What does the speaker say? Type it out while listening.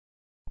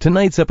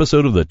Tonight's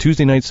episode of the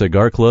Tuesday Night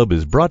Cigar Club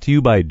is brought to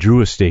you by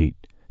Drew Estate.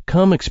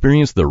 Come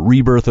experience the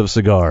rebirth of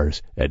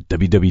cigars at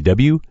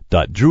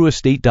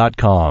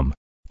www.drewestate.com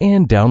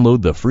and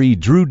download the free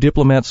Drew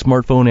Diplomat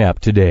smartphone app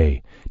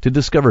today to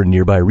discover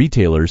nearby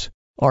retailers,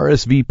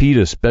 RSVP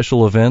to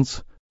special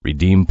events,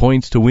 redeem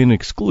points to win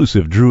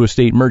exclusive Drew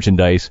Estate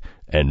merchandise,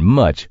 and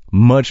much,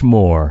 much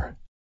more.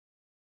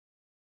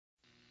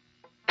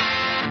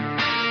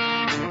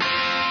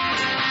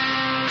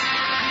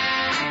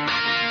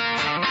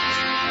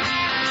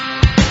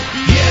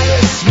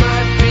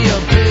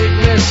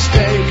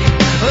 Mistake,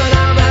 but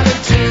I'm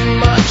having too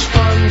much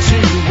fun to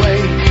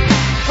wait.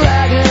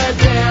 Flag her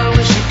down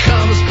when she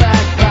comes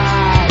back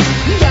by.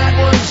 That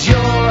one's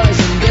yours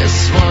and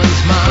this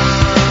one's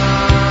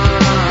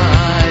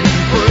mine.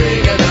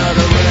 Bring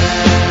another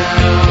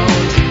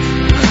round.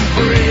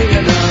 Bring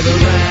another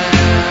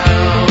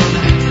round.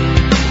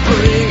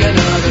 Bring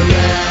another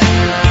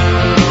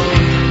round.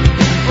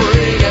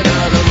 Bring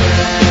another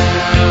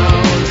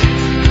round.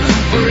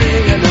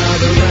 Bring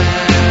another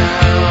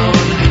round.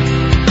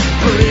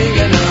 Bring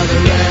another round. Bring another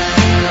round.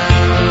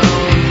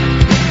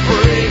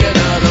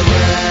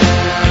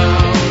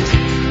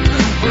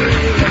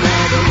 Bring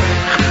another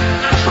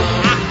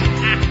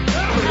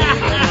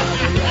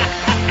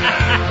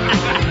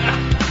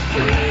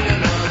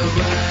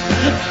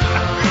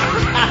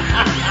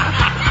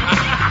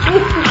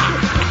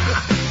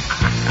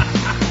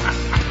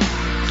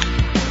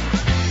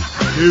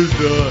Here's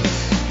the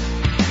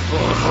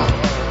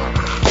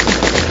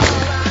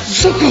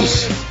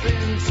Suckles.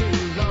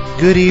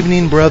 Good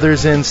evening,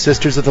 brothers and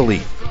sisters of the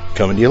Leaf.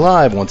 Coming to you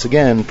live once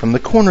again from the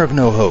corner of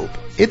No Hope.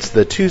 It's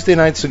the Tuesday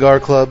Night Cigar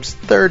Club's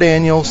third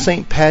annual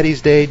St.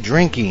 Patty's Day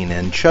drinking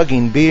and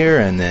chugging beer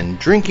and then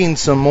drinking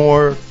some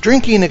more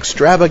drinking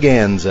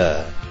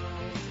extravaganza.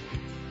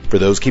 For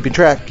those keeping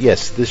track,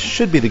 yes, this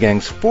should be the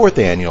gang's fourth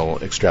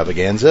annual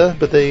extravaganza,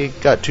 but they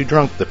got too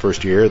drunk the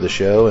first year of the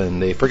show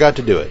and they forgot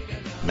to do it.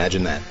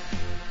 Imagine that.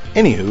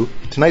 Anywho,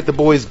 tonight the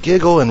boys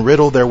giggle and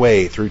riddle their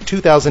way through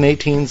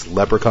 2018's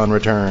Leprechaun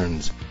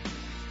Returns,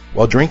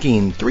 while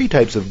drinking 3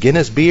 types of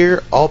Guinness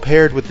beer, all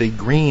paired with the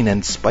green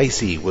and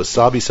spicy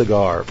wasabi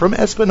cigar from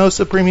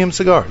Espinosa Premium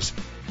Cigars.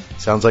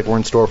 Sounds like we're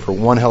in store for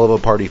one hell of a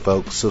party,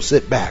 folks, so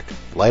sit back,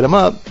 light 'em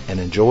up, and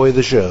enjoy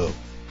the show.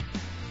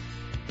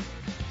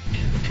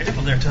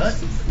 Careful there, Tut.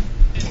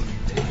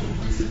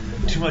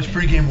 Too much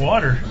pregame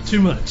water.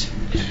 too much.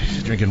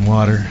 She's drinking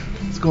water.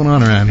 What's going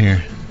on around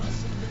here?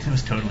 It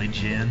was totally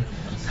gin.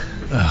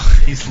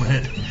 Oh, He's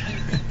lit.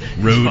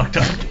 He's fucked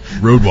up.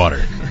 road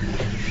water.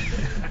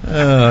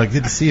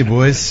 Good to see you,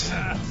 boys.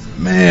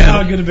 Man,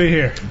 Oh, good to be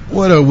here.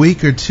 what a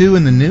week or two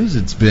in the news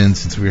it's been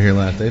since we were here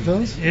last day,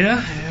 fellas.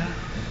 Yeah.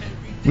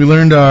 We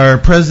learned our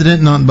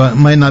president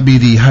might not be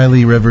the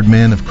highly revered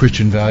man of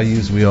Christian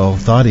values we all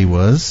thought he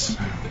was.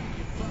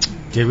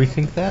 Did we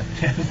think that?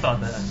 Yeah, who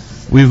thought that?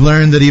 We've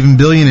learned that even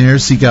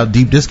billionaires seek out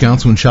deep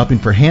discounts when shopping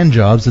for hand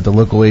jobs at the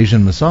local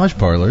Asian massage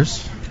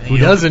parlors. Who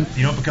doesn't?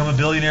 You don't become a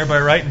billionaire by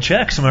writing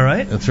checks, am I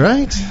right? That's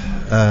right.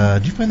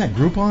 Did you find that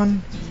Groupon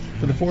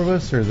for the 4 of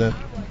us, or is that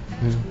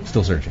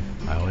still searching?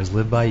 I always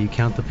live by you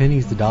count the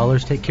pennies, the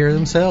dollars take care of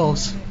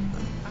themselves.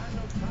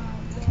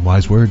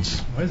 Wise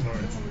words. Wise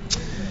words.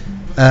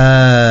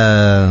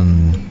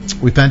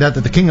 We found out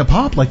that the King of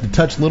Pop liked to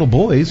touch little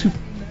boys.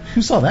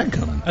 Who saw that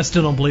coming? I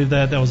still don't believe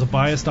that. That was a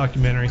biased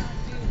documentary.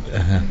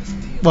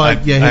 Well, I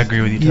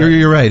agree with you, Todd.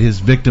 You're right. His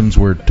victims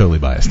were totally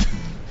biased.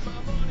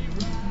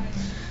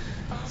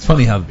 It's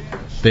funny how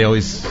they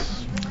always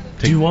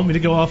Do you want me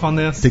to go off on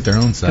this? take their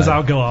own side. Because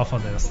I'll go off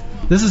on this.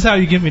 This is how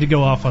you get me to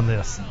go off on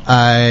this. Moving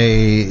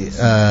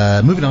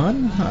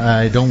on.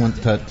 I don't want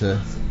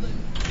to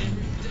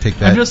take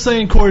that. I'm just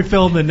saying Corey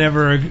Feldman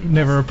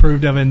never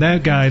approved of it, and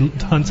that guy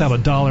hunts out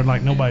 $1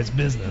 like nobody's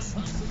business.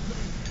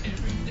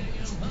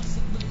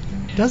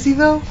 Does he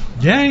though?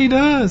 Yeah, he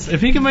does.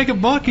 If he can make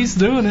 $1, he's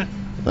doing it.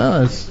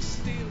 Well,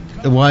 as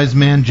a wise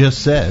man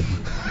just said,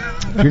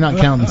 if you're not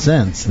counting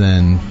cents,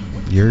 then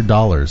you're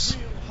dollars.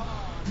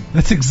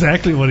 That's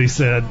exactly what he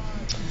said.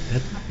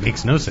 That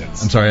makes no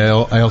sense. I'm sorry,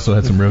 I also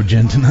had some road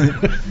gin tonight.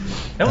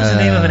 That was the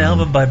name of an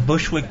album by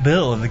Bushwick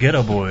Bill of the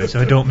Ghetto Boys.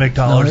 So it don't make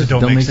dollars, it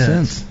don't make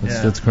sense.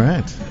 That's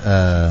correct.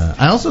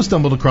 I also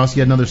stumbled across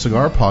yet another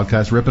cigar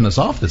podcast ripping us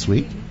off this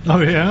week.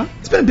 Oh, yeah?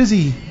 It's been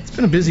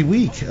a busy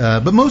week.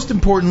 But most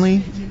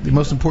importantly, the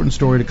most important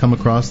story to come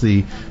across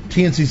the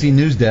TNCC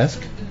news desk,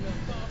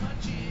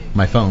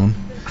 my phone.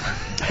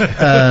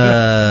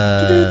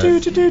 Again,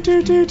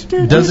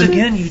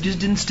 you just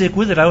didn't stick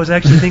with it. I was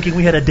actually thinking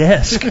we had a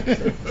desk.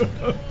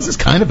 This is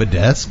kind of a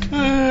desk.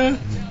 Can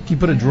you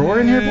put a drawer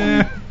in here for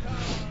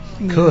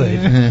me?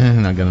 Could.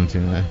 Not going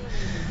to.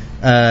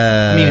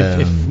 I mean,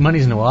 if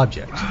money's no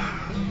object.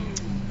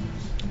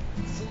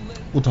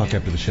 We'll talk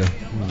after the show.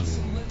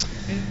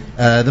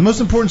 The most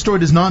important story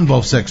does not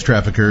involve sex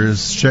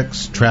traffickers,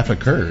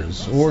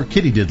 or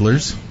kitty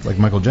diddlers like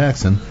Michael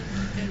Jackson.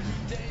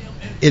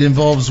 It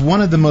involves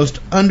one of the most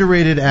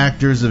underrated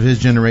actors of his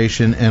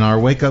generation and our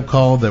wake-up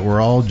call that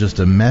we're all just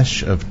a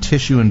mesh of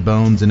tissue and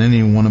bones and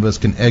any one of us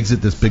can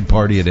exit this big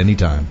party at any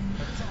time.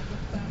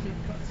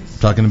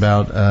 talking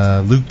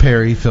about Luke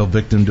Perry fell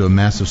victim to a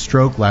massive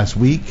stroke last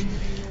week,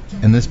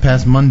 and this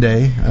past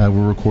Monday,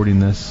 we're recording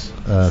this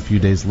a few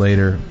days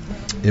later,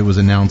 it was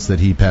announced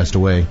that he passed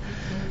away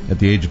at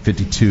the age of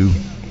 52.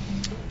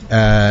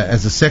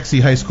 As a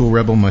sexy high school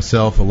rebel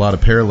myself, a lot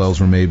of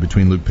parallels were made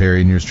between Luke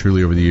Perry and yours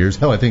truly over the years.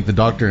 Hell, I think the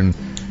Doctor and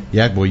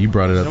Yak Boy, you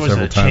brought it up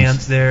several times. There was a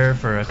chance there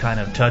for a kind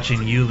of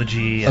touching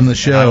eulogy, on the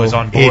show. And I was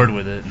on board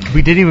with it.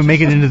 We didn't even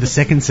make it into the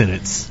second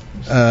sentence.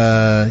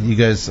 You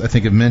guys, I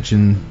think, have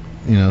mentioned,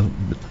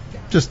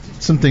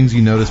 just some things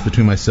you noticed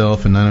between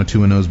myself and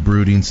 90210's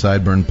brooding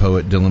sideburn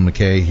poet Dylan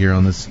McKay here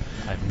on this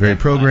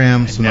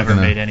program. I've never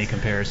made any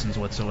comparisons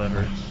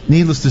whatsoever.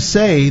 Needless to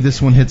say,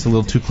 this one hits a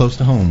little too close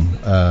to home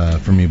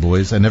for me,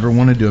 boys. I never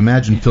wanted to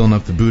imagine filling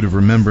up the boot of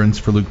remembrance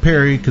for Luke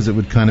Perry, because it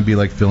would kind of be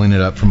like filling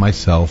it up for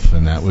myself,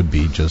 and that would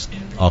be just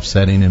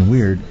offsetting and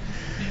weird.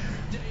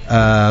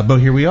 But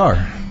here we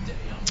are.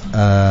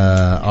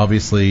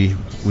 Obviously,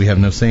 we have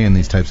no say in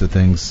these types of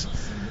things.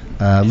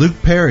 Luke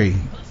Perry,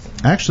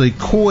 actually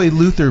Coy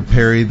Luther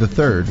Perry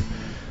III,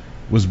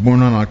 was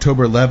born on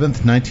October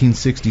 11th,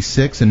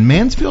 1966 in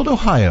Mansfield,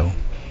 Ohio.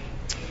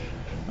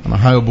 An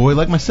Ohio boy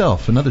like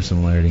myself, another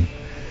similarity.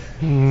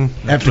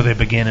 That's where they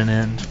begin and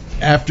end.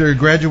 After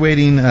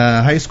graduating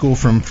high school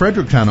from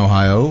Fredericktown,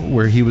 Ohio,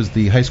 where he was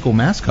the high school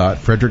mascot,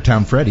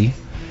 Fredericktown Freddy,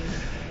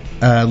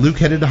 Luke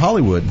headed to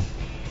Hollywood.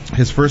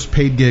 His first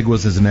paid gig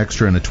was as an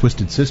extra in a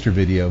Twisted Sister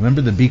video.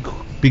 Remember the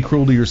Be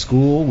Cruel to Your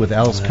School with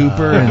Alice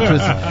Cooper? And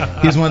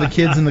he was one of the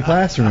kids in the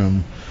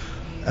classroom.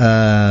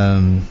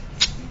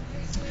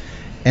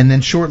 And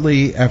then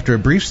shortly after a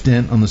brief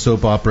stint on the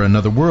soap opera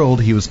Another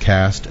World, he was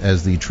cast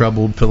as the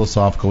troubled,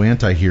 philosophical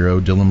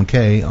anti-hero Dylan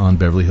McKay on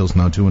Beverly Hills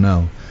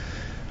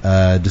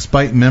 90210.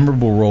 Despite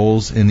memorable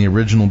roles in the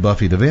original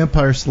Buffy the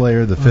Vampire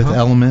Slayer, The Fifth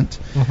Element,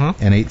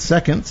 and 8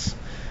 Seconds,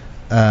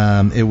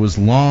 it was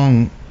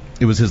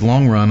his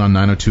long run on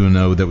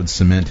 90210 that would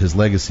cement his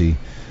legacy.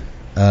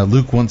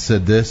 Luke once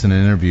said this in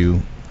an interview: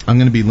 "I'm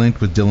going to be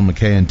linked with Dylan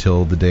McKay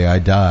until the day I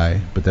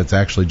die, but that's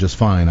actually just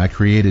fine. I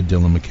created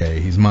Dylan McKay.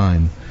 He's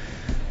mine."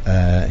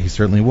 He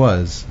certainly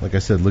was. Like I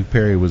said, Luke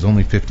Perry was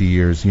only 50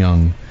 years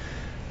young.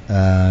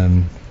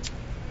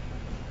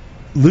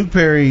 Luke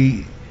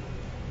Perry...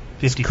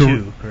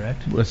 52,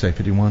 correct? What did I say,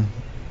 51?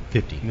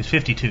 50. He was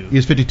 52. He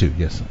was 52,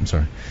 yes. I'm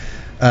sorry.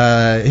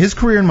 His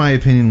career, in my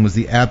opinion, was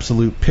the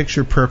absolute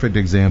picture-perfect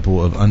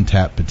example of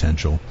untapped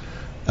potential.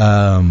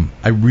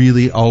 I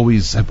really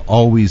have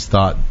always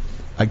thought...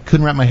 I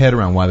couldn't wrap my head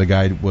around why the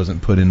guy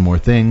wasn't put in more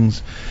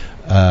things.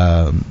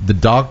 The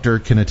Doctor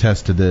can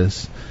attest to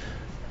this.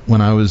 When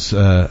I was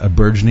a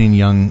burgeoning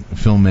young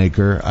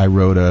filmmaker, I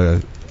wrote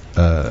a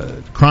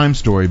crime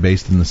story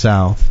based in the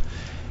South,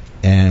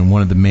 and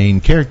one of the main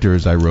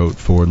characters I wrote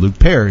for Luke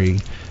Perry,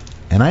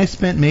 and I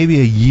spent maybe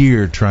a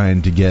year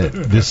trying to get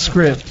this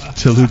script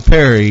to Luke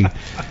Perry.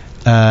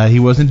 He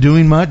wasn't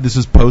doing much. This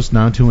is post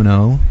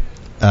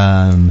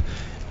 90210.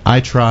 I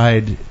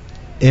tried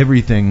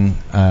everything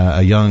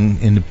a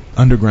young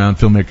underground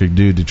filmmaker could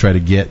do to try to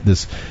get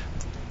this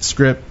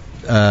script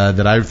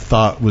that I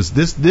thought was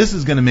this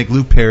is going to make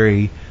Luke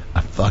Perry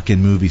a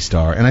fucking movie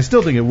star, and I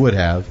still think it would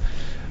have.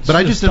 But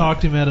I just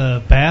stalked him at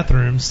a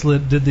bathroom,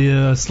 slid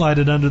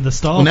it under the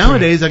stall. Well,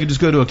 nowadays I could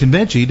just go to a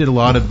convention. He did a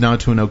lot of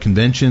 90210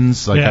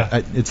 conventions.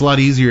 It's a lot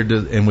easier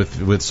to, and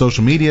with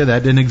social media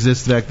that didn't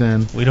exist back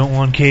then. We don't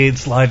want Cade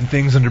sliding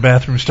things under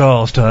bathroom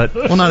stalls, Tut.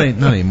 Well, not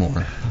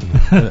anymore.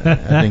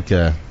 I think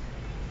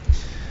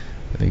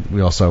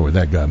we all saw where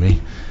that got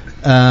me.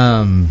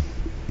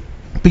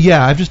 But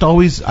yeah, I've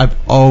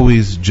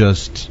always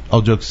just,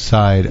 all jokes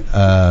aside,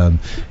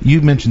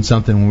 you mentioned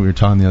something when we were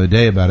talking the other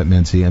day about it,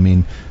 Mincy. I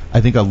mean, I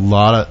think a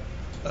lot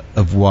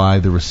of why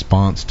the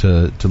response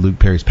to Luke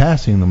Perry's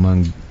passing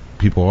among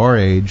people our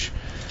age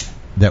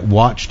that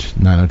watched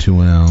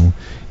 90210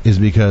 is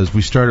because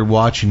we started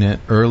watching it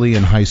early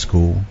in high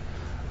school,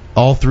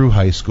 all through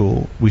high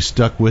school. We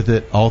stuck with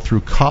it all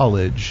through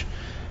college,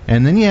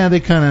 and then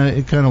it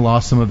kind of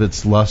lost some of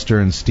its luster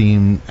and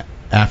steam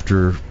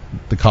after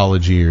the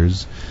college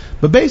years.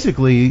 But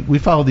basically, we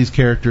followed these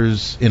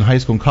characters in high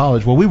school and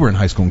college. Well, we were in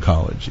high school and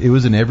college. It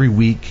was an every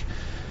week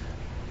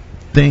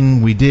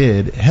thing we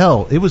did.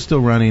 Hell, it was still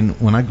running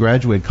when I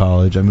graduated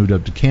college. I moved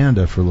up to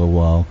Canada for a little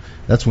while.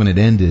 That's when it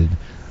ended.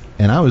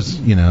 And I was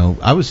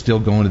still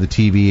going to the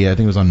TV. I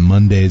think it was on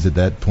Mondays at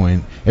that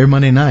point. Every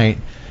Monday night,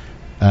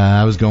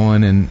 I was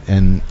going, and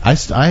I'm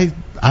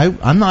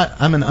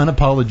an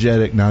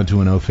unapologetic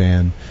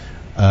 90210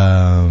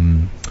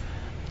 fan.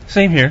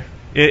 Same here.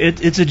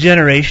 It's a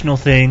generational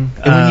thing.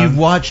 And when you've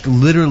watched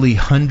literally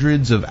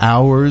hundreds of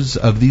hours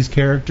of these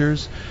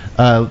characters,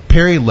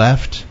 Perry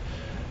left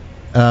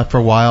for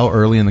a while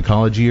early in the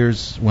college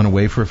years, went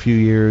away for a few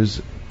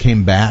years,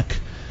 came back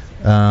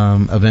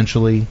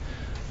eventually.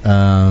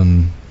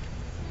 But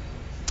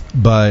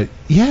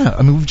yeah,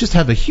 I mean, we've just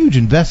had a huge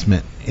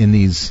investment in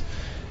these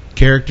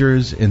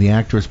characters and the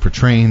actors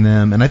portraying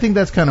them, and I think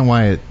that's kind of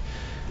why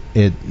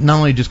it not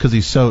only just because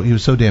he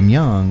was so damn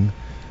young,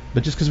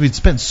 but just because we'd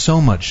spent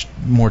so much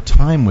more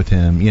time with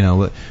him,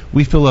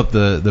 we fill up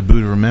the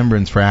boot of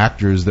remembrance for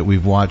actors that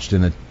we've watched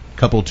in a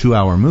couple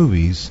 2-hour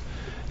movies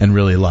and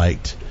really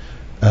liked.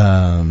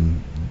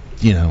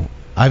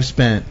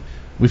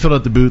 We filled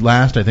up the boot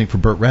last, I think, for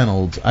Burt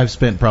Reynolds. I've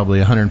spent probably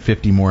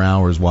 150 more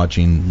hours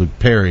watching Luke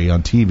Perry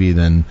on TV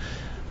than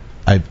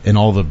in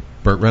all the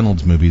Burt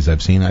Reynolds movies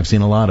I've seen. I've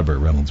seen a lot of Burt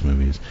Reynolds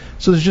movies.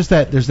 So there's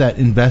that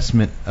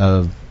investment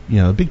of,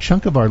 a big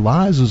chunk of our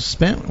lives was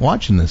spent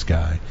watching this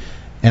guy.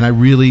 And I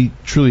really,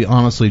 truly,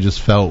 honestly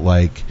just felt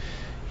like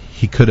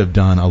he could have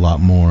done a lot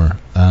more.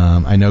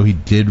 I know he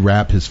did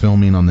wrap his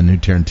filming on the new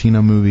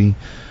Tarantino movie.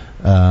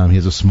 He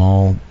has a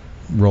small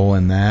role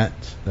in that.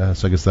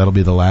 So I guess that'll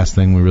be the last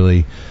thing we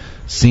really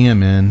see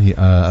him in,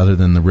 other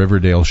than the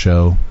Riverdale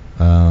show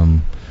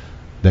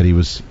that he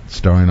was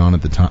starring on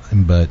at the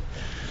time. But,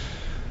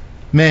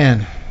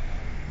 man,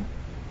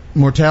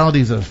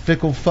 mortality's a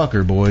fickle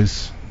fucker,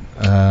 boys.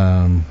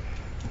 I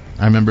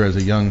remember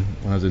when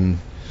I was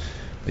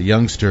a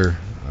youngster,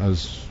 I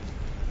was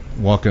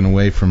walking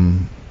away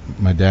from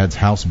my dad's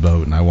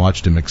houseboat, and I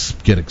watched him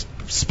get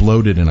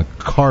exploded in a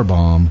car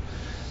bomb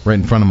right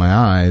in front of my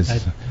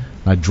eyes.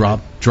 I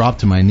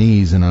dropped to my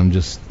knees, and I'm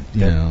just,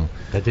 That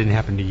didn't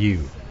happen to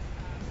you.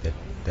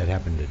 That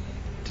happened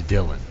to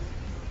Dylan.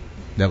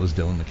 That was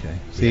Dylan McKay.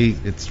 See,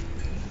 it's...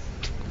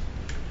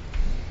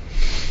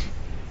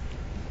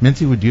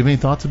 Mincy, would you have any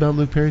thoughts about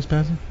Luke Perry's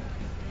passing?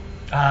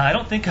 I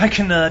don't think I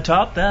can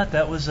top that.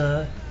 That was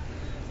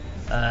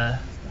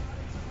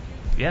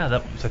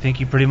I think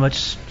you pretty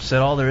much said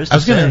all there is to say. I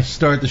was going to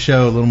start the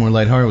show a little more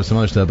lighthearted with some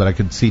other stuff, but I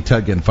could see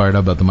Tut getting fired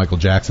up about the Michael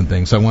Jackson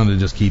thing, so I wanted to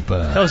just keep...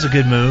 That was a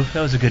good move.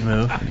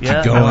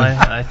 Yeah, going. No,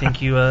 I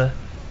think you...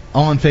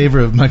 All in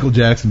favor of Michael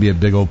Jackson be a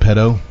big old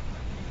pedo?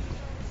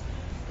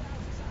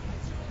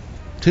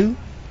 2?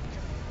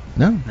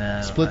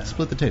 No?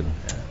 Split the table.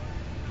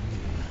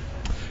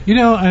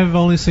 I've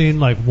only seen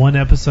like one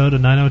episode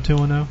of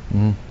 90210.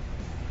 Mm.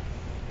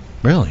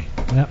 Really?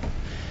 Yep.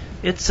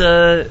 It's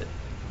for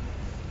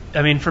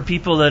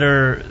people that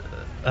are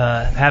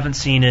haven't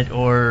seen it,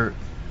 or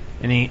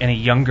any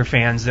younger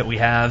fans that we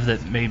have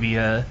that maybe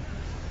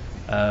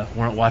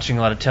weren't watching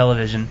a lot of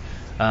television,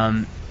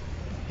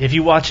 if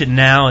you watch it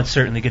now, it's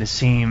certainly going to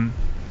seem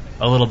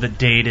a little bit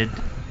dated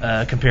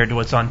compared to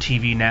what's on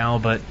TV now,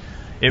 but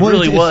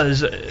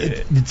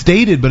it's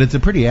dated, but it's a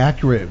pretty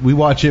accurate. We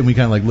watch it and we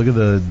kind of like look at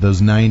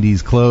those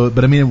 90s clothes,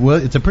 but I mean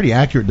it's a pretty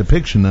accurate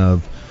depiction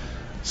of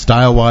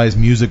style-wise,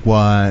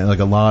 music-wise, like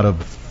a lot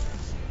of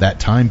that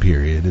time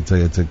period.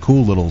 It's a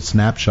cool little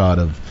snapshot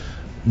of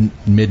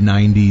mid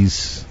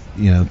 90s,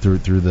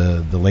 through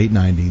the late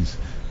 90s.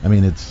 I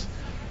mean,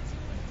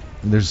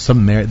 there's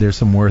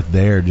some worth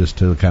there just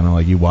to kind of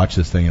like you watch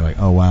this thing, you're like,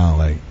 oh wow,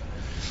 like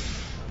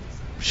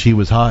she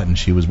was hot and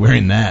she was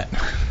wearing that.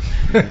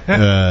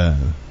 Yeah,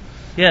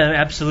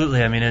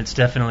 absolutely. I mean, it's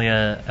definitely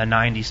a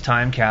 90s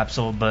time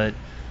capsule, but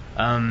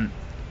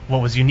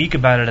what was unique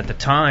about it at the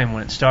time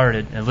when it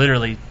started, and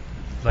literally,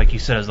 like you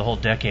said, it was the whole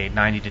decade,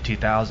 90 to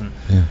 2000.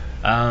 Yeah.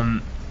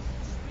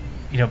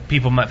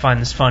 People might find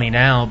this funny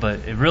now,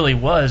 but it really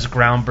was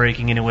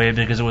groundbreaking in a way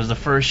because it was the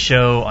first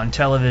show on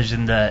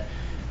television that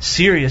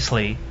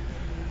seriously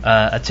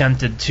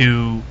attempted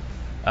to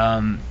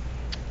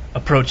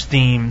approach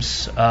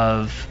themes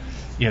of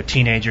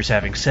teenagers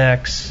having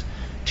sex,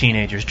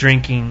 teenagers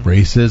drinking,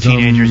 racism,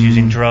 teenagers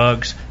using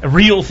drugs,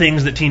 real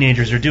things that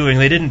teenagers are doing.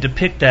 They didn't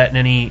depict that in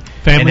any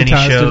Family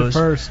Ties shows. Did it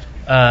first.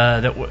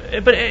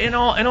 But in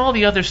all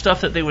the other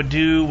stuff that they would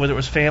do, whether it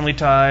was Family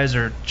Ties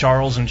or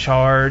Charles in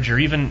Charge or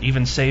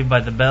even Saved by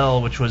the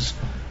Bell, which was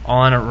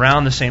on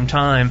around the same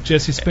time.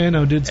 Jesse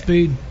Spano did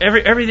Speed.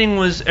 Everything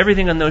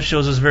on those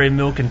shows was very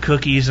milk and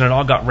cookies, and it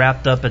all got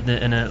wrapped up with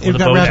a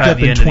bow tie at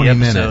the end of the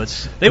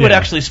episodes. They would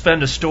actually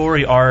spend a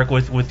story arc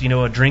with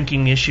a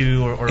drinking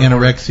issue or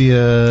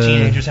anorexia, or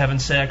teenagers having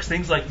sex,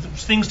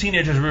 things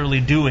teenagers were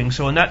really doing.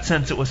 So in that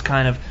sense, it was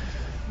kind of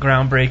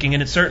groundbreaking,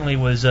 and it certainly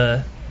was.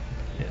 I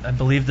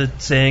believe the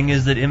saying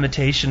is that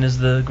imitation is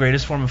the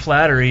greatest form of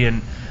flattery,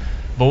 and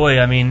boy,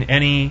 I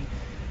mean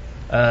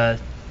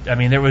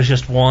there was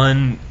just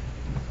one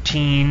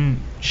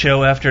teen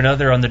show after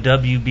another on the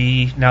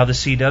WB, now the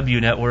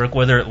CW network,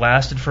 whether it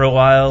lasted for a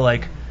while,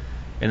 like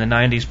in the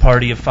 90s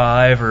Party of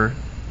Five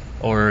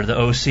or the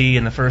OC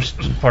in the first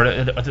part,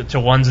 to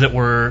ones that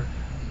were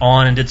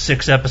on and did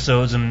 6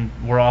 episodes and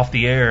were off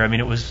the air. I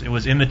mean, it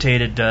was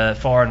imitated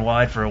far and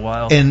wide for a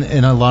while. And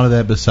a lot of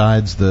that,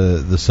 besides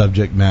the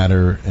subject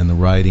matter and the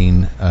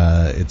writing,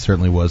 it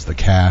certainly was the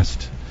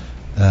cast.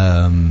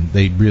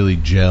 They really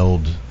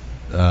gelled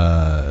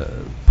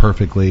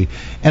perfectly.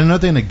 And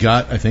another thing that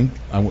got, I think,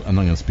 I'm not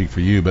going to speak for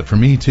you, but for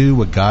me too,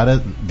 what got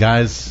it,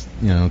 guys,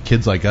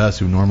 kids like us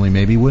who normally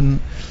maybe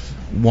wouldn't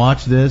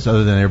watch this,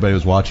 other than everybody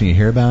was watching and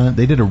hear about it,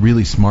 they did a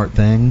really smart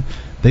thing.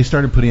 They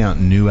started putting out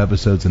new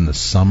episodes in the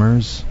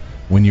summers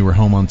when you were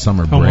home on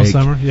summer break. Home on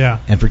summer, yeah.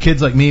 And for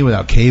kids like me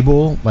without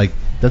cable, like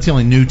that's the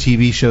only new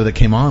TV show that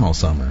came on all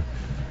summer.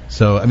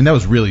 So, I mean, that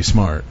was really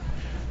smart.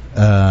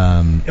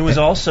 It was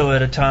also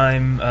at a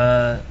time,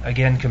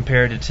 again,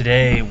 compared to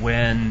today,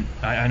 when,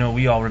 I know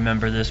we all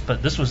remember this,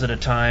 but this was at a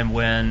time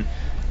when,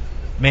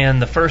 man,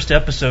 the first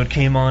episode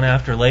came on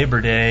after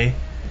Labor Day,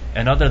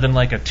 and other than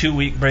like a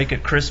 2-week break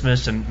at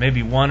Christmas and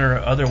maybe one or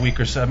other week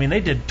or so, I mean, they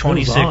did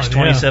 26,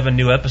 27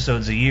 new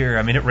episodes a year.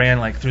 I mean, it ran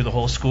like through the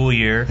whole school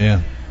year.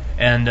 Yeah.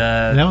 And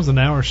that was an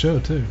hour show,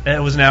 too.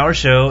 It was an hour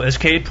show. As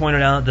Cade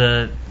pointed out,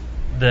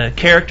 the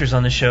characters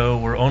on the show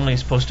were only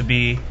supposed to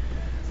be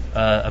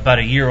about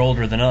a year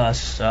older than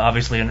us.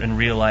 Obviously, in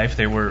real life,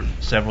 they were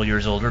several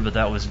years older, but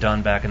that was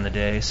done back in the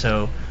day.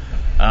 So,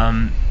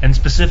 and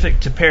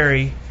specific to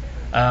Perry,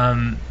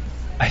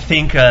 I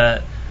think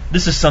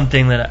this is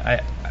something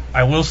that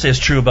I will say is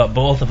true about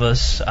both of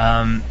us.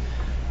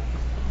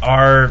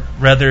 Our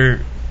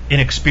rather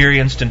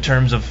inexperienced in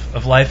terms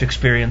of life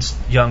experience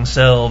young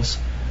selves,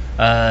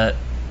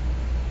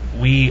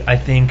 we, I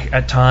think,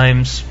 at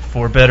times,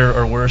 for better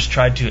or worse,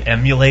 tried to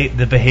emulate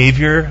the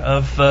behavior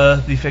of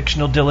the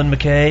fictional Dylan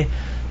McKay,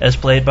 as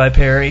played by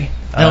Perry.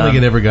 I don't think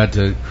it ever got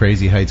to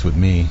crazy heights with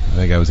me. I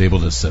think I was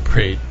able to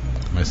separate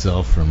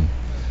myself from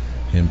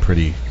him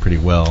pretty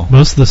well.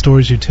 Most of the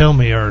stories you tell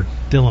me are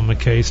Dylan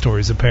McKay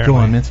stories, apparently. Go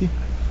on, Mitzi.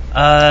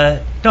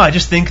 No, I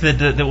just think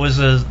that was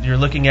you're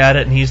looking at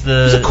it, and he's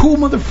a cool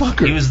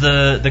motherfucker. He was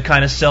the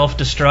kind of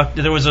self-destruct.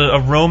 There was a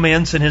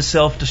romance in his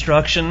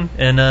self-destruction,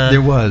 and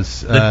there was.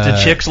 The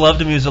chicks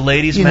loved him. He was a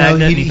ladies'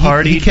 magnet. He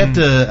partied. He kept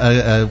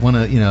a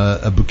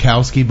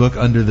Bukowski book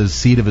under the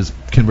seat of his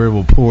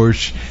convertible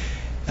Porsche.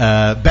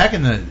 Back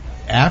in the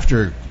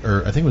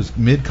I think it was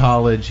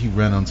mid-college, he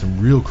ran on some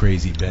real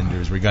crazy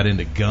benders where he got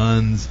into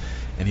guns,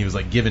 and he was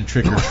like giving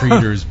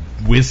trick-or-treaters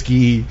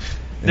whiskey.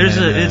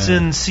 It's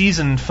in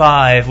season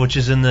 5, which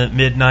is in the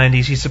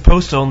mid-90s. He's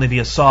supposed to only be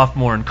a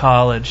sophomore in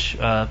college,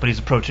 but he's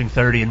approaching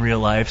 30 in real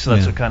life, so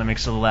that's what kind of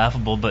makes it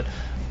laughable. But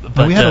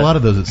we had a lot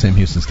of those at Sam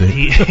Houston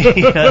State.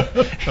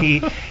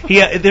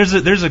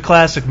 There's a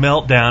classic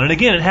meltdown, and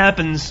again,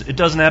 it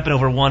doesn't happen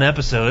over one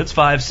episode. It's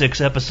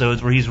 5-6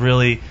 episodes where he's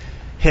really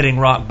hitting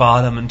rock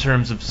bottom in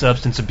terms of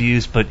substance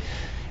abuse, but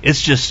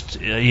it's just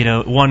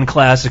one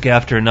classic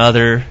after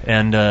another.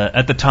 And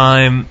at the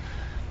time,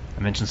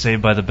 I mentioned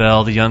Saved by the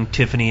Bell. The young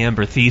Tiffany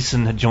Amber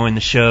Thiessen had joined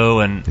the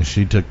show, and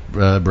she took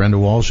Brenda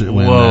Walsh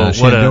when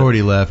she had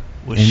already left.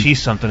 Was she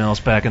something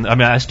else back in? I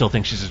mean, I still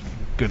think she's a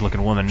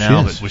good-looking woman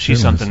now, but was she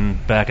something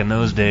back in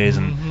those days?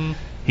 And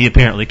he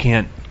apparently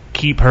can't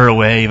keep her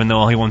away, even though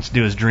all he wants to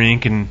do is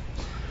drink and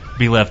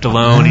be left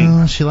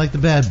alone. She liked the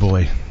bad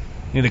boy.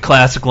 The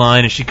classic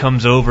line is she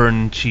comes over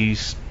and she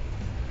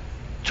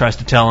tries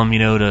to tell him,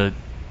 to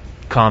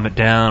calm it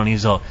down. And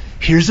he's all,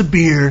 "Here's a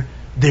beer.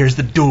 There's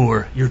the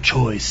door. Your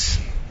choice."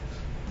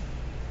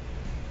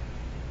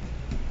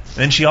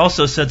 And she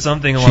also said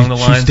something along the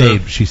lines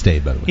of, she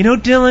stayed, by the way.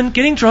 Dylan,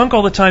 getting drunk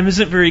all the time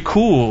isn't very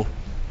cool.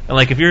 And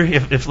like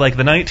if like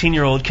the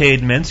 19-year-old Cade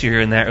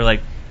Mencier in that, you're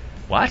like,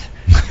 what?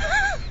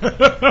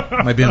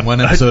 Might be in one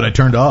episode I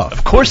turned off.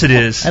 Of course it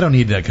is. I don't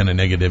need that kind of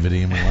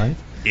negativity in my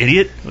life.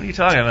 Idiot. What are you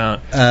talking about?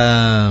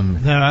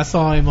 No, I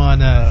saw him on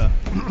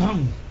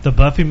the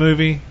Buffy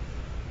movie.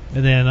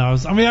 And then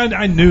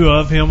I knew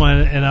of him,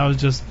 and I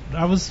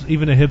was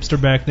even a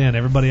hipster back then.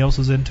 Everybody else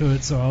was into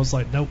it, so I was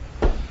like, nope.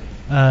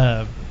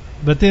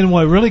 But then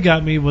what really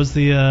got me was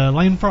the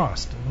Lane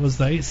Frost. It was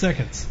the 8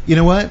 Seconds. You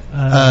know what?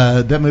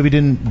 That movie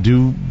didn't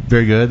do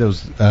very good. That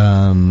was,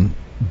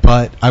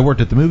 but I worked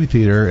at the movie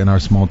theater in our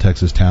small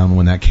Texas town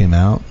when that came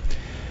out,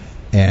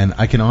 and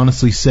I can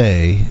honestly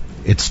say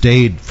it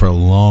stayed for a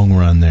long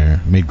run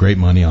there. Made great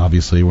money,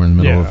 obviously. We're in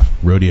the middle of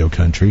rodeo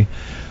country.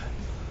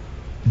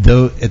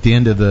 Though at the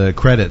end of the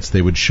credits,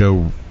 they would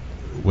show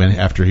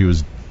after he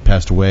was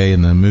passed away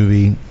in the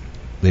movie,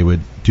 they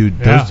would do.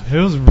 It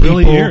was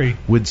really eerie.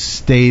 Would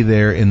stay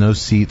there in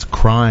those seats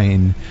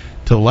crying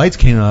till the lights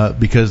came up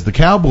because the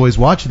cowboys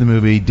watching the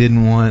movie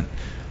didn't want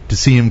to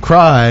see him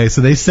cry,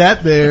 so they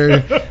sat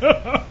there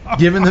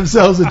giving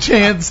themselves a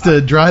chance to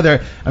dry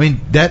their. I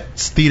mean, that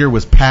theater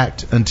was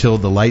packed until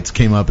the lights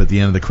came up at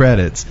the end of the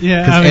credits.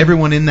 Yeah, because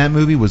everyone in that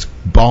movie was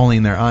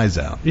bawling their eyes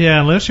out.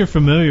 Yeah, unless you're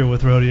familiar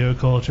with rodeo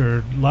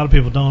culture, a lot of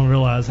people don't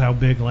realize how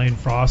big Lane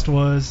Frost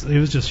was. He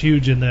was just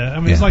huge in that. I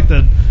mean, it's like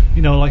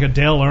like a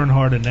Dale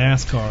Earnhardt in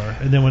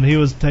NASCAR. And then when he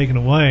was taken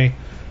away,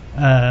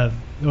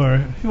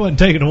 or he wasn't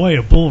taken away,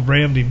 a bull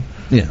rammed him.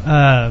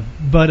 Yeah.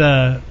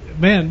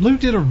 Man, Luke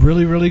did a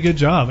really, really good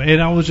job,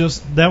 and I was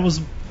just that was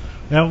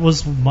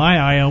my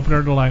eye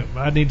opener to like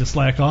I need to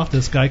slack off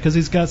this guy because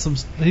he's got some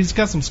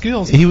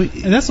skills, and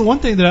that's the one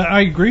thing that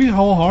I agree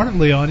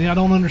wholeheartedly on. I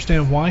don't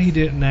understand why he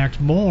didn't act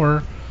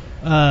more.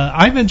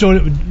 I've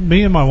enjoyed it.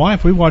 Me and my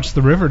wife, we watched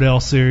the Riverdale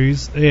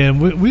series,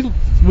 and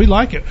we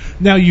like it.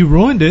 Now you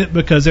ruined it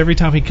because every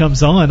time he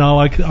comes on, all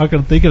I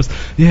can think of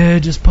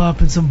is, just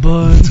popping some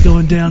buds,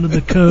 going down to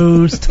the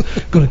coast,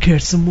 going to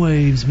catch some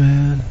waves,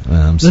 man.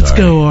 Let's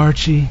go,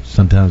 Archie.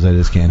 Sometimes I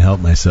just can't help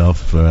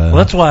myself. Well,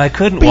 that's why I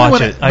couldn't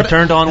watch it. I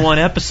turned on one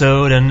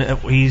episode, and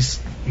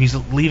he's he's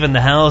leaving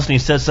the house and he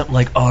says something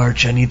like,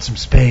 "Arch, I need some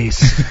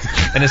space."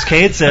 And as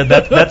Cade said,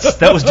 that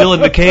was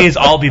Dylan McKay's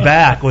 "I'll be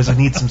back" was "I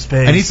need some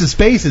space." I need some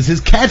space is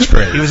his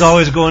catchphrase. He was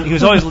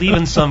always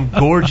leaving some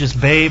gorgeous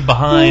babe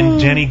behind,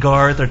 Jenny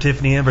Garth or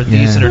Tiffany Amber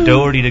Thiessen or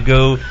Doherty, to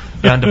go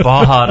down to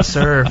Baja to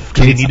surf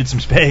because he needed some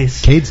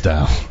space. Cade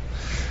style.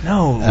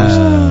 No.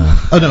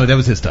 No, that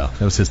was his style.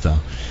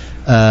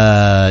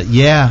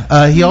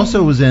 He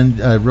also was in,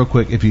 real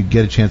quick, if you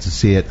get a chance to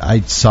see it,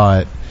 I saw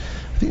it,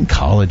 I think in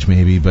college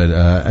maybe, but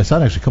I saw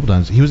it actually a couple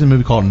times. He was in a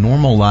movie called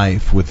Normal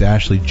Life with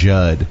Ashley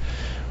Judd,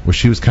 where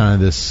she was kind of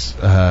this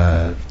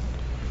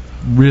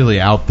really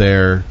out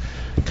there,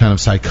 kind of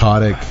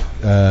psychotic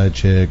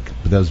chick,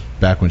 but that was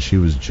back when she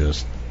was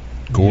just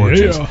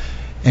gorgeous. Yeah.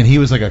 And he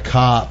was like a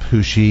cop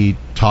who she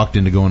talked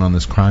into going on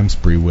this crime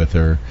spree with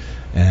her,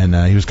 and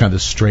he was kind of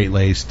this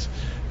straight-laced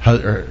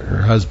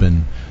her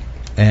husband.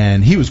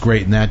 And he was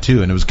great in that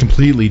too, and it was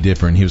completely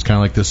different. He was kind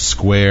of like this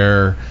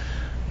square,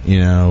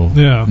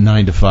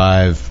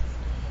 9-to-5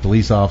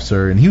 police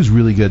officer, and he was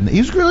really good. He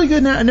was really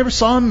good. I never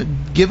saw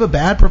him give a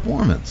bad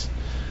performance.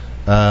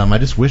 I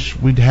just wish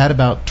we'd had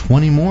about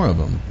 20 more of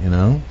them,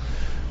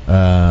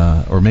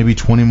 or maybe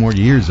 20 more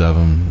years of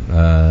them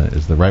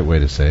is the right way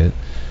to say it.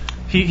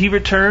 He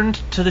returned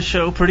to the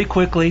show pretty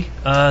quickly.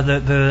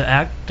 The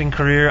acting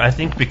career, I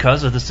think,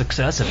 because of the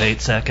success of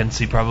 8 Seconds,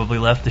 he probably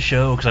left the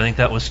show because I think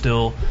that was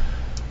still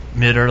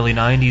mid-early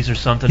 90s or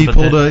something.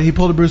 He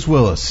pulled a Bruce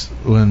Willis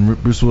when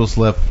Bruce Willis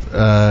left.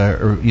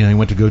 He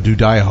went to go do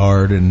Die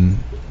Hard, and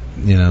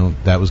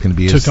that was going to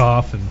be took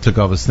off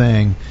his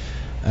thing.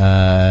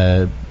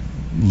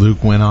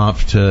 Luke went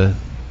off to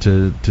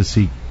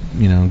seek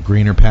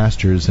greener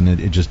pastures, and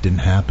it just didn't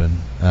happen.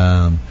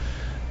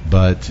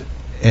 But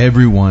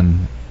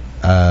everyone,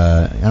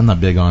 I'm not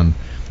big on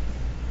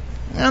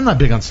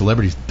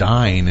celebrities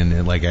dying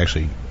and like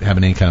actually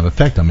having any kind of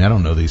effect on me. I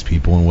don't know these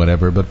people and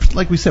whatever, but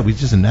like we said, we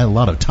just had a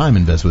lot of time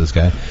invested with this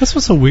guy. That's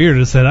what's so weird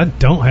is that I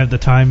don't have the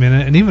time in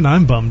it, and even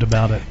I'm bummed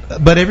about it.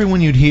 But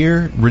everyone you'd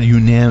hear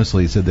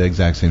unanimously said the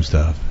exact same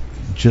stuff.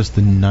 Just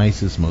the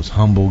nicest, most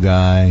humble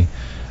guy.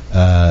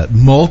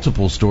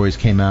 Multiple stories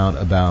came out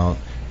about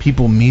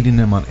people meeting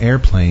him on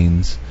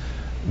airplanes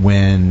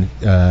when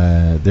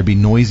there'd be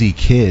noisy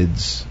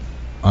kids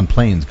on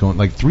planes going.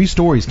 Like 3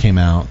 stories came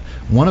out.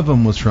 One of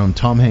them was from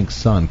Tom Hanks'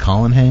 son,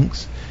 Colin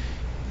Hanks.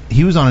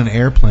 He was on an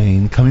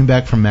airplane coming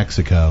back from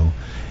Mexico,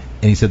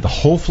 and he said the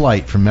whole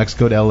flight from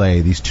Mexico to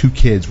L.A., these 2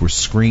 kids were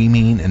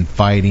screaming and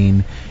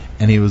fighting,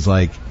 and he was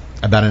like,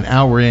 about an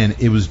hour in,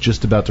 it was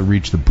just about to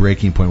reach the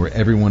breaking point where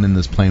everyone in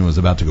this plane was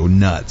about to go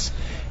nuts.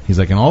 He's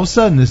like, and all of a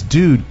sudden, this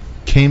dude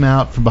came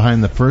out from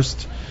behind the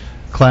first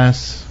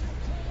class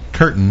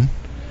curtain,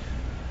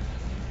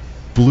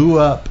 blew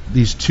up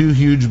these 2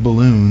 huge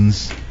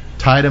balloons,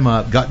 tied him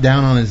up, got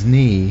down on his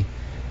knee.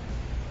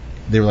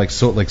 They were like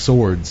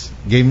swords.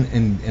 Gave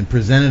him and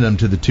presented them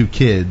to the 2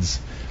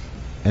 kids,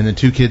 and the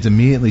 2 kids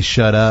immediately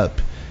shut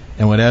up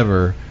and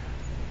whatever,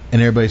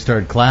 and everybody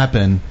started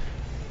clapping.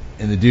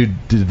 And the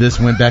dude did this,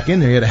 went back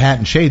in there. He had a hat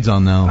and shades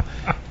on though.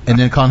 And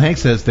then Colin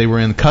Hanks says they were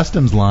in the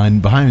customs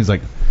line behind him. He's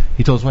like,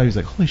 he told his wife, he's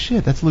like, holy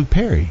shit, that's Luke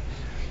Perry.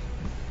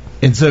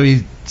 And so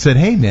he said,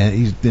 hey man,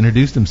 he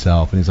introduced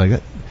himself, and he's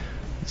like,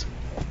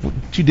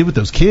 what you did with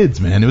those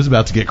kids, man? It was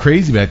about to get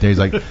crazy back there. He's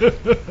like,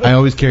 I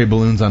always carry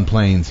balloons on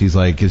planes. He's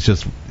like, it's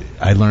just,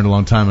 I learned a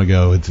long time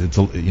ago. It's it's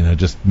a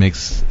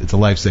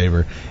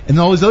lifesaver. And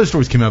all these other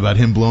stories came out about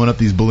him blowing up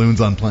these balloons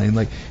on planes.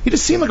 Like, he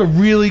just seemed like a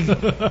really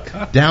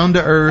down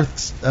to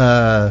earth,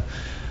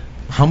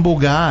 humble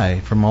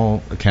guy from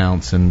all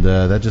accounts, and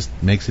that just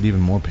makes it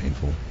even more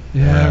painful.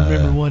 Yeah, I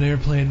remember one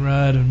airplane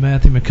ride when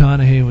Matthew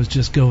McConaughey was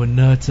just going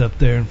nuts up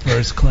there in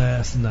first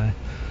class, and I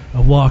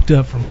walked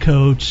up from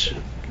coach,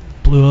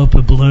 blew up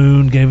a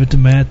balloon, gave it to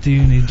Matthew,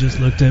 and he just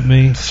looked at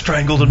me,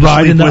 strangled him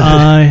right in the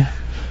eye,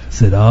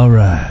 said, "All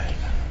right."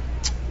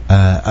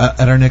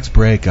 At our next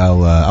break,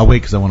 I'll wait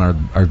because I want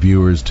our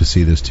viewers to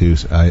see this too.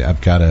 So I've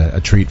got a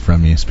treat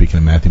from you. Speaking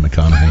of Matthew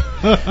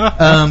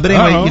McConaughey, but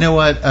anyway, you know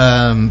what?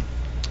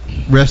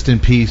 Rest in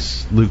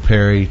peace, Luke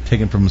Perry,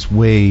 taken from us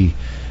way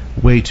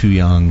too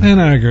young.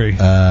 And I agree.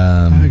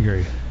 I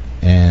agree.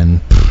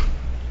 And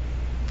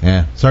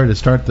yeah, sorry to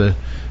start the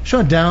show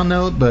on a down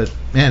note, but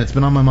man, it's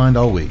been on my mind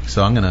all week.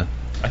 So I'm gonna.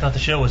 I thought the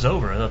show was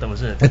over. I thought that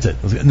was it. That's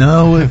it.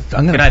 No,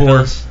 I'm gonna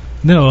pour.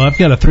 No, I've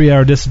got a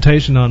 3-hour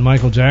dissertation on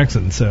Michael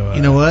Jackson. So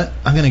you know what?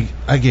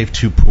 I gave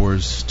 2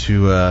 pours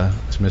to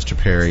Mr.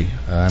 Perry.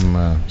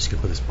 I'm just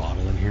gonna put this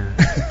bottle in here.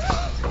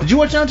 Did you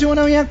watch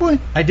 90210, Yak Boy?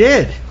 I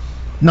did.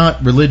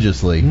 Not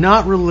religiously.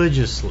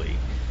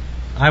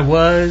 I'm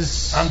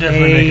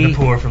definitely making a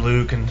pour for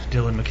Luke and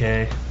Dylan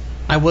McKay.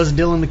 I was a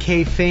Dylan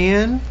McKay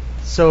fan,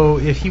 so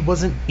if he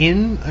wasn't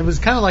in, it was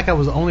kind of like I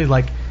was only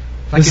like,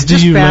 if I could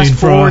just fast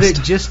forward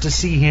it just to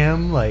see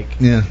him, like,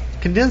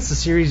 condense the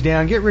series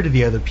down, get rid of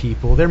the other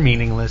people. They're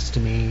meaningless to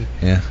me.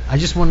 Yeah. I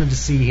just wanted to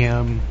see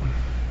him.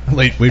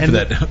 Wait for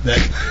that.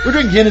 We're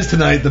drinking Guinness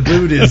tonight. The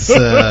boot is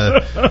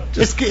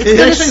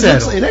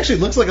it actually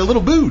looks like a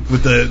little boot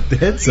with the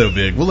head so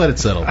big. We'll let it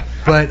settle.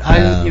 But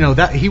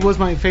that he was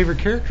my favorite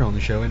character on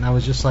the show, and I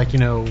was just like,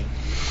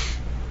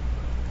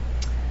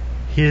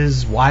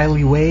 his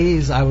wily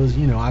ways. I was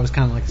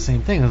kind of like the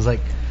same thing. I was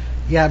like,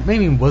 yeah,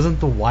 maybe it wasn't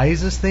the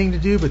wisest thing to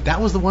do, but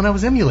that was the one I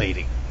was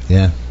emulating.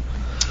 Yeah,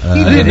 I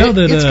didn't know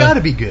that it's got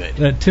to be good.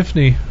 That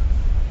Tiffany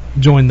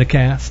joined the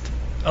cast.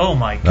 Oh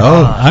my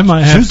god! I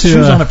might have she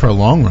was on it for a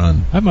long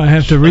run. I might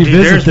have to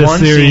revisit this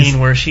series. There's one scene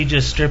where she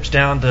just strips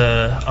down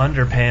to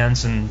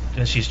underpants and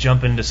she's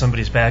jumping into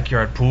somebody's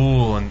backyard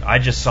pool, and I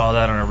just saw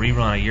that on a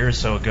rerun a year or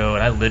so ago,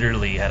 and I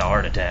literally had a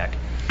heart attack.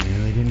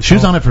 She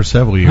was on it for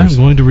several years. I'm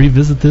going to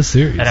revisit this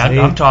series. And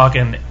I'm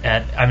talking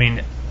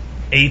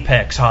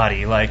apex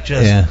hottie,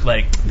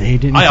 they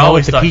didn't. I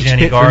always thought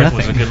Jenny Garth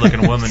was a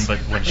good-looking woman, but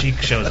when she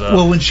shows up,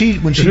 well, when she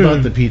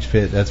bought the Peach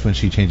Pit, that's when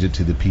she changed it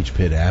to the Peach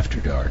Pit After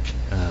Dark.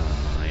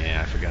 Oh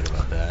yeah, I forgot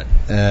about that.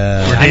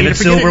 Where David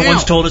Silver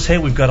once told us, "Hey,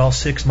 we've got all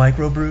 6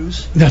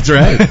 microbrews." That's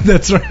right.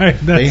 That's right.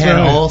 They had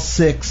all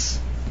 6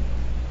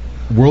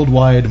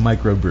 worldwide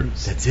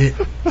microbrews. That's it.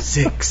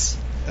 6.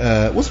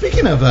 Well,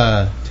 speaking of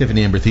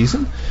Tiffany Amber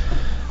Thiessen,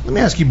 let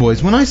me ask you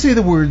boys, when I say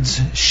the words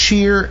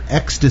sheer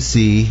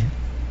ecstasy,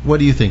 what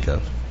do you think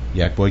of?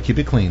 Yak Boy, keep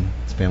it clean.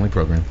 It's a family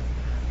program.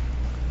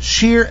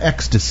 Sheer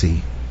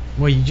ecstasy.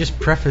 Well, you just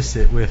preface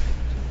it with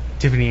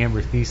Tiffany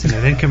Amber Thiessen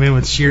and then come in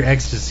with sheer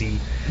ecstasy.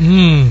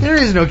 There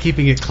is no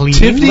keeping it clean.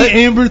 Tiffany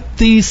Amber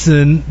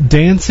Thiessen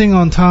dancing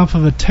on top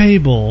of a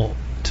table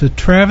to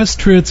Travis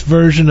Tritt's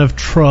version of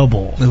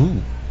Trouble.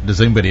 Ooh.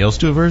 Does anybody else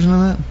do a version of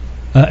that?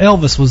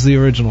 Elvis was the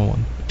original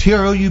one.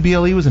 Trouble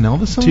was an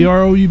Elvis song?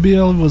 Trouble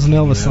was an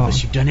Elvis song.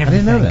 You've done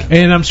everything. I didn't know that.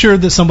 And I'm sure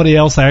that somebody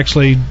else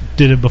actually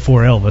did it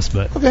before Elvis,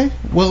 but... Okay.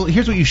 Well,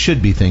 here's what you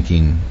should be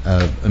thinking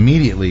of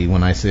immediately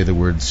when I say the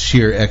words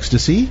sheer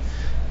ecstasy.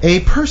 A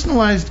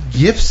personalized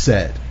gift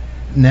set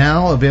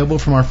now available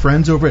from our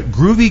friends over at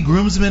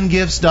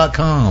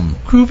GroovyGroomsmenGifts.com.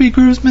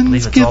 GroovyGroomsmenGifts.com.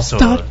 It's also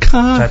a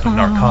type of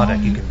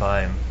narcotic you can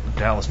buy in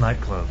Dallas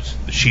nightclubs.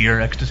 The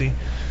sheer ecstasy.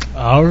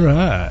 All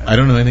right. I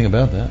don't know anything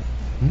about that.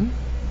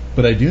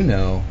 But I do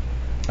know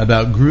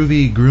about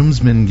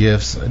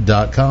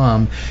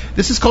GroovyGroomsmenGifts.com.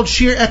 This is called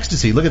Sheer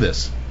Ecstasy. Look at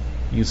this.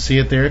 You see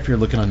it there if you're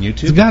looking on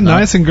YouTube. It's got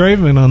nice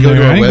engraving on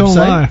there. I ain't gonna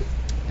lie.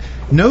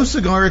 No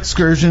cigar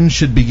excursion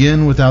should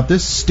begin without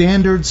this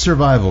standard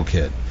survival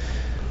kit.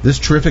 This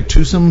terrific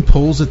twosome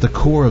pulls at the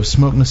core of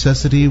smoke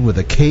necessity with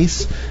a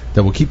case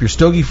that will keep your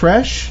stogie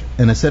fresh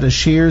and a set of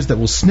shears that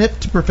will snip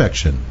to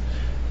perfection.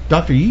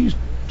 Doctor, you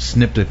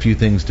snipped a few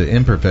things to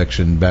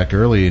imperfection back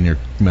early in your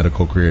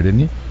medical career,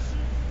 didn't you?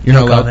 You're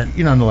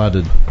not allowed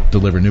to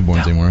deliver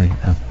newborns anymore, are you?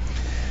 No.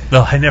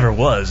 Well, I never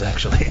was,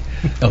 actually.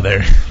 Oh,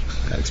 there.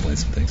 That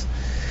explains some things.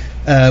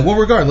 Well,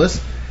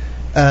 regardless,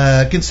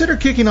 consider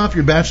kicking off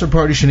your bachelor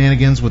party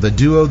shenanigans with a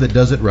duo that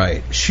does it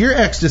right. Sheer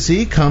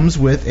Ecstasy comes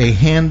with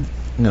I'm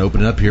going to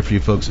open it up here for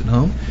you folks at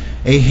home,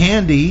 a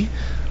handy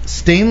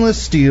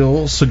stainless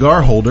steel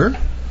cigar holder.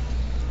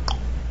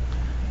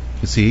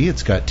 You see,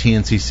 it's got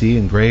TNCC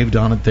engraved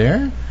on it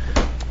there.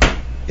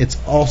 It's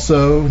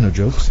also, no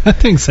jokes. That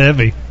thing's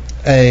heavy.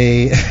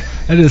 It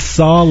is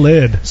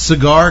solid.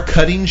 Cigar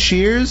cutting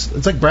shears.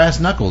 It's like brass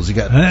knuckles. You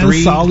got that 3.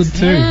 Is solid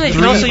too. Yeah, you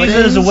can also use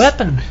it as a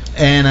weapon.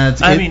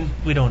 And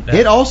we don't.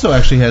 It also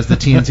actually has the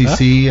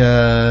TNCC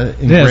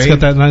engraved. Yeah, it's got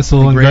that nice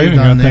little engraving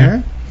on right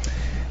there.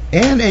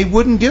 And a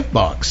wooden gift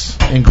box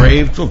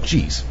engraved. Oh,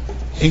 jeez,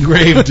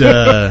 engraved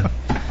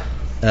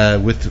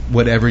with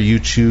whatever you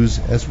choose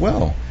as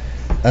well.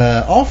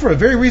 All for a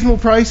very reasonable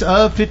price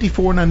of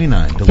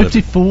 $54.99.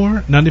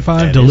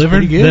 $54.95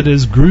 delivered. That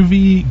is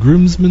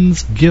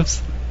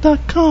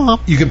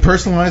GroovyGroomsmen'sGifts.com. You can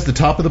personalize the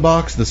top of the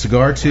box, the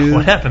cigar tube.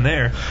 What happened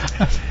there?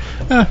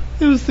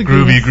 It was the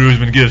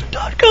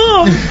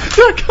GroovyGroomsmen'sGifts.com.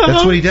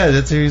 That's what he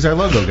does. He's our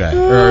logo guy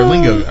or our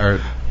lingo.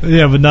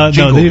 Yeah, but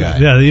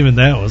guy. Even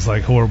that was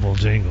like horrible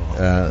jingle.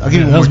 I'll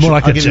give you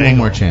one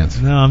more chance.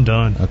 No, I'm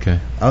done. Okay,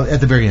 at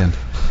the very end.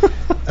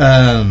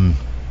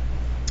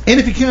 And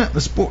if you can't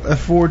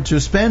afford to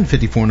spend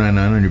 $54.99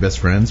 on your best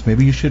friends,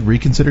 maybe you should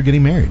reconsider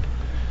getting married.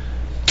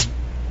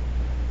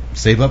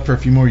 Save up for a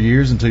few more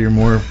years until you're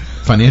more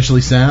financially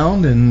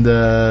sound, and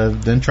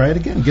then try it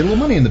again. Get a little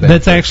money in the bank.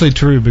 That's actually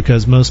true,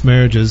 because most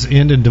marriages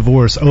end in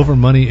divorce over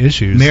money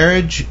issues.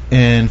 Marriage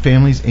and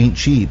families ain't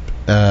cheap.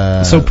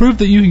 So prove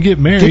that you can get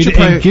married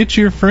and get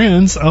your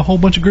friends a whole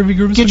bunch of groovy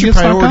groups. Get your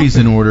priorities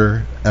in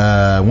order.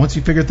 Once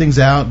you figure things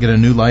out, get a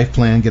new life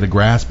plan, get a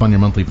grasp on your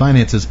monthly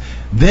finances,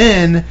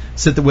 then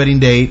set the wedding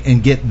date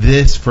and get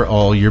this for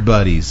all your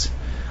buddies.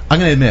 I'm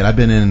going to admit, I've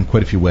been in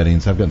quite a few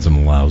weddings. I've gotten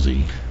some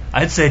lousy.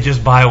 I'd say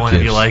just buy one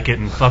if you like it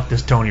and fuck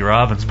this Tony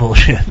Robbins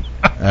bullshit.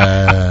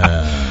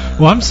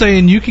 Well, I'm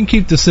saying you can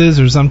keep the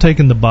scissors. I'm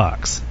taking the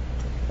box.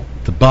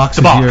 The box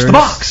is yours. The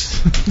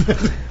box.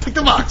 Take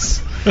the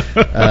box.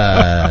 You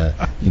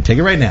can take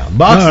it right now. The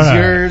box is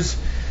yours.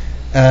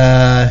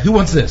 Who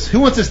wants this?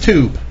 Who wants this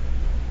tube?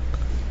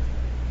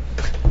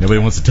 Nobody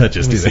wants to touch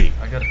us, do they?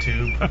 I got a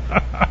tube.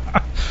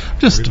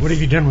 Just what have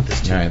you done with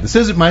this? All right,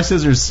 my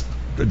scissors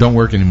don't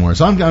work anymore,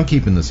 so I'm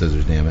keeping the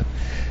scissors. Damn it.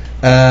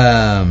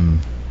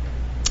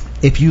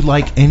 If you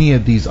like any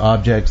of these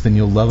objects, then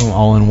you'll love them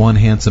all in one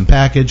handsome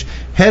package.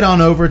 Head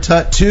on over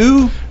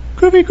to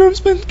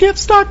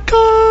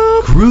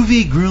GroovyGroomsmanGifts.com.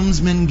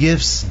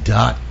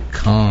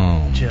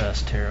 GroovyGroomsmanGifts.com.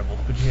 Just terrible.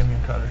 Could you hand me a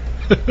cutter?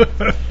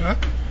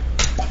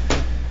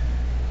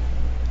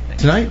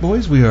 Tonight,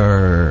 boys, we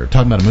are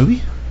talking about a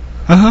movie.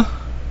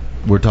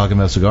 We're talking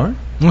about a cigar.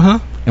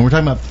 And we're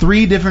talking about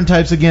 3 different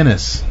types of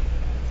Guinness.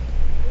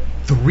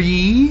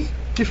 3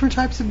 different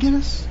types of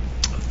Guinness?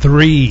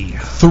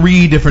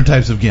 3 different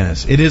types of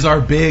Guinness. It is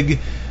our big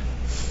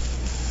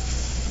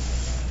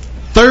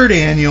 3rd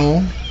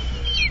annual.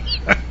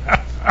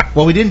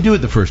 Well, we didn't do it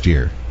the first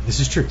year.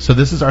 This is true. So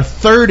this is our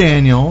 3rd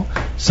annual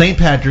St.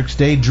 Patrick's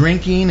Day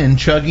drinking and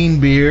chugging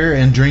beer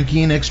and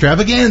drinking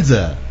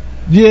extravaganza.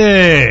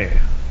 Yeah.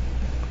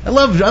 I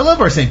love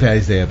our St.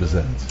 Patty's Day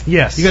episodes.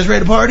 Yes. You guys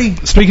ready to party?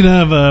 Speaking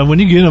of, when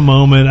you get a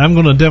moment, I'm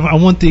going to I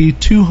want the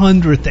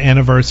 200th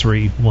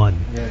anniversary one.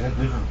 Yeah, got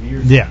different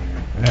beers. Yeah.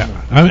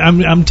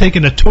 I'm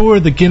taking a tour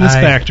of the Guinness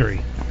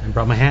factory. I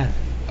brought my hat.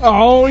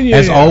 Oh yeah.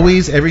 As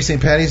always, every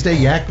St. Patty's Day,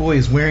 Yak Boy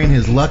is wearing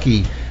his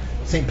lucky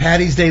St.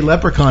 Patty's Day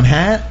leprechaun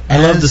hat. I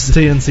love the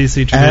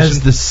TNCC tradition. As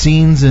the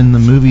scenes in the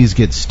movies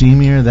get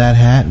steamier, that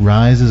hat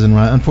rises and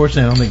rises.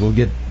 Unfortunately, I don't think we'll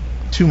get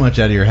too much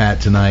out of your hat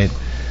tonight.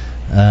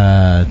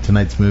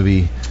 Tonight's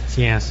movie,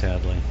 yeah,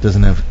 sadly,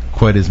 doesn't have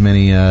quite as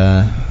many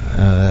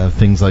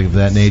things like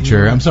that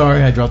nature. I'm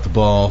sorry, I dropped the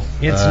ball.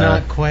 It's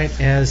not quite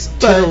as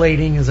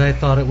titillating as I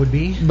thought it would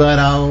be. But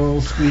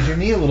I'll squeeze your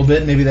knee a little bit,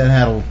 and maybe that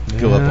hat will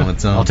go up on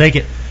its own. I'll take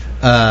it.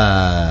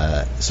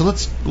 So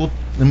let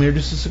me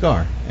introduce a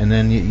cigar, and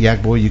then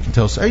Yak Boy, you can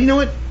tell us. You know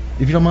what?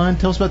 If you don't mind,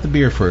 tell us about the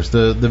beer first.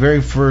 The very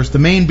first, the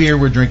main beer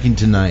we're drinking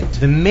tonight.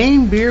 The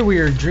main beer we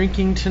are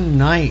drinking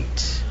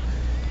tonight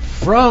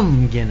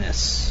from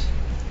Guinness.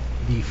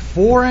 The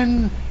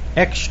Foreign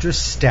Extra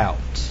Stout,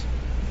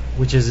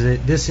 which is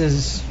this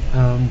is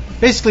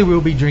basically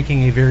we'll be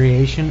drinking a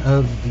variation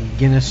of the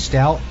Guinness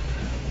Stout.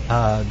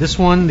 This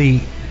one,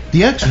 the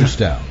Extra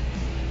Stout.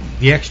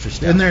 The Extra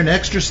Stout. Isn't there an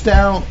Extra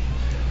Stout?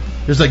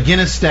 There's like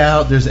Guinness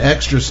Stout, there's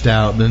Extra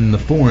Stout, then the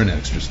Foreign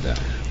Extra Stout.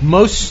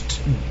 Most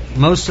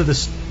of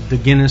the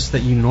Guinness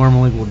that you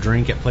normally will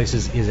drink at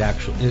places is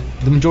actually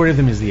the majority of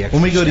them is the Extra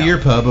Stout. When we go to your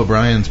pub,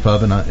 O'Brien's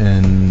Pub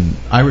and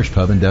Irish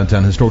Pub in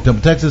downtown Historic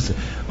Temple, Texas,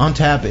 on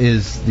tap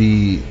is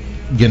the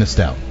Guinness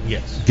Stout.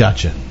 Yes.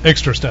 Gotcha.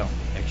 Extra Stout.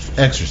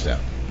 Extra Stout.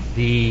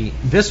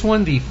 This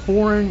one, the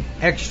Foreign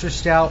Extra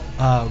Stout,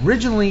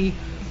 originally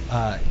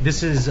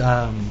this is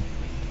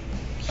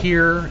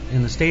here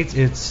in the States,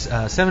 it's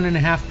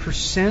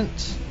 7.5%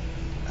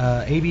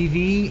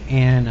 ABV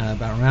and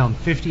about around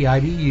 50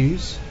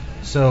 IBUs.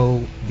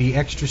 So the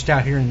Extra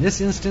Stout here in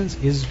this instance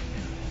is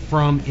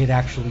from it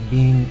actually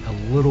being a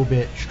little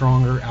bit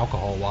stronger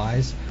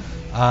alcohol-wise.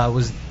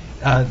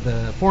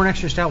 The Foreign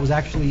Extra Stout was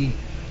actually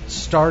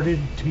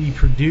started to be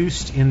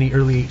produced in the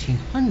early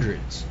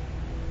 1800s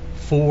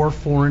for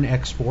foreign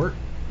export.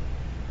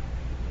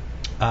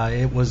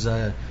 It was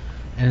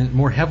and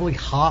more heavily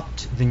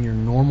hopped than your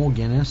normal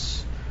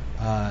Guinness,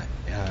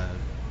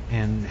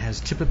 and has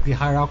typically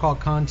higher alcohol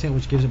content,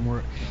 which gives it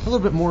a little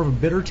bit more of a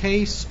bitter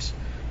taste.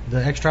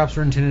 The extra hops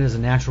are intended as a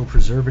natural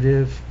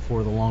preservative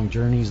for the long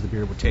journeys the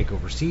beer would take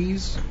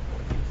overseas,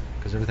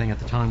 because everything at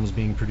the time was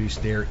being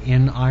produced there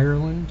in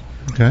Ireland.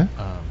 Okay.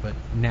 But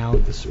now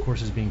this, of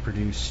course, is being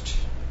produced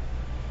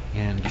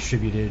and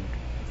distributed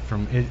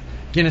from it.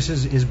 Guinness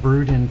is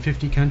brewed in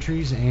 50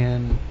 countries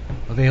and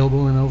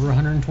available in over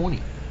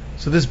 120.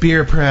 So this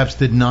beer perhaps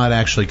did not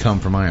actually come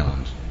from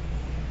Ireland.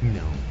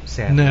 No,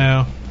 sadly.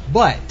 No.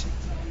 But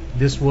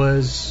this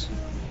was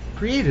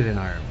created in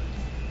Ireland.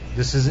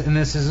 This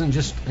isn't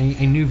just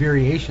a new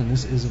variation.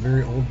 This is a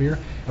very old beer.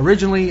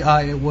 Originally,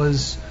 it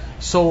was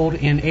sold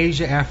in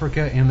Asia,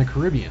 Africa, and the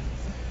Caribbean.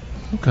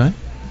 Okay.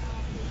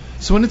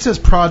 So when it says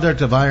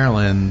product of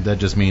Ireland, that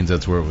just means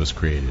that's where it was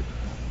created.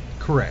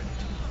 Correct.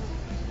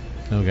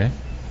 Okay.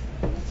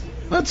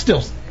 Well, it's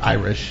still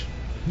Irish.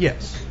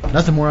 Yes.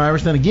 Nothing more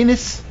Irish than a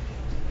Guinness.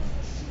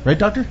 Right,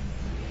 Doctor?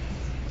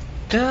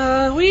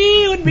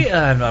 We would be...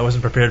 I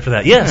wasn't prepared for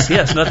that. Yes,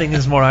 nothing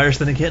is more Irish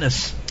than a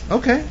Guinness.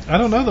 Okay. I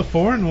don't know. The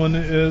foreign one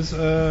is...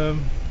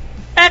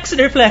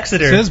 Exeter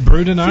Flexeter. It says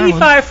brewed in Ireland.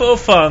 Fee-fi-fo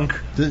funk.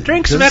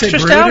 Drink some extra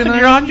stout and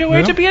you're on your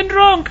way to being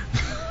drunk.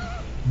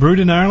 Brewed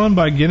in Ireland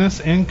by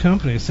Guinness and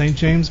Company, St.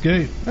 James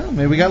Gate. Oh,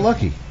 maybe we got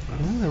lucky. Well,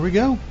 there we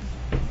go.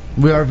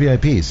 We are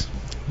VIPs.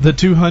 The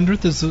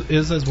 200th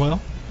is as well.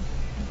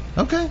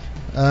 Okay.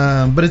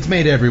 But it's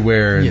made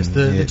everywhere. Yes,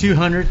 the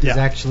 200th is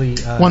actually...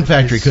 one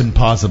factory couldn't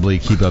possibly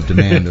keep up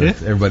demand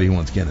with everybody who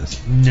wants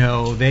Guinness.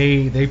 No,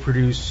 they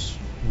produce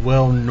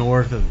well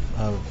north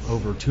of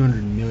over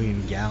 200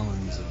 million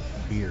gallons of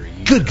beer a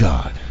year. Good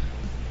God.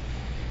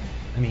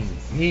 I mean,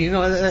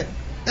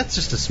 that's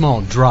just a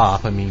small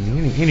drop. I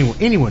mean,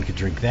 anyone could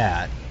drink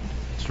that.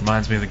 This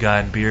reminds me of the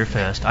guy in Beer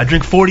Fest. I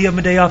drink 40 of them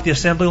a day off the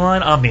assembly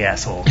line. I'm the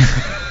asshole.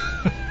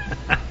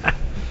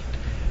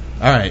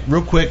 All right,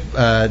 real quick.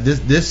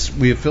 This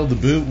we have filled the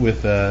boot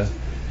with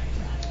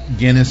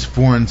Guinness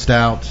Foreign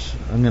Stout.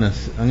 I'm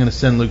gonna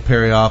send Luke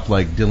Perry off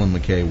like Dylan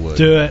McKay would.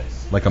 Do it.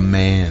 Like a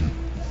man.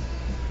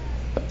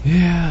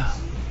 Yeah.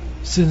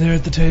 Sitting there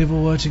at the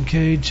table watching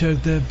Cade chug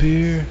that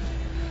beer.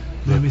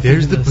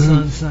 There's the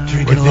booth.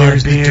 Drinking a lot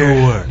of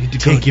beer. Need to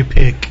take your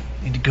pick.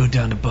 Need to go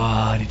down to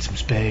bar. Need some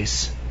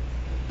space.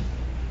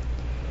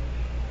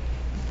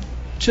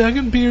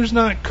 Chugging beer's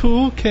not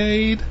cool,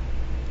 Cade.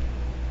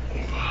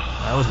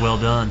 That was well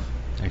done.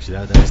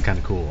 Actually, that was kind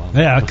of cool.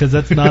 Yeah, because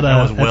that's not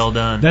That was well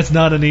done. That's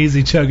not an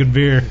easy chugging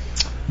beer.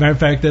 Matter of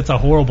fact, that's a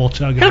horrible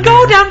chugging He'll beer.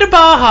 go down to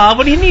Baja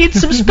when he needs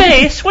some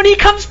space. When he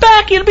comes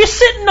back, he'll be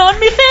sitting on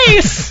me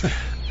face.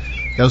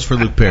 That was for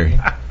Luke Perry.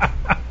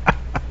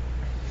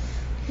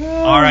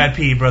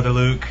 R.I.P. Brother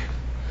Luke.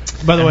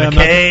 By the way,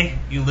 McKay,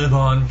 you live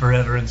on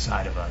forever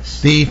inside of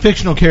us. The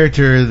fictional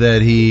character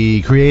that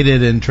he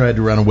created and tried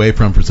to run away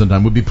from for some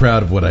time would be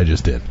proud of what I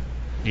just did.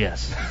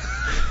 Yes.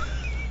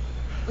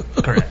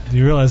 Correct.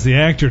 You realize the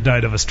actor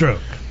died of a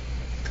stroke.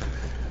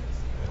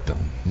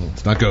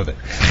 Let's not go there.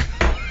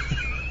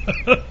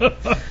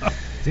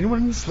 Is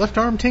anyone's left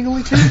arm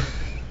tingly too?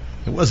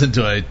 It wasn't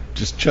until I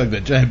just chugged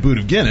that giant boot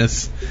of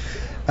Guinness.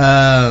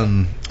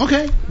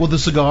 Okay, well, the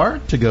cigar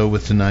to go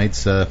with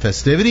tonight's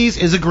festivities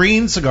is a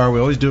green cigar. We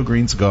always do a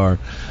green cigar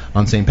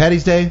on St.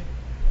 Paddy's Day.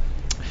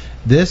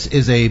 This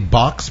is a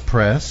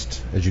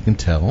box-pressed, as you can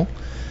tell,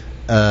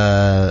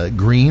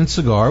 green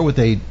cigar with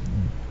a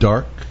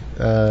dark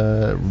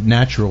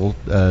natural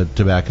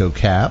tobacco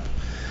cap.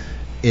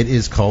 It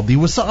is called the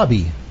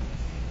Wasabi.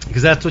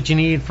 Because that's what you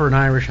need for an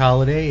Irish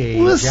holiday.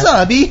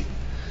 Wasabi?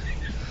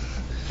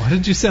 Why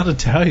did you sound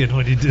Italian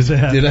when you did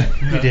that? Did I?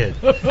 You did.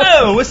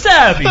 Oh,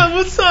 wasabi.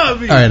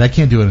 Wasabi. All right, I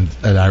can't do an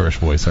Irish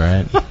voice, all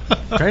right?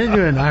 Trying to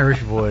do an Irish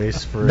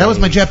voice for That was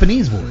my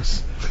Japanese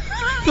voice.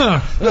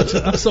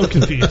 I'm so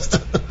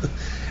confused.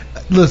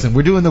 Listen,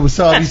 we're doing the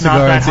Wasabi That's cigar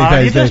not on that St. hard. You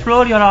Paddy's Day. just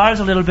roll your R's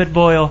a little bit,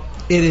 boyo.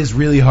 It is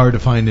really hard to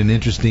find an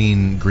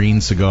interesting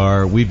green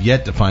cigar. We've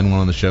yet to find one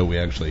on the show we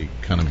actually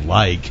kind of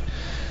like.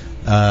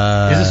 Is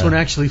this one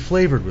actually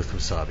flavored with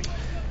wasabi?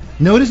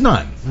 No, it is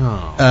not.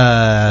 Oh.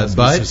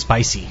 But so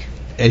spicy.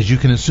 as you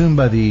can assume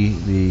by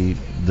the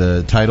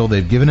title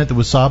they've given it, the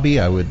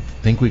Wasabi, I would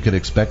think we could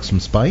expect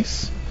some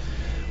spice.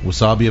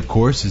 Wasabi, of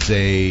course, is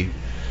I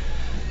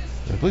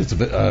believe it's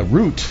a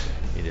root.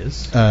 It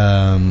is.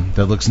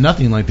 That looks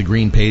nothing like the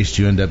green paste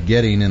you end up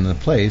getting in the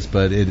place,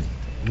 but it.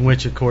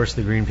 Which, of course,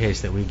 the green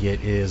paste that we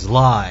get is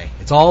lye.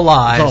 It's all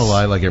lies. It's all a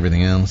lie like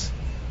everything else.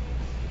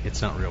 It's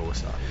not real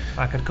wasabi.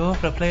 I could go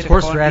for a plate It's of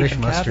corned horseradish, beef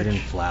and mustard, cabbage.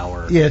 and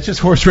flour. Yeah, it's just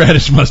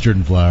horseradish, mustard,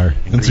 and flour.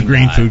 And some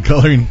green green dye. food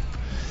coloring.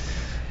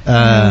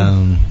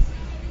 I'm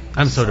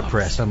so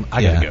depressed.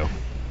 I gotta go.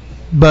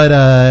 But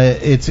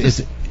it's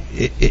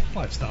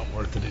Life's not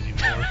worth it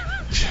anymore.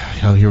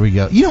 oh, here we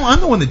go. You know, I'm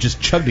the one that just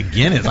chugged a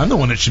Guinness. I'm the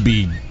one that should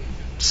be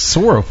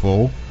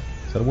sorrowful.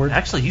 Is that a word?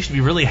 Actually, you should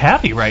be really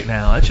happy right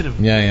now. I should have.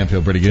 Yeah, I am.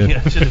 Feel pretty good.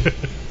 Yeah, I should have.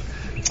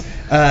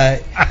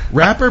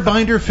 Wrapper,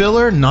 binder,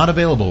 filler, not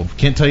available.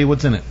 Can't tell you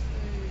what's in it.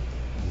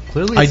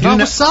 Clearly, I it's do not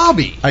know-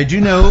 wasabi. I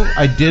do know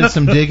I did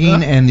some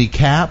digging, and the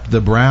cap, the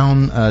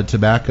brown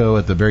tobacco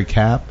at the very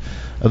cap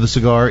of the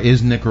cigar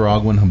is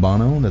Nicaraguan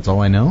Habano. That's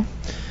all I know.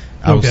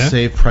 I'll Okay.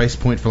 save price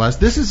point for last.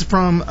 This is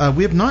from,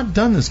 we have not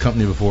done this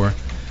company before.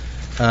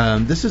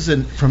 This is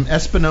from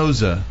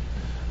Espinosa.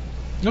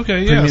 Okay,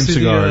 yeah. Premium See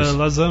cigars. the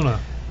La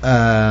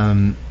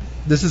Zona.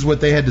 This is what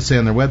they had to say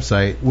on their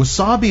website.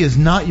 Wasabi is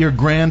not your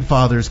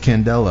grandfather's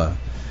Candela.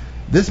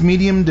 This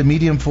medium to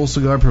medium full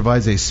cigar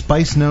provides a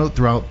spice note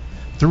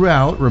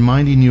throughout,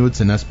 reminding you it's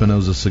an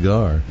Espinosa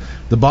cigar.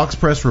 The box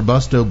press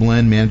Robusto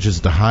blend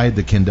manages to hide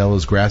the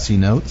Candela's grassy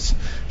notes,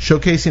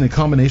 showcasing a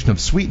combination of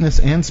sweetness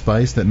and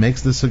spice that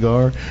makes the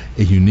cigar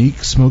a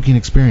unique smoking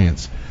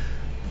experience.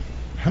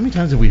 How many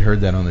times have we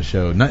heard that on the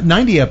show?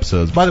 90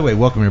 episodes. By the way,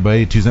 welcome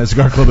everybody to Tuesday Night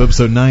Cigar Club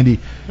episode 90.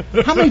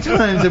 How many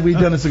times have we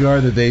done a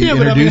cigar that they Yeah,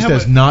 but I mean, introduced how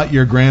as mu- not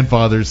your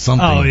grandfather's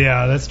something? Oh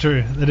yeah, that's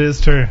true. That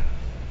is true.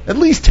 At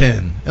least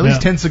 10. At least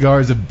Yeah. 10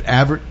 cigars have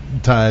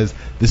advertised,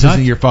 this Not-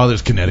 isn't your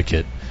father's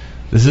Connecticut.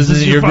 This isn't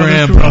is your your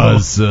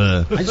father's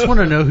grandpa's. I just want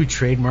to know who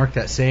trademarked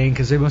that saying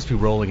because they must be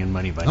rolling in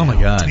money by now. Oh my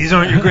God. These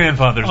aren't your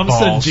grandfather's All of a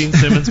sudden, balls. Gene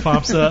Simmons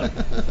pops up.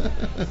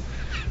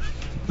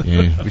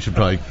 Yeah, we should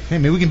probably. Hey,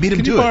 maybe we can beat him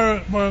Can to you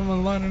it. borrow my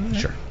liner?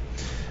 Sure.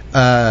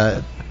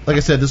 Like I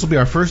said, this will be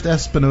our first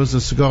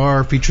Espinosa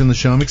cigar featuring the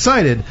show. I'm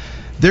excited.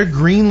 Their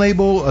green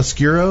label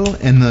Oscuro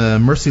and the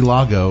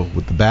Murcielago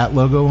with the bat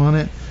logo on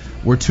it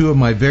were two of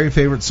my very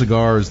favorite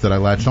cigars that I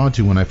latched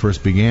onto when I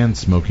first began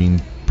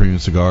smoking premium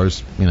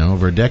cigars,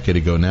 over a decade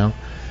ago now.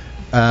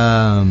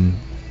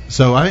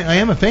 So I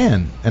am a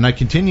fan, and I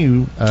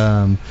continue.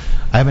 I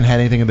haven't had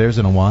anything of theirs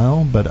in a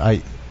while,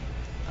 but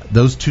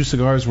those two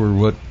cigars were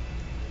what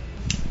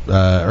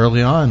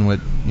early on.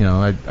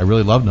 I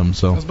really loved them. I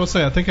So was about to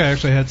say, I think I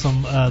actually had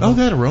some.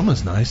 that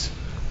aroma's nice.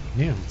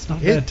 Yeah, It's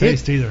not bad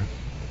taste either.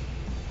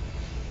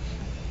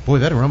 Boy,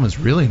 that aroma's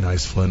really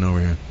nice floating over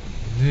here.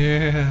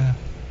 Yeah.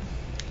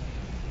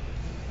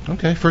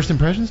 Okay, first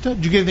impressions, Ted?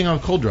 Did you get anything on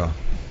Cold Draw?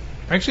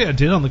 Actually, I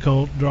did on the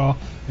cold draw.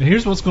 And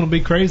here's what's going to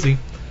be crazy.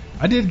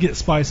 I did get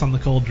spice on the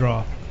cold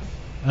draw.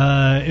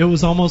 It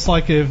was almost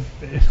like it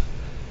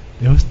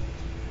was.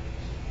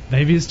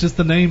 Maybe it's just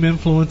the name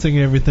influencing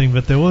everything,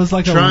 but there was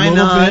like a little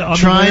bit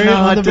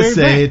on the very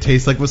say back. it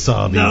tastes like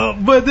wasabi. No,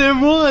 but there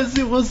was.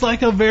 It was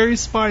like a very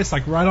spice,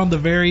 like right on the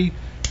very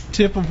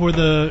tip of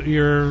where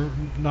your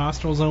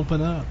nostrils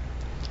open up.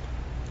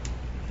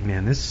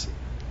 Man, this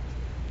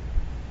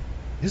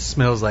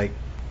smells like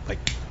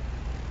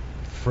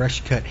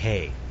fresh cut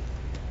hay.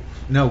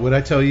 No, what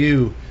I tell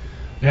you.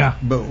 Yeah.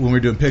 But when we were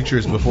doing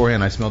pictures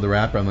beforehand, I smelled the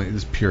wrapper. I'm like, this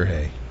is pure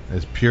hay.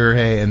 It's pure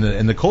hay, and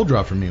the cold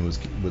draw for me was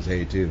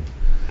hay too.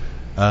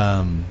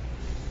 Am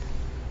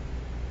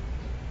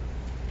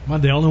I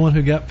the only one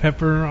who got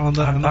pepper on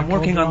the? I'm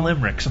working on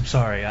limericks. I'm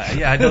sorry.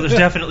 I know there's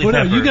definitely well,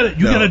 pepper. No,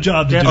 you got a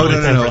job to do. Oh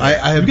no!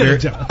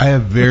 I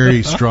have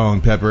very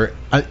strong pepper.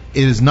 It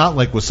is not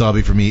like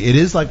wasabi for me. It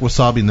is like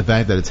wasabi in the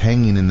fact that it's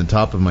hanging in the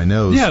top of my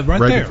nose. Yeah,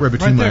 right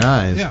between my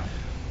eyes. Yeah.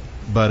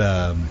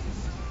 But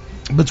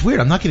it's weird.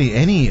 I'm not getting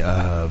any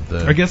of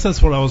the. I guess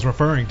that's what I was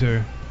referring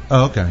to.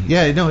 Oh, okay.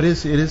 Yeah, no, it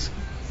is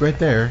right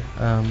there.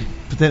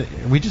 But then,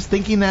 are we just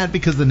thinking that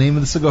because the name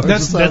of the cigar is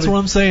wasabi? That's what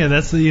I'm saying.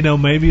 That's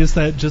maybe it's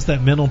that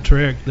mental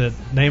trick, that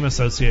name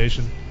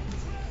association.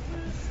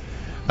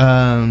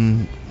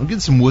 I'm getting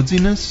some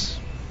woodsiness.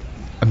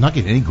 I'm not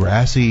getting any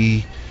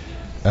grassy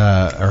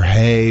or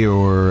hay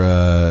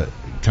or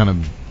kind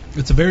of.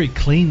 It's a very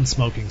clean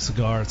smoking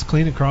cigar. It's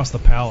clean across the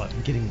palate.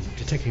 I'm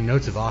detecting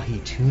notes of ahi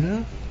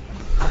tuna.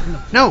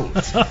 No,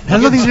 has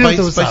nothing to do with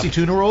those spicy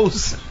tuna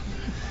rolls.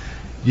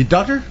 You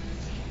doctor?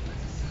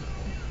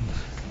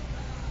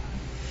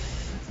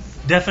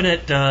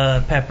 Definite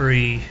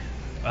peppery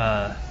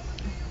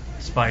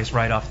spice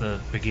right off the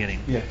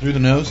beginning. Yeah, through the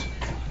nose.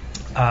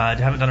 I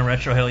haven't done a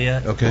retrohale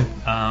yet. Okay.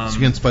 So you're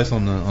getting spice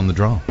on the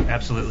draw.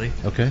 Absolutely.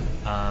 Okay.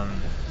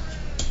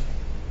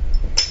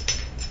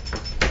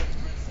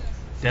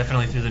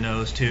 Definitely through the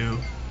nose too.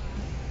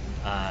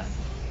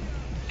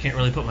 Can't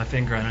really put my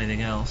finger on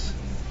anything else.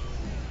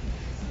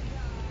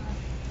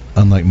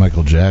 Unlike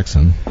Michael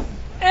Jackson.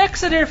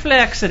 Exeter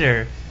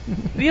Flexeter.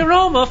 The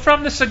aroma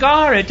from the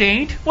cigar, it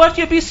ain't. What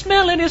you be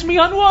smelling is me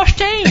unwashed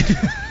taint.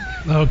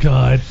 Oh,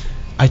 God.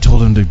 I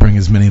told him to bring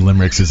as many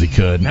limericks as he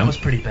could. That was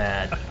pretty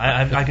bad.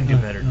 I can do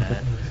better than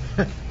that.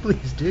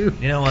 Please do.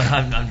 You know what?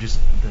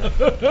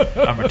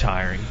 I'm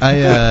retiring.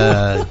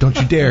 Don't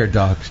you dare,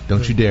 Doc.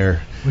 Don't you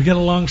dare. We got a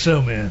long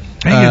show, man.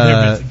 Hang in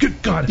there, Vincent.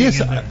 Good God.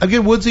 Yes, I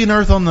get woodsy and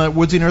earth on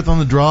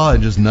the draw,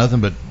 and just nothing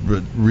but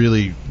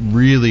really,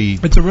 really.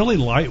 It's a really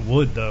light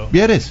wood, though.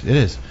 Yeah, it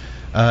is.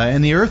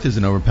 And the earth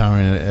isn't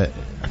overpowering.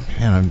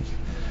 Man,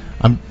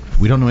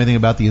 we don't know anything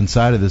about the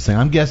inside of this thing.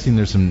 I'm guessing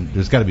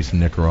there's got to be some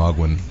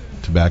Nicaraguan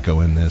tobacco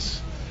in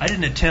this. I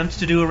didn't attempt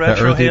to do a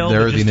retrohale,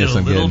 but just did a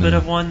little bit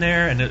of one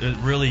there, and it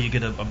really you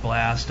get a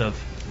blast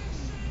of.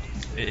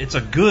 It's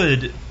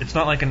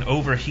not like an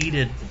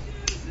overheated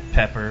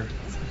pepper.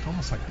 It's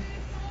almost like.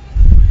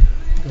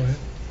 Go ahead.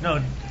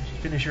 No,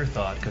 finish your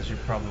thought because you're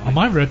probably. On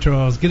my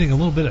retro, I was getting a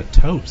little bit of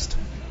toast.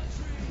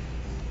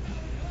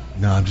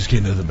 No, I'm just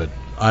getting nothing but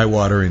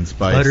eye-watering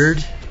spice.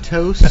 Buttered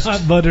toast?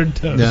 Not buttered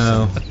toast.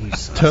 No.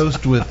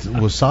 Toast with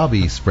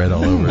wasabi spread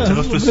all over it.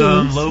 Toast with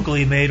some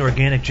locally made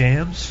organic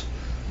jams.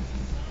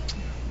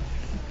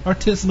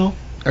 Artisanal,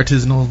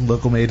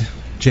 local made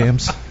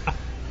jams.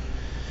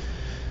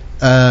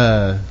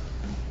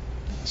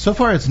 So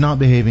far, it's not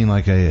behaving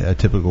like a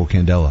typical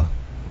Candela.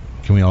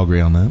 Can we all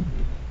agree on that?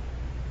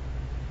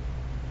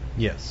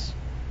 Yes.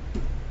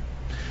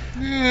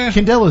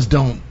 Candelas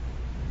don't.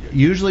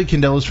 Usually,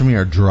 Candelas for me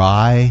are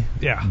dry.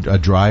 Yeah. A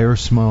drier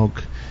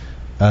smoke.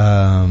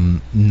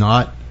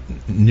 Not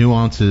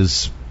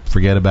nuances.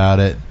 Forget about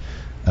it.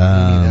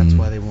 Maybe that's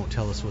why they won't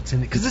tell us what's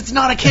in it, because it's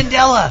not a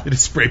Candela. It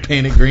is spray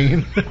painted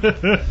green.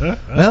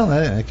 Well,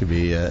 that could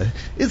be.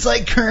 It's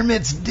like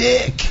Kermit's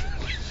dick.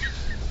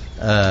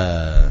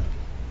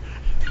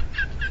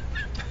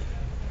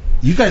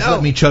 You guys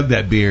let me chug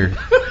that beer.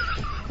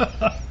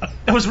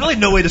 There was really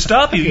no way to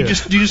stop you. You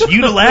just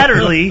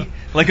unilaterally,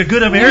 like a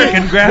good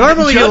American, grabbed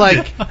Normally it and you're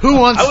like, chugged it. who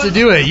wants to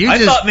do it? I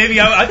thought we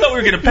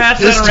were going to pass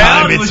This that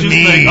around. time It was it's just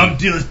me. like,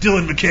 it's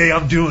Dylan McKay.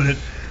 I'm doing it.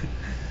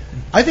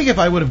 I think if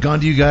I would have gone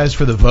to you guys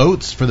for the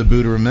votes for the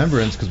boot of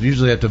remembrance, because we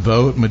usually have to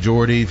vote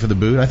majority for the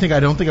boot, I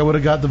don't think I would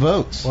have got the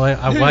votes. Well,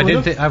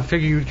 I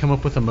figured you'd come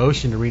up with a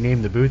motion to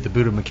rename the boot the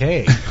Boot of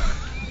McKay.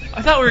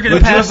 I thought we were going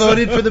Would to you have pass.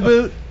 voted for the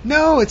boot?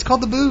 No, it's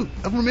called the Boot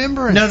of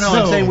Remembrance. No,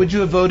 I'm saying, would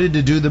you have voted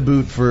to do the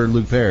boot for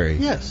Luke Perry?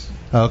 Yes.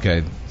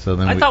 Okay, so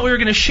then I thought we were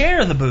going to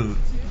share the boot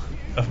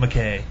of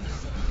McKay.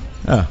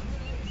 Oh,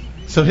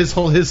 so his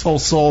whole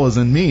soul is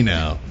in me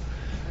now.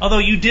 Although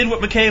you did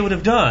what McKay would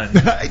have done.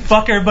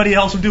 Fuck everybody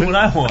else and do what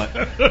I want.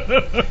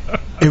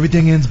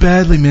 Everything ends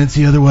badly,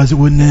 Mincy, otherwise it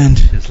wouldn't end.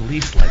 His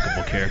least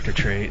likable character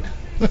trait.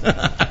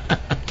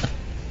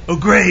 Oh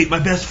great, my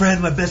best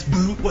friend, my best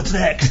boot. What's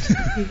next?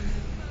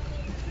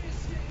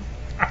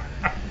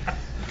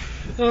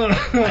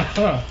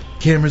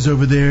 Cameras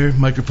over there,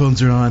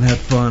 microphones are on, have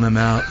fun, I'm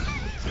out.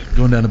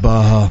 Going down to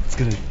Baja. It's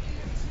gonna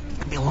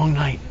be a long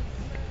night.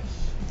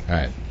 All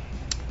right.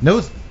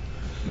 No,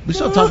 we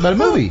still talk about a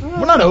movie.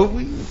 We're not over.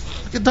 We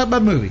can talk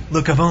about a movie.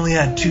 Look, I've only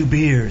had 2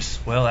 beers.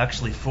 Well,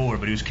 actually 4,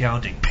 but who's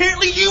counting?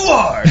 Apparently you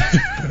are!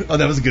 Oh,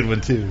 that was a good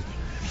one, too.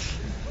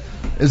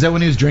 Is that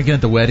when he was drinking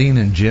at the wedding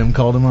and Jim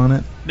called him on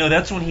it? No,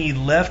 that's when he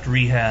left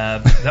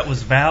rehab. That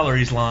was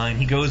Valerie's line.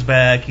 He goes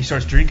back, he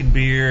starts drinking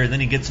beer, then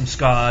he gets some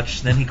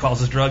scotch, then he calls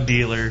his drug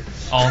dealer,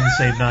 all in the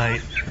same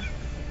night.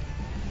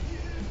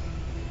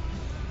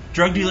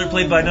 Drug dealer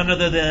played by none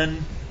other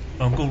than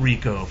Uncle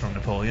Rico from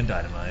Napoleon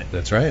Dynamite.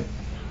 That's right.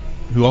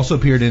 Who also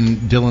appeared in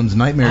Dylan's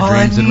Nightmare All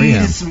Dreams I in need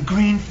Rehab. is some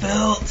green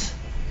felt,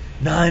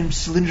 9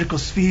 cylindrical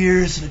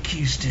spheres, and a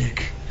cue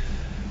stick.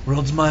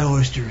 World's my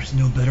oyster, it's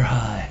no better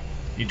high.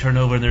 You turn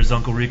over and there's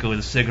Uncle Rico with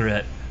a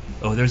cigarette.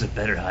 Oh, there's a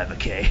better high,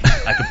 McKay.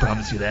 I can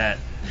promise you that.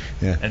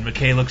 Yeah. And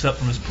McKay looks up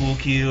from his pool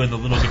cue and the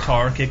little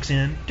guitar kicks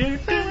in. Doo,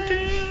 doo,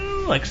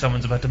 doo, like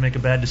someone's about to make a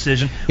bad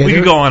decision. Yeah, we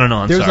could go on and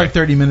on. There was sorry. like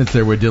 30 minutes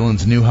there where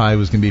Dylan's new high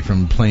was going to be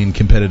from playing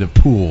competitive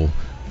pool,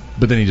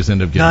 but then he just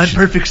ended up getting 9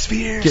 perfect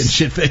spheres. getting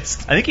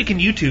shit-faced. I think you can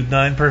YouTube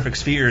 9 perfect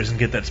spheres and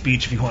get that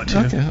speech if you want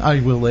to. Okay, I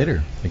will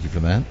later. Thank you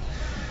for that.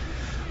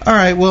 All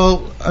right,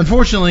 well,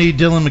 unfortunately,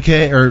 Dylan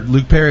McKay or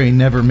Luke Perry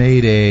never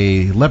made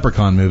a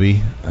Leprechaun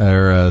movie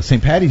or a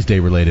St. Patty's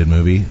Day related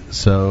movie,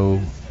 so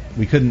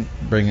we couldn't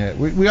bring it.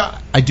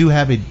 I do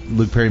have a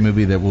Luke Perry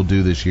movie that we'll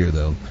do this year,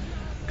 though,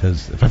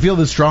 because if I feel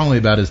this strongly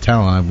about his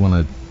talent, I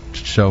want to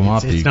show him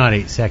off to you. It's not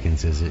 8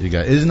 seconds, is it? You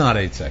guys, it is not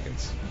 8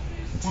 seconds.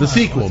 It's the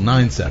sequel,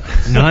 9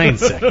 seconds. 9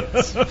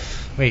 seconds.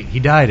 Wait, he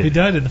died in He it.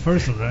 died in the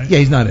first one, right? Yeah,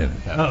 he's not in it.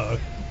 Oh,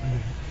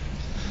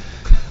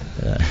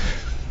 okay.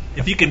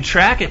 If you can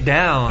track it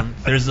down,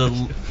 there's a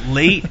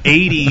late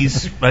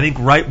 80s, I think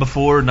right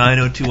before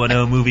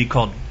 90210 movie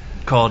called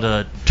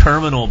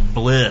Terminal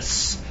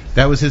Bliss,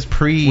 That was his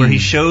where he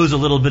shows a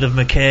little bit of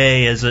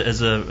McKay as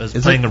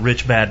playing a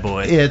rich bad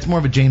boy. Yeah, it's more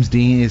of a James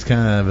Dean. He's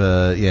kind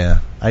of yeah.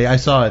 I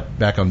saw it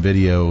back on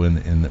video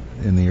in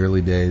the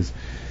early days.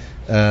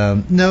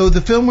 No, the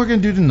film we're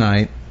going to do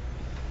tonight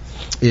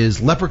is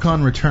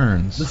Leprechaun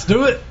Returns. Let's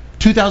do it.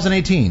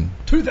 2018.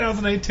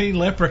 2018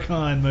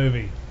 Leprechaun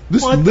movie.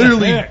 This What the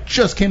literally heck?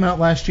 just came out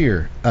last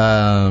year.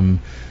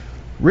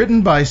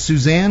 Written by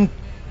Suzanne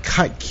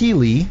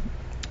Keeley,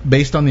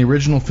 based on the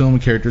original film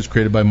and characters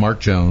created by Mark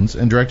Jones,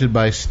 and directed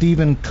by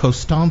Steven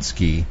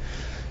Kostonsky,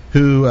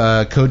 who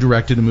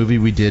co-directed a movie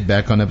we did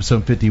back on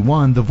episode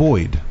 51, The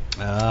Void.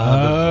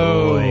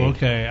 Oh,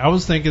 okay. I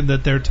was thinking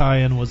that their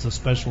tie-in was the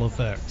special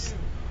effects.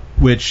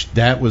 Which,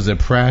 that was a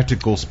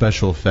practical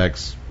special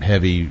effects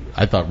heavy,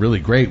 I thought really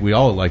great. We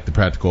all liked the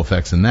practical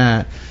effects in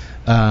that.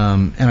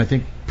 And I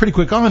think pretty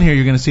quick on here,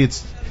 you're going to see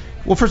it's...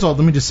 Well, first of all,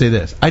 let me just say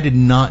this. I did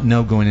not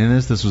know going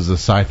into this was a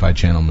Sci-Fi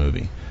Channel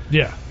movie.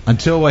 Yeah.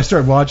 Until I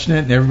started watching it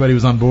and everybody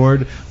was on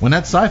board. When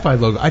that Sci-Fi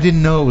logo, I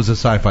didn't know it was a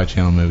Sci-Fi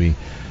Channel movie.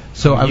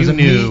 So I was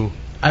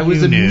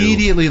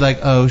immediately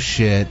like, oh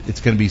shit,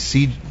 it's going to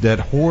be that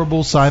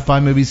horrible Sci-Fi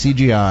movie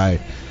CGI.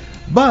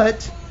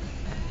 But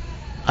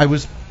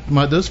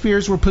those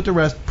fears were put to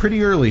rest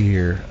pretty early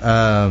here.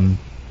 But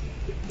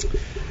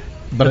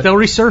they'll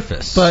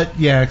resurface. But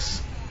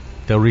yes,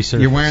 they'll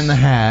resurface. You're wearing the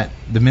hat.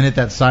 The minute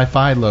that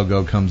Sci-Fi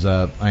logo comes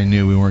up, I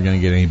knew we weren't going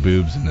to get any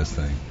boobs in this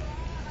thing.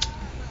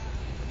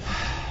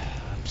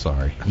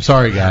 I'm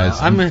sorry,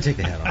 guys. I'm going to take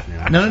the hat off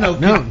now.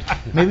 No.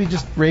 Maybe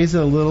just raise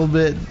it a little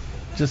bit.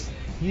 Just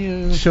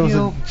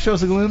show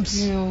us a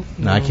glimpse. No,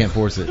 I can't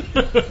force it.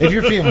 If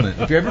you're feeling it,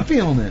 if you're ever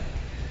feeling it,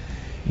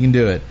 you can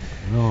do it.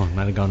 Oh, it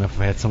might have gone up if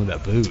I had some of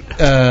that boot.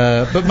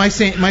 But my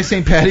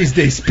St. Patty's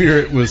Day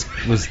spirit was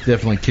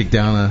definitely kicked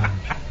down.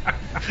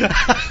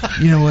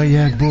 You know what,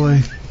 Yak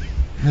boy?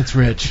 That's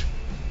rich.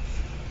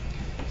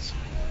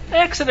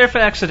 Exeter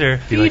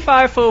Faxeter,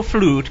 fee-fi-fo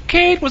flute.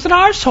 Kate was an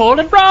arsehole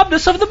and robbed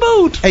us of the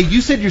boot. Hey,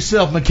 you said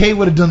yourself McKay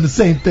would have done the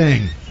same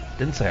thing.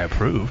 Didn't say I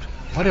approved.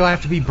 Why do I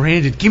have to be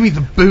branded? Give me the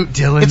boot,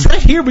 Dylan. It's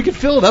right here. We can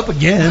fill it up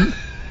again.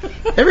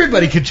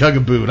 Everybody can chug a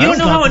boot. You don't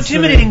know how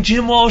intimidating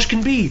Jim Walsh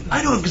can be.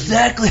 I know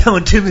exactly how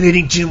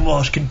intimidating Jim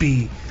Walsh can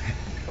be.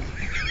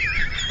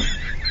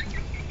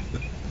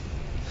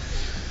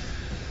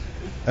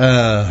 We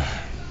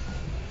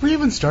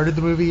haven't started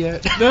the movie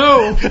yet.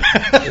 No.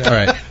 All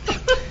right.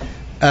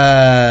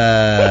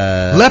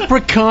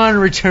 Leprechaun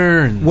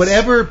Returns.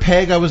 Whatever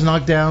peg I was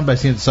knocked down by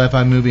seeing the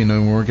Sci-Fi movie and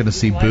knowing we weren't going to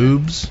see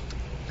boobs.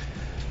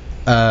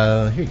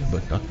 Here you go,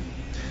 Doc.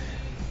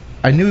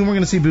 I knew we weren't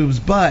going to see boobs,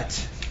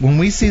 but when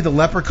we see the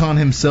leprechaun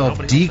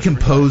himself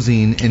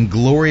decomposing in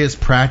glorious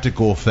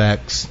practical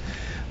effects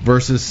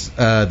versus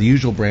the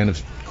usual brand of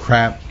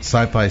crap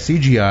sci-fi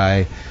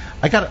CGI,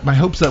 my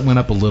hopes up went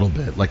up a little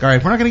bit. Like, all right,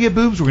 if we're not going to get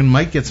boobs, we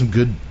might get some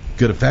good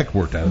effect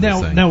worked out of this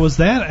thing. Now, was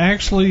that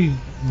actually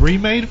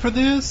remade for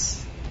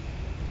this?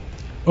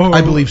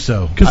 I believe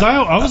so. Because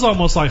I was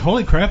almost like,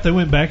 holy crap, they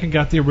went back and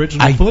got the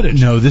original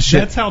footage. No, this shit.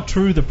 That's how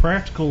true the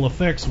practical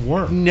effects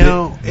were.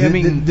 No, I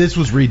mean... This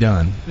was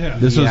redone. Yeah.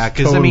 This was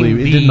totally...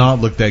 it did not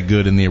look that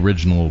good in the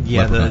original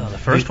Leprechaun. The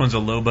first one's a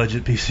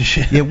low-budget piece of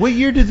shit. Yeah, what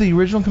year did the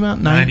original come out?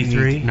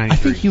 93. I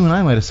think you and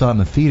I might have saw it in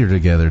the theater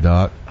together,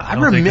 Doc. I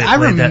remember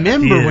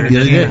when it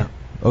came out.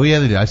 Oh yeah,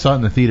 they did. I saw it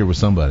in the theater with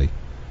somebody.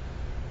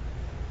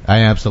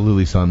 I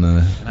absolutely saw it in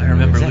the. And I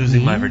remember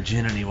losing my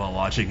virginity while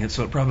watching it,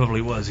 so it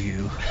probably was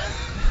you.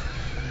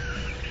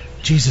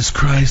 Jesus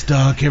Christ,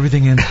 Doc!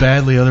 Everything ends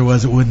badly,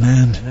 otherwise it wouldn't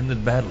end. It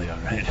ended badly, all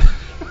right.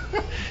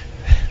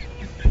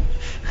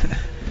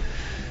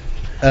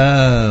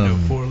 No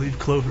 4-leaf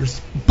clovers.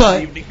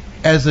 But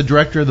as the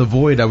director of The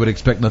Void, I would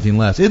expect nothing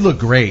less. It looked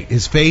great.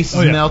 His face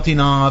is melting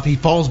off. He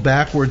falls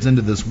backwards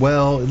into this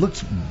well. It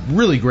looks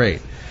really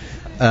great.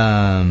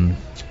 And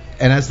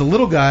as the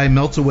little guy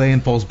melts away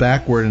and falls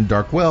backward in a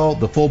dark well,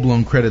 the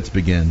full-blown credits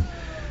begin.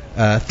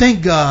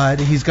 Thank God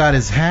he's got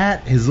his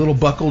hat, his little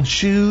buckled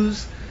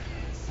shoes.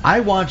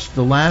 I watched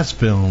the last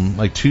film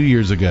like 2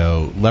 years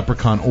ago,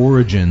 Leprechaun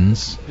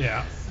Origins.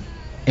 Yeah.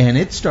 And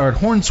it starred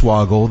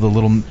Hornswoggle, the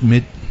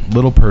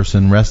little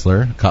person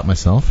wrestler. Caught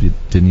myself.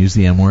 Didn't use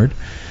the M word.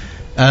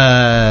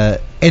 And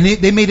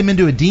they made him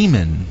into a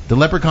demon. The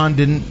leprechaun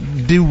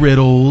didn't do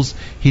riddles.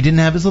 He didn't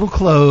have his little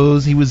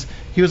clothes. He was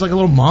like a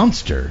little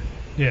monster.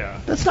 Yeah.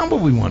 That's not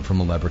what we want from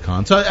a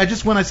leprechaun. So I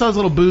just, when I saw his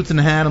little boots and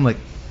hat, I'm like,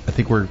 I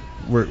think we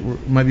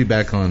might be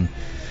back on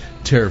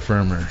terra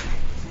firma.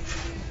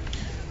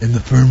 And the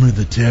firmer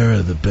the terra,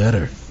 the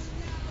better.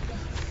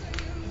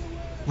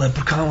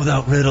 Leprechaun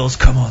without riddles.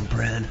 Come on,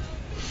 Brad.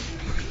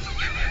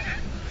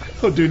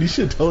 Oh, dude, he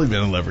should have totally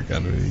been a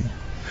leprechaun. Really.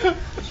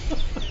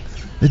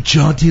 The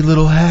jaunty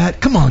little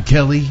hat. Come on,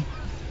 Kelly.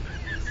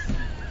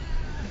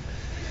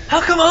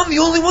 How come I'm the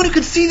only one who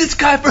can see this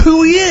guy for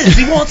who he is?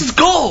 He wants his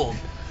gold.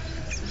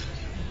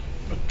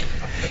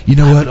 You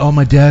know what? All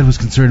my dad was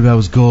concerned about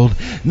was gold.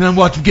 And then I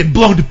watched him get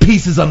blown to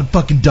pieces on the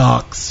fucking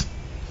docks.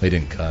 They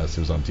didn't cuss.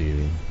 It was on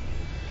TV.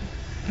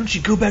 Why don't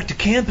you go back to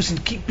campus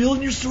and keep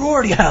building your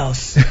sorority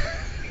house?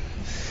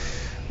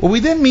 Well, we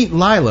then meet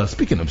Lila.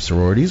 Speaking of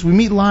sororities, we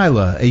meet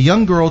Lila, a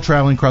young girl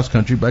traveling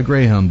cross-country by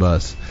Greyhound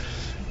bus.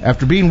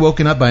 After being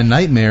woken up by a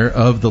nightmare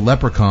of the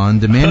leprechaun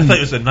demanding... I thought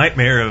it was a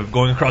nightmare of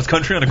going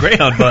across-country on a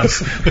Greyhound bus.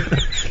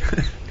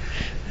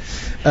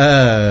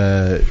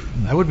 That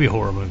would be a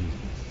horror movie.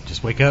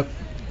 Just wake up.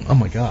 Oh,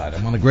 my God.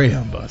 I'm on a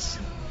Greyhound bus.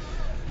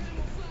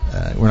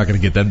 We're not going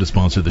to get them to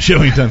sponsor the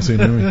show anytime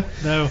soon, are we?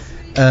 No.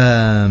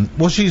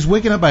 Well, she's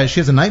waking up she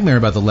has a nightmare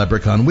about the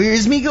leprechaun.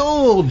 Where's me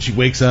gold? She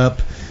wakes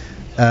up.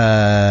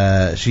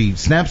 She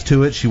snaps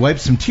to it. She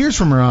wipes some tears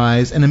from her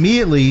eyes and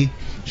immediately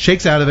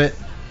shakes out of it.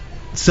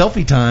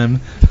 Selfie time.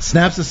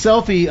 Snaps a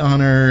selfie on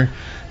her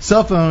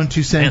cell phone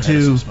to send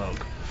to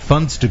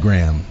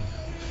Funstagram.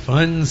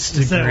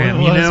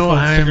 Funstagram. You know,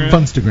 I'm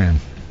Funstagram.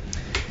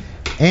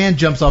 And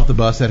jumps off the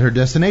bus at her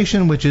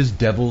destination, which is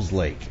Devil's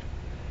Lake.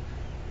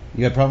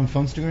 You got a problem with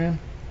Funstagram?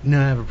 No,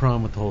 I have a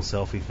problem with the whole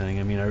selfie thing.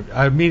 I mean,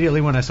 I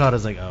immediately when I saw it, I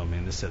was like, oh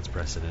man, this sets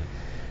precedent.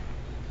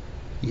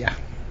 Yeah.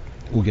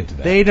 We'll get to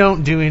that. They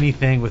don't do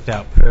anything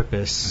without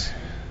purpose.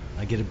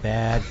 I get a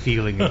bad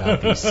feeling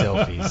about these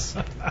selfies.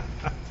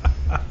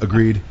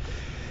 Agreed.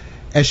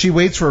 As she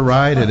waits for a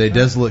ride at a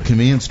desolate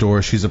convenience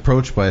store, she's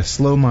approached by a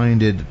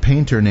slow-minded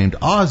painter named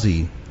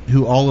Ozzy,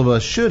 who all of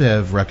us should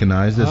have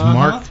recognized as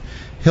Mark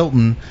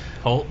Hilton.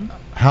 Holton?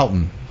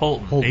 Houghton.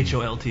 Holton.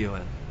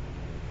 H-O-L-T-O-N.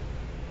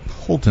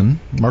 Holton.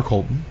 Mark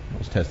Holton. I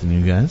was testing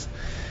you guys.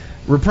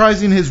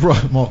 Reprising his role,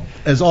 well,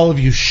 as all of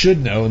you should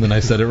know, and then I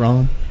said it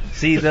wrong.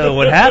 See, though,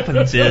 what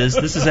happens is,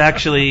 this is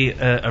actually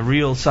a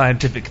real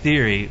scientific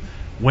theory,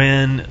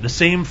 when the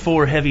same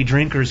 4 heavy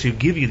drinkers who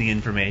give you the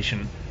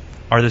information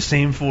are the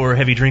same 4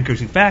 heavy drinkers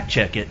who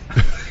fact-check it,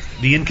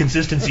 the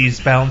inconsistencies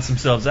balance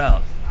themselves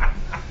out.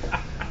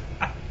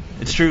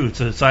 It's true. It's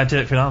a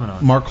scientific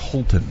phenomenon. Mark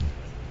Holton.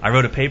 I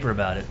wrote a paper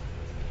about it.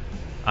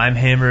 I'm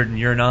hammered and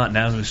you're not,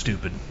 now who's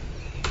stupid?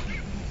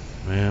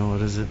 Man,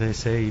 what is it they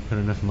say? You put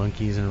enough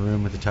monkeys in a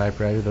room with a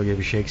typewriter, they'll give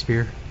you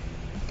Shakespeare?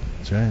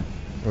 That's right.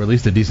 Or at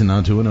least a decent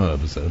 90210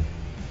 episode.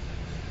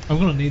 I'm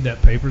going to need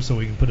that paper so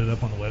we can put it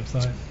up on the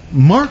website.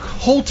 Mark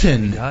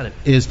Holton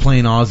is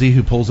playing Ozzy,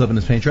 who pulls up in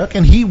his paint truck,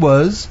 and he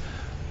was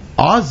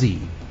Ozzy,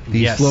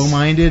 the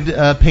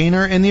slow-minded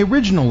painter in the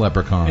original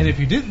Leprechaun. And if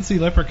you didn't see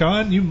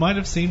Leprechaun, you might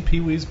have seen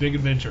Pee-wee's Big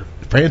Adventure.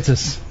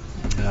 Francis.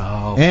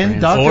 Oh, and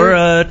Dr.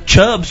 Or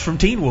Chubbs from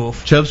Teen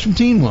Wolf. Chubbs from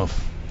Teen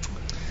Wolf.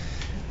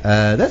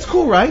 That's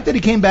cool, right? That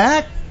he came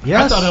back?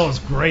 Yes. I thought that was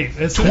great.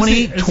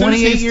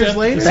 28 years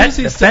later?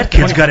 That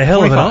kid's got a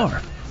hell of an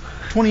arm.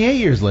 28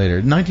 years later.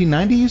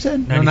 1990, you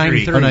said?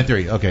 93. Oh,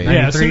 93. Okay.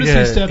 Yeah, as soon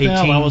as he stepped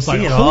out, I was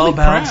like, holy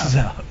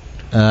crap.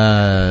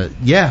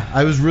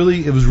 Yeah, it was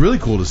really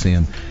cool to see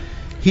him.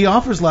 He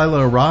offers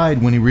Lila a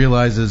ride when he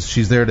realizes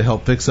she's there to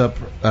help fix up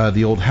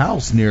the old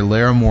house near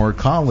Larimore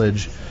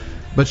College,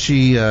 but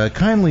she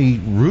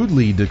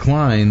rudely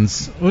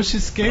declines. Well,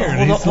 she's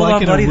scared. Hold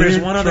on, buddy. There's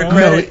one other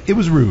credit. No, it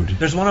was rude.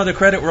 There's one other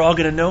credit we're all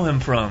going to know him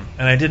from,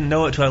 and I didn't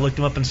know it till I looked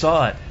him up and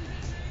saw it.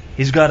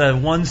 He's got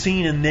one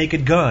scene in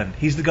Naked Gun.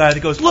 He's the guy that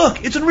goes,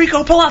 "Look, it's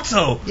Enrico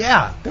Palazzo."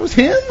 Yeah, that was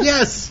him.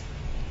 Yes.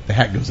 The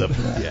hat goes up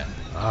for that. Yeah.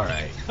 All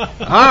right.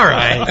 All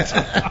right.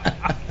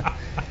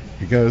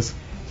 He goes,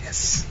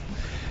 "Yes."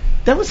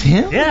 That was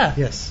him. Yeah.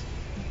 Yes.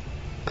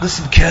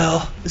 Listen,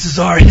 Kel, this is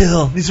our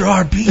hill. These are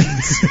our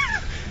beans.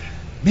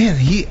 Man,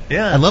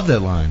 I love that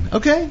line.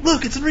 Okay.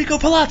 Look, it's Enrico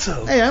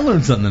Palazzo. Hey, I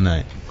learned something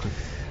tonight.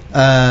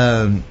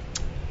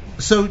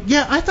 So,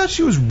 yeah, I thought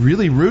she was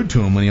really rude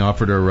to him when he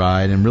offered her a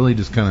ride and really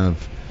just kind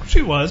of...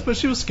 She was, but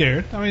she was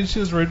scared. I mean, she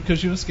was rude because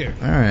she was scared.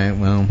 All right,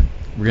 well,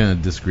 we're going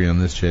to disagree on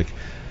this chick.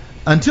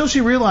 Until she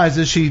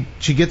realizes she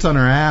gets on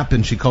her app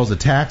and she calls a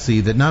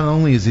taxi that not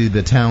only is he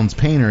the town's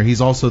painter,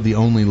 he's also the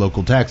only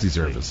local taxi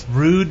service.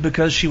 Rude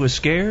because she was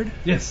scared?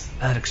 Yes.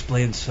 That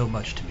explains so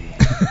much to me.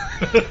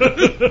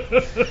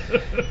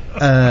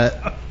 All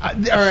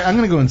right, I'm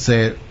going to go and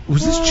say it.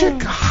 Was this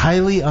chick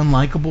highly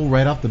unlikable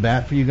right off the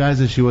bat for you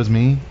guys as she was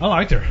me? I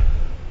liked her.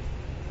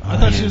 I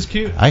thought she was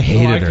cute. I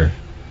hated her.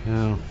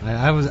 No,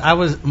 I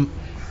was.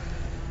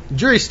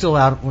 Jury's still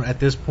out at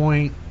this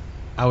point.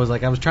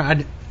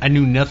 I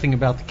knew nothing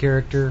about the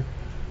character.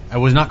 I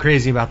was not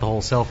crazy about the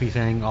whole selfie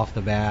thing off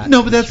the bat.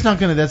 No, but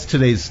that's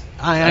today's.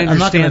 I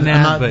understand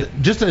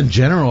but just in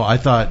general, I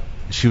thought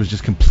she was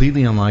just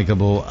completely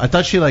unlikable. I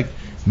thought she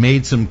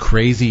made some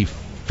crazy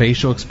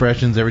facial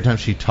expressions every time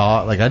she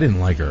talked. I didn't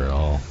like her at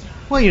all.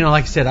 Well,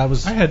 like I said, I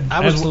had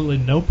absolutely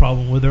no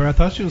problem with her. I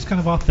thought she was kind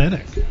of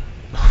authentic.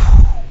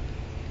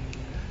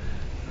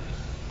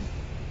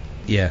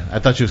 Yeah, I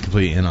thought she was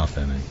completely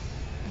inauthentic.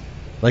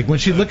 When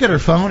she'd look at her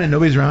phone and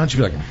nobody's around, she'd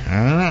be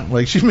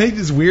like, she made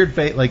this weird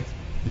face,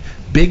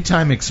 big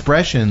time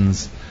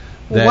expressions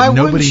that why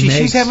nobody wouldn't she? makes.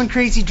 She's having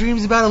crazy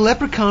dreams about a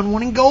leprechaun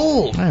wanting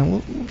gold. All right,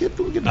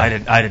 we'll get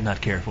I did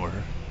not care for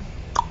her.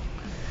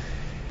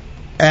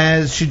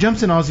 As she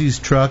jumps in Ozzy's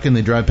truck and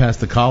they drive past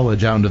the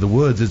college out into the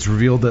woods, it's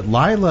revealed that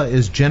Lila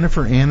is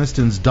Jennifer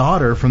Aniston's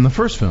daughter from the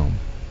first film.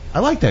 I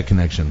like that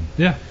connection.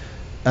 Yeah.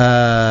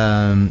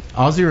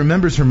 Ozzy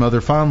remembers her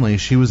mother fondly.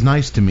 She was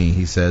nice to me,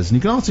 he says, and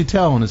you can also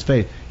tell on his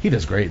face he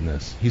does great in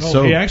this. He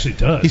actually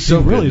does. He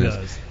really good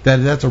in does.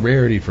 That's a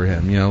rarity for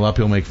him. A lot of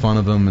people make fun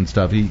of him and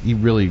stuff. He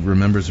really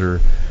remembers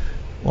her.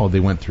 Well, they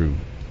went through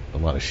a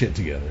lot of shit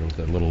together with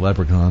that little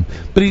leprechaun,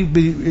 but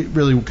it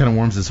really kind of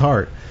warms his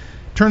heart.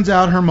 Turns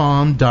out her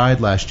mom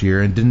died last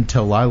year and didn't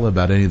tell Lila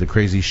about any of the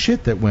crazy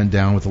shit that went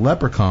down with the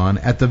leprechaun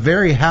at the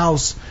very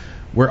house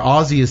where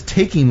Ozzy is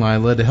taking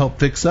Lila to help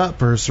fix up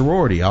for her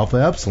sorority, Alpha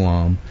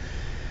Epsilon.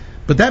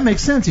 But that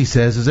makes sense, he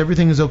says, as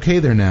everything is okay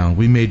there now.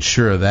 We made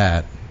sure of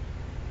that.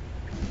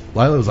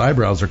 Lila's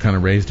eyebrows are kind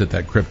of raised at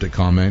that cryptic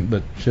comment,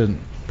 but she didn't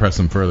press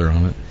him further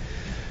on it.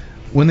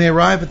 When they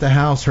arrive at the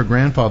house her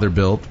grandfather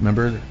built,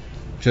 remember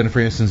Jennifer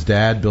Aniston's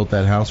dad built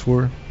that house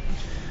for her?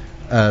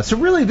 So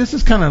really, this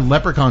is kind of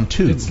Leprechaun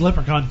 2. It's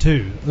Leprechaun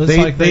 2.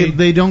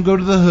 They don't go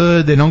to the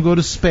hood. They don't go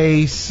to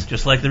space.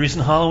 Just like the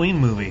recent Halloween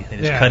movie. They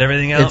just cut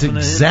everything out. It's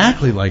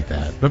exactly like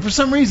that. But for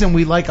some reason,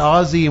 we like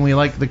Ozzy and we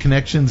like the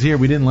connections here.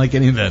 We didn't like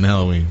any of that in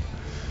Halloween.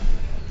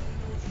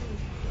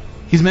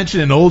 He's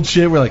mentioning old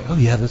shit. We're like, oh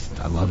yeah,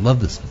 I love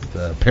this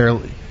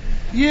parallel.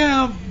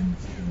 Yeah,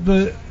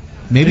 but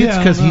maybe it's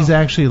because he's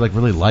actually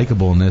really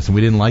likable in this, and we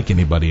didn't like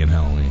anybody in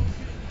Halloween.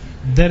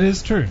 That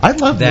is true. I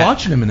loved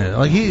watching him in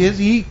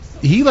it.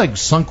 He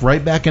sunk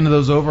right back into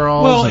those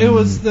overalls. Well, it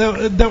was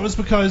that was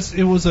because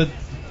it was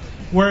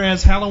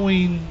whereas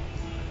Halloween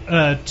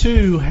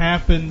 2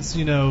 happens,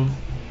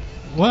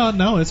 well,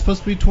 no, it's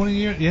supposed to be 20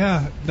 years.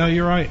 Yeah, no,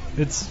 you're right.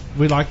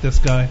 We like this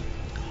guy.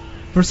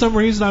 For some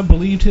reason, I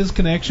believed his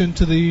connection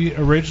to the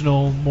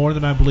original more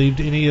than I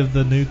believed any of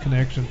the new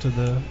connection to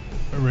the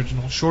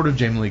original. Short of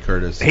Jamie Lee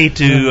Curtis. Hate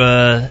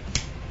to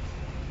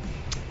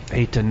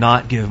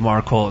not give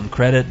Mark Holton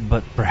credit,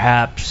 but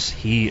perhaps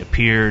he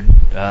appeared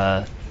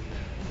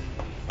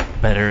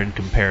better in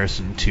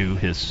comparison to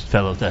his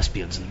fellow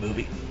thespians in the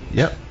movie.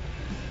 Yep.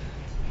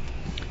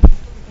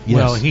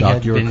 Well, he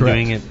had been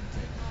doing it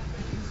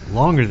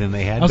longer than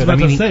they had. I was about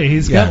to say,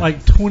 he's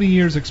got 20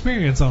 years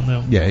experience on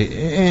them.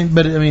 Yeah,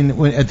 but I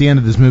mean, at the end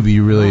of this movie,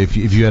 you really, if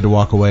you had to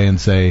walk away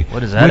and say, what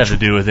does that have to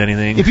do with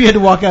anything? If you had to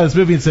walk out of this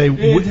movie and say,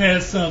 it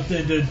has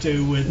something to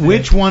do with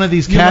which one of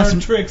these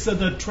cast tricks of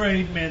the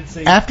trade,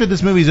 Mincy. After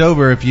this movie's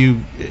over, if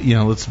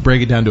let's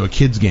break it down to a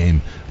kid's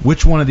game.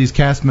 Which one of these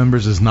cast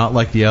members is not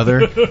like the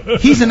other?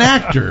 He's an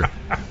actor.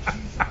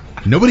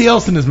 Nobody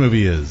else in this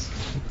movie is.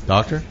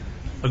 Doctor?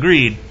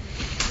 Agreed.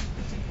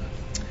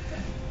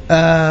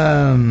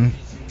 Well,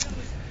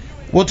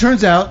 it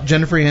turns out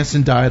Jennifer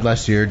Aniston died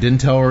last year.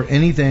 Didn't tell her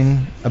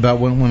anything about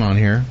what went on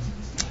here.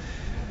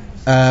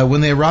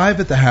 When they arrive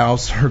at the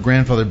house her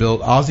grandfather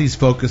built, Ozzy's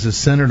focus is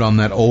centered on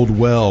that old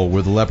well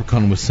where the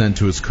leprechaun was sent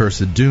to his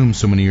cursed doom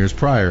so many years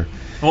prior.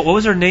 What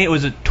was her name?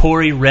 Was it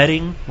Tori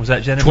Redding? Was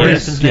that Jennifer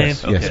Aniston's name?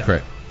 Yes, yes,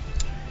 correct.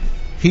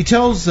 He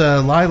tells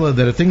Lila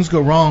that if things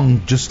go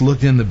wrong, just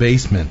look in the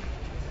basement.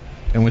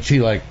 And when she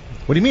what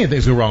do you mean if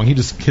things go wrong? He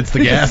just hits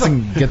the gas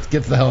and gets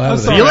the hell out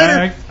of there. See you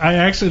later. I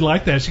actually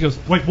like that. She goes,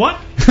 wait, what?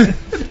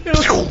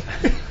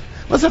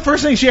 What's the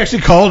first thing she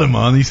actually called him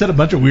on? He said a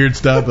bunch of weird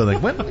stuff,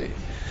 but what?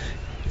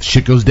 If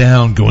shit goes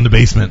down, go in the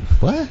basement.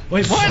 What?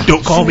 Wait, what?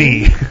 Don't call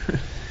me.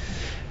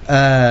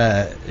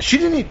 She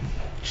didn't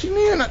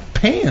even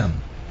pay him.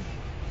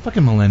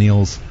 Fucking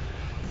millennials.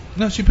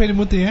 No, she paid him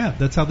with the app.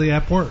 That's how the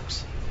app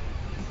works.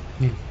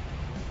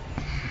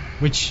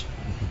 Which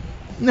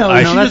No,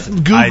 she just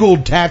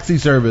Googled taxi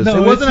service.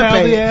 No, it wasn't it's a how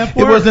pay. the app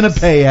It wasn't a works.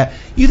 pay app.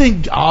 You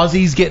think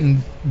Ozzy's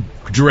getting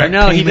direct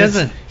No, he payments?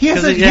 doesn't. He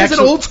has, 'Cause he has an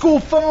old school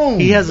phone.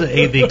 He has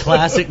the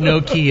classic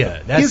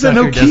Nokia. That He has a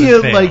sucker doesn't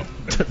Nokia fail.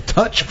 like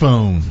touch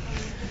phone.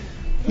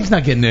 He's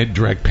not getting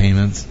direct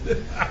payments.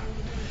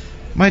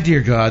 My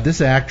dear God, this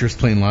actress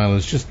playing Lila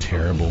is just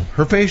terrible.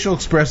 Her facial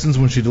expressions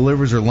when she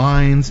delivers her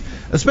lines,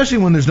 especially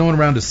when there's no one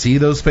around to see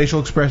those facial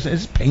expressions,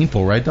 it's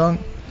painful, right, dog?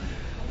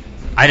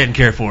 I didn't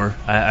care for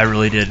her. I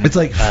really didn't. It's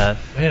like, Man,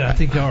 I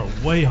think y'all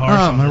are way harsh.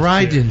 oh, on my this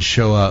ride chick. didn't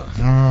show up.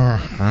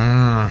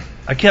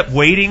 I kept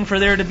waiting for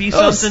there to be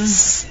something.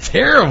 It's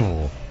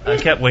terrible. I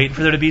kept waiting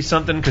for there to be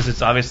something because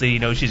it's obviously, you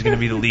know, she's going to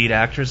be the lead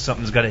actress.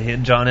 Something's got to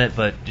hinge on it,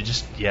 but it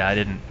just, I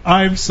didn't.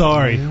 I'm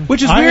sorry.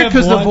 Which is I weird have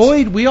because The watched-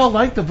 Void, we all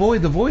like The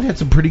Void. The Void had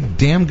some pretty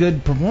damn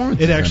good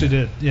performances. It actually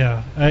did,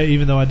 yeah.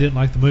 Even though I didn't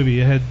like the movie,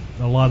 it had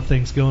a lot of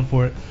things going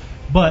for it.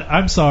 But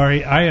I'm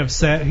sorry, I have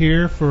sat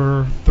here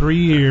for 3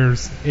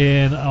 years,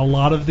 and a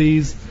lot of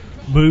these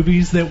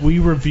movies that we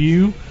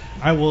review,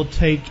 I will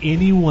take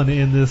anyone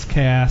in this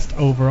cast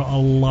over a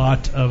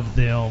lot of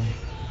them.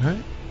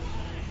 Right?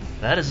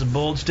 That is a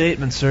bold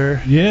statement,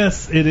 sir.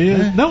 Yes, it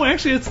is. No,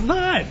 actually, it's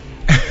not.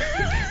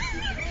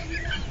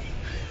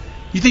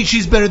 You think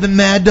she's better than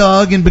Mad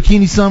Dog in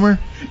Bikini Summer?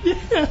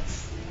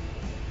 Yes.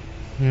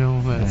 You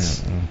know,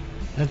 that's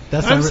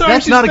I'm sorry,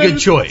 that's she's not a better- good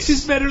choice.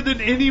 She's better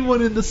than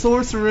anyone in The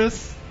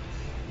Sorceress.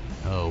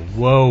 Oh,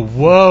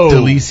 whoa.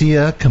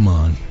 Delicia, come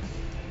on.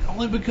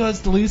 Only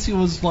because Delicia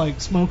was like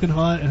smoking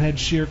hot and had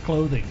sheer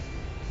clothing.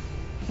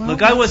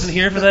 Look, I wasn't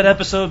here for that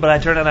episode, but I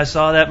turned out I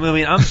saw that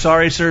movie. I'm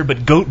sorry, sir,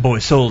 but Goat Boy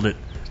sold it.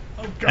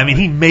 Oh, God. I mean,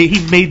 he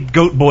made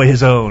Goat Boy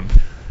his own.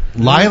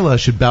 Lila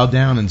should bow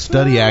down and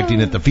study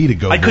acting at the feet of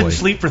Go I Boy. couldn't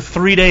sleep for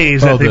 3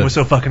 days. Oh, That thing the- was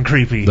so fucking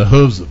creepy. The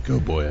hooves of Go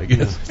Boy, I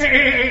guess.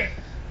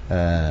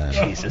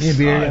 Jesus. Need a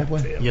beer, yeah,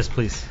 boy? Yes,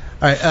 please.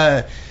 All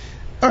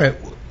right.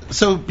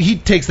 So he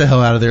takes the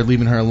hell out of there,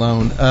 leaving her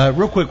alone.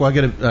 Real quick, while I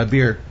get a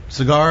beer,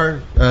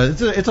 cigar.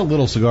 It's a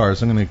little cigar,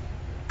 so I'm going to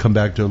come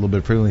back to it a little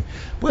bit freely.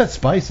 Boy, that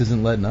spice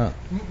isn't letting up.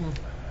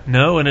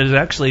 No, and it has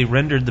actually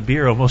rendered the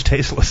beer almost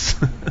tasteless.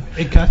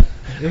 It cut.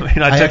 I mean,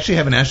 I took- actually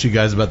haven't asked you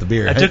guys about the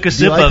beer. I took a Do you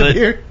sip like of the it.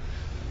 beer?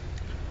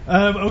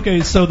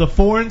 Okay, so the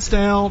foreign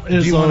stout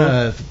is Do you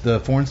want the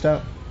foreign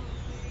stout?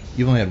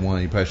 You've only had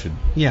one. You probably should.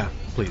 Yeah,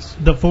 please.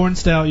 the foreign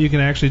stout. You can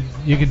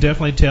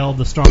definitely tell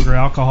the stronger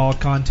alcohol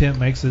content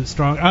makes it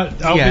strong.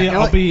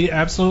 I'll be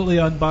absolutely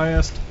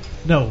unbiased.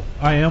 No,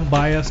 I am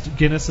biased.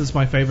 Guinness is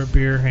my favorite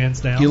beer,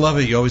 hands down. You love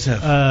it. You always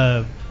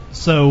have.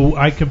 So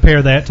I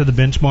compare that to the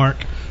benchmark.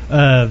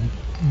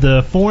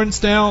 The foreign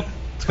stout,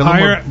 got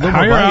a little more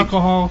higher bite.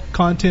 alcohol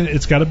content.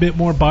 It's got a bit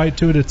more bite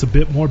to it. It's a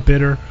bit more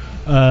bitter.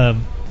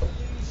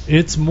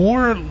 It's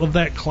more of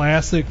that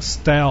classic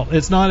stout.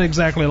 It's not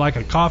exactly like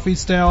a coffee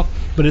stout,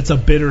 but it's a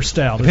bitter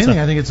stout. If anything,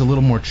 I think it's a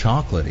little more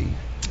chocolatey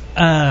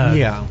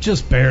Yeah.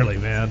 Just barely,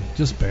 man.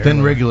 Just barely.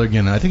 than regular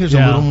Guinness. I think there's a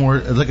Yeah. little more,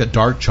 it's like a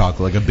dark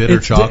chocolate, like a bitter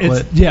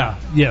chocolate.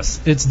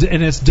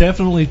 It's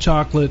definitely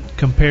chocolate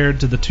compared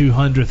to the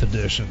 200th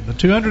edition. The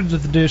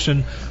 200th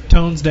edition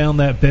tones down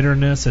that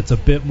bitterness. It's a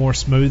bit more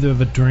smooth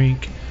of a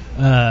drink,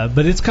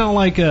 but it's kind of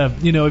like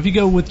if you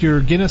go with your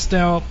Guinness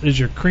stout is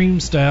your cream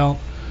stout,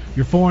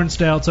 your foreign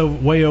stout's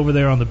way over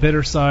there on the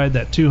bitter side.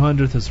 That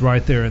 200th is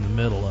right there in the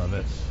middle of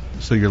it.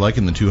 So you're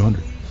liking the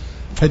 200.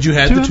 Had you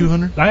had the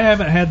 200? I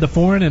haven't had the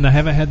foreign, and I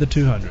haven't had the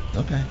 200.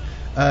 Okay.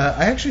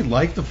 I actually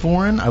like the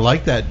foreign. I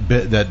like that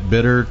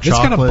bitter It's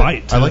got chocolate. a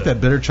bite to I like it.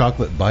 that bitter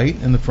chocolate bite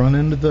in the front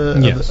end of the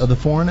Yes. of the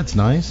foreign. It's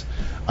nice.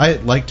 I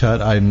like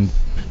Tut.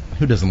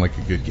 Who doesn't like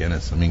a good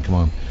Guinness? I mean,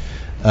 come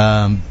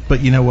on. But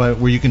you know what?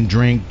 Where you can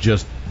drink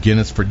just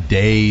Guinness for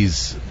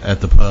days at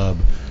the pub,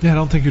 Yeah, I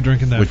don't think you're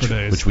drinking that for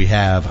days. which we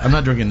have. I'm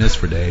not drinking this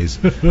for days.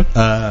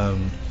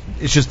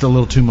 It's just a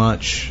little too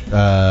much,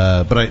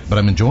 but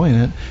I'm enjoying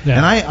it. Yeah.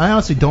 And I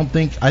honestly don't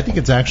think I think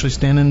it's actually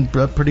standing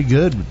up pretty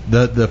good.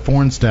 The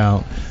foreign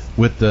stout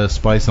with the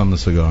spice on the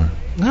cigar.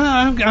 No,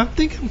 I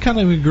think I'm kind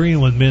of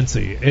agreeing with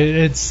Mincy.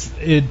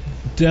 It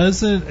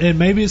doesn't, and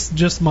maybe it's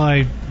just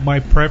my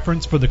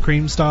preference for the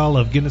cream style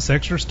of Guinness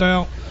Extra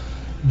Stout.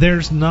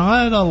 There's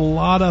not a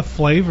lot of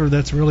flavor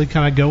that's really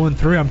kind of going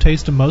through. I'm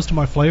tasting most of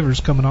my flavors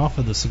coming off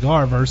of the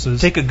cigar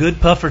versus. Take a good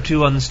puff or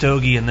two on the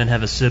stogie and then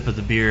have a sip of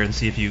the beer and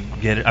see if you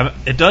get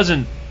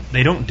it.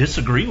 They don't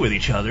disagree with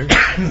each other.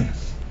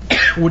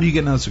 What are you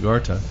getting out of cigar,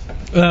 Tut?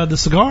 The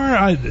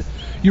cigar,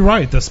 you're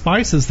right. The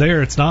spice is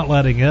there. It's not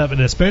letting up, and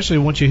especially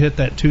once you hit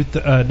that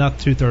not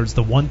 2/3,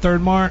 the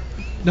 1/3 mark.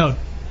 No,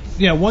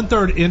 yeah,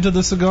 1/3 into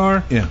the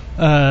cigar. Yeah.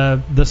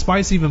 The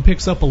spice even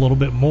picks up a little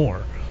bit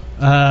more.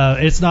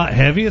 It's not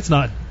heavy. It's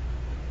not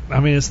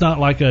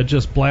like a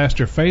just blast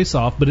your face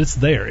off, but it's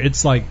there.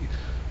 It's like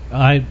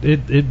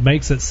it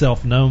makes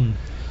itself known.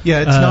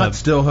 Yeah, it's not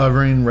still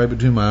hovering right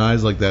between my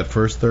eyes like that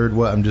first third.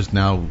 I'm just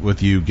now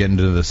with you getting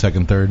to the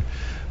second third.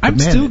 But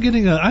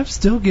I'm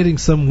still getting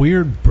some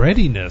weird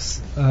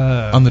breadiness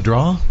on the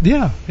draw.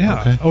 Yeah,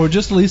 Okay. or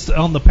just at least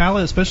on the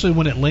palate, especially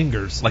when it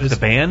lingers. Like the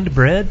band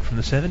Bread from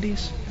the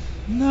 70s?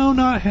 No,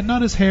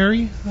 not as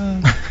hairy.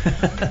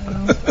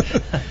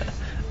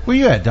 Where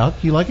you at,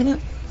 Doc? You liking it?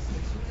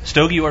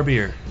 Stogie or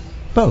beer?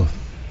 Both.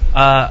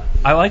 I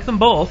like them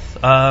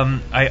both. I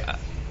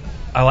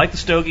like the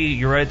Stogie.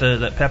 You're right.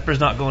 The pepper's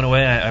not going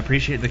away. I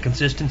appreciate the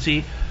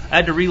consistency. I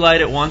had to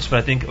relight it once, but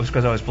I think it was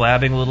because I was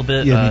blabbing a little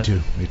bit. Yeah, me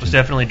too. It was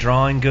definitely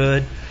drawing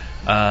good.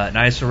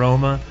 Nice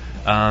aroma.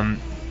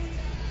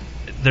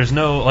 There's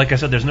no, like I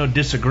said, there's no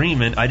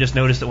disagreement. I just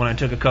noticed that when I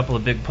took a couple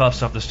of big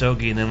puffs off the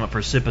Stogie and then went for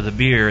a sip of the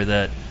beer,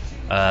 that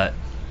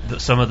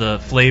some of the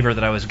flavor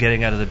that I was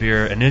getting out of the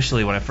beer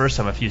initially when I first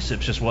had a few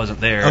sips just wasn't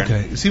there.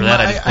 Okay. See,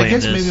 I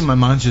guess maybe my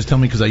mind's just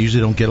telling me because I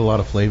usually don't get a lot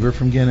of flavor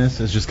from Guinness.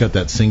 It's just got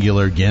that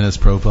singular Guinness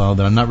profile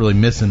that I'm not really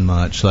missing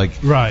much. Like,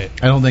 right.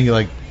 I don't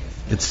think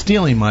it's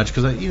stealing much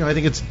because I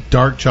think it's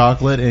dark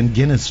chocolate and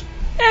Guinness.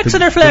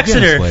 Exeter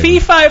Flexeter, fee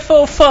fi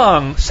fo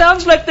fung.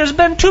 Sounds like there's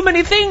been too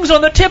many things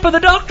on the tip of the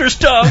doctor's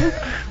tongue.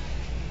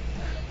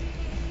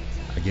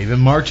 I gave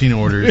him marching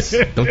orders.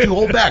 Don't you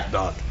hold back,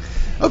 Doc.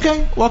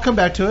 Okay, well, I'll come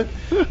back to it.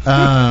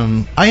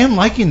 I am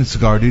liking the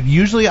cigar, dude.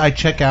 Usually I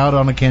check out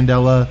on a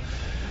Candela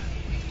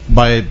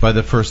by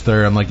the first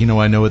third. I'm like,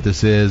 I know what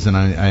this is, and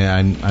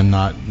I'm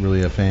not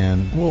really a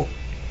fan. Well,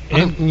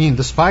 I mean,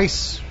 the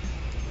spice,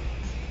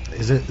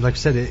 is it, like I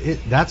said,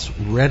 that's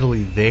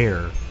readily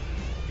there.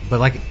 But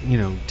like,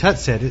 Tut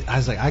said, I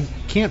was like, I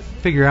can't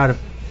figure out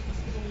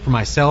for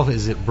myself,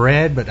 is it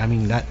bread? But I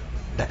mean, that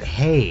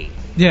hay.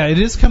 Yeah, it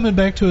is coming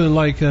back to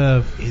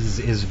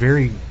is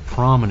very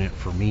prominent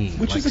for me.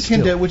 Which is a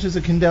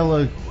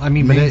Candela. I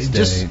mean, but it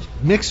just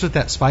mixed with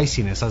that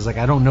spiciness. I was like,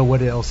 I don't know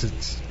what else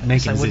it's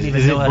making.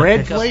 Is it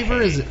bread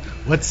flavor? Is it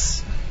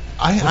what's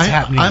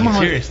happening?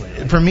 Seriously,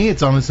 for me,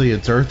 it's honestly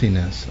it's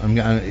earthiness.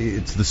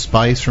 It's the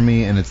spice for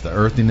me, and it's the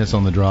earthiness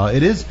on the draw.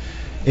 It is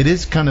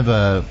kind of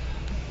a.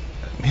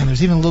 Man,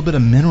 there's even a little bit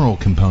of mineral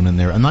component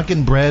there. I'm not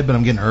getting bread, but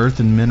I'm getting earth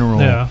and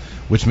mineral,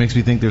 which makes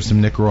me think there's some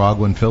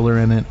Nicaraguan filler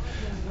in it.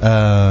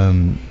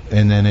 And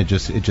then it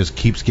just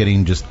keeps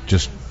getting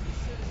just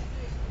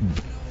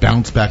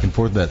bounce back and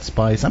forth with that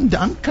spice. I'm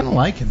kind of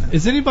liking it.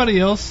 Is anybody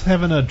else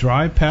having a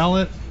dry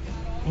palate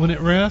when it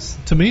rests?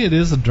 To me, it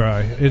is a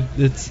dry.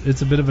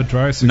 It's a bit of a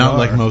dry cigar. Not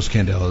like most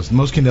Candelas.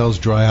 Most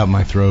Candelas dry out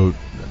my throat.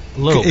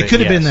 It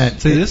could have been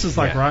that. See, this is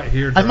like right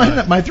here.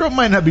 Dry. My throat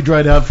might not be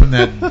dried out from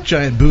that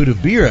giant boot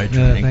of beer I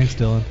drank. Thanks,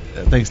 Dylan.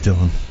 Thanks,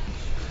 Dylan.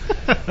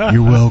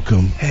 You're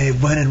welcome. Hey,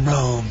 when in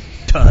Rome,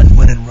 Todd,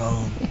 when in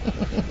Rome.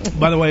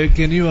 By the way,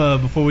 can you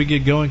before we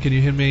get going, can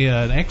you hand me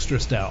an extra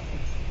stout?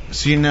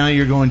 See, now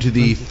you're going to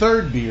the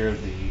third beer of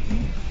the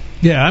evening.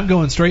 Yeah, I'm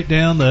going straight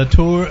down the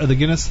tour of the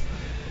Guinness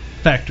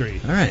factory.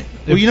 All right.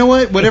 Well, you know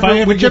what?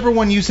 Whichever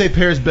one you say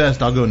pairs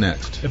best, I'll go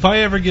next. If I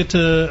ever get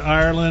to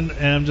Ireland,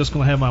 and I'm just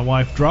going to have my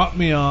wife drop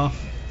me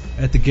off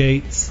at the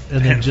gates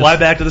and then fly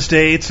back to the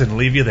States and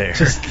leave you there.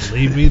 Just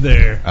leave me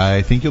there.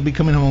 I think you'll be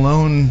coming home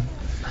alone.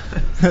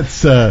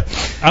 That's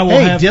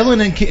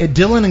Dylan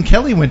and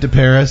Kelly went to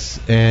Paris,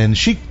 and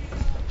she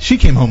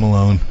came home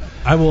alone.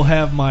 I will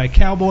have my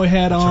cowboy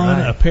hat on,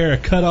 right. a pair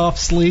of cut-off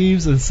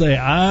sleeves, and say,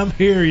 "I'm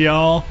here,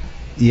 y'all."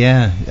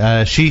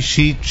 Yeah, she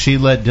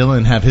let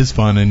Dylan have his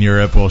fun in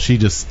Europe while she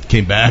just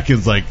came back and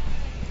was like,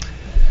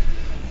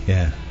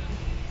 yeah.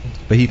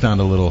 But he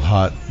found a little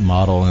hot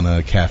model in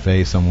a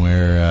cafe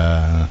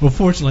somewhere. Well,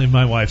 fortunately,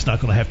 my wife's not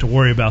going to have to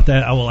worry about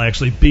that. I will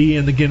actually be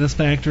in the Guinness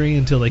factory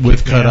until they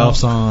with kick me out.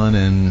 cutoffs on,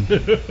 and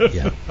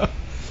yeah.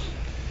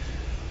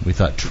 We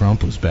thought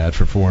Trump was bad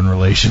for foreign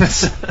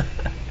relations.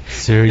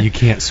 Sir, you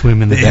can't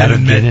swim in the they vat of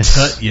haven't Guinness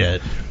met Tut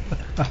yet.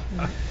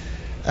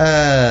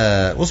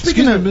 Well,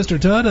 speaking of Mr.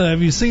 Todd,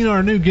 have you seen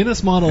our new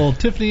Guinness model,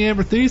 Tiffany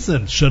Amber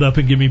Thiessen? Shut up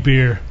and give me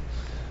beer.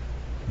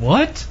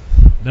 What?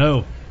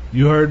 No,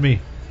 you heard me.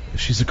 If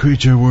she's a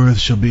creature of worth,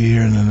 she'll be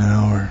here in an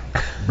hour.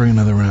 Bring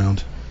another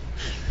round.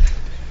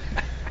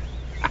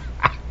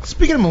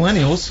 Speaking of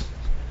millennials,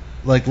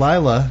 like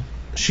Lila,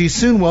 she's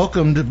soon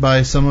welcomed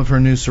by some of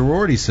her new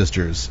sorority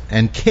sisters,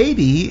 and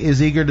Katie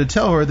is eager to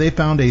tell her they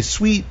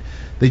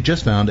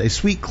just found a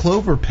sweet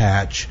clover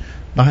patch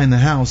behind the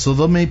house, so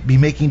they'll be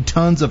making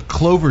tons of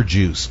clover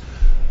juice.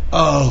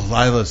 Oh,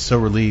 Lila's so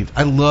relieved.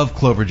 I love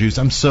clover juice.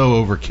 I'm so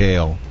over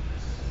kale.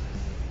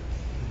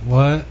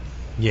 What?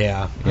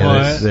 Yeah.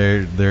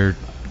 They're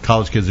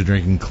college kids are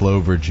drinking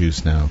clover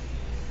juice now.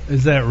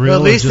 Is that real? Well,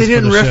 at least they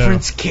didn't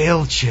reference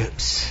kale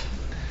chips.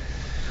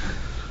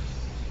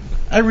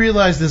 I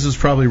realized this was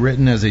probably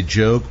written as a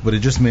joke, but it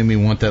just made me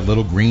want that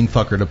little green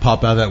fucker to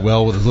pop out of that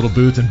well with his little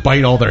boots and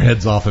bite all their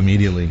heads off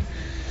immediately.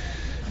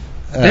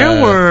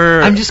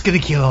 I'm just going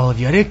to kill all of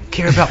you. I didn't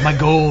care about my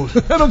gold.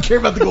 I don't care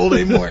about the gold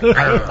anymore.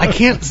 I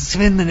can't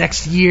spend the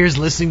next years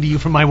listening to you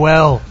from my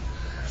well.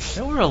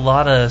 There were a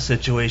lot of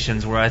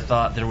situations where I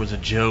thought there was a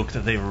joke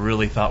that they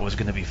really thought was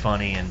going to be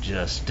funny and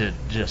just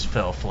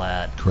fell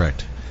flat.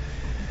 Correct.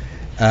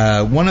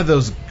 One of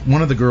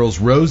the girls,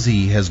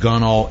 Rosie, has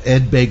gone all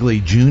Ed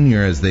Begley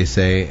Jr., as they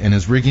say, and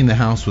is rigging the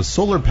house with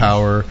solar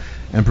power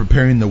and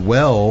preparing the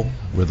well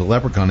where the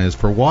leprechaun is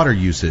for water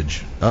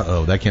usage.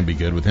 Uh-oh, that can't be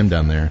good with him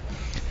down there.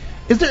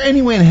 Is there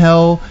any way in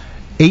hell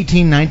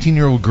 18,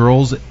 19-year-old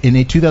girls in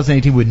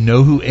 2018 would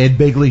know who Ed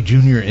Begley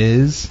Jr.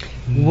 is?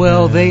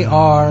 Well, they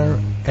are,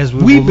 as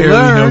We will barely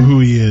learn, know who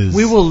he is.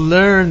 We will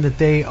learn that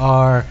they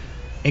are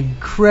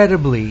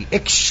incredibly,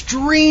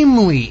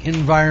 extremely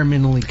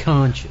environmentally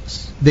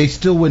conscious. They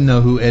still wouldn't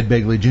know who Ed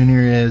Begley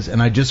Jr. is,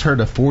 and I just heard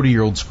a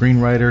 40-year-old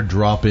screenwriter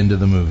drop into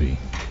the movie.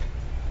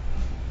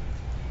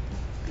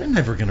 They're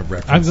never going to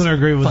reference. I'm going to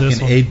agree with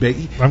this one. Ed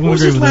Begley. I'm What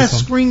was going to agree his with last this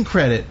one. screen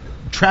credit?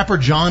 Trapper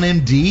John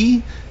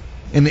M.D.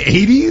 in the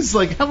 80s?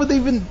 Like, how would they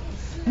even? Come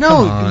No,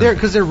 on.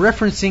 because they're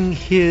referencing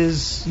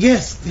his.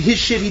 Yes, his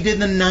shit he did in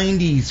the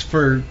 90s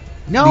for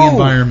No. the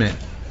environment.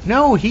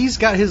 No, he's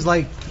got his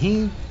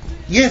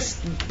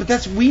Yes, but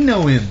that's we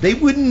know him. They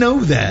wouldn't know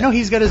that. No,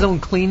 he's got his own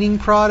cleaning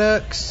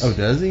products. Oh,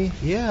 does he?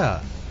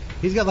 Yeah,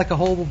 he's got like a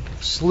whole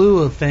slew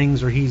of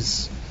things where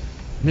he's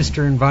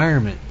Mr.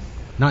 Environment,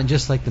 not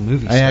just like the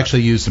movie. I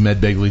actually used some Ed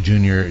Begley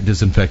Jr.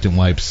 disinfectant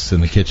wipes in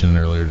the kitchen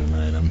earlier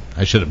tonight.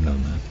 I should have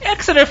known that.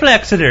 Exeter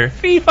Flexeter,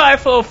 fee fi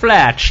fo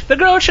flatch. The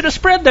girls should have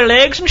spread their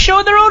legs and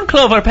showed their own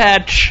clover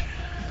patch.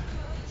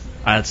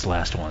 That's the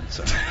last one.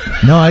 So.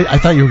 No, I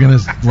thought you were going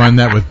to rhyme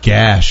that with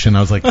gash, and I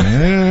was like,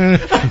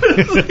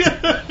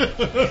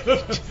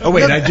 Oh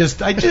wait,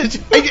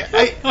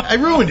 I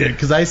ruined it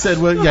because I said,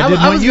 well, yeah, I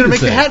didn't I want was you going to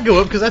to make say. the hat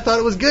go up because I thought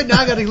it was good. Now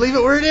I got to leave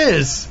it where it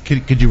is.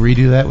 Could you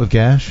redo that with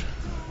gash?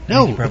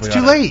 No, You probably it's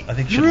too oughta- late. I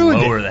think you you should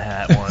ruined lower it. the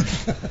hat one.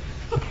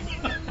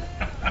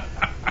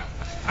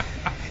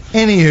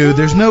 Anywho,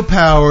 there's no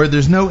power,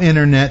 there's no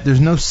internet, there's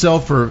no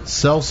cell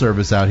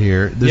service out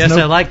here. There's Yes,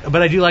 no,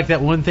 but I do like that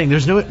one thing.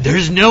 There's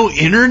no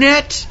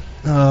internet.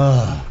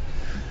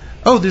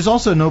 Oh, there's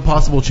also no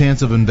possible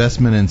chance of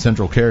investment in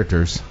central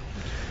characters.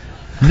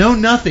 No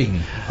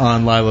nothing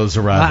on Lilo's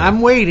arrival.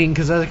 I'm waiting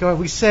because, like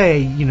we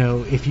say,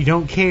 if you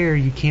don't care,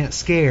 you can't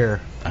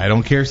scare. I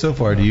don't care so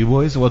far. Do you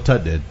boys? Well,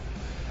 Tut did.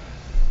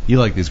 You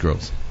like these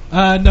girls?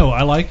 No,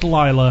 I liked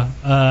Lila.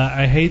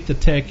 I hate the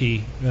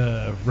techie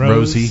Rose.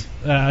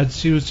 Rosie.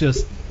 She was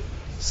just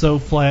so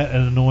flat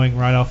and annoying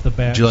right off the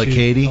bat. Did you like She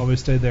Katie? Always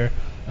stayed there.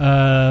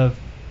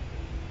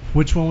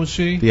 Which one was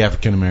she? The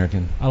African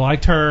American. I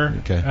liked her.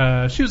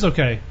 Okay. She was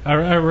okay.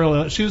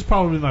 She was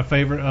probably my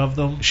favorite of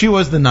them. She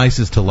was the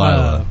nicest to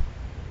Lila.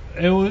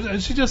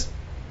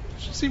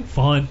 She seemed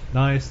fun,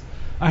 nice.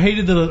 I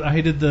hated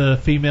the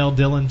female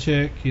Dylan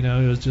chick. It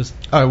was just.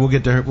 All right, we'll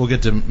get to her. We'll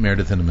get to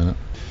Meredith in a minute.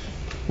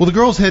 Well, the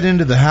girls head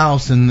into the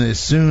house, and the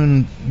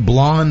soon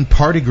blonde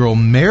party girl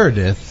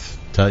Meredith,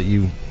 Tut,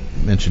 you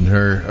mentioned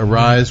her,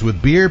 arrives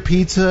with beer,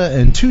 pizza,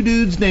 and two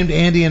dudes named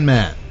Andy and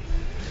Matt.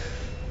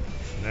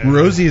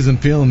 Rosie isn't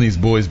feeling these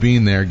boys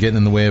being there, getting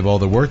in the way of all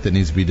the work that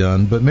needs to be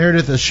done, but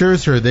Meredith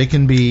assures her they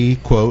can be,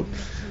 quote,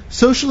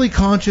 socially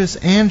conscious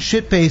and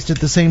shit-faced at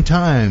the same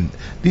time.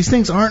 These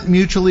things aren't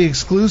mutually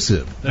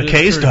exclusive. The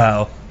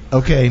K-style.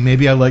 Okay,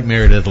 maybe I like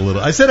Meredith a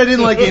little. I said I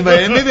didn't like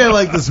anybody, and maybe I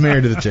like this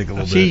Meredith chick a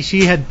little bit.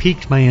 She had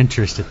piqued my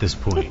interest at this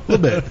point. A little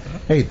bit.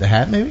 Hey, the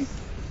hat maybe?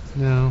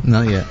 No.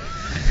 Not yet.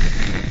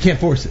 Can't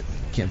force it.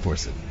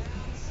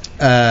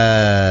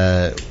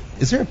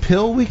 Is there a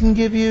pill we can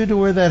give you to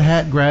where that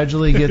hat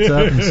gradually gets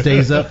up and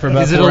stays up for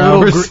about 4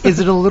 hours? Is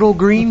it a little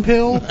green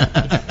pill?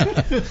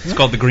 It's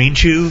called the Green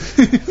Chew.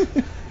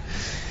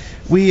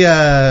 We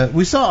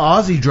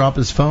saw Ozzy drop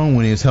his phone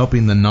when he was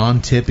helping the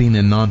non-tipping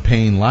and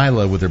non-paying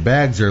Lila with her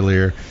bags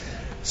earlier.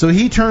 So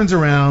he turns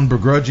around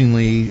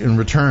begrudgingly and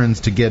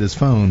returns to get his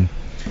phone.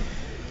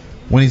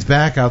 When he's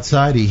back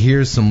outside, he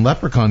hears some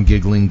leprechaun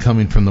giggling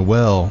coming from the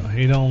well.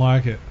 He don't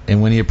like it.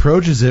 And when he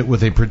approaches it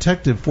with a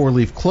protective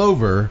four-leaf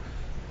clover,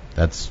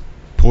 that's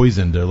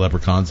poison to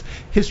leprechauns,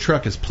 his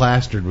truck is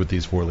plastered with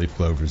these four-leaf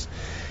clovers.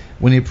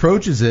 When he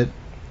approaches it,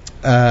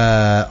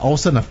 all of a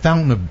sudden a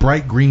fountain of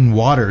bright green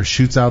water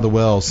shoots out of the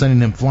well, sending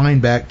him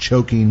flying back,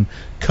 choking,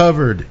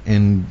 covered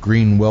in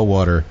green well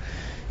water.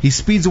 He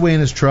speeds away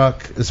in his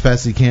truck as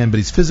fast as he can, but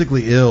he's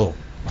physically ill,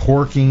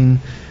 horking.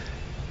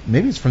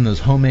 Maybe it's from those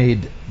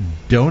homemade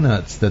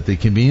donuts that the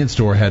convenience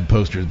store had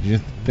posters. Did you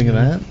think of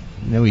that?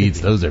 No, he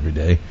eats those every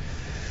day.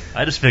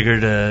 I just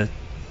figured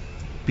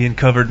being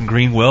covered in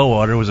green well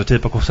water was a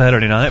typical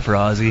Saturday night for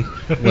Ozzy.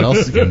 What else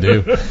is he going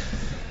to do?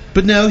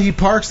 But no, he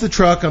parks the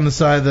truck on the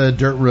side of the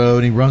dirt road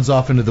and he runs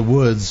off into the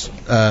woods.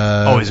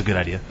 Always a good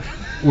idea.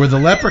 Where the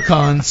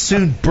leprechaun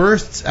soon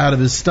bursts out of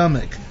his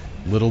stomach.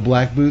 Little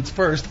black boots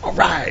first. All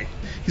right,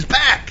 he's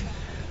back.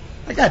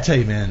 I gotta tell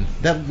you, man,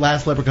 that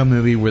last Leprechaun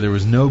movie where there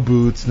was no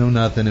boots, no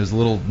nothing, it was a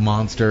little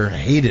monster. I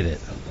hated it.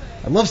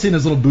 I love seeing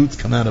those little boots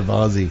come out of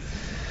Ozzy.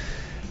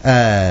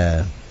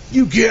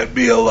 You can't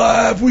be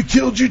alive. We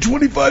killed you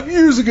 25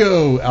 years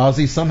ago.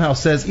 Ozzy somehow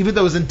says, even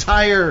though his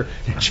entire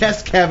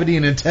chest cavity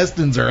and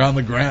intestines are on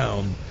the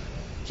ground.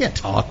 You can't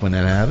talk when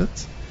that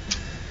happens.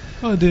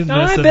 Well, it didn't No,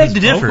 mess I up beg his to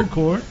differ. vocal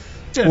cord.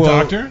 Yeah, Well,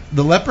 doctor.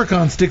 The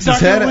leprechaun sticks his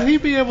Doctor, head would out. he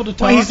be able to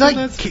talk Well, he's in like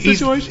that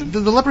situation? the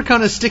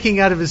leprechaun is sticking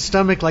out of his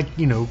stomach like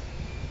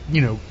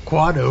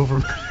quad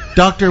over.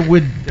 Doctor,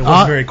 would It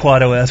wasn't very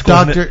Quado-esque,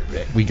 wasn't it?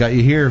 Doctor, we got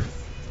you here.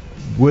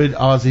 would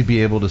Ozzy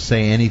be able to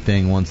say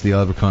anything once the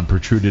leprechaun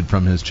protruded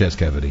from his chest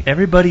cavity?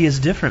 Everybody is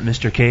different,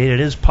 Mr. Cade. It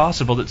is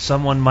possible that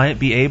someone might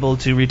be able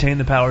to retain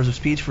the powers of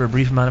speech for a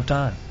brief amount of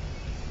time.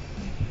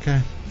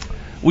 Okay.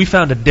 We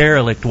found a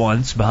derelict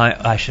once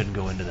behind... I shouldn't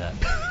go into that.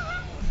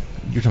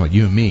 You're talking about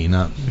you and me,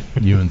 not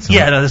you and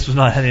someone. Yeah, no, this was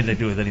not had anything to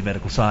do with any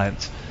medical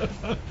science.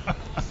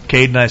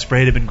 Cade and I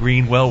sprayed him in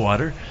green well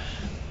water.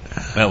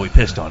 Well, we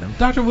pissed on him.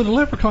 Doctor, would a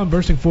leprechaun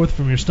bursting forth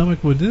from your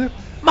stomach would it?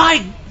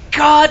 My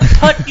God,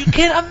 Tut, you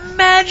can't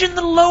imagine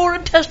the lower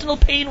intestinal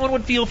pain one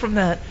would feel from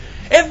that.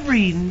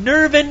 Every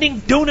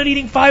nerve-ending,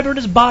 donut-eating fiber in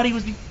his body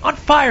was on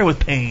fire with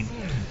pain.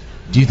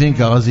 Do you think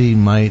Ozzy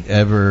might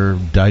ever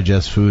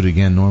digest food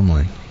again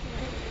normally?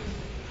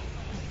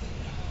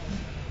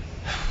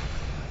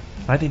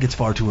 I think it's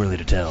far too early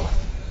to tell.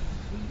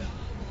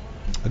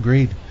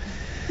 Agreed.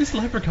 This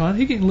leprechaun,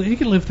 he can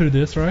live through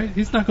this, right?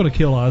 He's not going to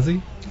kill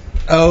Ozzy.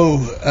 Oh,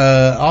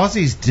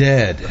 Ozzy's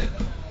dead.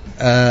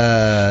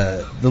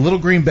 The little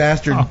green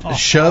bastard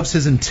shoves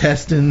his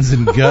intestines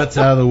and guts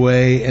out of the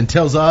way and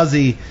tells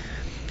Ozzy,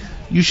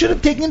 "You should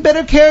have taken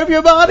better care of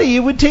your body. It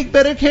would take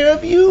better care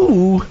of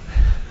you."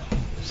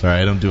 Sorry,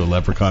 I don't do a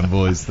leprechaun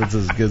voice. That's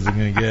as good as I'm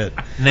going to get.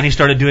 And then he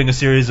started doing a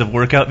series of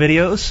workout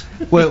videos.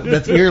 Well,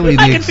 that's eerily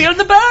I can feel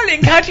the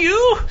burning, can't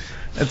you?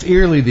 That's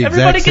eerily the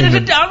Everybody exact same...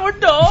 get into downward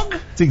dog.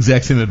 It's the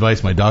exact same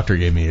advice my doctor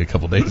gave me a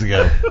couple days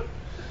ago.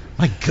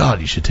 My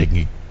God, you should take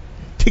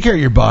care of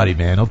your body,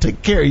 man. I'll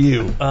take care of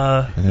you.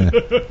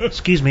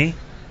 Excuse me.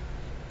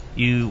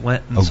 You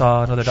went and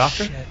saw another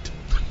doctor? Shit.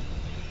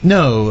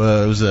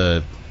 No, it was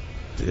a...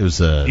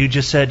 You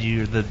just said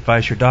the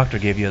advice your doctor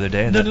gave you the other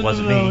day, and that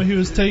wasn't me.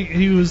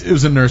 It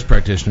was a nurse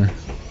practitioner.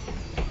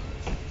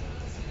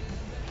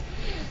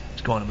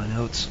 It's going to my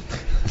notes.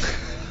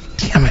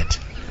 Damn it!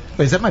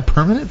 Wait, is that my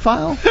permanent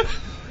file?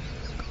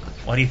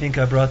 Why do you think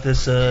I brought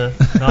this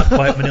not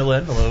quite manila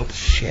envelope?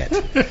 Shit.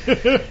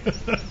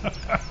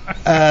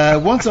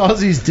 Once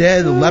Ozzy's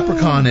dead, the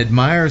leprechaun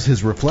admires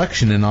his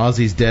reflection in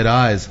Ozzy's dead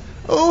eyes.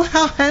 "Oh,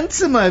 how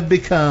handsome I've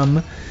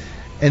become!"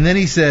 And then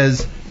he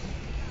says,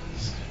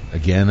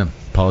 again, I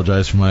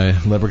apologize for my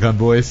leprechaun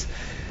voice,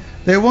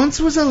 "There once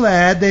was a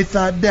lad they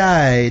thought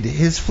died.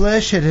 His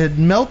flesh had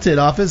melted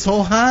off his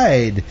whole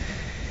hide.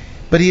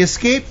 But he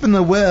escaped from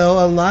the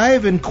well,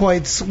 alive and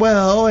quite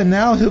swell, and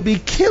now he'll be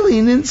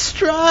killing in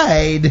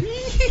stride."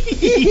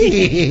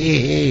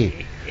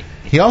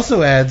 He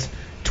also adds,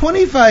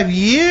 25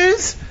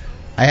 years?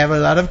 I have a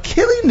lot of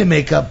killing to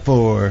make up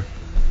for.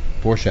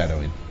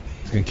 Foreshadowing.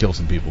 He's going to kill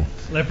some people.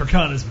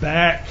 Leprechaun is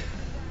back.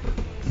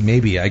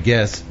 Maybe, I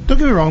guess. Don't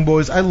get me wrong,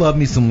 boys. I love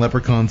me some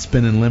leprechaun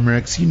spinning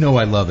limericks. You know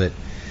I love it.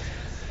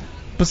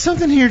 But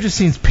something here just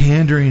seems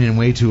pandering and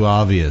way too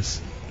obvious.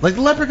 Like,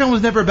 the leprechaun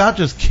was never about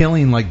just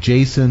killing like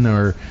Jason,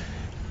 or...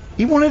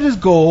 He wanted his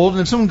gold,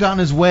 and if someone got in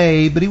his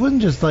way, but he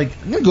wasn't just like,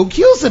 I'm going to go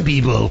kill some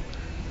people.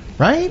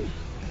 Right?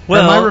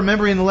 Well, or am I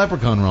remembering the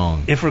leprechaun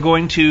wrong? If we're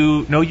going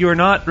to... No, you're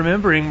not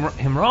remembering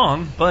him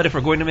wrong, but if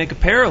we're going to make a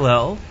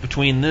parallel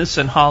between this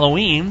and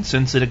Halloween,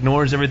 since it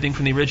ignores everything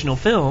from the original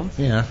film...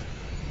 Yeah.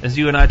 As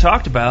you and I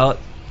talked about,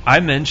 I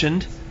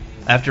mentioned,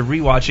 after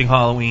rewatching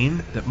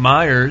Halloween, that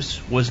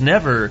Myers was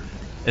never,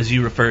 as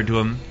you referred to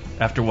him,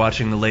 after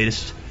watching the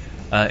latest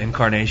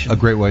incarnation, a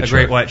great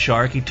white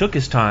shark. He took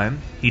his time.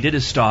 He did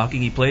his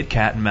stalking. He played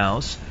cat and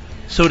mouse.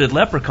 So did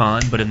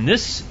Leprechaun. But in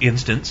this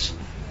instance,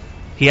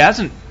 he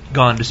hasn't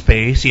gone to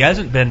space. He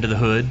hasn't been to the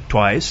hood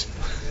twice.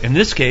 In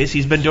this case,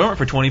 he's been dormant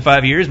for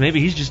 25 years. Maybe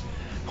he's just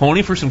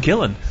horny for some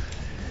killing.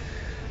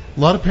 A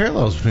lot of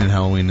parallels between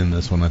Halloween and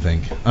this one, I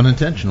think.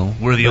 Unintentional.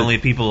 We're the only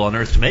people on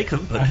Earth to make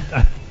them. But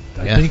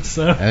I think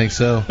so. I think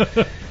so.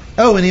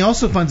 Oh, and he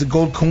also finds a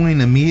gold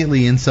coin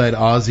immediately inside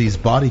Ozzy's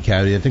body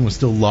cavity. I think it was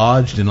still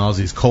lodged in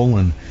Ozzy's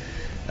colon.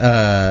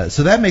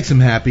 So that makes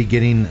him happy,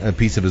 getting a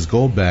piece of his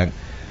gold back.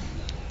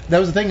 That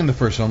was the thing in the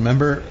first one.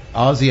 Remember,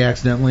 Ozzy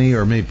accidentally,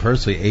 or maybe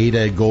personally, ate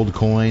a gold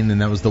coin,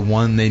 and that was the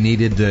one they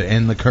needed to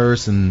end the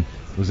curse, and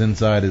it was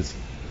inside his...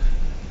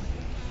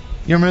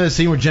 You remember the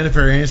scene where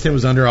Jennifer Aniston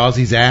was under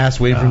Ozzy's ass,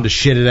 waiting for him to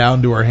shit it out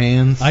into her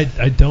hands? I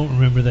don't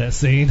remember that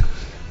scene.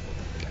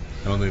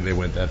 I don't think they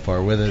went that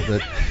far with it,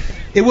 but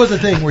it was a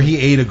thing where he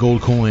ate a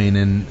gold coin,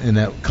 and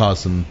that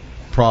caused some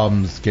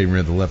problems getting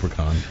rid of the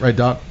leprechaun. Right,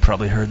 Doc?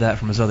 Probably heard that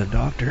from his other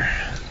doctor.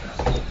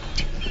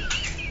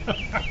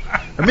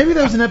 Or maybe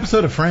that was an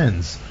episode of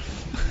Friends.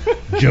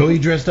 Joey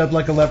dressed up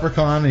like a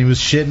leprechaun, and he was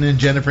shitting in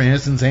Jennifer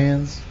Aniston's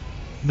hands.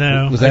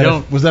 No,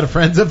 was that a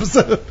Friends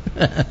episode?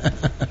 I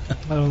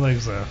don't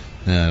think so.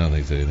 No, I don't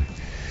think so either.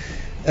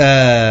 Would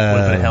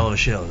have been a hell of a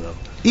show, though.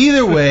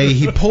 Either way,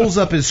 he pulls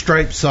up his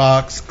striped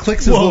socks,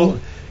 clicks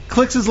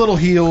his little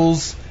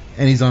heels,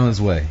 and he's on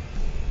his way.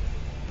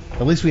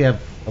 At least we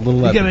have a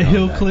little. You got a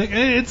heel click.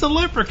 Hey, it's a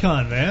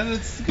leprechaun, man.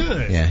 It's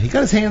good. Yeah, he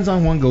got his hands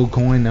on one gold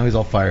coin. Now he's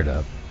all fired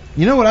up.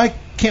 You know what I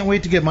can't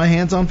wait to get my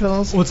hands on,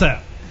 fellas? What's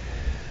that?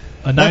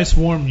 A nice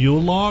warm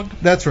Yule log?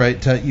 That's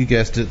right. You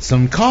guessed it.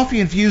 Some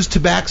coffee-infused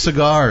tobacco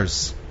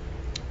cigars.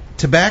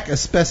 Tabac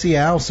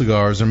Especial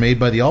cigars are made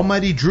by the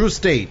almighty Drew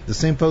Estate, the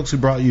same folks who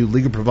brought you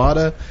Liga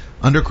Privada,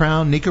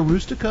 Undercrown, Nica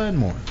Rustica, and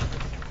more.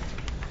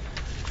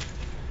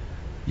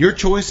 Your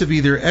choice of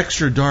either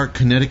extra dark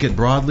Connecticut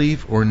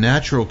broadleaf or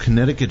natural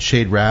Connecticut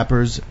shade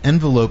wrappers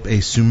envelope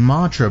a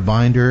Sumatra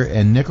binder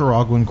and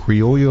Nicaraguan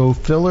Criollo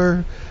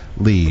filler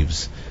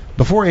leaves.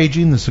 Before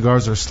aging, the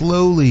cigars are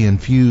slowly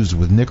infused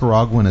with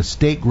Nicaraguan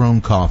estate-grown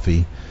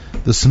coffee.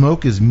 The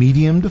smoke is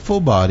medium to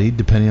full-bodied,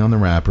 depending on the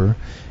wrapper.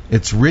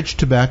 Its rich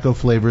tobacco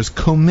flavors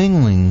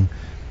commingling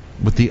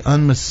with the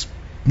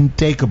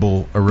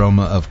unmistakable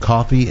aroma of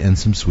coffee and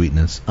some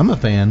sweetness. I'm a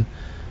fan,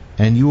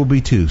 and you will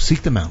be too.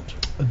 Seek them out.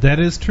 That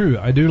is true.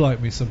 I do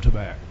like me some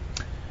tobacco.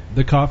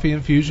 The coffee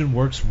infusion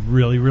works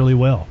really, really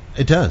well.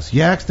 It does.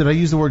 Yax, did I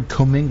use the word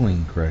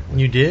commingling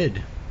correctly? You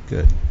did.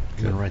 Good.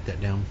 I'm going to write that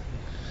down.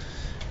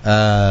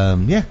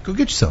 Yeah, go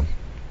get you some.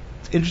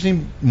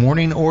 Interesting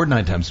morning or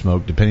nighttime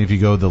smoke, depending if you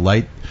go the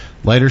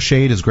lighter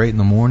shade is great in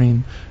the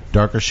morning.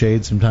 Darker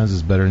shade sometimes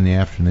is better in the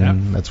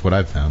afternoon. Yep. That's what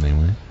I've found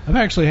anyway. I've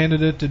actually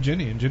handed it to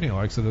Jenny, and Jenny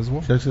likes it as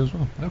well. She likes it as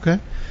well. Okay.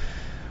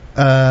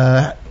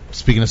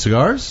 Speaking of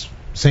cigars,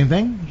 same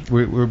thing.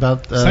 We're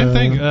about same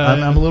thing.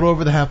 I'm a little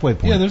over the halfway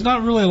point. Yeah, there's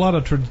not really a lot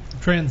of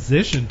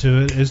transition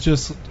to it. It's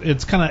just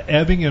it's kind of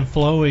ebbing and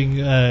flowing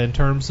in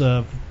terms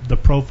of the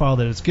profile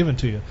that it's given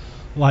to you.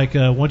 Like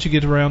once you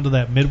get around to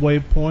that midway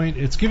point,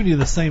 it's giving you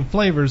the same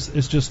flavors.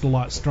 It's just a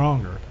lot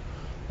stronger,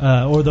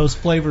 or those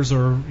flavors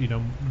are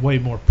way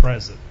more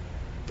present.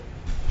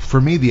 For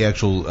me, the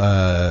actual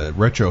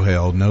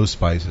retrohale nose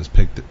spice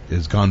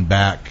has gone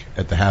back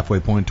at the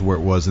halfway point to where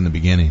it was in the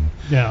beginning.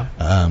 Yeah.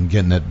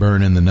 Getting that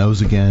burn in the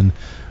nose again.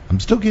 I'm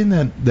still getting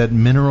that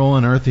mineral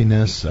and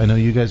earthiness. I know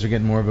you guys are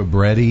getting more of a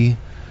bready.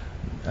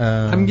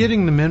 I'm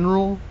getting the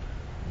mineral.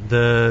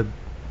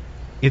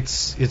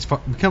 It's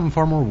becoming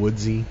far more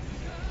woodsy,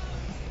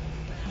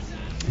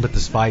 but the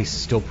spice is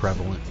still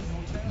prevalent.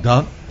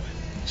 Doc?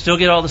 Still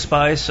get all the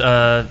spice.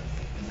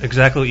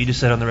 Exactly what you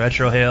just said on the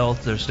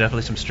retrohale. There's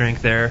definitely some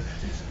strength there.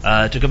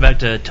 To go back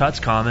to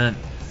Tut's comment,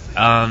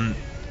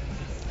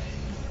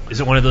 is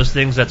it one of those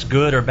things that's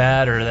good or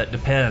bad, or that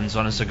depends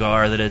on a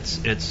cigar?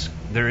 That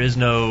there is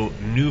no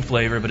new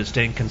flavor, but it's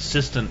staying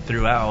consistent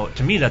throughout.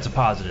 To me, that's a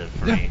positive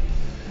for me.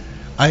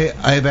 I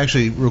have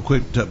actually, real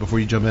quick, before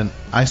you jump in,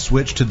 I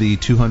switched to the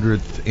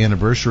 200th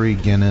anniversary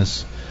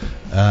Guinness.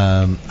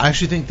 I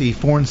actually think the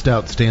Foreign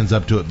Stout stands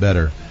up to it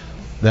better.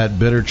 That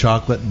bitter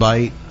chocolate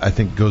bite, I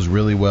think, goes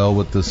really well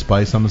with the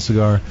spice on the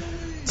cigar.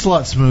 It's a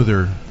lot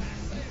smoother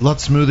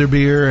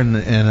beer, and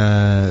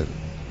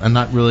I'm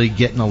not really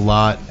getting a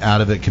lot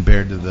out of it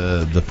compared to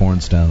the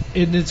Foreign Stout.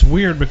 And it's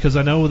weird because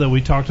I know that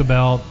we talked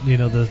about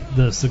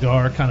the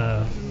cigar kind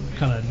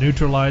of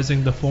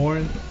neutralizing the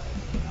foreign.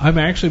 I'm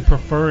actually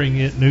preferring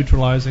it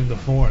neutralizing the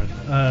foreign.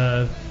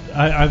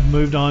 I've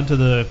moved on to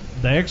the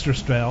extra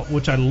stout,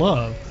 which I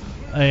love.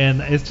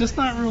 And it's just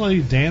not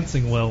really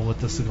dancing well with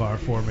the cigar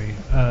for me.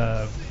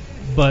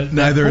 But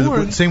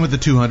neither. Same with the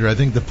 200. I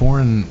think the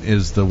foreign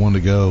is the one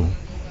to go.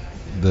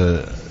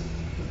 The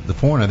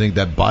foreign, I think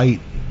that bite,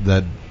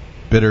 that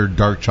bitter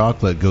dark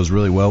chocolate goes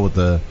really well with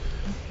the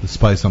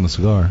spice on the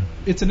cigar.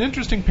 It's an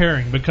interesting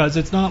pairing because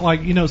it's not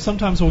like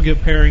sometimes we'll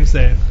get pairings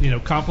that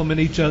complement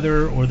each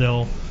other, or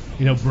they'll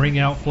bring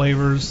out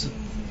flavors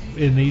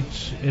in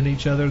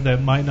each other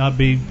that might not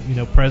be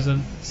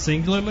present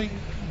singularly.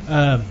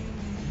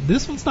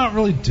 This one's not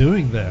really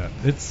doing that.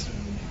 It's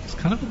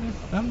kind of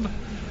I'm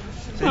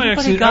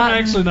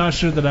actually not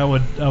sure that I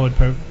would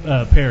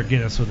pair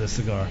Guinness with this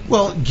cigar.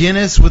 Well,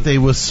 Guinness with a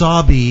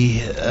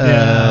wasabi.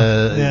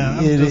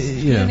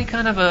 Any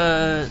kind of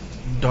a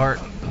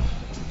dark,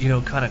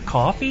 kind of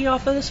coffee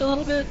off of this a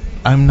little bit.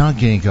 I'm not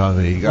getting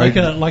coffee.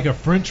 Like a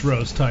French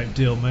roast type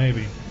deal,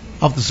 maybe.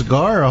 Off the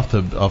cigar or off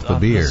the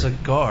beer? The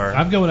cigar.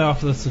 I'm going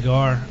off the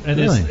cigar, and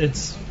really?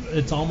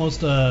 it's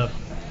almost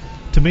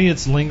to me,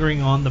 it's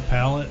lingering on the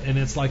palate, and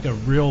it's like a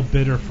real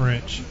bitter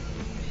French.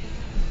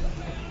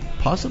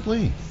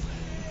 Possibly.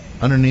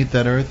 Underneath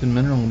that earth and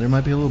mineral, there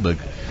might be a little bit.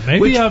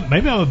 Maybe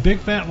I'm a big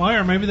fat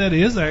liar. Maybe that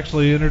is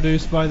actually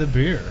introduced by the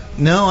beer.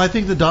 No, I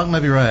think the doc might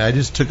be right. I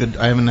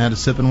haven't had a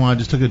sip in a while. I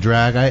just took a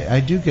drag. I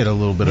do get a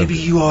little bit Maybe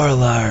you are a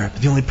liar.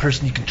 But the only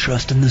person you can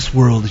trust in this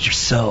world is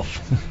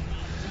yourself.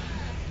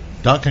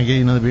 Doc, can I get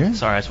you another beer?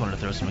 Sorry, I just wanted to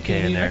throw some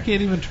McKay in there. I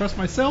can't even trust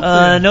myself.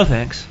 No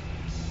thanks.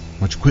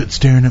 Why don't you quit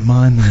staring at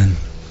mine, then?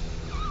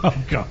 Oh,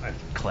 God.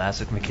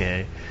 Classic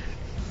McKay.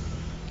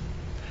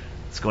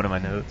 Let's go to my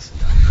notes.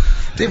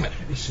 Damn it.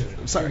 We should.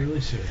 I'm sorry, we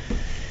should.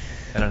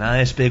 Got a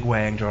nice big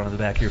wang drawn on the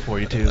back here for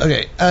you, too.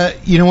 Okay,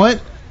 you know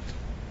what?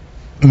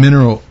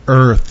 Mineral,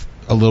 earth,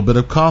 a little bit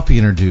of coffee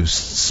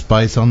introduced,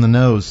 spice on the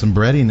nose, some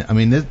breading. I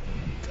mean,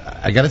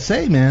 I got to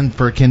say, man,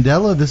 for a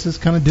Candela, this is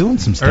kind of doing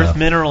some stuff. Earth,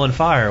 Mineral, and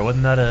Fire.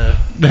 Wasn't that a...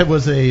 That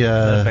was a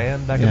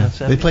band back in the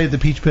 70s? They played at the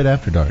Peach Pit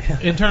After Dark.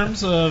 In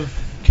terms of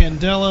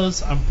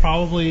Candelas,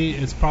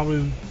 it's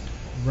probably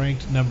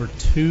ranked number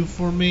 2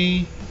 for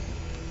me.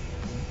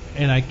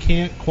 And I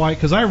can't quite,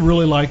 because I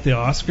really like the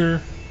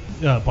Oscar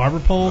Barber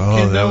Pole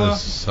Candela. That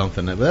was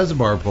something. That was a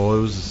Barber Pole.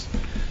 It was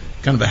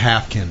kind of a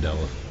half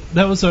Candela.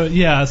 That was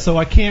so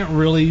I can't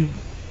really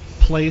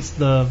place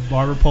the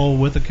barber pole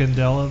with a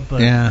candela,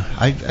 but yeah,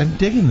 I'm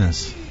digging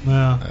this.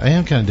 Yeah. I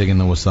am kind of digging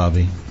the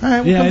wasabi. All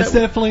right, yeah, it's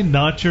definitely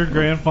not your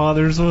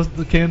grandfather's with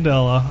the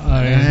candela.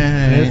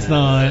 It's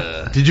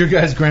not. Did your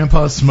guys'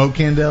 grandpas smoke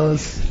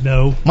candelas?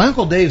 No. My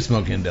Uncle Dave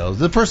smoked candelas.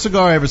 The first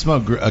cigar I ever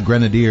smoked, a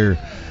Grenadier,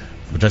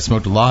 which I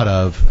smoked a lot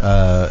of,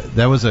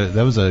 that was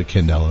a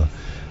candela.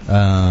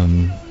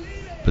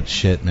 But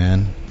shit,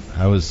 man,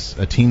 I was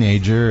a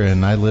teenager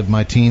and I lived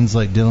my teens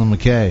like Dylan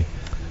McKay.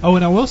 Oh,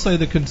 and I will say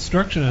the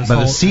construction is by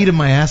the seat of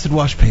my acid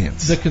wash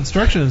pants. The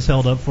construction is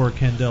held up for a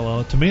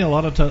candela. To me, a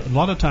lot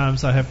of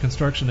times I have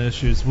construction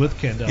issues with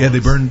candelas. Yeah,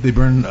 they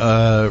burn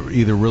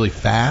either really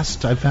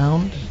fast, I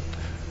found,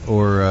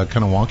 or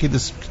kind of wonky.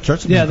 This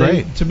construction is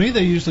great. To me,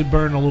 they usually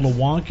burn a little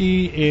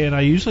wonky,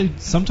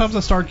 and sometimes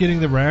I start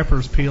getting the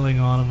wrappers peeling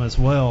on them as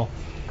well.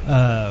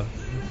 I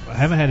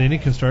haven't had any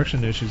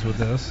construction issues with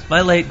this.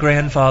 My late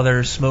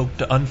grandfather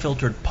smoked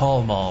unfiltered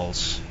Pall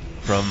Malls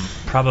from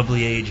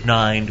probably age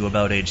 9 to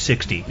about age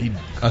 60.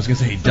 I was going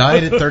to say, he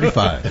died at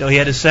 35. No, he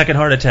had his second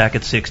heart attack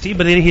at 60,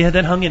 but he had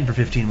then hung in for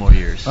 15 more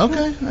years.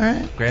 Okay, all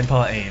right.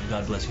 Grandpa Aim,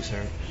 God bless you,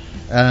 sir.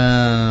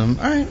 All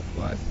right.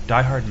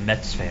 Diehard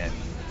Mets fan.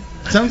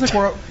 Sounds like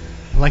we're...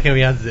 I like how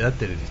he adds that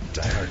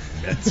diehard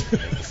Mets fan.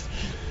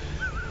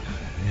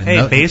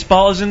 Hey,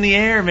 baseball is in the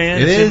air,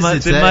 man.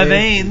 It's in my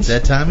veins. It's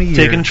that time of year.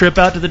 Taking a trip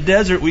out to the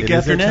desert week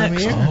after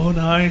next. Oh,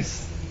 nice.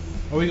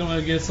 Are we going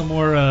to get some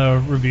more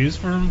reviews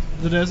from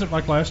the desert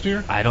like last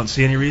year? I don't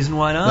see any reason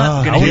why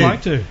not. I would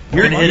like to.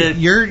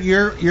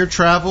 Your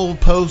travel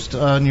post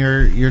on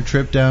your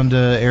trip down to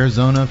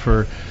Arizona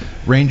for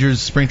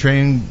Rangers spring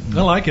training.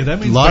 I like it.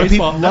 That means a lot of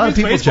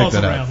people check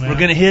that out. We're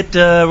gonna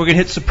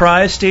hit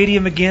Surprise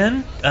Stadium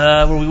again,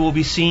 where we will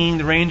be seeing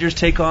the Rangers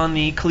take on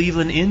the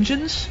Cleveland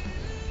Indians.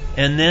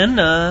 And then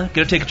going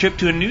to take a trip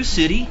to a new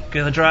city.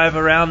 Going to drive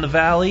around the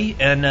valley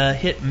and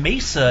hit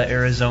Mesa,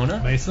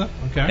 Arizona. Mesa,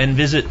 okay. And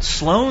visit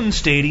Sloan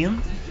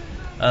Stadium,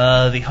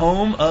 the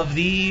home of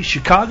the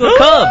Chicago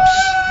Cubs.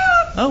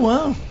 Oh,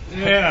 wow.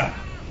 Yeah.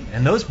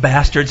 And those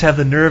bastards have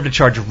the nerve to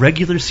charge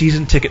regular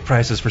season ticket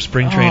prices for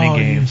spring training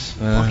games.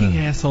 Fucking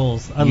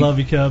assholes. I love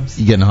you,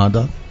 Cubs. You getting a hot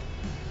dog?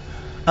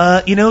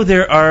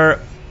 There are...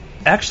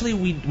 Actually,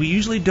 we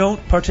usually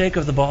don't partake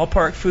of the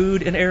ballpark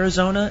food in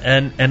Arizona,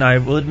 and I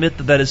will admit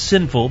that is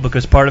sinful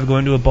because part of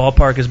going to a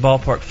ballpark is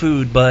ballpark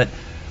food. But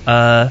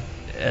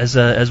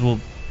as will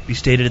be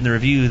stated in the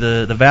review,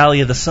 the Valley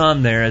of the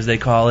Sun there, as they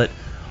call it,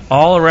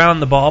 all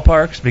around the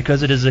ballparks,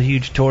 because it is a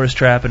huge tourist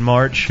trap in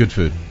March. Good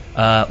food.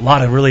 A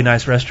lot of really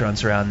nice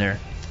restaurants around there.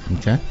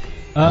 Okay.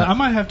 I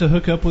might have to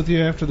hook up with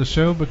you after the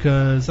show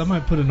because I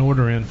might put an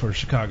order in for a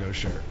Chicago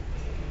shirt.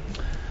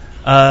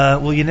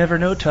 Well, you never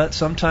know, Tut.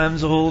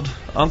 Sometimes old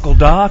Uncle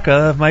Doc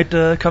might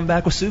come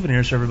back with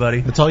souvenirs for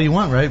everybody. That's all you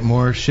want, right?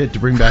 More shit to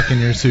bring back in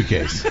your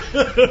suitcase.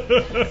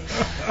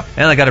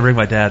 And I got to bring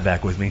my dad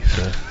back with me.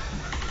 So.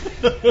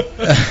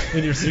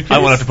 In your suitcase? I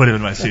won't have to put him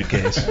in my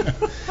suitcase. All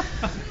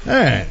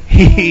right.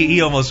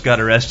 He almost got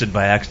arrested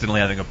by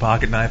accidentally having a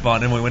pocket knife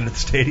on him when we went to the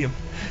stadium.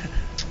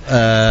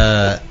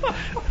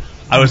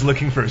 I was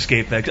looking for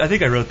escape bags. I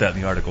think I wrote that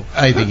in the article.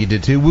 I think you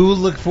did too. We will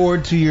look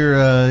forward to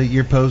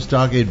your post,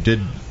 Doc. It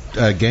did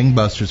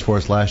gangbusters for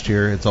us last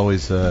year. It's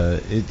always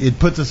it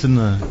puts us in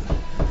the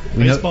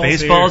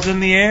baseball's in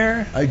the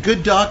air. A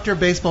good Doctor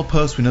baseball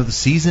post. We know the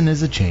season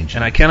is a change,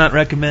 and I cannot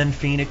recommend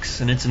Phoenix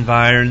and its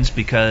environs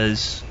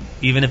because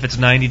even if it's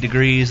 90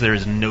 degrees, there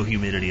is no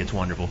humidity. It's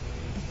wonderful.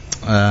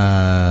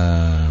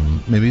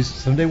 Maybe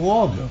someday we'll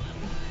all go.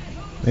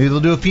 Maybe they'll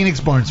do a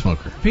Phoenix Barn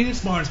Smoker.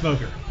 Phoenix Barn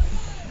Smoker.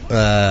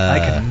 I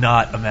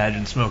cannot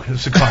imagine smoking a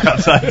cigar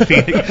outside of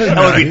Phoenix. That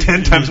would be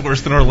 10 times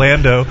worse than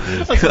Orlando.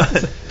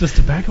 Does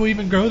tobacco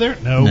even grow there?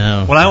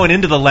 No. When I went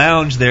into the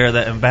lounge there,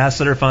 the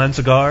Ambassador Fine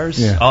Cigars,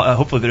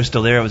 hopefully they're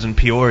still there. It was in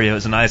Peoria. It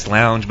was a nice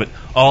lounge, but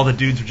all the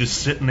dudes were just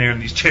sitting there in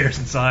these chairs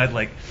inside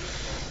like...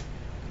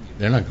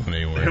 They're not going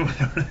anywhere.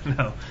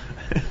 No.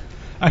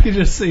 I can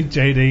just see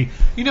JD.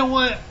 You know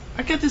what?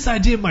 I got this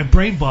idea in my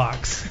brain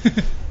box.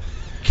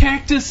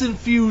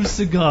 Cactus-infused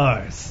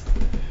cigars.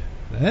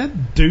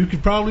 That dude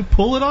could probably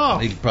pull it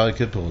off. He probably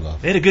could pull it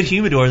off. They had a good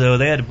humidor, though.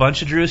 They had a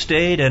bunch of Drew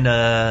Estate, and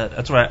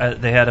that's why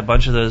they had a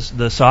bunch of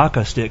the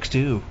Saka sticks,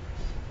 too.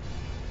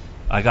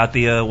 I got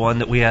the one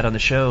that we had on the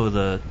show.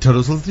 The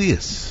Todos los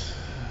Dias.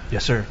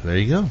 Yes, sir. There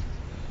you go. All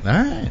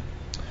right.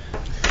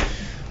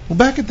 Well,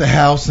 back at the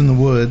house in the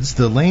woods,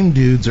 the lame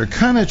dudes are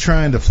kind of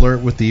trying to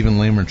flirt with the even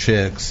lamer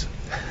chicks,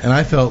 and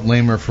I felt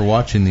lamer for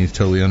watching these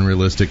totally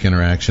unrealistic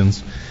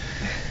interactions.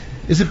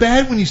 Is it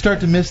bad when you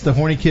start to miss the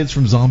horny kids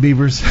from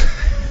Zombievers?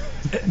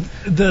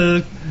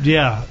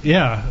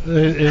 Yeah.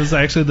 It was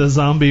actually the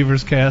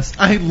Zombievers cast.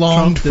 I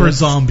longed for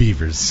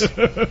Zombievers.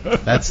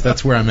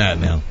 That's where I'm at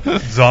now.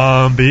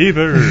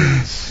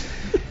 Zombievers.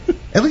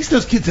 At least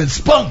those kids had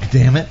spunk,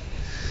 damn it.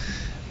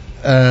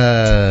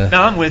 No,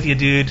 I'm with you,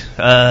 dude.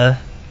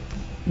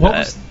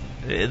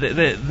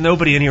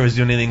 Nobody in here was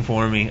doing anything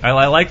for me.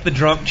 I liked the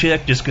drunk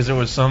chick just because there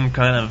was some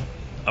kind of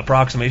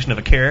approximation of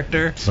a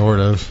character. Sort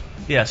of.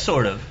 Yeah,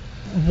 sort of.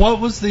 What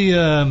was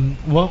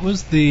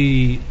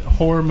the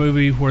horror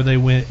movie where they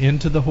went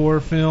into the horror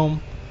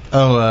film?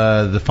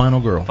 Oh, The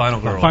Final Girl.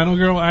 Final Girl. Final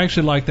Girl. I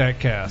actually liked that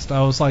cast.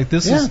 I was like,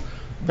 this is.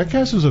 That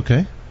cast was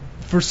okay.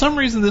 For some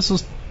reason, this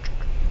was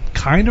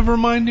kind of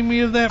reminding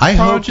me of that. I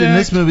hoped in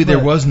this movie there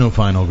but- was no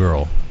final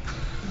girl.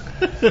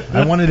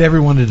 I wanted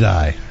everyone to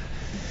die.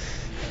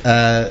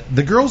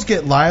 The girls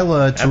get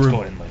Lila That's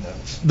going in my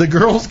notes. The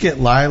girls get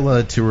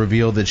Lila to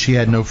reveal that she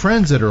had no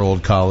friends at her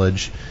old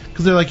college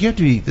because they're like,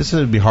 this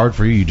would be hard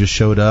for you. You just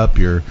showed up.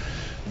 You're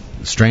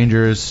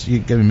strangers. You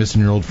gotta be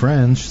missing your old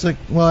friends. She's like,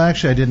 well,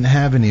 actually, I didn't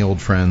have any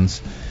old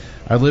friends.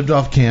 I lived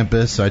off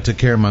campus. I took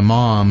care of my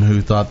mom,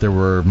 who thought there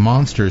were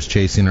monsters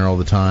chasing her all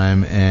the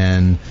time,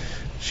 and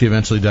she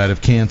eventually died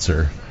of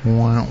cancer.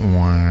 Wah,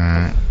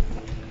 wah.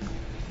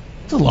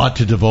 It's a lot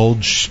to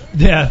divulge.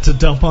 Yeah, to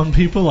dump on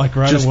people like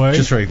right away.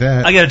 Just like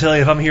that. I got to tell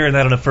you, if I'm hearing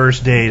that on a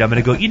first date, I'm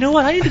going to go, you know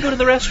what? I need to go to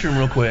the restroom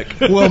real quick.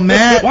 Well,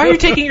 Matt. Why are you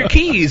taking your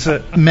keys?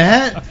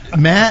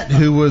 Matt,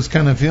 who was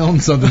kind of feeling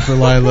something for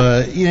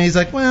Lila, he's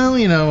like, well,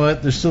 you know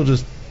what? There's still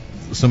just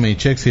so many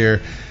chicks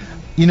here.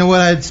 You know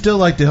what? I'd still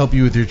like to help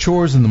you with your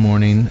chores in the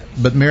morning.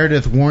 But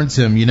Meredith warns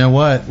him, you know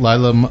what?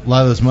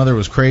 Lila's mother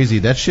was crazy.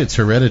 That shit's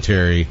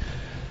hereditary.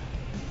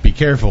 Be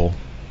careful.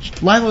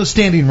 Lila's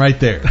standing right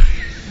there.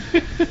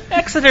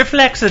 Exeter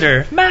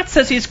Flexeter. Matt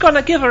says he's going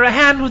to give her a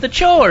hand with the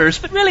chores,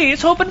 but really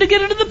he's hoping to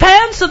get into the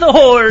pants of the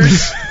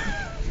whores.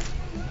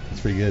 That's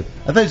pretty good.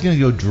 I thought he was going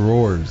to go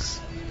drawers.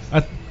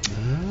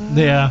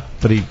 Yeah.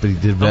 But he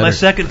did better. On my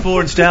second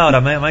forward stout, I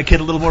might get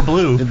a little more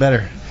blue. Did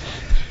better.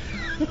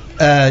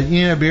 You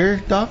need a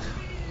beer, Doc?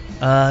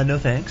 No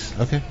thanks.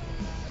 Okay.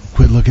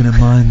 Quit looking at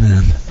mine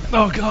then.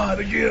 Oh, God,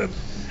 again.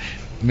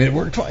 Made it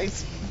work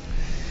twice.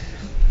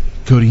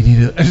 Cody, you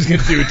need I'm just going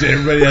to do it to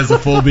everybody that has a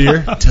full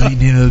beer. Tell you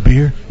need another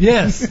beer?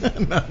 Yes.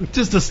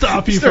 Just to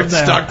stop you Start from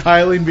that.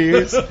 stockpiling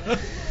beers.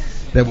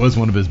 That was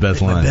one of his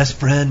best lines. My best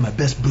friend, my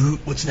best boot.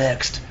 What's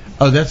next?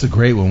 Oh, that's a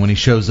great one. When he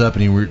shows up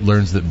and he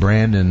learns that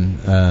Brandon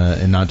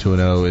in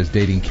 90210 is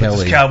dating Kelly.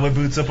 Puts his cowboy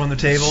boots up on the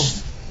table.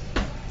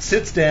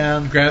 Sits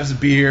down, grabs a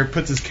beer,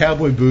 puts his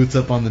cowboy boots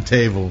up on the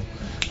table.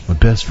 My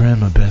best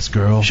friend, my best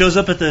girl. Shows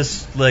up at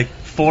this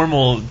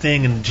formal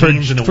thing in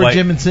jeans and a for white.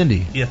 Jim and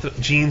Cindy. Yeah,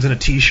 jeans and a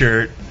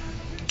t-shirt.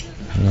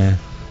 Yeah.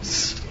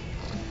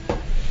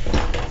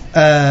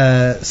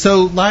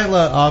 So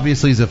Lila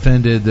obviously is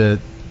offended that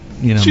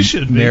She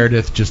should be.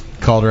 Meredith just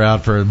called her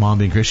out for mom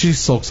being crazy. She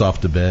sulks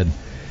off to bed.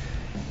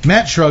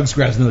 Matt shrugs,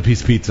 grabs another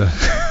piece of pizza.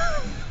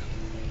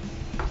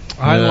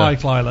 I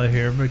liked Lila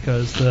here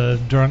because the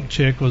drunk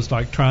chick was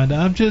trying to.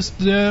 I'm just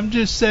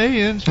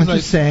saying. She's I'm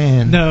just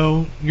saying.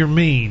 No, you're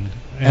mean,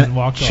 and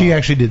walked off. She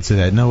actually did say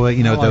that. No, what?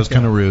 That was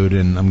kind of rude,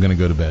 and I'm going to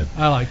go to bed.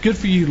 Good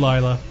for you,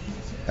 Lila.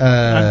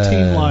 I'm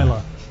Team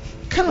Lila.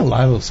 Kind of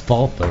Lila's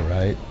fault, though,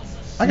 right?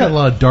 I got a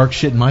lot of dark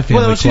shit in my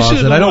family she closet.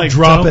 should've, I don't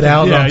drop it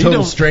out on you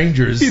total don't-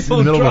 strangers you in the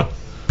don't middle drop-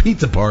 of a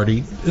pizza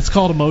party. It's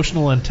called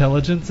emotional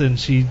intelligence, and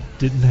she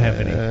didn't have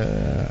any.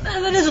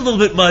 That is a little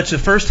bit much. The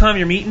first time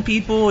you're meeting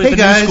people. Hey at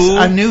guys, new school.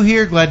 I'm new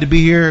here. Glad to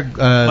be here.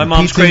 My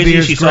mom's pizza and crazy.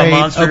 beer's She saw great.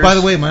 monsters. Oh, by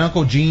the way, my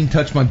Uncle Gene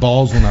touched my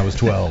balls when I was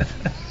 12.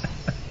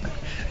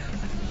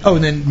 Oh,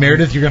 and then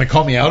Meredith, you're going to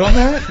call me out on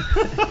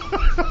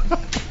that?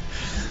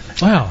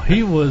 Wow,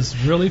 he was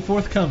really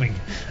forthcoming.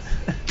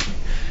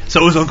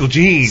 So was Uncle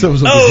Gene. So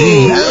was Uncle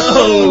Gene.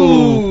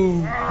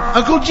 Oh!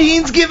 Uncle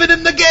Gene's giving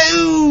him the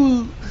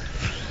go!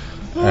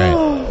 All right.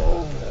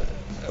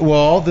 Well,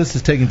 all this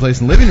is taking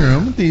place in the living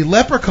room. The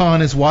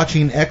leprechaun is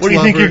watching ex-lover... Where do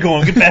you think you're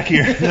going? Get back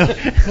here.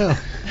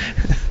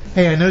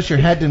 Hey, I noticed your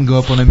hat didn't go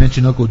up when I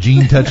mentioned Uncle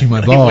Gene touching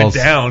my balls. He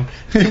went down.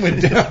 He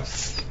went down.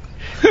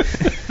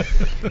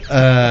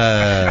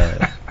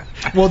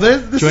 Well,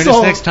 this Join is us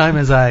all... next time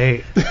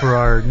for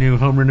our new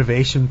home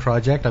renovation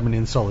project. I'm going to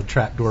install a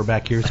trapdoor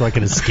back here so I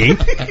can escape.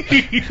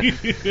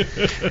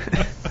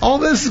 All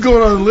this is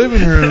going on in the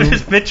living room.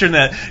 Just picturing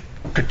that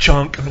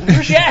ka-chunk.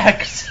 Where's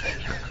Yax?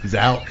 He's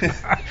out.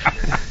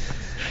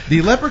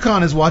 The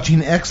leprechaun is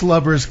watching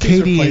ex-lovers He's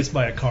Katie... replaced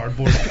by a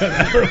cardboard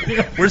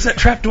cutout. Where's that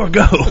trapdoor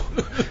go?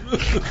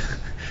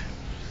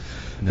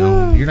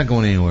 No, you're not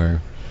going anywhere.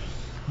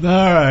 All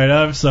right,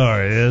 I'm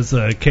sorry. It's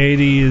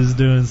Katie is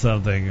doing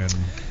something, and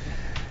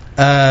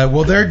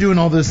Well, they're doing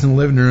all this in the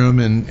living room,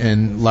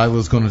 and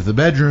Lila's going into the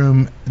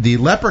bedroom. The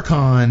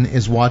leprechaun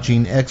is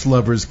watching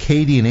ex-lovers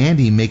Katie and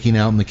Andy making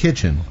out in the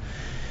kitchen.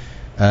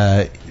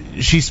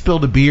 She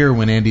spilled a beer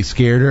when Andy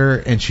scared her,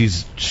 and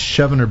she's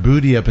shoving her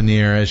booty up in the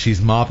air as she's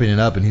mopping it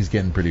up, and he's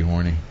getting pretty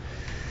horny.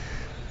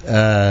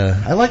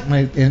 I like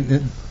my...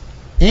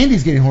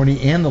 Andy's getting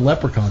horny, and the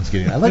leprechaun's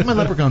getting... I like my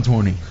leprechauns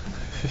horny.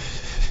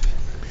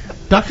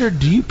 Doctor,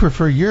 do you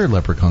prefer your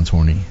leprechauns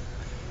horny?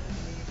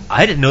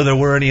 I didn't know there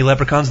were any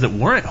leprechauns that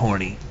weren't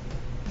horny.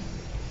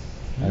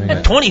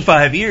 At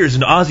 25 years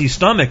in Ozzy's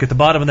stomach at the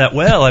bottom of that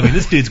well, I mean,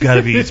 this dude's got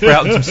to be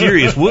sprouting some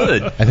serious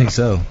wood. I think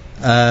so.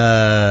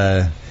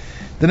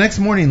 The next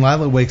morning,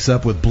 Lila wakes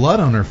up with blood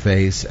on her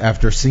face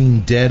after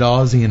seeing dead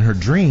Ozzy in her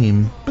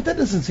dream, but that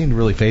doesn't seem to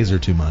really faze her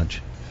too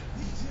much.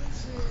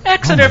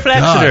 Exeter Oh my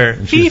God.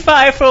 Flexeter, Fee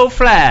Fi Fo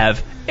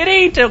Flav, It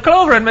ain't a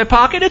clover in my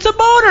pocket, it's a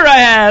boner I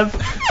have.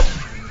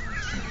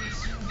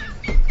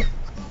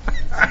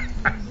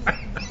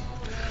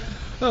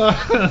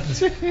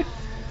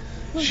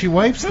 She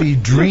wipes the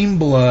dream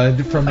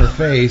blood from her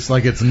face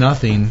like it's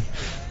nothing,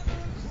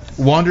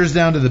 wanders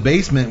down to the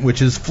basement,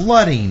 which is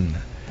flooding.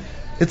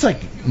 It's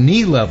like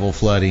knee-level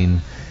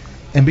flooding.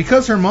 And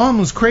because her mom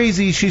was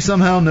crazy, she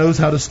somehow knows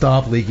how to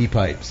stop leaky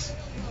pipes.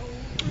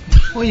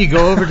 Well, you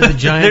go over to the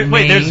giant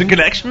Wait, main. there's a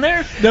connection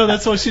there? No,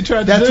 that's what she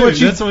tried to That's do. what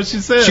she- That's what she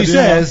said. She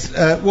yeah.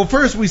 says, well,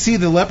 first we see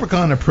the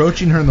leprechaun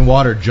approaching her in the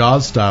water,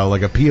 Jaws style,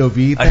 like a POV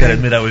thing. I gotta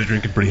admit I was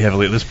drinking pretty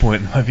heavily at this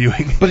point in my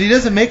viewing. But he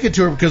doesn't make it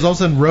to her because all of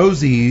a sudden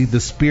Rosie, the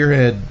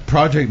spearhead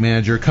project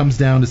manager, comes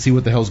down to see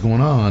what the hell's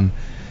going on,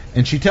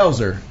 and she tells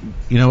her,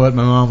 "You know what?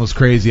 My mom was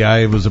crazy.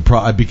 I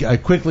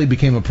quickly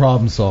became a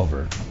problem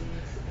solver."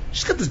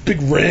 She's got this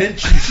big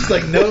wrench. And she's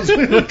like, "No,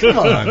 come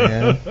on,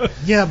 man."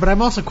 Yeah, but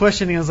I'm also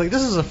questioning. I was like,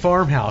 this is a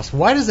farmhouse.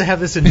 Why does it have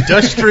this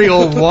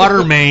industrial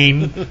water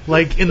main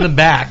like in the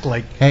back?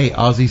 Like, Hey,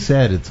 Ozzy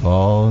said it's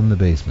all in the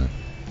basement.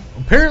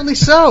 apparently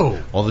so.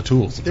 All the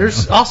tools.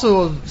 There's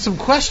also some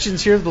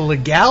questions here of the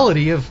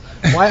legality of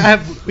why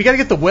we got to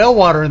get the well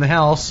water in the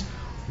house.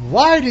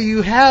 Why do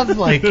you have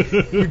like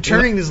you're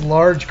turning this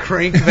large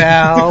crank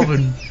valve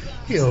and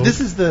you know? This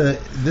is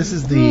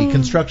the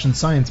construction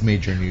science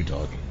major in you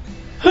talking.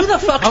 Who the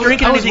fuck's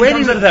drinking I was anything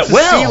waiting comes out of that to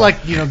well? see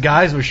like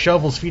guys with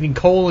shovels feeding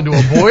coal into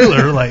a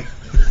boiler like.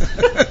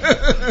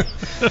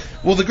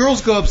 Well, the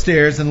girls go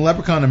upstairs, and the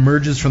leprechaun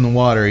emerges from the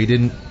water.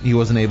 He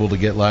wasn't able to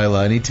get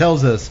Lila, and he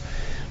tells us,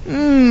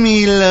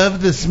 "Me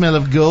love the smell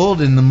of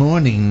gold in the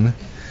morning."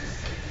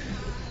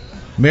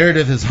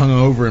 Meredith is hung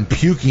over and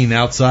puking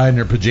outside in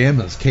her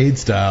pajamas, Cade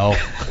style,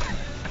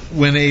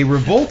 when a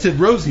revolted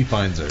Rosie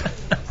finds her.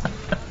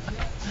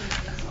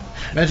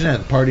 Imagine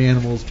that, party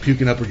animals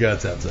puking up her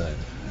guts outside.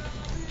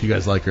 Do you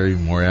guys like her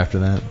even more after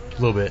that?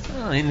 A little bit.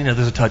 Well,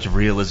 there's a touch of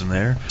realism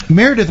there.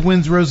 Meredith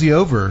wins Rosie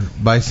over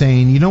by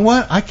saying, "You know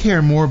what? I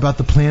care more about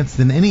the plants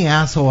than any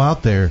asshole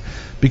out there.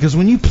 Because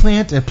when you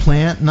plant a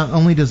plant, not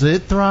only does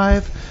it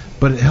thrive,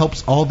 but it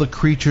helps all the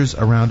creatures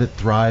around it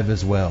thrive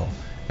as well."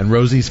 And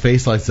Rosie's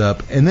face lights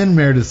up. And then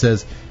Meredith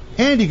says,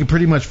 "And you can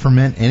pretty much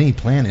ferment any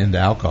plant into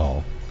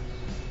alcohol."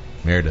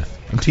 Meredith.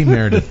 I'm Team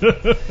Meredith.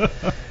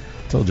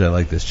 Told you I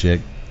like this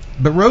chick.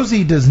 But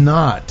Rosie does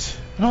not.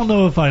 I don't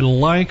know if I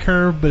like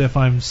her, but if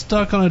I'm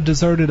stuck on a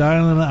deserted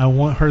island, I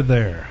want her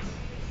there.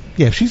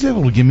 Yeah, if she's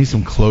able to give me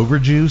some clover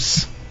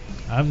juice.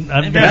 I'm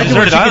Maybe down. on a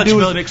deserted island, she'll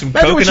be able to make some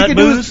Imagine what she coconut could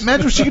do booze.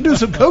 Imagine what she could do with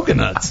some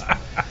coconuts.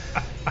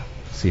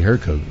 See her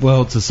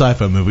well, it's a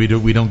sci-fi movie.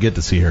 We don't get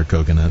to see her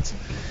coconuts.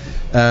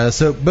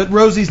 But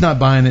Rosie's not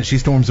buying it. She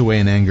storms away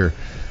in anger.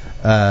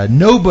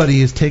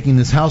 Nobody is taking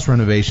this house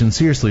renovation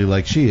seriously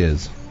like she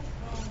is.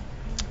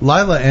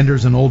 Lila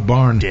enters an old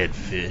barn. Dead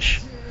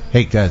fish.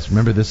 Hey guys,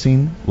 remember this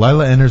scene?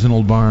 Lila enters an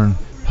old barn.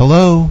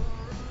 Hello?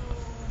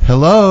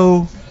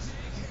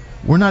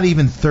 We're not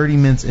even 30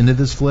 minutes into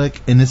this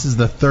flick, and this is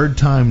the third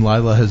time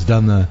Lila has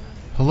done the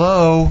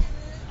hello.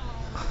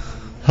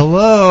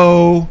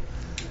 Oh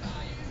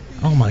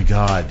my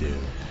god, dude.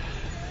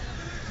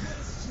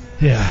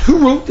 Yeah.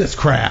 Who wrote this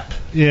crap?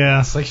 Yeah.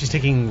 It's like she's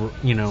taking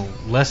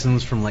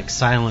lessons from like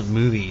silent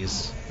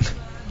movies.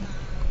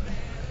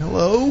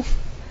 Hello?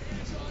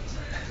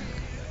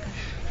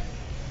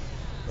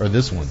 Or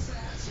this one.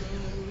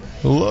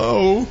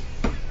 Hello?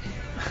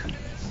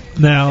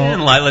 Now,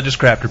 And Lila just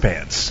crapped her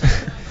pants.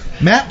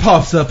 Matt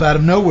pops up out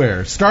of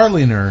nowhere,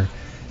 startling her,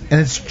 and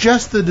it's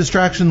just the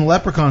distraction the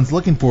leprechaun's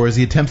looking for as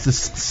he attempts to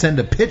send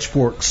a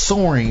pitchfork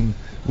soaring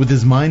with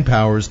his mind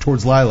powers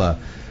towards Lila.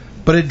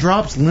 But it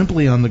drops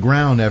limply on the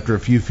ground after a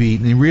few feet,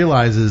 and he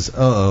realizes,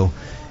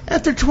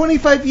 after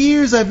 25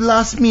 years I've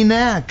lost me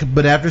knack,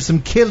 but after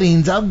some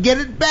killings I'll get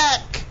it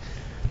back.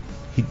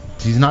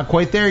 He's not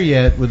quite there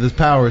yet with his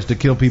powers to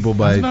kill people I was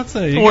by... about to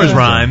say, Or his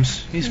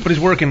rhymes. But he's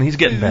working. He's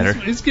getting better.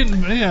 He's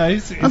getting, yeah.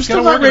 He's I'm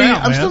still not ready.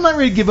 I'm still not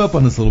ready to give up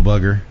on this little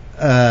bugger.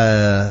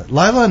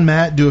 Lila and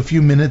Matt do a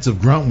few minutes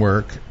of grunt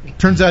work.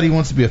 Turns out he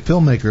wants to be a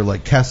filmmaker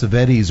like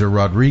Cassavetes or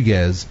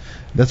Rodriguez.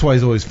 That's why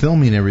he's always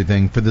filming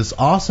everything for this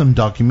awesome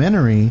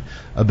documentary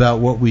about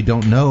what we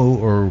don't know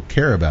or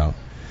care about.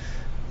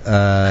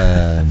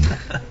 But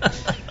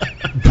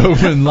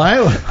when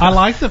Lila... I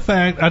like the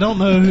fact, I don't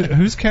know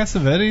who's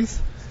Cassavetes.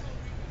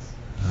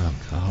 Oh,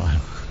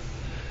 God.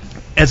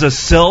 As a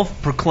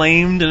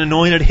self-proclaimed and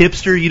anointed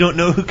hipster, you don't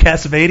know who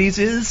Cassavetes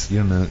is? You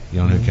don't know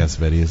who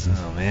Cassavetes is?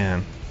 Oh,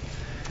 man.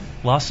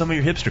 Lost some of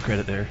your hipster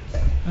credit there.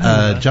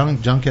 John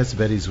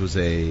Cassavetes was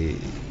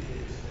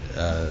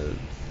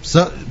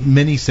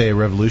many say a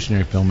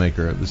revolutionary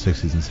filmmaker of the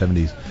 60s and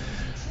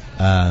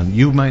 70s.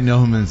 You might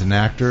know him as an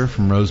actor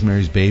from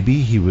Rosemary's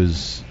Baby. He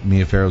was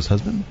Mia Farrow's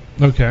husband.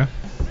 Okay.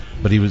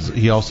 But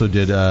he also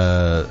did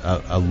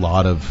a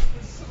lot of...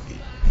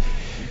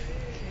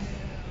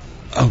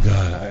 Oh,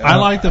 God. I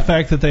like the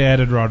fact that they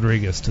added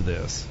Rodriguez to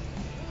this.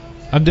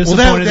 I'm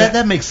disappointed. Well,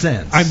 that makes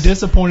sense. I'm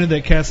disappointed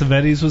that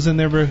Cassavetes was in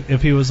there. But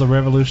if he was a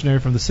revolutionary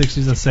from the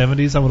 60s and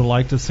 70s, I would have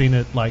liked to have seen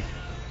it like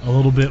a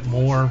little bit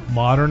more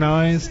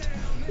modernized.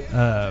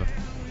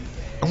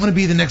 I want to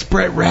be the next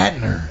Brett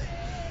Ratner.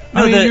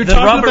 No, I mean, the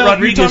Robert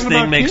Rodriguez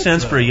thing makes kids,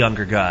 sense though. for a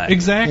younger guy.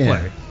 Exactly.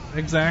 Yeah.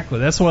 Exactly.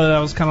 That's why I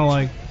was kind of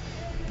like,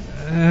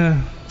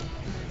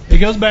 it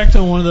goes back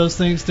to one of those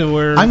things to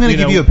where I'm going to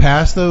give you a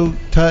pass, though,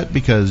 Tut,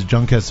 because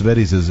John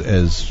Cassavetes is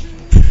as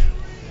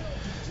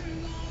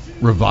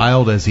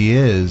reviled as he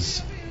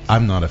is.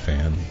 I'm not a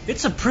fan.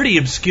 It's a pretty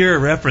obscure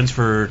reference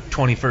for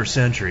 21st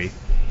century.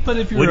 But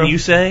if you're Wouldn't you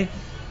say?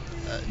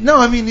 No,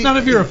 I mean... not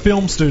if you're a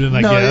film student,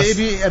 I no,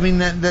 guess. I mean,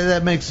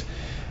 that makes...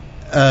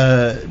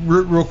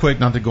 real quick,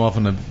 not to go off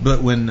on the...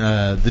 But when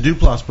the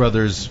Duplass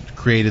brothers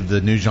created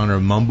the new genre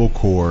of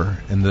mumblecore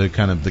and the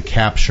kind of the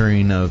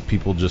capturing of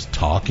people just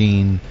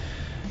talking,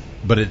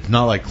 but it's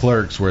not like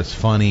Clerks where it's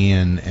funny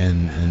and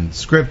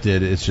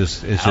scripted. It's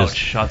just... Ouch,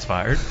 shots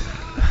fired.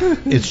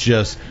 It's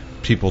just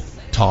people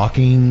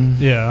talking,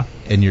 Yeah.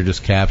 and you're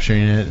just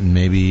capturing it, and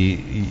maybe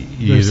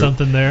There's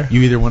something there.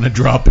 You either want to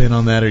drop in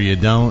on that or you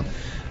don't.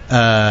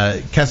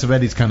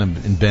 Cassavetes kind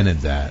of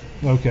invented that.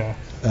 Okay.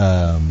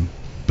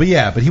 But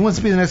he wants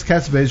to be the next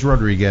Cassavetes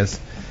Rodriguez.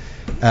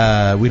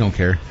 We don't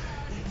care.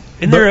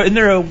 Isn't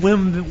there a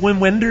Wim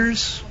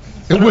Wenders?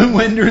 Wim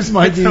Wenders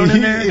might be thrown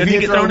in there? If Didn't he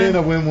you get throw thrown in in?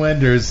 a Wim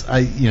Wenders,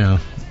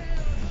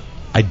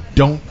 I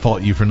don't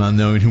fault you for not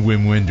knowing who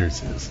Wim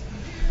Wenders is.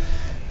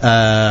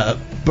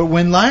 But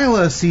when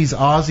Lila sees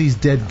Ozzy's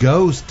dead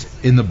ghost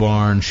in the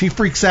barn, she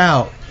freaks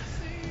out.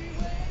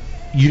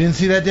 You didn't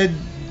see that dead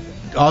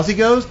Ozzy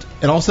ghost?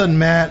 And all of a sudden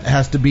Matt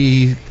has to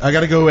be, I got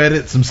to go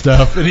edit some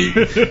stuff, and he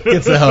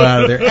gets the hell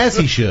out of there, as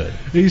he should.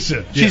 He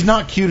should. She's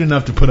not cute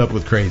enough to put up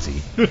with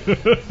crazy.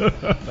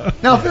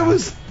 Now, if it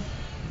was...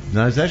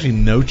 No, there's actually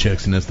no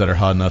chicks in this that are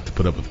hot enough to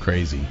put up with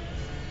crazy.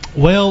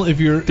 Well, if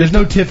you're... There's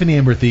no Tiffany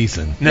Amber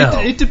Thiessen. No.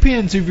 It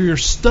depends. If you're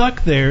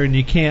stuck there and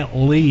you can't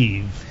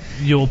leave,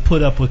 you'll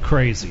put up with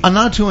crazy. On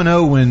Not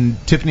 2-0, when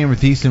Tiffany Amber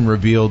Thiessen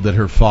revealed that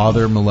her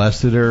father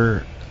molested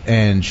her,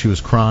 and she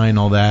was crying,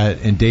 all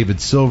that, and David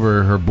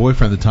Silver, her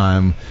boyfriend at the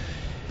time,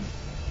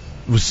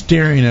 was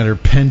staring at her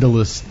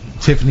pendulous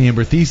Tiffany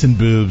Amber Thiessen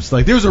boobs.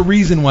 Like, there's a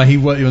reason why he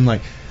wasn't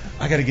like,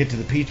 I got to get to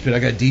the Peach Pit. I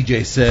got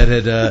DJ set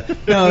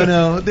at...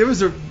 No, there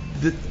was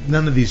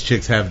none of these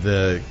chicks have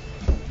the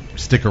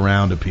stick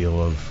around appeal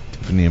of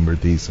Tiffany Amber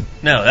Thiessen.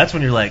 No, that's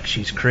when you're like,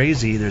 she's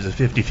crazy. There's a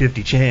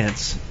 50-50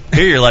 chance.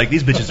 Here you're like,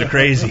 these bitches are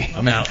crazy.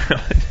 I'm out.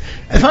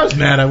 If I was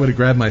mad, I would have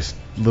grabbed my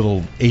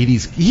little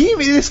 80s...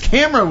 This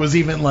camera was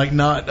even like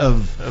not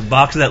of... A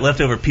box of that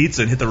leftover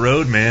pizza and hit the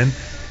road, man.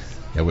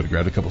 I would have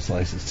grabbed a couple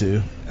slices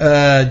too.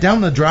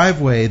 Down the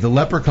driveway, the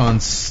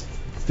leprechauns...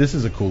 This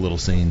is a cool little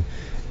scene.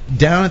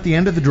 Down at the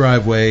end of the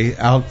driveway,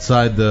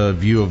 outside the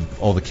view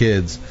of all the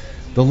kids,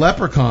 the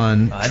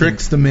leprechaun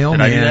tricks the mailman...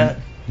 Did I do that?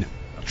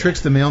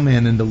 Tricks the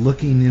mailman into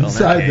looking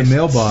inside the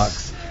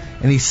mailbox,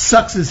 and he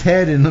sucks his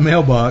head in the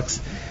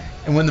mailbox.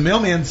 And when the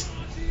mailman's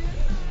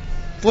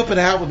flipping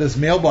out with his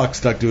mailbox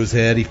stuck to his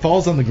head, he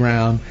falls on the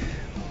ground.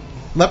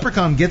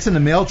 Leprechaun gets in the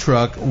mail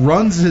truck,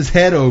 runs his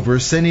head over,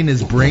 sending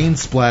his brain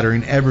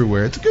splattering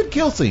everywhere. It's a good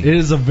kill scene. It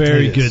is a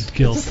very good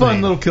kill scene. It's a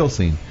fun little kill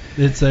scene.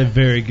 It's a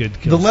very good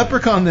kill The scene.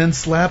 leprechaun then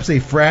slaps a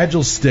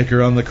fragile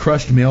sticker on the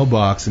crushed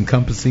mailbox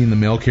encompassing the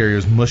mail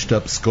carrier's mushed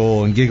up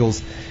skull and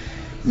giggles,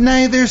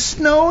 "Neither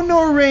snow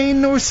nor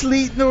rain nor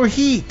sleet nor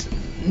heat,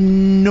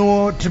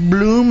 nor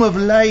bloom of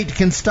light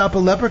can stop a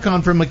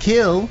leprechaun from a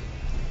kill."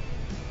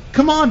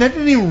 Come on, that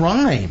didn't even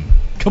rhyme.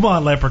 Come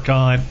on,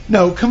 Leprechaun.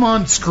 No, come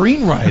on,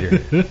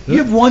 screenwriter. You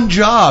have one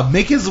job.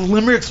 Make his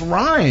limericks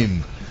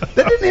rhyme.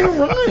 That didn't even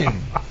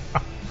rhyme.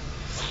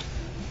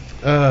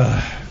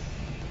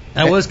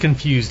 I was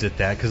confused at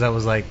that because I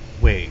was like,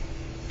 wait,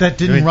 That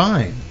didn't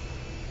rhyme.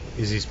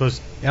 is he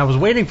supposed to... I was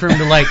waiting for him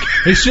to like...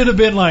 It should have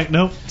been like,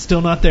 nope,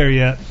 still not there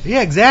yet.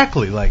 Yeah,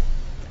 exactly. Like,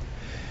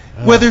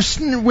 Whether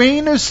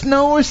rain or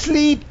snow or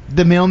sleet,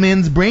 the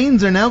mailman's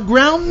brains are now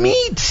ground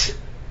meat.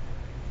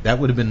 That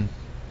would have been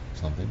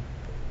something.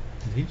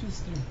 Did he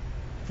just do That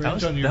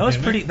French on your was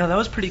gimmick? pretty. No, that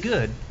was pretty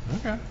good.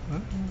 Okay.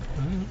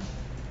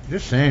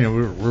 Just saying,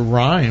 we're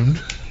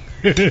rhymed.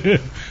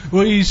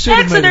 Well, you should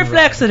have made Exeter it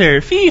right.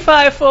 Flexeter, fee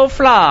fi fo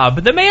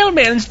flob. The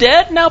mailman's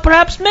dead. Now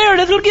perhaps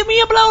Meredith will give me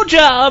a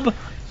blowjob.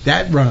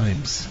 That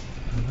rhymes.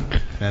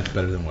 That's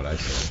better than what I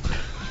said.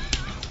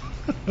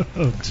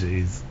 Oh,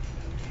 jeez.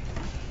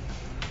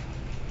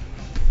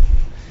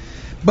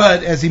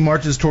 But as he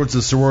marches towards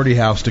the sorority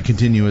house to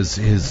continue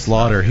his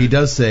slaughter, he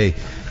does say,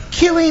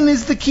 "Killing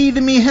is the key to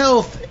me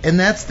health, and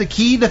that's the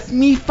key to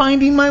me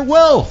finding my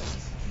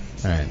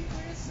wealth." All right.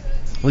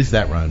 At least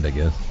that rhymed, I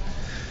guess.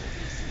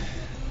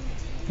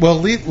 Well,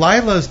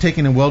 Lila's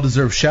taking a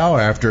well-deserved shower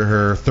after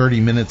her 30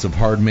 minutes of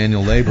hard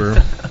manual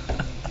labor.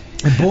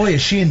 And boy,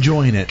 is she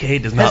enjoying it.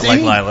 Kate does not like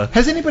Lila.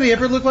 Has anybody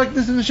ever looked like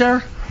this in the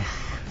shower?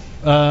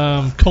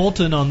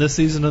 Colton on this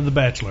season of The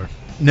Bachelor.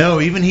 No,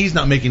 even he's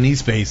not making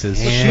these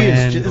faces.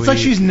 And It's like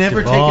she's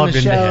never taken a evolved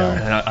into shower.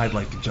 And I'd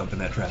like to jump in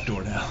that trap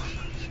door now.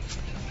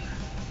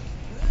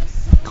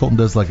 Colton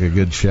does like a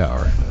good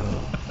shower.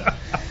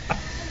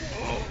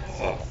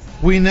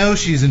 We know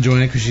she's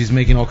enjoying it because she's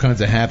making all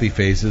kinds of happy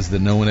faces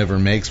that no one ever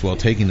makes while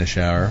taking a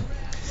shower.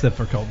 except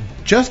for Colton.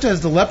 Just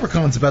as the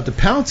leprechaun's about to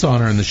pounce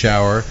on her in the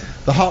shower,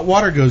 the hot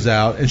water goes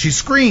out and she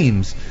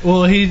screams.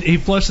 Well, he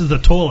flushes the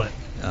toilet.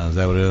 Oh, is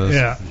that what it is?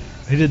 Yeah.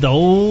 He did the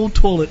old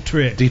toilet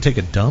trick. Did he take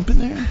a dump in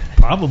there?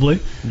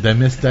 Probably. Did I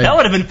miss that? That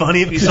would have been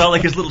funny if you saw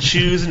like his little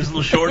shoes and his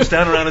little shorts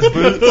down around his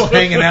boots.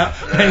 Hanging out.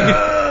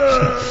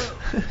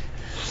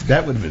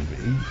 That would have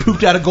been... He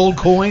pooped out a gold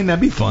coin.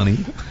 That'd be funny.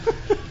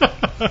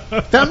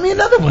 Found me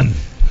another one.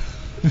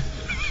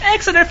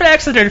 Exeter,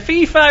 Flexeter,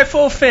 fee, fi,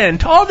 fo,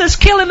 fent. All this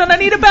killing and I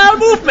need a bowel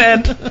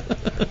movement.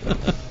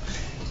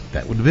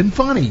 That would have been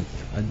funny.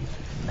 I'm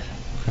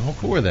all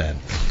for that.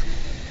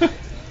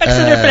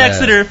 Exeter,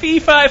 Flexeter, fee,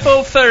 fi,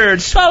 fo,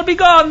 thirds. I'll be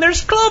gone.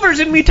 There's clovers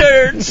in me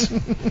turds.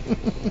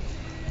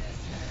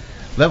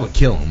 That would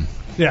kill him.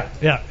 Yeah.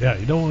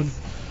 You don't want...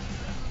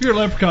 You're a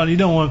leprechaun. You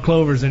don't want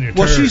clovers in your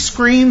Well, turd. she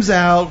screams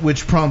out,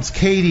 which prompts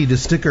Katie to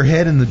stick her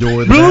head in the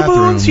door of the Blue bathroom.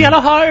 moons,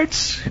 yellow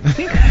hearts.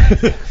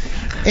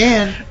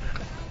 And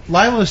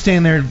Lila's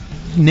standing there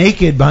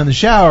naked behind the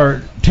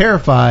shower,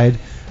 terrified,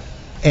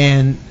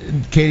 and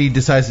Katie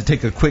decides to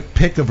take a quick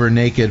pic of her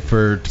naked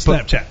for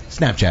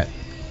Snapchat.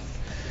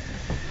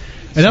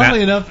 And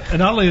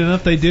oddly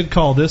enough, they did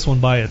call this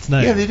one by its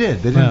name. Yeah, they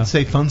did. They didn't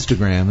say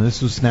Funstagram.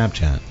 This was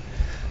Snapchat.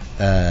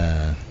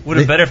 Would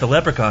have been better if the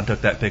leprechaun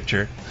took that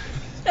picture.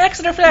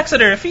 Exeter,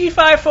 Flexeter, fee,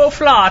 fi, fo,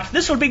 flot.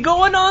 This will be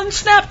going on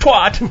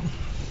Snaptwat. I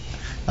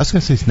was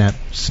going to say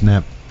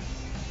Snap.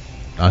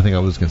 I think I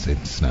was going to say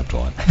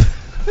Snaptwat.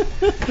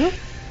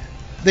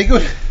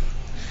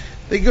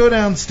 They go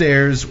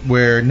downstairs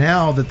where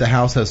now that the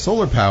house has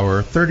solar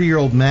power,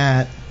 30-year-old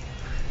Matt...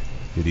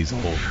 Dude, he's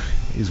old.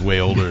 He's way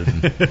older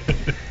than...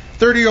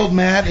 30-year-old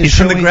Matt is He's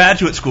from the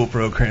graduate school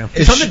program.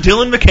 He's from the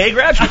Dylan McKay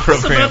graduate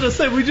program. I was about to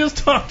say, we just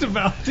talked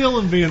about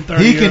Dylan being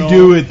 30 He can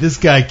do it. This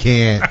guy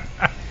can't.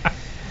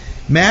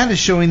 Matt is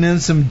showing them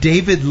some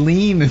David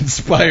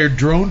Lean-inspired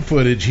drone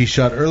footage he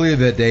shot earlier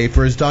that day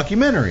for his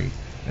documentary.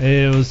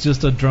 It was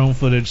just a drone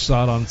footage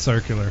shot on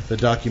circular. The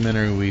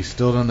documentary, we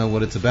still don't know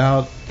what it's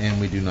about, and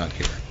we do not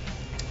care.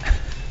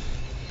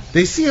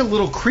 They see a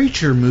little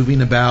creature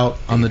moving about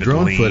on the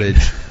drone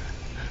footage,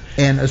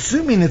 and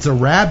assuming it's a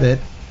rabbit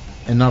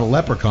and not a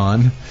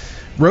leprechaun,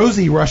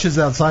 Rosie rushes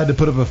outside to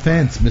put up a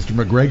fence, Mr.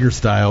 McGregor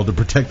style, to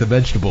protect the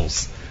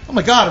vegetables. Oh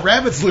my God, a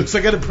rabbit's loose!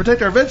 I got to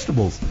protect our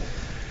vegetables.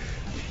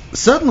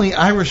 Suddenly,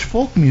 Irish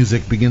folk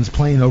music begins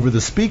playing over the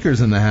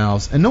speakers in the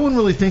house, and no one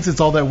really thinks it's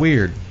all that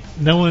weird.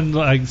 No one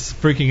likes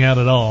freaking out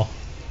at all.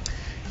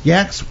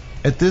 Yax,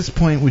 at this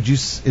point,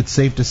 it's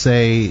safe to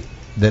say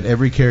that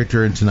every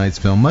character in tonight's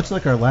film, much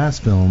like our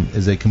last film,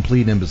 is a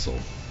complete imbecile.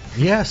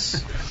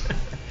 Yes.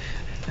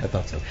 I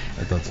thought so.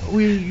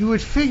 You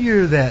would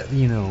figure that,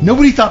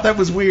 Nobody thought that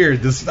was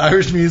weird. This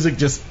Irish music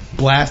just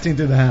blasting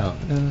through the house.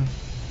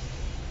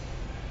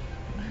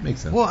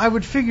 Makes sense. Well, I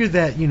would figure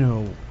that,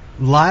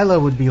 Lila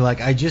would be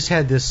like, I just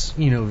had this,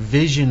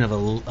 vision of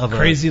a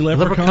crazy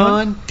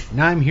leprechaun.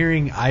 Now I'm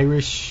hearing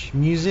Irish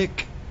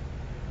music.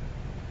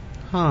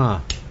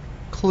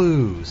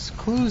 Clues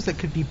that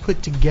could be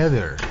put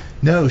together.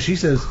 No, she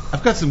says,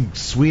 I've got some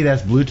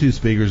sweet-ass Bluetooth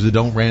speakers that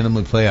don't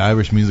randomly play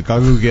Irish music. I'll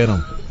go get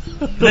them.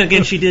 But then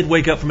again, she did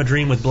wake up from a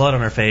dream with blood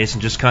on her face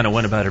and just kind of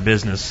went about her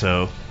business,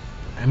 so...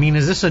 I mean,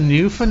 is this a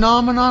new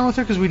phenomenon with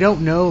her? Because we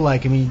don't know,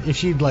 if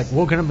she'd,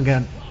 woken up and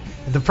got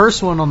the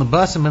first one on the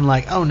bus and been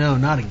like, oh, no,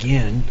 not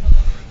again.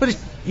 But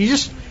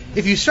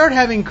if you start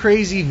having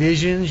crazy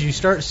visions, you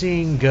start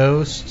seeing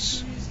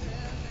ghosts...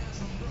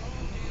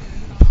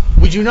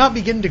 Would you not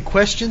begin to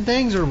question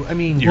things, or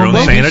your own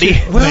sanity?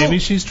 Maybe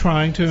she's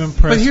trying to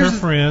impress her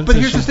friends. But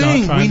here's the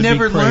thing: we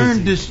never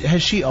learned.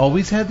 Has she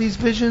always had these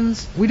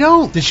visions? We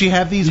don't. Does she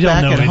have these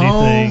back at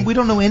home? We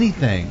don't know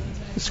anything.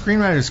 The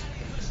screenwriter's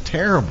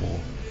terrible.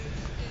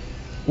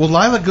 Well,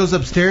 Lila goes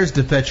upstairs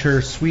to fetch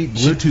her sweet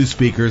Bluetooth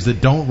speakers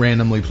that don't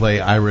randomly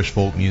play Irish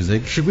folk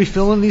music. Should we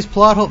fill in these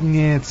plot holes?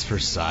 Yeah, it's for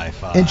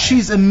sci-fi. And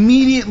she's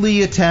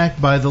immediately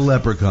attacked by the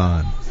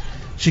leprechaun.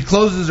 She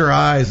closes her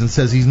eyes and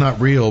says he's not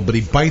real, but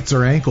he bites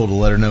her ankle to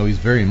let her know he's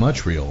very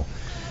much real.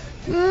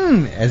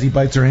 As he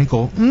bites her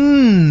ankle,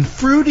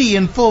 fruity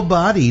and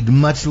full-bodied,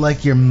 much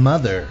like your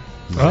mother.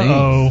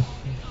 Uh-oh.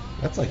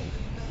 That's like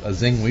a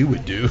zing we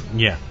would do.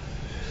 Yeah.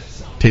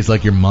 Tastes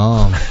like your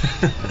mom.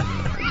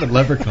 The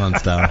leprechaun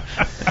style.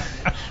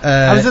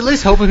 I was at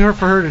least hoping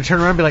for her to turn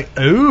around and be like,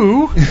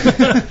 ooh.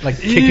 Like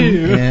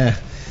kicking. Yeah.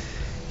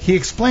 He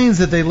explains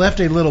that they left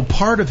a little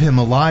part of him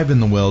alive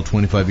in the well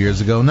 25 years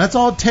ago, and that's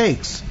all it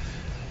takes.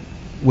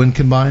 When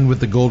combined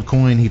with the gold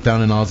coin he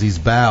found in Ozzy's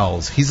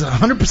bowels, he's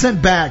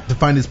 100% back to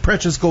find his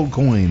precious gold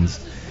coins.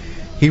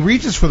 He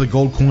reaches for the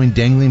gold coin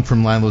dangling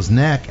from Lila's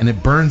neck, and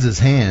it burns his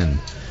hand.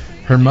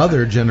 Her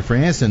mother, Jennifer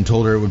Aniston,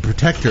 told her it would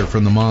protect her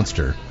from the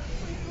monster.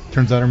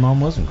 Turns out her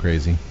mom wasn't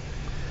crazy.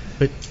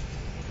 But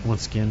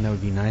once again, that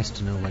would be nice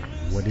to know,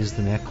 what is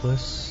the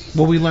necklace?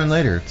 Well, we learn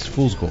later it's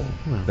fool's gold.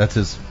 That's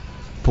his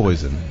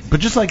poison. But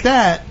just like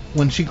that,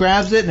 when she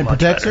grabs it and it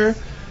protects her,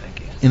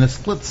 in a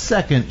split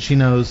second, she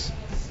knows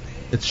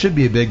it should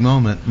be a big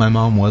moment. My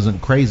mom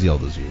wasn't crazy all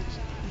those years.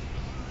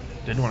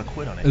 Didn't want to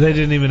quit on it. They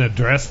didn't even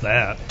address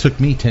that. Took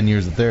me 10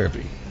 years of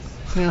therapy.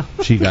 Yeah.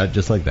 She got it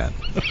just like that.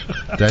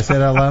 Did I say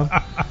that out loud?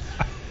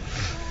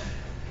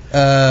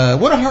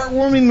 What a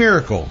heartwarming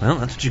miracle. Well,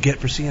 that's what you get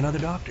for seeing other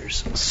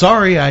doctors.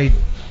 Sorry, I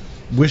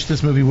wish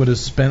this movie would have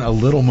spent a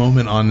little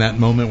moment on that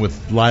moment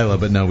with Lila,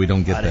 but no, we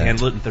don't get I'd that.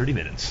 handle it in 30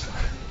 minutes.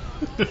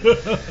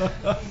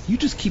 You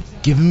just keep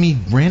giving me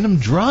random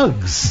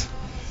drugs.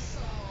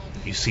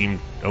 You seemed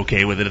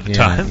okay with it at the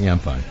time. Yeah, I'm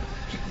fine.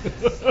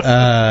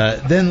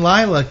 Then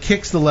Lila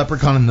kicks the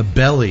leprechaun in the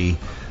belly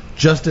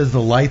just as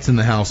the lights in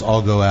the house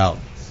all go out.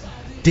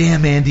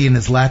 Damn Andy and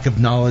his lack of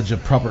knowledge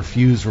of proper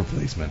fuse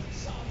replacement.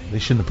 They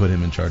shouldn't have put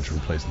him in charge of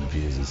replacing the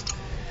fuses.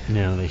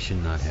 No, they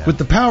should not have. With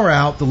the power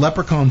out, the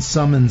leprechaun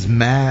summons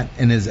Matt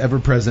and his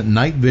ever-present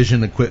night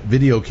vision-equipped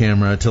video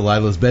camera to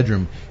Lila's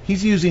bedroom.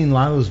 He's using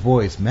Lila's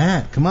voice.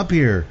 Matt, come up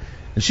here.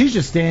 And she's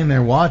just standing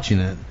there watching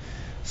it.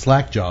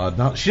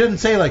 Slack-jawed. She doesn't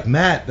say, like,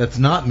 Matt, that's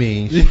not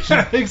me.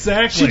 Exactly.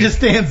 She just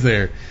stands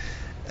there.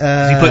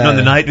 Is he putting on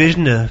the night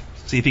vision to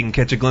see if he can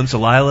catch a glimpse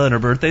of Lila in her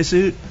birthday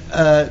suit?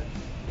 That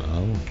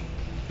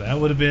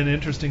would have been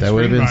interesting. That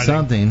would have been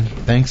something.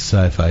 Thanks,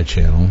 Sci-Fi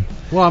Channel.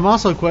 Well, I'm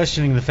also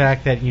questioning the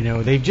fact that,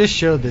 they've just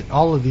showed that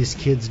all of these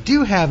kids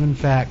do have, in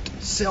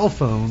fact, cell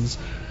phones,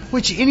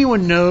 which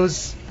anyone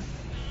knows,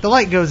 the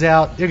light goes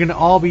out, they're going to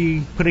all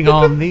be putting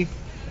on the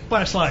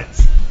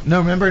flashlights. No,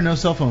 remember, no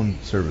cell phone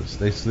service.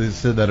 They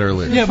said that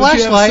earlier. Yeah, but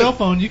you have a cell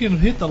phone, you can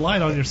hit the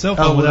light on your cell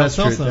phone without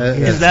cell phone.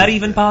 Is that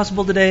even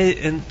possible today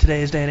in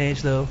today's day and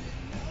age, though?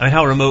 I mean,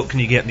 how remote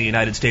can you get in the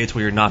United States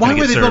where you're not going to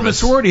get service? Why would they build a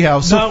sorority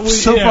house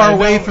so far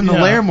away from the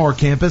Larimore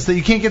campus that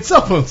you can't get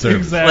cell phone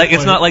service? Exactly. Like,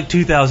 it's not like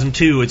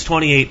 2002, it's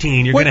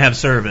 2018, you're going to have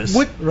service.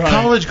 What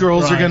college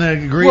girls are going to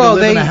agree to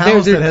live in a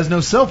house that has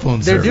no cell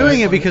phone service? They're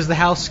doing it because the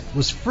house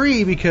was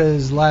free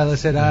because Lila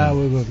said,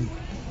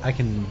 I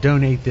can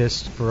donate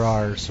this for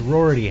our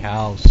sorority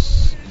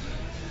house.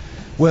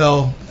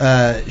 Well,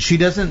 she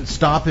doesn't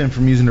stop him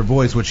from using her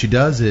voice. What she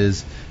does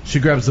is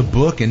she grabs a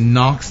book and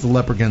knocks the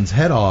leprechaun's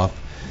head off,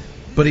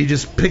 but he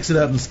just picks it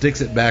up and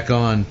sticks it back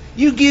on.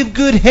 You give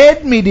good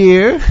head, me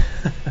dear.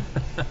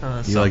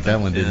 You like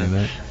that one, didn't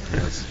you?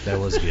 That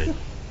was good.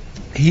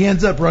 He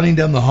ends up running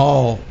down the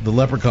hall, the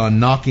leprechaun,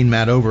 knocking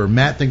Matt over.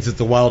 Matt thinks it's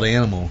a wild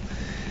animal.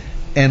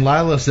 And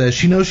Lila says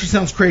she knows she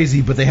sounds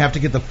crazy, but they have to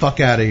get the fuck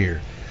out of here.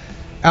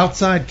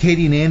 Outside,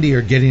 Katie and Andy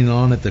are getting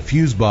on at the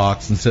fuse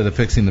box instead of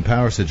fixing the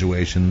power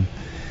situation.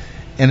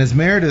 And as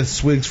Meredith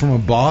swigs from a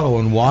bottle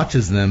and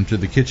watches them through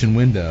the kitchen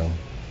window,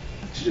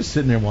 she's just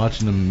sitting there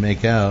watching them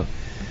make out.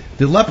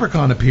 The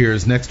leprechaun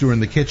appears next to her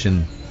in the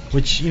kitchen.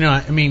 Which,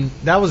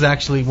 that was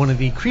actually one of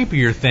the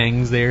creepier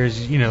things.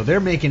 There's, they're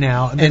making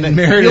out. And then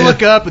Meredith, you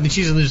look up, and then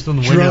she's just on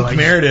the window. Drunk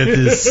Meredith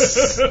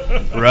is...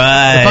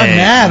 Right. If I'm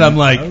mad, I'm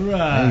like...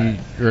 Right.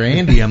 Or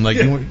Andy, I'm like,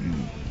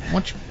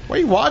 what are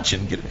you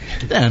watching? Get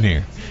down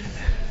here.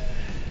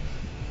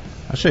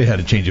 I'll show you how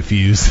to change a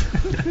fuse.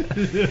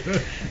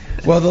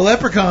 Well, the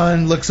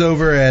leprechaun looks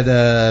over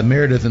at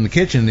Meredith in the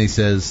kitchen, and he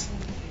says,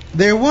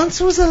 "There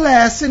once was a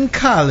lass in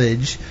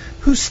college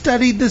who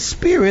studied the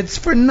spirits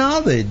for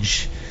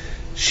knowledge.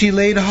 She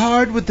laid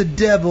hard with the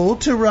devil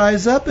to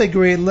rise up a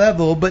great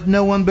level, but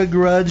no one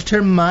begrudged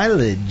her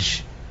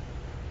mileage."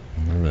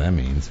 Whatever that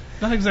means.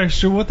 Not exactly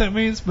sure what that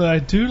means, but I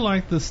do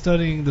like the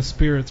studying the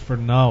spirits for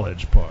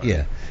knowledge part.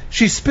 Yeah.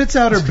 She spits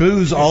out her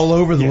booze all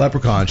over the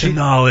leprechaun.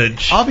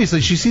 Knowledge.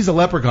 Obviously, she sees a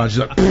leprechaun. She's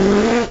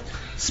like,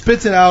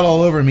 spits it out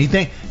all over me.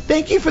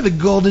 Thank you for the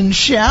golden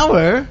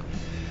shower.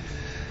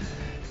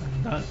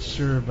 I'm not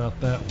sure about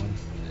that one.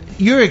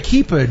 You're a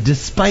keeper,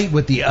 despite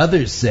what the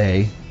others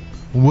say.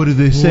 What do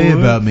they say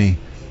about me?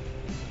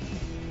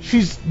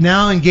 She's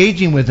now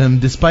engaging with him,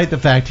 despite the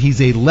fact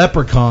he's a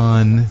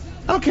leprechaun.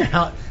 I don't care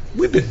how...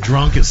 We've been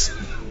drunk as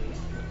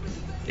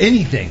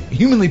anything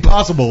humanly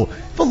possible.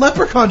 If a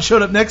leprechaun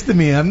showed up next to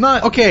me, I'm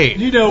not... Okay,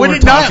 you know we're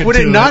talking to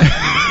it.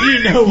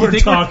 You know we're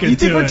talking to it. You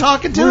think we're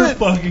talking to it?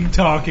 We're fucking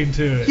talking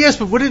to it. Yes,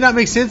 but would it not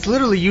make sense?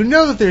 Literally, you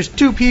know that there's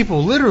two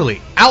people,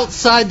 literally,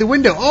 outside the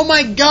window. Oh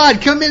my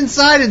God, come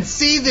inside and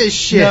see this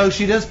shit. No,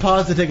 she does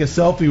pause to take a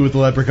selfie with the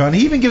leprechaun.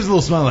 He even gives a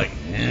little smile like,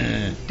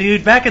 eh.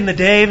 Dude, back in the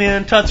day,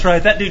 man, Tut's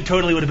right. That dude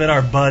totally would have been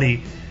our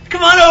buddy.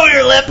 Come on over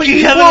here, Lep.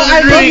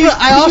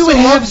 You would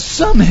have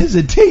some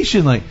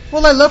hesitation, like.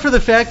 Well, I love for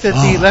the fact that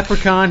the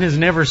leprechaun has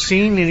never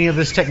seen any of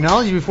this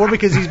technology before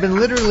because he's been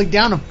literally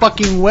down a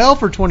fucking well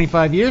for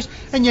 25 years,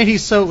 and yet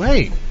he's so,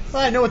 hey,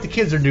 well, I know what the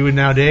kids are doing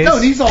nowadays. No,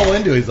 he's all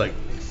into it. He's like,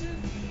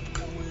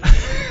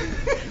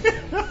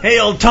 hey,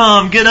 old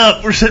Tom, get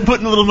up. We're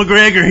putting a little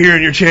McGregor here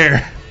in your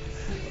chair.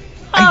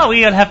 Oh,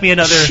 we gotta have me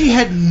another. She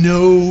had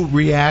no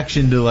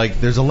reaction to, like,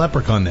 there's a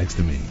leprechaun next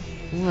to me.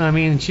 Well, I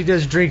mean, she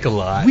does drink a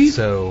lot, We've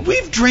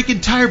drank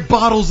entire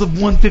bottles of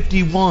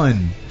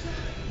 151.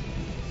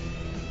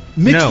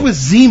 Mixed with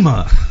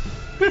Zima.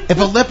 If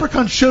a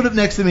leprechaun showed up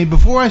next to me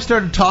before I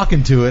started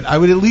talking to it, I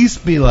would at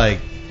least be like,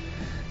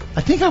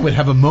 I think I would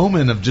have a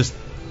moment of just...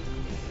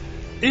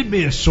 It'd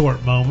be a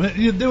short moment.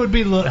 There would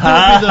be the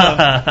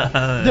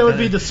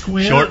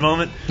squint. Short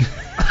moment?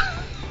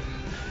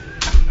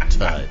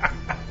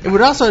 It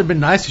would also have been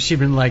nice if she'd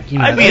been like,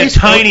 I'd be a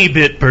tiny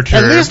bit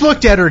perturbed. At least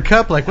looked at her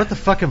cup like, what the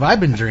fuck have I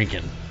been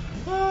drinking?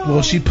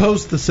 Well, she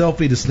posts the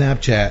selfie to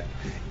Snapchat,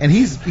 and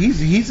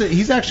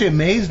he's actually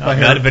amazed by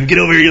her. I'd have been, get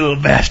over here, you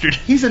little bastard.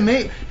 He's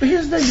amazed. But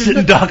here's the thing. Sit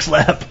in Doc's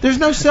lap. There's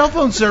no cell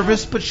phone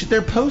service, but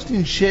they're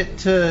posting shit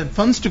to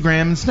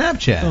Funstagram and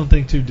Snapchat. Don't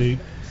think too deep.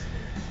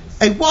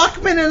 A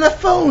Walkman and a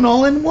phone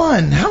all in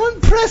one. How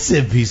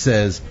impressive, he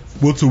says.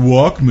 What's a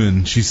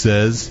Walkman, she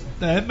says.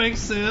 That makes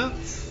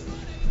sense.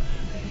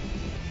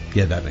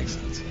 Yeah, that makes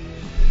sense.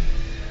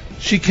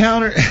 She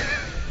countered...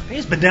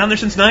 He's been down there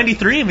since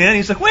 '93, man.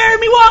 He's like, where are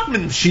me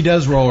Walkmans? She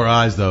does roll her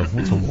eyes, though.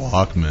 What's a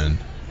Walkman?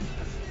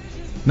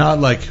 Not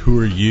like, who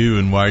are you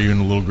and why are you in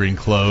the little green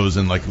clothes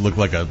and like look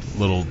like a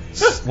little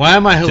Why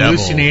am I devil.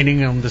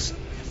 hallucinating of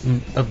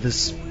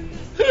this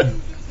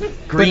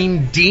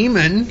green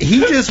demon?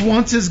 He just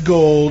wants his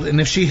gold, and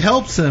if she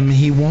helps him,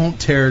 he won't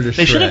tear her to They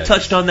shreds. should have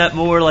touched on that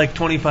more like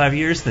 25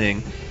 years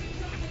thing.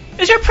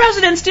 Is your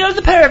president still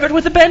the pervert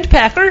with the bent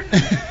packer?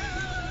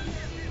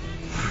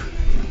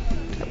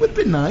 That would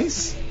be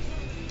nice.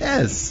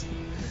 Yes.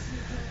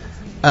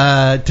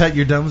 Tut,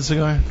 you're done with the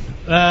cigar?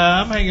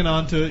 I'm hanging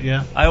on to it,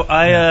 yeah.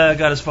 I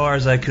got as far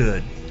as I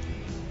could.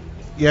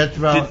 Yeah, it's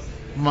about...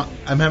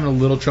 I'm having a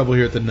little trouble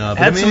here at the nub.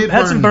 Had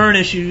some burn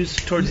issues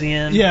towards the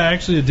end. Yeah,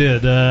 actually it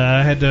did.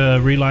 I had to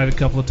relight a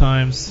couple of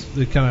times.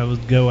 It kind of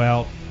would go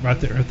out right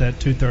there at that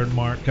 2/3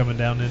 mark coming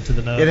down into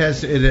the nub. It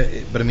has...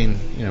 but I mean,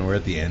 we're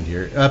at the end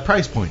here.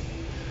 Price point.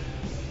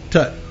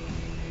 Tut.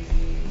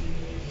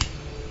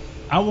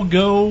 I will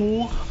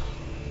go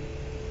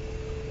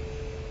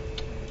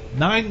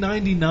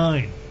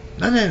 $9.99.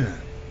 No.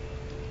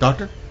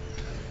 Doctor?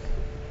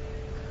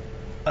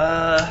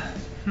 A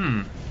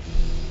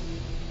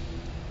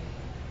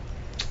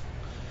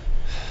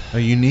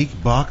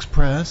unique box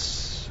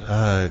press,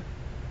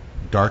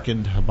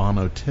 darkened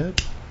Habano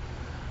tip.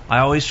 I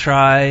always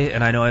try,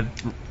 and I know I've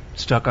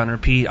stuck on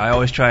repeat, I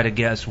always try to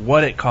guess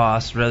what it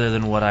costs rather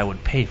than what I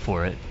would pay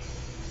for it.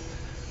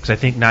 Because I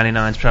think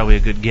 99 is probably a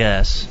good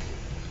guess.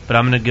 But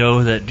I'm going to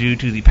go that due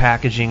to the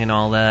packaging and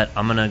all that,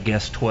 I'm going to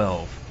guess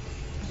 12.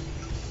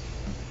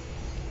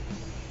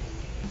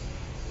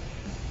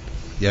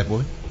 Yeah,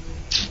 boy?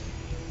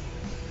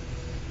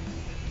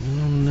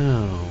 Oh,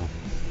 no.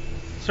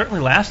 Certainly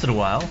lasted a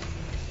while.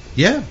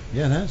 Yeah,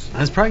 it has. I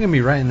was probably going to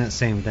be right in that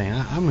same thing.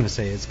 I'm going to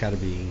say it's got to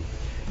be... He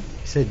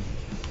said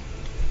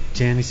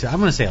 10. He said, I'm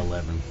going to say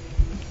 11.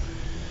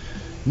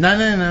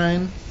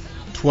 $9.99,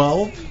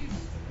 12,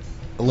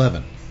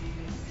 11.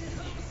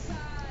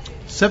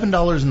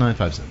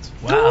 $7.95.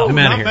 Wow. I'm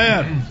outta Not here.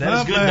 bad. That is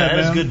Not good. bad, That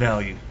is man. good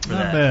value for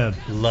Not that.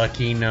 bad.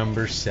 Lucky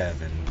number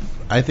 7.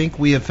 I think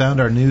we have found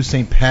our new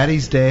St.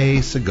 Patty's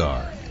Day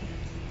cigar.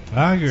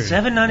 I agree.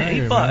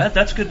 $7.98 bucks.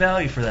 That's good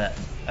value for that.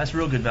 That's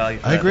real good value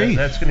for I that. agree.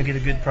 That's going to get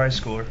a good price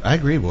score. I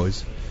agree,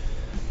 boys.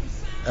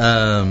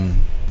 I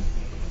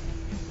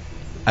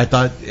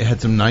thought it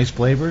had some nice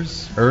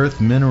flavors.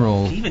 Earth,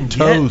 mineral,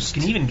 toast.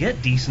 Can you even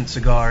get decent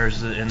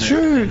cigars in there?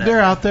 Sure,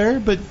 they're out there,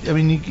 but I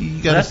mean,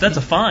 you got that's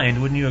a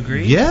find, wouldn't you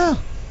agree? Yeah.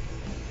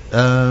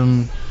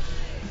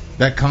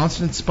 That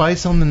constant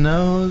spice on the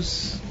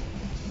nose.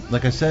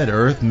 Like I said,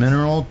 earth,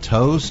 mineral,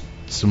 toast,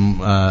 some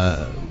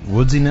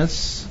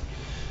woodsiness.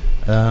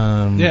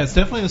 Yeah, it's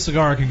definitely a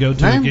cigar I could go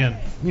to again.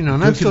 And I'm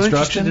Good still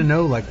construction. interested to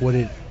know like what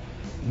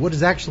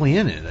is actually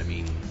in it. I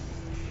mean,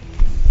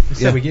 like I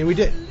said, we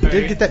did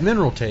get that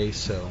mineral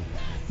taste. So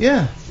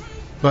Yeah,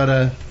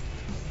 but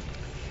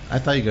I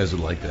thought you guys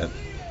would like that.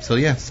 So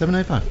yeah,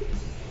 $7.95.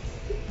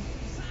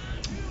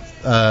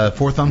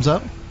 4 thumbs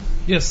up.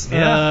 Yes,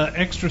 Yeah.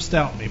 extra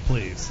stout me,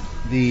 please.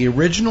 The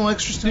original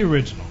extra The stout.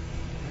 original.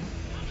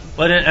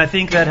 But I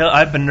think that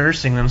I've been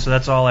nursing them, so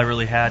that's all I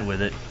really had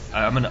with it.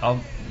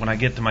 When I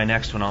get to my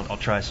next one, I'll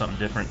try something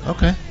different.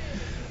 Okay.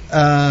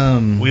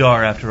 We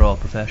are, after all,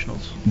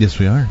 professionals. Yes,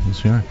 we are.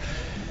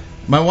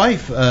 My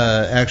wife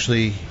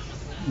actually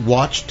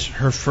watched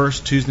her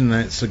first Tuesday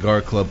Night Cigar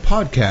Club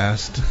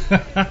podcast,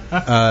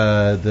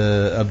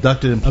 the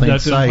Abducted in Plain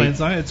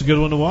Sight, It's a good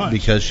one to watch.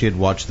 because she had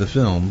watched the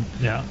film.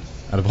 Yeah,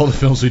 Out of all the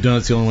films we've done,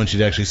 it's the only one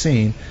she'd actually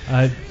seen.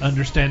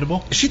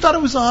 understandable. She thought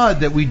it was odd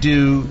that we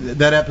do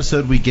that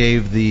episode. We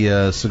gave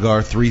the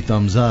cigar 3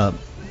 thumbs up,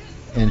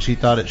 and she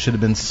thought it should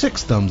have been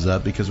 6 thumbs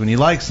up, because when you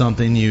like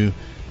something, you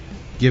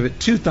give it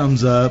 2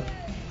 thumbs up.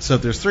 So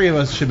if there's 3 of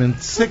us, it should have been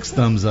 6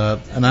 thumbs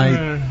up, and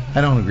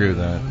I don't agree with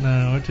that.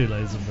 No, we're too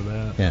lazy for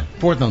that. Yeah,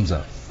 4 thumbs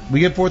up.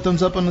 We get 4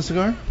 thumbs up on the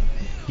cigar.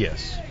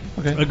 yes,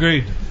 Okay.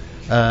 Agreed.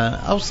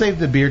 I'll save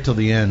the beer till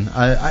the end.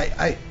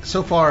 I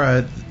so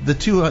far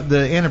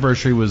the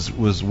anniversary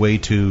was way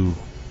too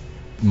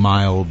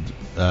mild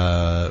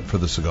for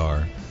the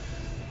cigar.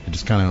 It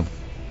just kind of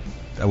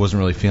I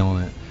wasn't really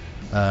feeling it.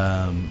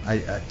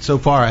 So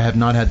far I have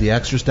not had the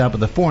extra stout, but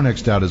the foreign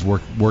extra stout has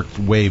worked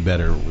way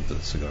better with the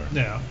cigar.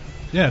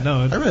 Yeah.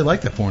 No, I really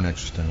like that foreign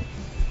extra stout.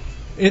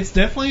 it's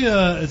definitely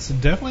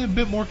a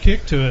bit more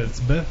kick to it.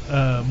 It's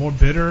more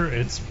bitter.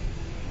 It's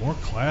more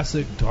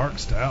classic dark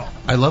stout.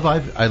 I'm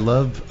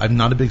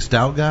not a big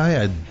stout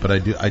guy, but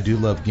I do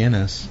love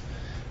Guinness.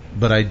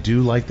 but I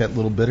do like that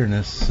little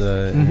bitterness.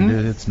 And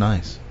it's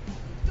nice.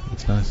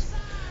 It's nice.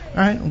 All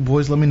right, well,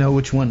 boys, let me know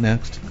what you want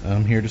next.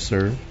 I'm here to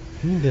serve.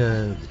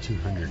 The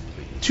 200,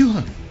 please.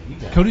 200.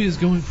 Cody is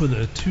going for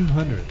the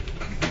 200.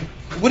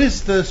 What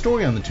is the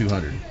story on the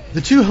 200?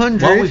 The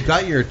 200. Well, we've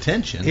got your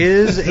attention. It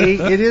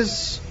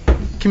is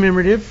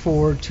commemorative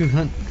for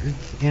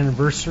 200th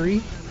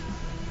anniversary.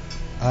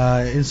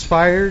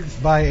 Inspired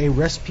by a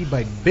recipe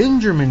by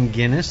Benjamin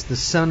Guinness, the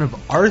son of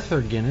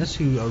Arthur Guinness,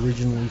 who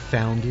originally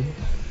founded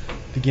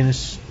the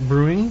Guinness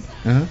Brewing.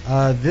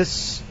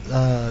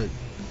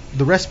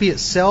 The recipe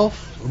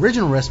itself,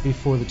 original recipe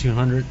for the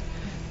 200th,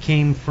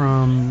 came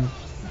from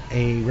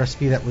a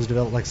recipe that was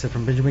developed, like I said,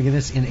 from Benjamin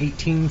Guinness in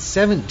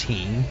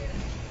 1817.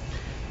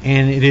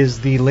 And it is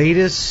the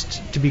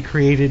latest to be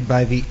created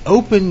by the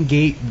Open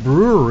Gate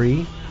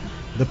Brewery,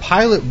 the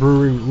pilot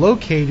brewery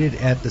located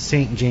at the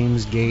St.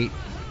 James Gate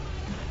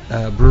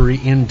Brewery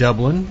in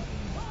Dublin.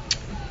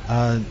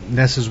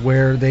 This is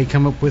where they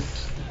come up with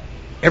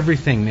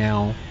everything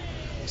now.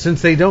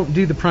 Since they don't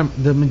do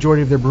the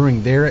majority of their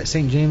brewing there at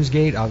St. James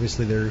Gate,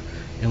 obviously they're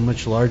in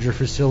much larger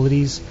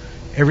facilities.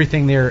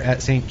 Everything there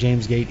at St.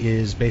 James Gate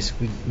is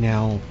basically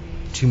now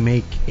to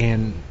make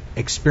an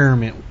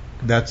experiment.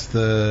 That's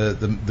the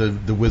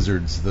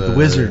Wizards. The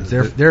Wizards.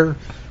 They're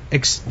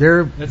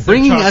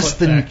bringing us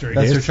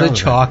the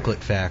chocolate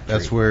factory.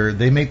 That's where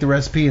they make the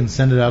recipe and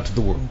send it out to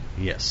the world.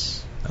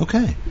 Yes.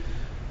 Okay.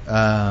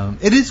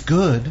 It is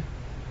good.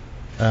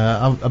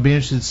 I'll be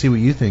interested to see what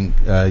you think.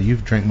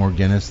 You've drank more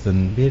Guinness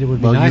than... It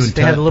would be nice if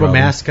they had a little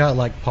mascot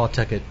like Paul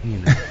Tuckett,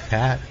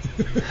 Pat.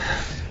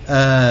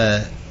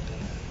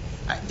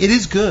 It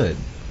is good.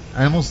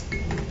 I almost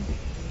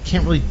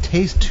can't really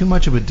taste too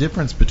much of a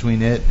difference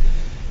between it.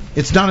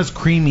 It's not as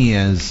creamy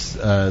as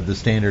the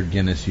standard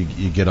Guinness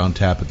you get on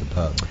tap at the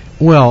pub.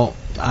 Well,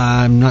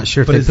 I'm not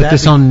sure if they put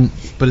this on...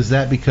 But is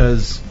that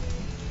because...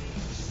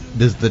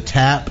 Does the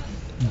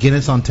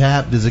Guinness on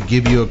tap, does it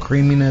give you a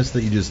creaminess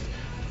that you just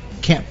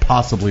can't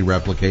possibly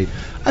replicate?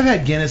 I've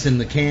had Guinness in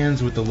the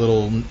cans with the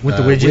little with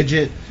the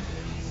widget.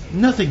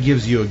 Nothing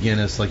gives you a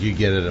Guinness like you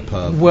get at a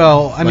pub.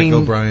 Well, I mean,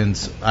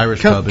 O'Brien's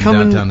Irish Pub in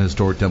downtown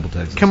historic Temple,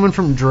 Texas. Coming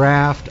from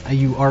draft,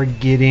 you are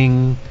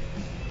getting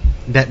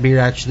that beer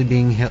actually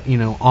being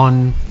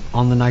on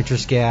the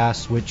nitrous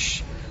gas,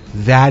 which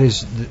that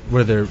is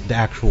where the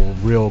actual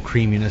real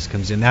creaminess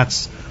comes in.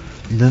 That's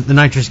the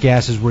nitrous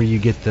gas is where you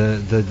get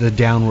the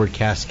downward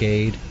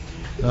cascade.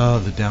 Oh,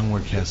 the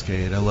downward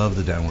cascade! I love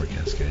the downward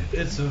cascade.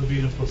 It's a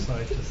beautiful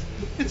sight.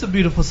 It's a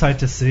beautiful sight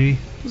to see.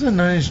 Was that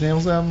 9 Inch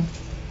Nails album?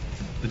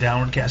 The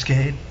downward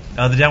cascade?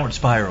 The downward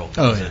spiral.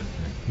 Oh yeah.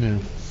 Yeah.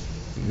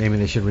 Maybe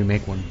they should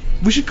remake one.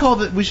 We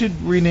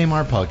should rename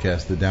our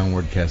podcast the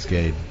Downward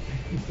Cascade.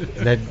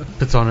 That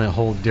puts on a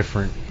whole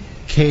different...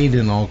 Cade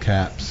in all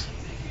caps.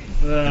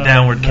 The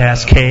downward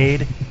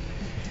cascade.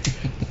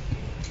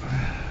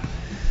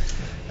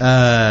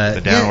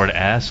 The downward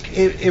ask.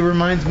 It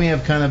reminds me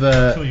of kind of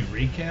a... Can we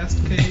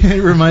recast Cade?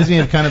 It reminds me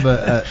of kind of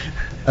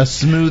a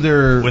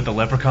smoother... With the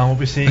leprechaun we'll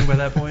be seeing by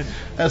that point?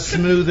 A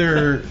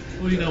smoother...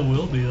 Well,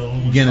 we'll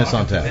be Guinness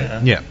on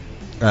tap.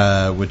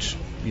 Yeah. Which,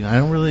 I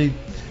don't really...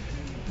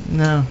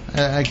 No.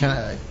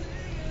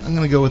 I'm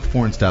going to go with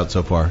Foreign Stout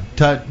so far.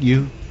 Tut,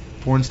 you?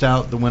 Foreign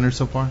Stout, the winner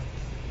so far?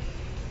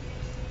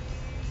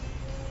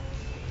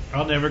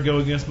 I'll never go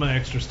against my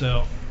extra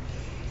stout.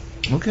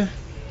 Okay.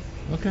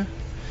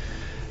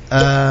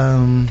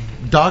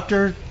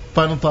 Doctor,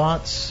 final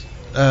thoughts?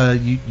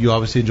 You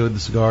obviously enjoyed the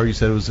cigar. You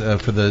said it was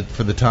for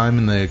the time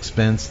and the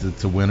expense.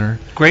 It's a winner.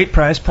 Great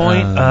price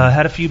point.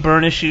 Had a few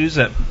burn issues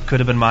that could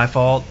have been my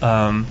fault,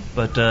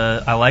 but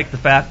I like the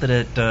fact that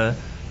it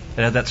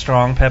had that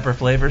strong pepper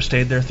flavor.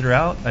 Stayed there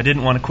throughout. I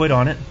didn't want to quit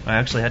on it. I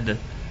actually had to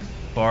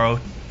borrow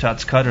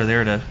Tut's cutter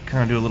there to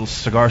kind of do a little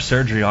cigar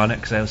surgery on it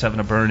because I was having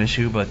a burn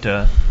issue. But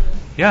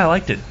yeah, I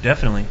liked it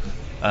definitely.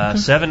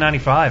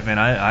 $7.95, man.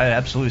 I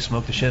absolutely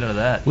smoked the shit out of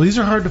that. Well, these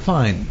are hard to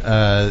find.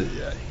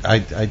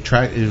 I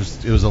tried. It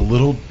was a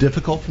little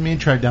difficult for me to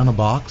track down a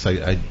box.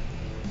 They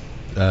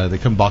come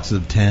in boxes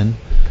of 10.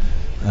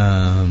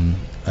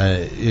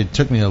 It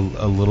took me a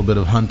little bit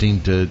of hunting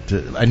to.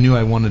 I knew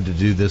I wanted to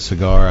do this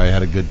cigar. I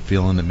had a good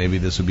feeling that maybe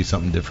this would be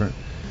something different.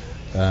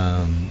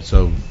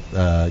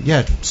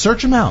 Yeah,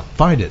 search them out.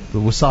 Find it. The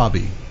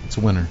Wasabi. It's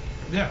a winner.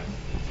 Yeah.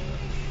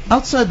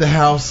 Outside the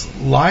house,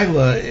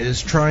 Lila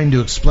is trying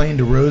to explain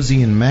to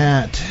Rosie and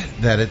Matt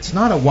that it's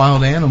not a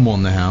wild animal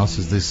in the house,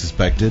 as they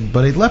suspected,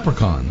 but a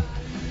leprechaun.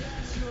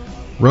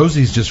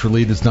 Rosie's just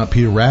relieved it's not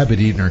Peter Rabbit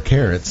eating her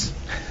carrots.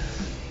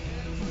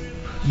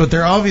 But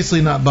they're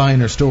obviously not buying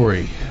her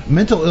story.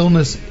 Mental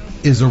illness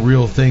is a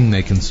real thing,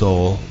 they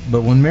console.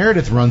 But when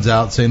Meredith runs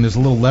out saying there's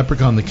a little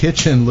leprechaun in the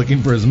kitchen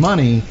looking for his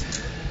money,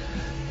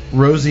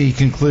 Rosie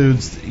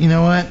concludes, you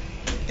know what?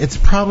 It's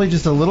probably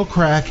just a little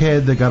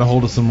crackhead that got a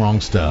hold of some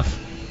wrong stuff.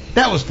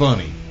 That was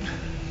funny.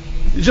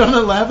 Did y'all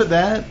not laugh at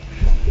that?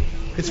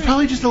 It's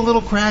probably just a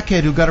little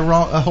crackhead who got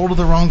a hold of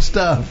the wrong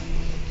stuff.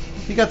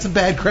 He got some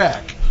bad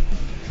crack.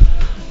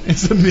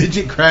 It's a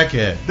midget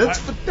crackhead.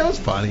 That was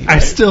funny. I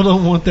still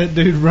don't want that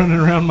dude running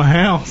around my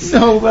house.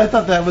 No, but I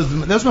thought that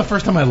was my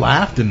first time I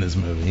laughed in this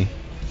movie.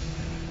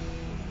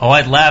 Oh,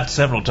 I'd laughed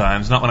several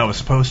times, not when I was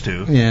supposed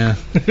to. Yeah.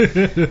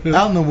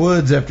 Out in the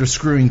woods after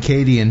screwing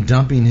Katie and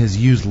dumping his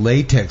used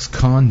latex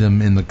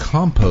condom in the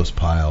compost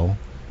pile,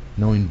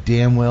 knowing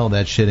damn well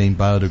that shit ain't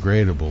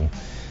biodegradable,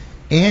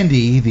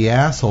 Andy, the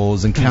asshole,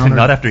 is encountered...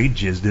 Not after he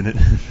jizzed in it.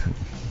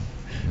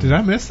 Did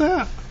I miss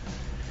that?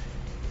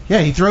 Yeah,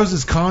 he throws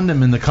his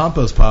condom in the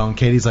compost pile, and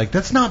Katie's like,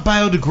 that's not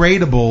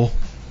biodegradable.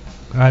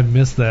 I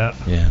missed that.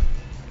 Yeah.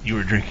 You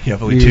were drinking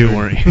heavily too,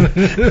 weren't you?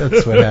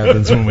 That's what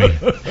happens when we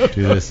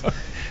do this.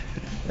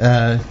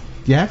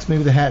 Yax,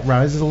 maybe the hat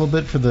rises a little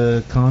bit for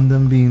the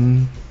condom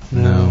being...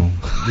 No.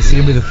 This is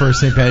going to be the first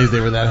St. Patty's Day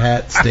where that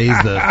hat stays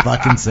the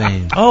fucking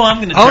same. Oh, I'm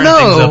going to turn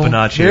things up a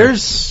notch here.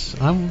 There's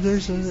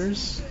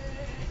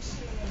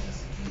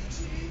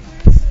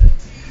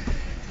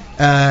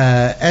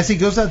As he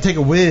goes out to take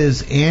a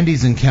whiz,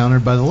 Andy's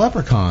encountered by the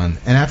leprechaun,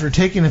 and after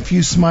taking a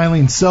few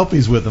smiling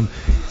selfies with him,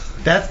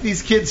 that's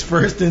these kids'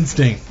 first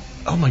instinct.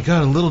 Oh my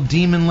god, a little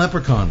demon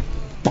leprechaun.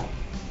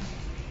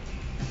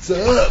 What's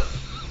up?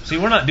 See,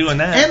 we're not doing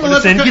that. And the We're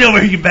just saying, leprechaun- get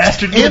over here, you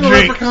bastard. And the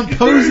drink. leprechaun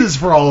poses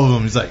for all of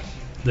them. He's like,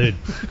 Dude,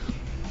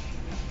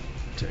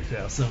 check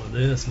out some of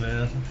this,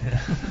 man.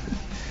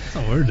 That's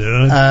what we're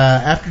doing.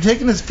 after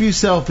taking a few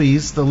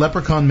selfies, the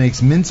leprechaun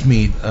makes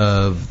mincemeat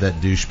of that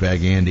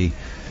douchebag Andy.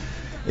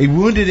 A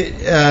wounded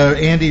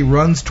Andy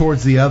runs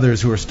towards the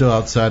others who are still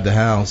outside the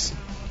house.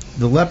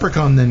 The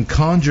leprechaun then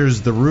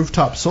conjures the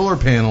rooftop solar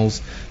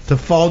panels to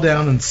fall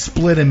down and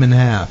split him in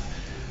half.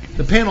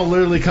 The panel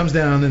literally comes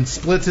down and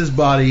splits his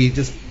body,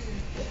 just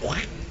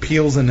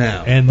peels in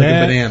half, And like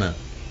that- a banana.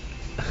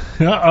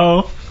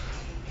 Uh-oh.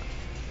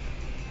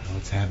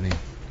 What's happening?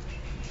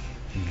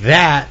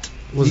 That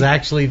was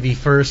actually the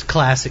first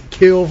classic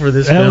kill for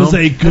this That film. was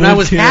a good and I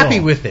was kill. happy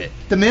with it.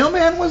 The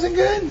mailman wasn't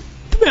good?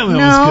 The mailman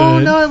was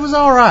good. No, it was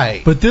all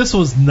right. But this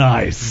was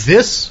nice.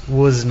 This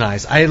was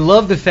nice. I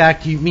love the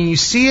fact you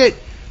see it,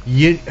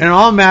 and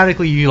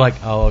automatically you like,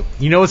 oh,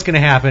 you know what's going to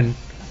happen.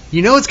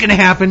 You know what's going to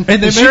happen.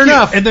 And they sure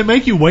enough, and they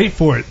make you wait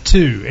for it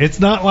too. It's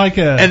not like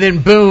a. and then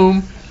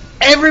boom,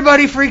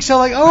 everybody freaks out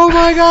like, oh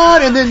my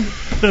god! And then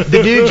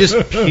the dude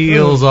just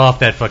peels off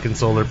that fucking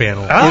solar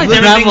panel. I liked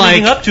And everything I'm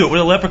leading up to it, where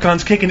the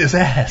leprechaun's kicking his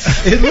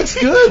ass. It looks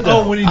good,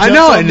 though. Oh, when he I jumps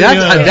know, on and the,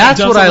 that's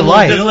jumps what on I the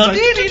like.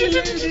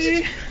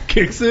 little-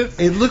 kicks it.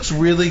 It looks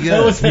really good.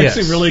 That was Yes.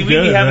 actually really We'd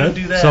good. be having man.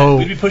 to do that. So-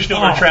 We'd be pushing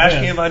over Oh, a trash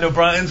man. can behind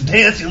O'Brien's.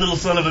 Dance, you little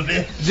son of a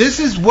bitch.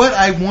 This is what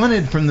I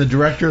wanted from the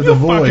director of You The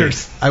Void.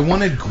 fuckers. I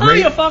wanted Oh, you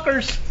great,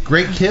 fuckers.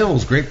 great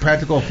kills, great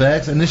practical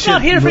effects, and this shit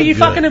Not here for looked you good.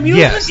 fucking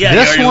amusement. Yes, Yeah,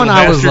 this you one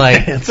little I was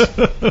bastard.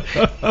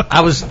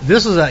 like,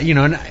 this was a,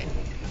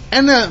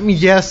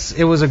 yes,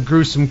 it was a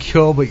gruesome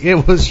kill, but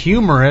it was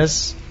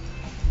humorous.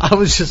 I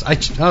was just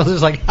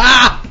like,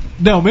 ah!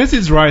 No,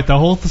 Missy's right. The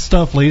whole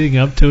stuff leading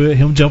up to it,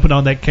 him jumping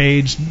on that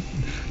cage,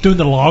 doing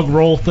the log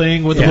roll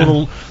thing with Yeah.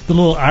 the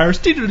little iris.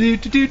 You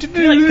like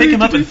pick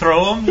him up and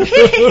throw him.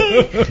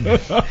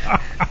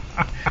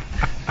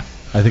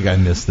 I think I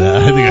missed that.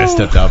 I think I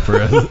stepped out for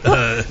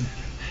it.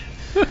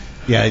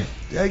 Yeah,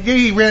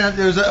 he ran out.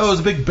 There was it was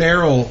a big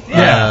barrel.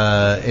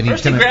 Yeah. And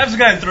First he grabs the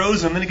guy and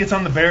throws him, then he gets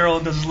on the barrel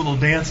and does his little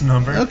dance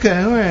number.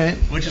 Okay, all right.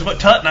 Which is what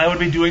Tut and I would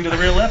be doing to the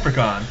real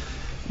leprechaun.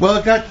 Well,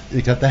 it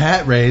got the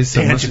hat raised.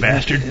 So Dance, you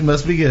bastard. It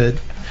must be good.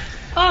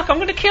 Fuck, I'm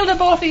gonna kill the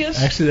both of you.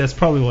 Actually, that's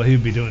probably what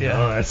he'd be doing Yeah.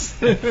 to us.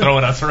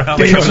 Throwing us around.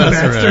 Dance, Throwing you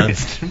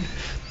us around.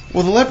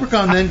 Well, the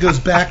leprechaun then goes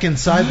back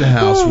inside the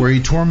house where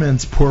he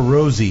torments poor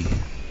Rosie,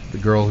 the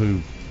girl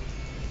who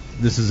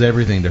this is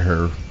everything to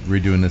her,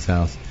 redoing this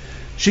house.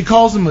 She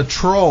calls him a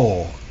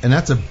troll, and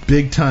that's a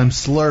big time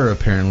slur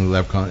apparently,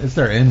 leprechaun. It's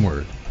their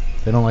N-word.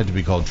 They don't like to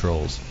be called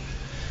trolls.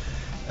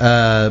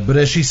 But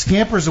as she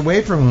scampers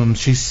away from him,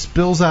 she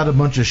spills out a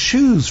bunch of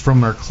shoes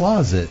from her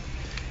closet.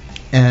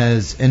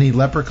 As any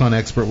leprechaun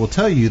expert will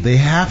tell you, they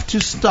have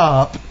to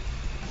stop.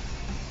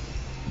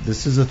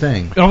 This is a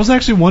thing. I was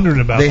actually wondering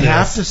about They this.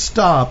 have to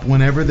stop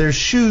whenever there's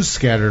shoes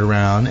scattered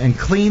around and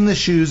clean the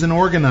shoes and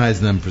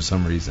organize them for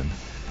some reason.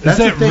 That's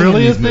that the thing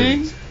really in a these thing?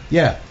 movies.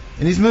 Yeah.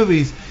 In these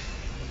movies,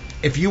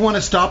 if you want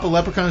to stop a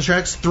leprechaun's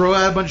tracks, throw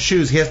out a bunch of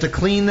shoes. He has to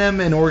clean them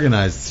and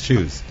organize the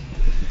shoes.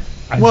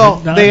 I Well,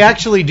 did not- they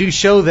actually do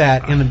show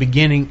that in the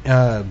beginning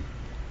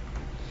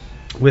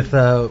with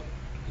the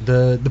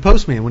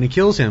postman when he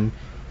kills him.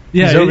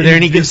 yeah, he's over there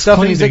and he it's gets stuff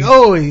and he's like,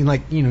 cleaning. oh, and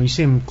like you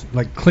see him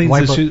like Cleans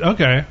wipe his up- shoes.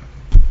 Okay.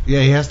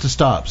 Yeah, he has to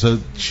stop. So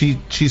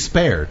she's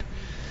spared.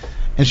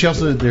 And she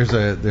also there's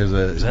That's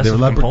the a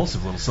leopard.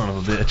 compulsive little son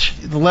of a bitch.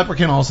 The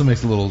leprechaun also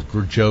makes a little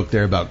joke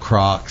there about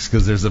Crocs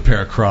because there's a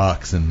pair of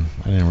Crocs, and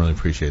I didn't really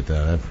appreciate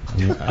that.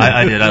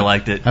 I did. I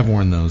liked it. I've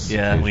worn those.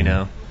 Yeah, we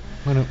know.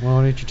 Why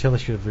don't you tell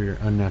us of your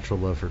unnatural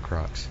love for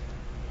Crocs?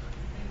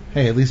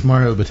 Hey, at least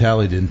Mario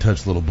Batali didn't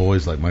touch little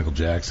boys like Michael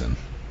Jackson.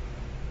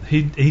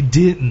 He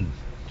didn't.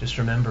 Just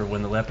remember,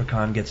 when the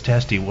leprechaun gets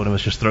testy, one of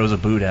us just throws a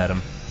boot at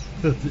him.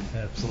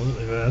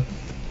 Absolutely, man.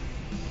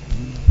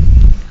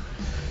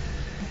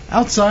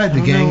 Outside,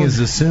 the gang is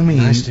assuming...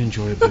 Nice to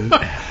enjoy a boot.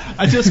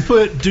 I just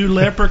put, do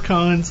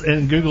leprechauns,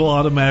 and Google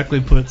automatically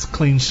puts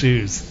clean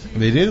shoes.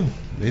 They do.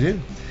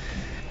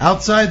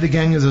 Outside, the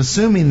gang is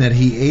assuming that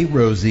he ate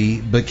Rosie,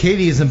 but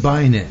Katie isn't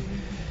buying it.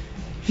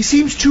 He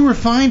seems too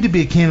refined to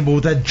be a cannibal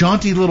with that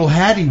jaunty little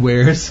hat he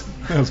wears.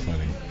 That was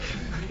funny.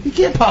 He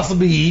can't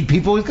possibly eat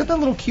people. He's got that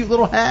little cute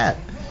little hat.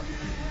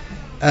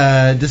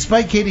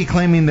 Despite Katie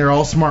claiming they're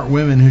all smart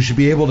women who should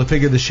be able to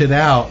figure the shit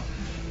out,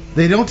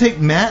 they don't take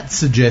Matt's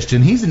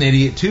suggestion. He's an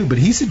idiot too, but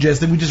he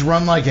suggested we just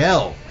run like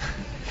hell.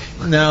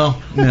 No.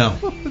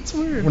 That's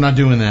weird. We're not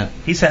doing that.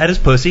 He's had his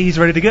pussy. He's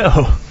ready to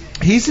go.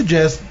 He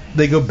suggests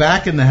they go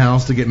back in the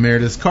house to get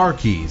Meredith's car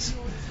keys.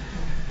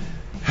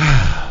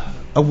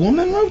 A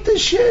woman wrote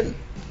this shit?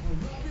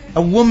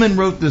 A woman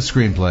wrote this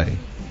screenplay.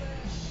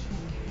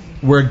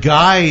 Where a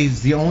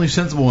guy's the only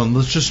sensible one.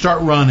 Let's just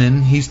start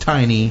running. He's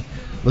tiny.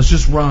 Let's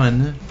just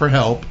run for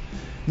help.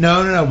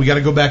 No. We got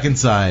to go back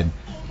inside.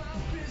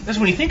 Because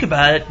when you think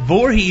about it,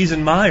 Voorhees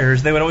and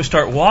Myers, they would always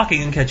start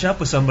walking and catch up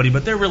with somebody,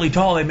 but they're really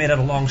tall. They made out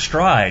a long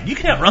stride. You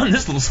can't run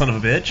this little son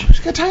of a bitch. He's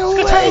got tiny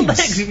little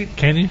legs.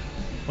 Can you?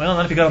 Well,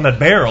 not if you got on that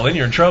barrel, then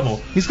you're in trouble.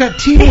 He's got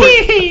T-word.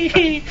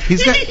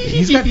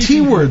 he's got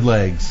T-word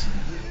legs.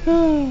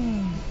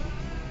 Oh,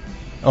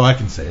 I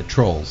can say it.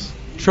 Trolls.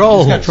 He's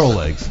got troll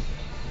legs.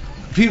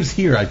 If he was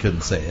here, I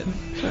couldn't say it.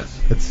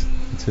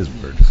 It's his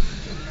word.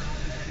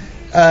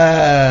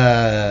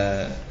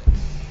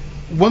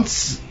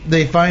 Once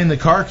they find the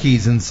car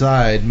keys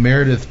inside,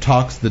 Meredith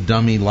talks the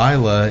dummy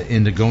Lila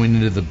into going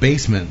into the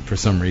basement for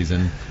some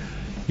reason.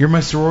 You're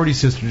my sorority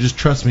sister. Just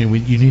trust me.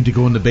 You need to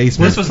go in the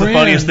basement. This was the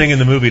funniest thing in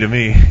the movie to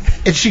me.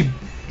 And she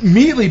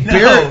immediately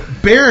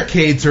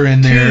barricades her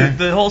in there.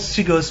 Dude,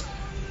 she goes,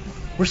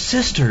 "We're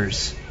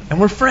sisters and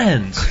we're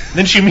friends."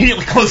 Then she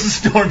immediately closes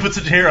the door and puts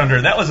a chair under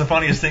her. That was the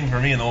funniest thing for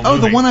me in the whole movie.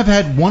 Oh, the one I've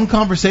had one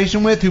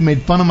conversation with who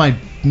made fun of my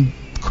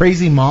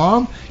crazy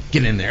mom?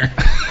 Get in there.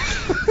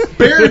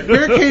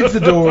 Barricades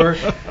the door.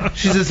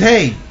 She says,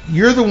 "Hey,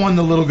 you're the one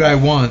the little guy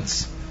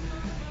wants."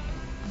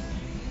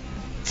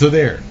 So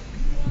there.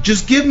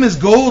 Just give him his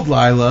gold,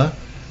 Lila.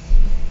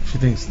 She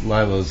thinks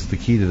Lila's the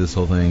key to this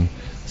whole thing.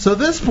 So at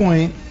this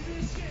point,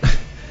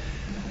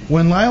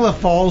 when Lila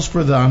falls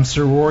for the I'm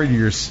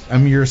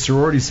your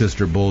sorority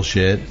sister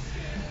bullshit,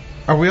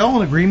 are we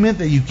all in agreement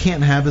that you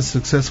can't have a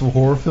successful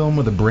horror film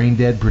with a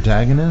brain-dead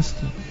protagonist?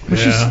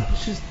 Yeah.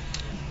 She's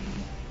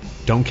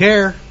Don't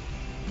care.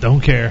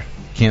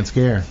 Can't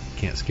scare.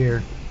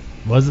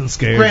 Wasn't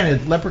scared.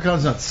 Granted,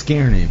 Leprechaun's not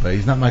scaring anybody.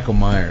 He's not Michael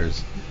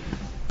Myers.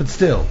 But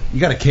still,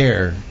 you got to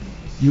care.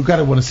 You got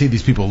to want to see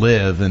these people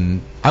live.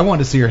 And I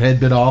wanted to see her head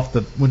bit off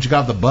when she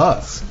got off the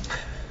bus.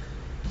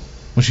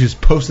 When she was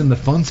posting the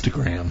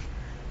Funstagram.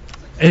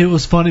 It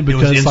was funny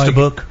because it was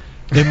Instabook.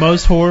 In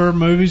most horror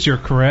movies, you're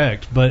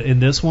correct. But in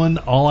this one,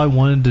 all I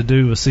wanted to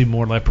do was see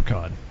more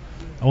Leprechaun.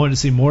 I wanted to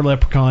see more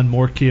Leprechaun,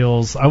 more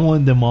kills. I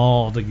wanted them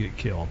all to get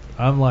killed.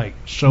 I'm like,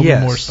 show me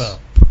more stuff.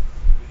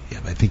 Yeah,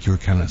 but I think you were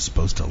kind of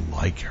supposed to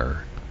like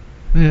her.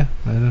 Yeah,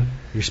 I know.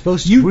 You're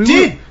supposed to. You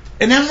did.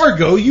 An hour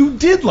ago, you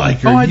did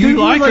like her. Oh, I do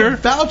like her.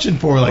 Vouching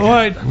for her. Like, well,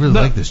 I really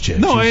like this chick.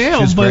 No, I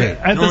am. She's but great.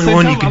 at The the only same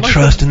one time, you can I like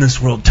trust in this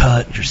world,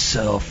 Tut,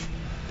 yourself.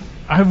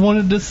 I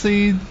wanted to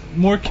see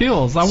more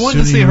kills. I wanted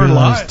to see her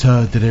live.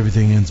 Tut, that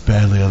everything ends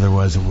badly,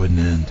 otherwise it wouldn't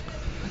end.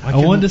 I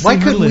wanted to see Why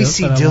her couldn't we live,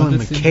 see but I Dylan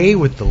wanted to see McKay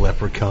with the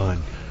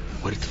Leprechaun?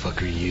 What the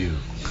fuck are you?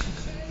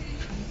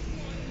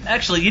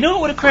 Actually, you know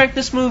what would have cracked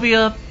this movie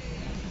up?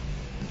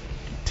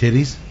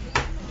 Titties?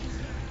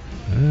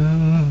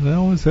 That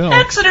always helps.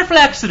 Exeter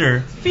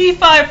Flexeter, fee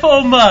fi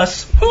fo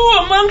mus. Who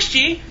amongst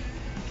ye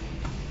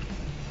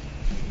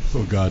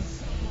Oh, God.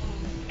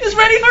 is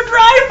ready for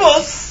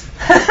Dreyfus?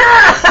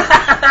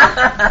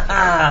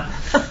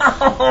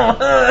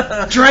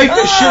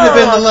 Dreyfus should have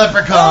been the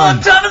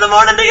Leprechaun. Top of the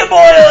morning to you,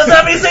 boys.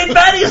 Happy St.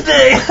 Patty's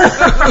Day.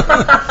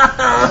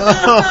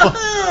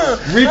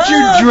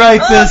 Richard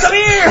Dreyfus. Come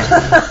here.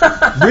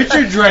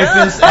 Richard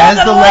Dreyfus I've as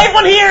got the a live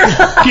one here.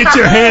 Get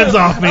your hands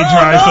off me,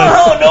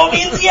 Dreyfus. No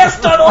means yes,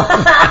 Tuttle.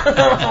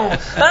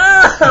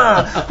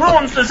 Who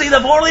wants to see the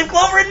four-leaf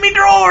clover in me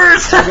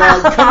drawers?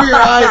 God, cover your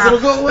eyes, it'll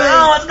go away.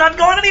 No, it's not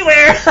going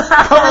anywhere.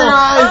 Cover your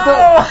eyes.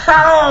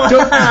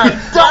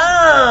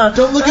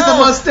 Don't look at the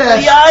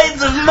mustache. The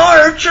Ides of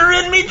March are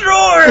in me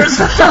drawers.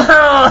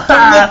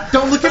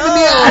 Don't look at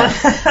the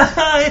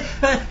eye.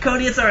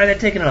 Cody, it's alright, I've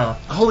taken it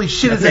off. Holy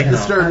shit, is that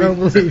disturbing? I don't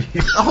believe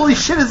you. Holy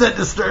shit, is that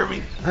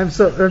disturbing? I'm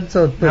so. No, that's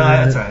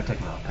alright, I've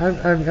taken it off.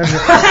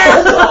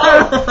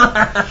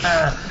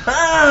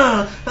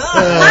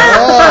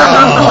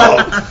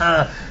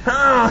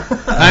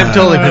 I'm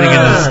totally putting in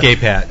an escape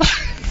hatch.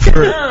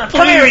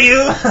 Come here, you.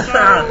 You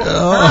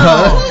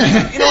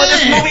know what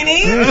this movie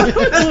needs?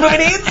 This movie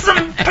needs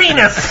some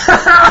penis.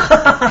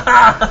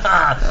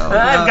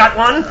 I've got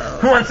one.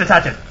 Who wants to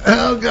touch it?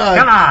 Oh, God.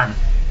 Come on.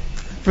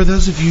 For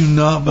those of you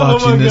not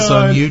watching this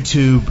God. on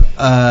YouTube,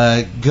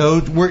 go.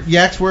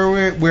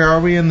 Where are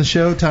we in the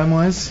show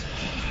time-wise?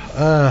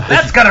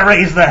 That's gonna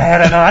raise the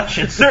hat a notch.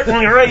 It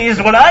certainly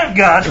raised what I've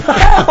got.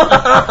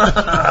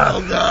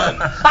 Oh,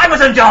 God. I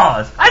was in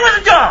Jaws.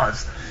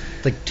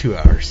 It's like 2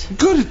 hours.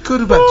 Go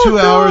to about 2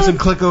 hours and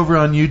click over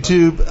on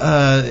YouTube.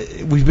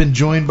 We've been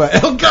joined by...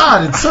 Oh,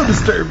 God, it's so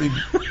disturbing.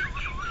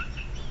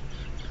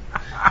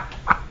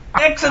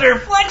 Exeter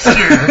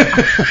Flexeter.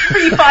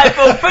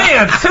 350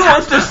 fans. Who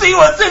wants to see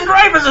what's in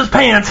Dreyfus's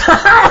pants?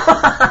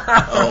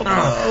 Oh,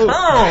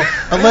 no.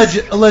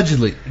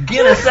 Allegedly.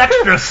 Guinness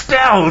Extra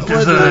Stout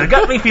has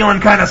got me feeling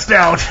kind of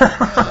stout.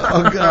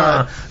 Oh,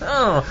 God.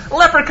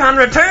 Leprechaun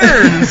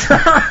returns.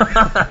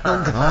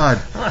 Oh,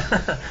 God.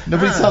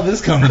 Nobody saw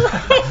this coming.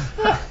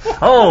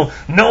 Oh,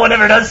 no one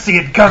ever does see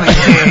it coming,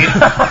 Jade.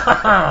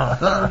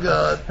 Oh,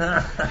 God.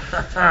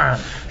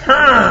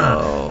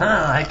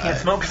 I can't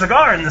smoke a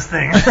cigar in this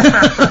thing.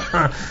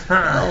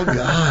 Oh,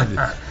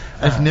 God.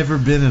 I've never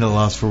been at a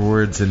loss for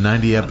words in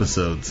 90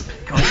 episodes.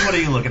 Cody, what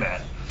are you looking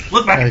at?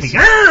 Look back at me.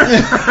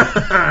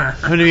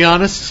 I'm going to be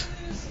honest.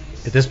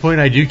 At this point,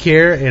 I do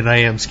care, and I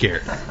am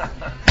scared.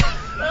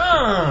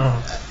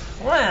 Oh,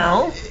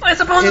 well, I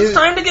suppose it's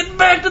time to get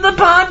back to the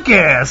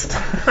podcast.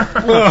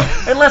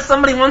 Unless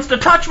somebody wants to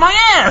touch my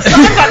ass.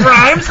 I've got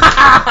rhymes.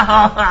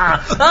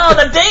 Oh,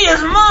 the day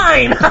is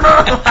mine.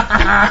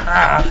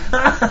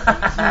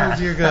 Oh,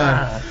 dear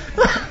God.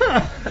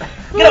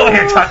 Get over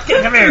here, Tut.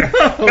 Come here.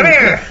 Come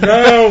here.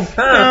 No.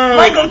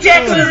 Michael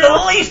Jackson is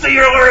the least of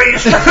your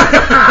worries.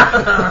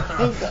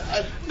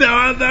 No,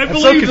 I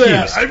believe so confused.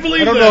 that. I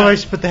believe I don't know if I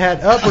should put the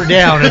hat up or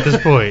down at this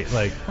point.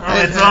 Like,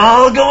 It's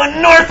all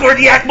going northward,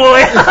 yak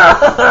boy.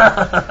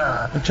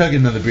 I'm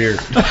chugging another beer.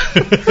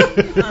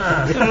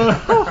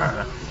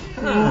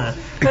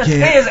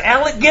 Hey, is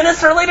Alec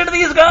Guinness related to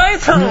these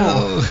guys?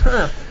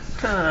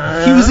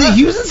 He was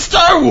in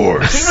Star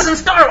Wars. He was in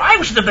Star Wars. I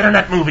should have been in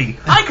that movie.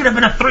 I could have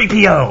been a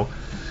 3PO.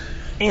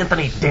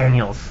 Anthony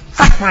Daniels.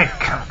 Suck my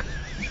cock.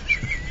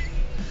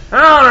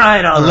 All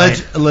right.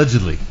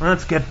 Allegedly.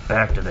 Let's get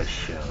back to the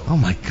show. Oh,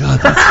 my God.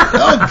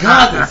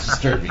 That's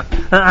disturbing.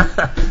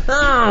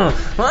 Oh,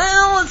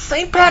 well, it's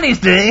St. Patty's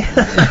Day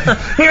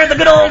here at the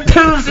good old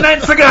Tuesday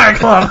Night Cigar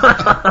Club.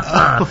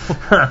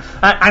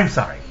 I'm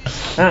sorry.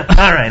 All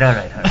right.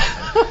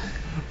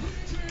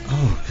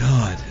 Oh,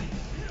 God.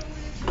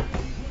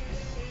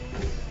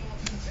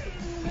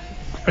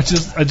 I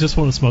just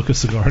want to smoke a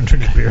cigar and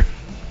drink a beer.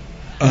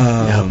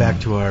 now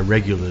back to our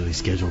regularly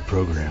scheduled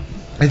program.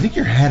 I think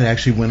your hat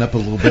actually went up a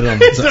little bit on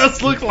It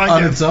does look like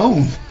on it. its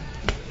own.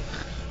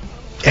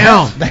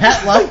 Down. The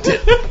hat liked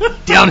it.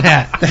 Down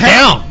hat.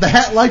 Down. The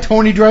hat liked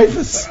Horny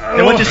Dreyfus.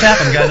 Hey, what just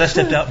happened, guys? I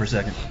stepped out for a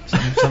second.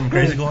 Something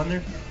crazy going on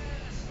there?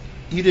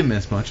 You didn't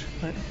miss much.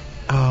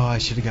 Oh, I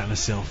should have gotten a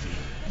selfie.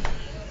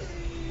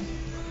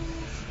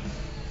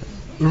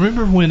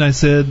 Remember when I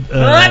said...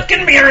 that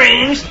can be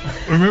arranged.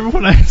 Remember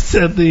when I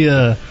said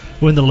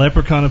when the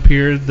leprechaun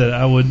appeared that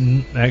I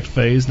wouldn't act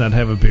phased and I'd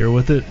have a beer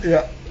with it?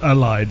 Yeah. I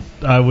lied.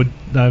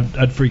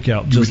 I'd freak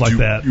out just like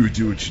that. You would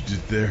do what you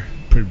did there.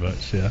 Pretty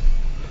much, yeah.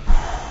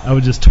 I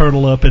would just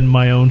turtle up in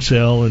my own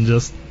shell and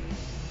just,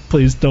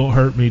 please don't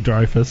hurt me,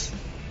 Dreyfus.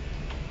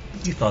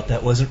 You thought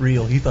that wasn't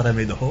real. You thought I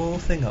made the whole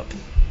thing up.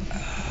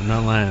 I'm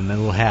not lying. That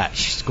little hat,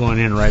 she's going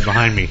in right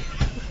behind me.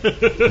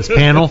 This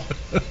panel.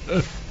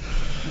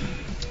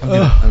 I'm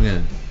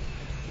gonna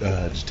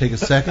just take a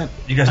second.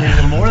 You guys need a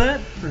little more of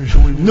that? Or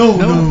should we... No.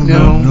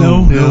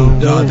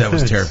 God, that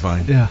was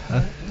terrifying. Yeah.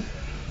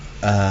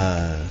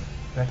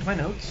 Back to my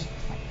notes.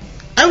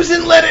 I was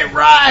in Let It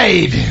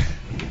Ride.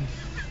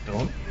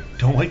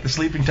 Don't wake the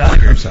sleeping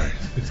tiger. I'm sorry.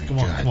 Come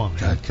on.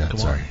 God, Come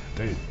sorry. on.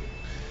 Dude.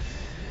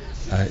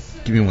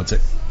 Give me 1 sec.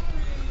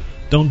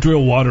 Don't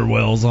drill water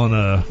wells on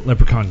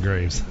leprechaun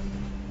graves.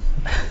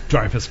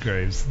 Dreyfus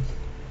graves.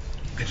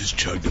 I just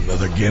chugged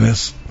another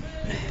Guinness.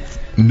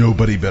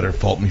 Nobody better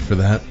fault me for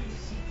that.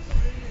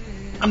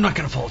 I'm not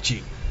going to fault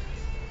you.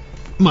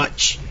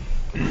 Much.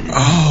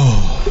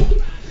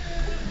 Oh.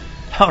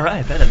 All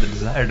right, that had the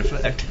desired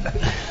effect.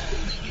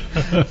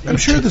 I'm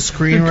sure the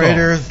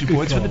screenwriter... 2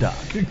 points for the dog.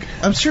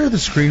 I'm sure the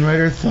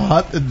screenwriter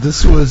thought that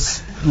this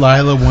was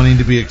Lila wanting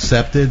to be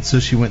accepted, so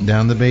she went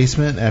down the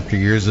basement after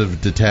years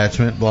of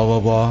detachment, blah, blah,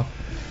 blah.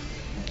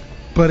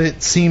 But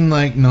it seemed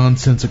like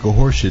nonsensical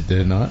horseshit, did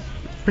it not?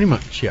 Pretty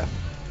much, yeah.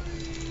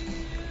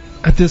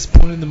 At this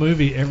point in the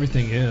movie,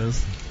 everything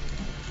is.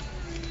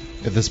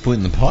 At this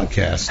point in the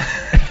podcast.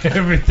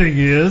 Everything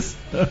is.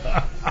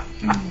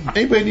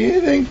 Anybody need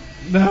anything?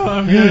 No,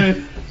 I'm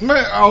good.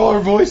 All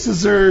our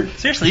voices are...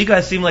 Seriously, you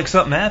guys seem like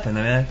something happened.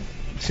 I mean,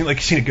 it seemed like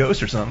you seen a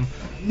ghost or something.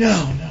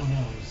 No.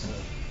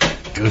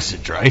 Ghost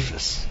of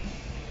Dreyfus.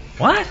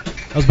 What?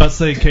 I was about to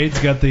say, Cade's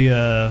got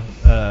the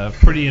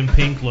pretty in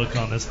pink look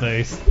on his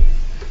face.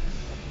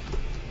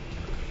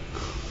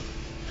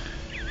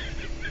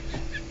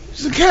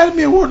 He's an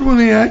Academy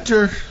Award-winning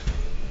actor.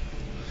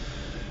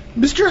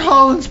 Mr.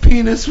 Holland's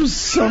penis was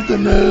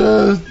something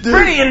that...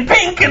 Pretty in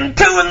pink and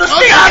 2 in the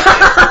stick.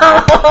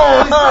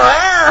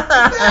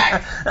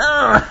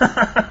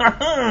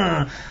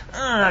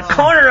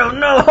 Corner of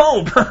no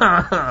hope.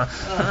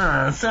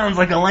 Sounds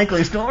like a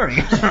likely story.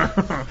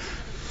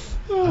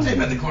 I'll tell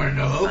you about the corner of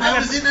no hope. I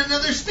was in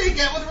another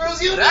stakeout with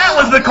Rosie O'Donnell. That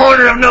was the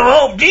corner of no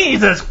hope.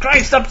 Jesus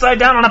Christ, upside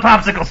down on a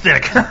popsicle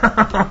stick.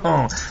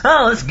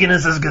 Oh, this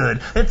Guinness is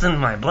good. It's in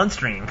my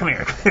bloodstream. Come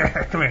here.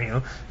 Come here,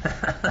 you.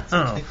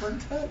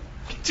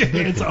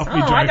 It's off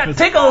me, I got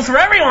tickles for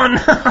everyone.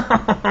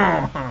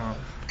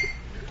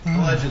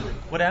 Allegedly.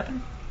 What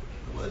happened?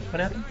 What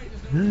happened?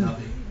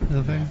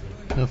 Nothing.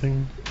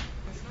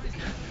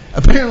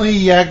 Apparently,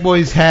 Yak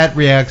Boy's hat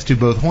reacts to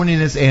both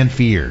horniness and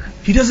fear.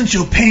 He doesn't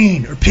show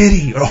pain or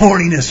pity or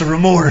horniness or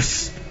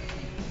remorse.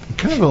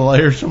 Kind of a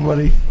liar,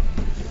 somebody.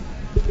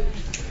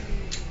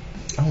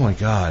 Oh my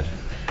God.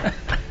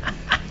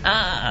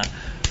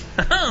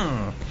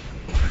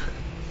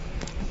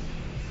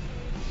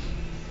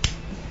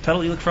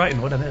 Tuttle, you look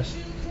frightened. What I missed?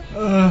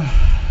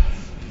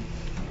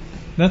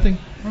 Nothing.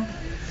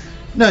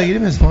 No, you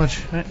didn't miss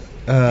much.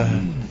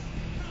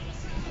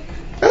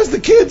 As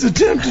the kids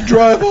attempt to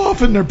drive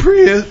off in their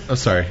Prius. Oh,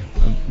 sorry.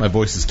 My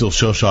voice is still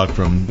shell-shocked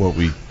from what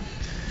we...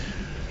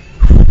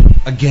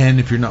 Again,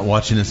 if you're not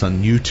watching this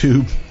on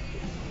YouTube,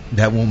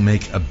 that won't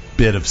make a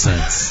bit of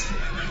sense.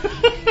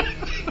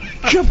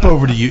 Jump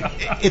over to you.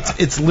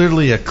 It's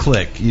literally a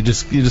click. You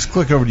just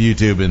click over to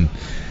YouTube and...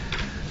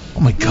 Oh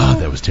my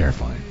God, that was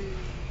terrifying.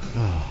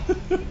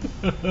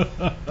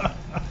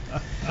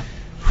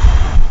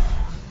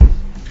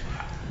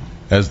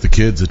 As the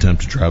kids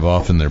attempt to drive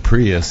off in their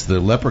Prius, the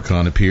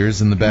leprechaun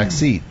appears in the back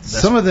seat.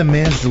 Some of them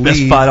manage to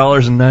leave. Best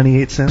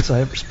 $5.98 I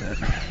ever spent.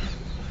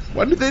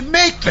 Why did they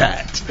make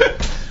that?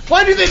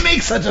 Why did they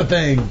make such a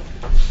thing?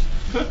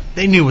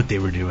 They knew what they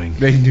were doing.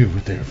 They knew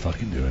what they were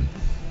fucking doing.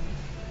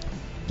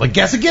 Like,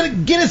 get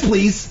us,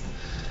 please.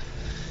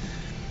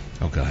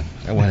 Oh God,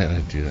 why did I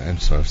do that? I'm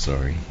so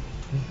sorry.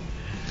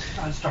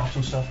 I stopped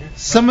some stuff here.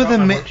 Some of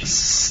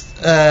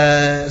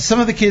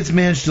the kids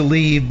managed to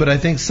leave, but I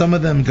think some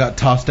of them got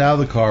tossed out of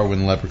the car when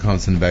the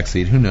leprechaun's in the back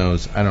seat. Who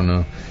knows? I don't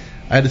know.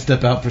 I had to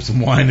step out for some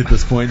wine at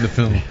this point in the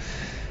film.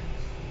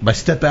 By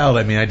step out,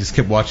 I mean I just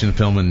kept watching the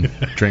film and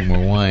drank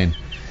more wine.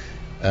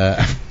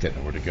 I didn't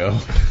know where to go.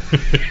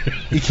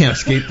 You can't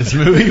escape this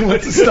movie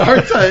once it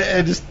starts.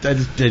 I just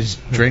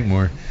drank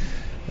more.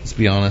 Let's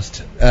be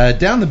honest.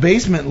 Down the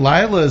basement,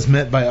 Lila is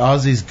met by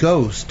Ozzy's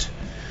ghost,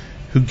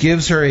 who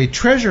gives her a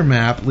treasure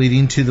map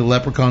leading to the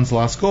leprechaun's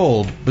lost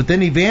gold, but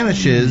then he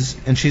vanishes,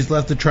 and she's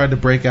left to try to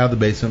break out of the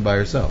basement by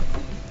herself.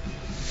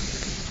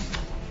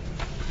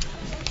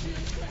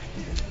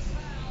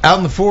 Out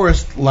in the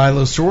forest,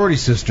 Lila's sorority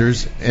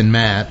sisters and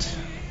Matt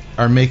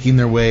are making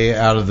their way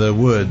out of the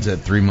woods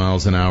at 3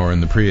 miles an hour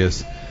in the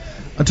Prius,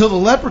 until the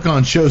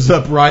leprechaun shows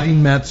up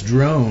riding Matt's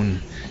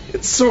drone.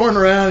 It's soaring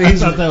around. I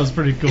thought that was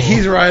pretty cool.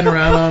 He's riding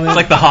around on it. It's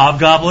like the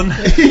Hobgoblin.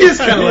 He is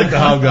kind of like the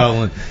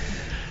Hobgoblin.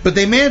 But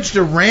they manage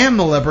to ram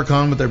the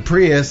leprechaun with their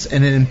Prius,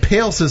 and it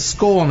impales his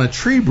skull on a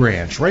tree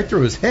branch right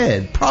through his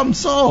head. Problem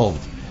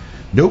solved.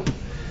 Nope.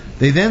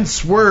 They then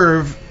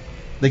swerve.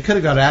 They could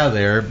have got out of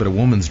there, but a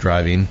woman's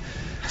driving.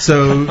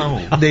 So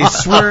they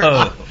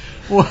swerve.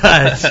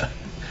 What?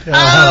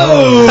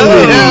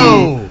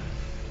 Oh!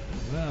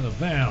 No! Out of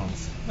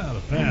bounds.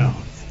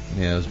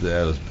 Yeah,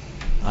 that was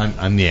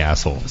I'm the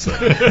asshole. So.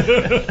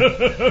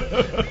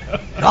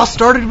 It all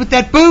started with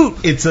that boot.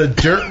 It's a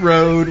dirt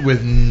road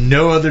with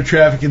no other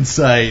traffic in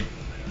sight.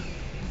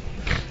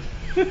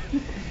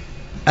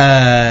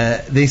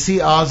 They see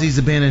Ozzy's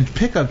abandoned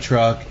pickup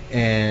truck,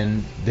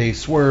 and they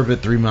swerve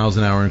at 3 miles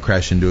an hour and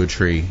crash into a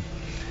tree.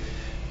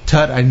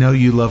 Tut, I know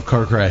you love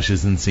car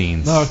crashes and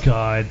scenes. Oh,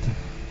 God.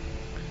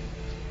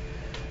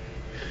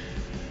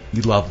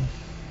 You love them.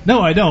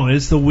 No, I don't.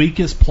 It's the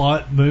weakest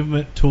plot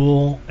movement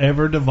tool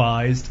ever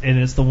devised, and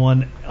it's the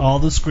one all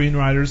the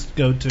screenwriters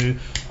go to.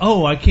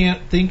 Oh, I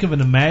can't think of an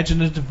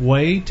imaginative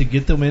way to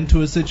get them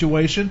into a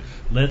situation.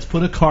 Let's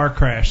put a car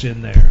crash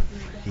in there.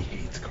 He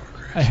hates car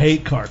crashes. I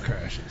hate car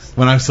crashes.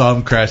 When I saw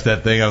him crash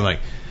that thing, I'm like,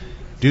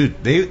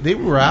 dude, they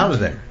were out of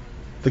there.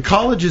 The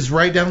college is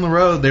right down the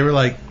road. They were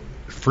like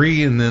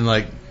free, and then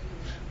like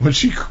when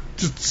she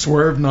just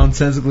swerved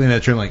nonsensically in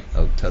that train, like,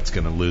 oh, Tut's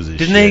gonna lose his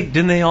shit.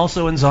 Didn't they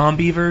also in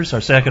Zombievers, our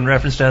second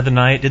reference to the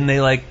night, didn't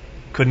they like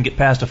couldn't get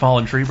past a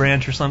fallen tree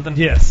branch or something?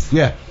 Yes.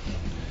 Yeah.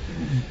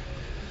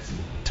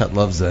 Tut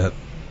loves that.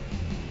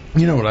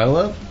 You know what I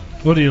love?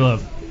 What do you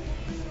love?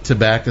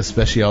 Tobacco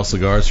Special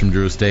cigars from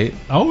Drew Estate.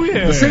 Oh,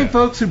 yeah. The same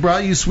folks who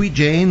brought you Sweet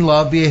Jane,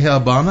 La Vieja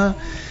Habana,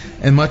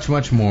 and much,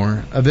 much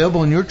more.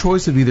 Available in your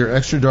choice of either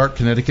extra dark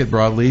Connecticut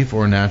broadleaf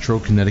or natural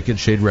Connecticut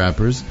shade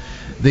wrappers.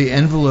 They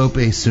envelope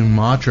a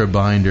Sumatra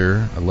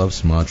binder, I love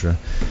Sumatra,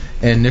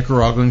 and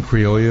Nicaraguan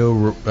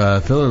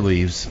Criollo filler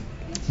leaves.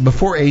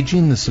 Before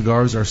aging, the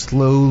cigars are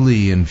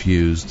slowly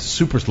infused,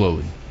 super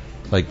slowly,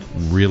 like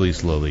really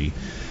slowly,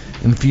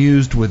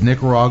 infused with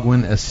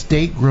Nicaraguan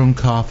estate-grown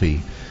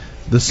coffee.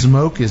 The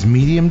smoke is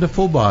medium to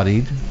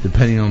full-bodied,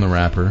 depending on the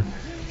wrapper.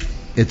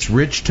 Its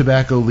rich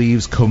tobacco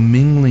leaves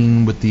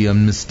commingling with the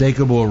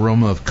unmistakable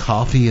aroma of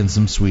coffee and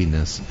some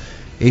sweetness.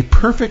 A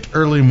perfect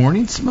early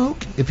morning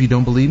smoke. If you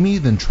don't believe me,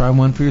 then try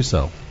one for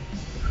yourself.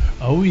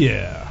 Oh,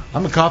 yeah.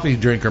 I'm a coffee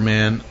drinker,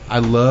 man. I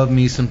love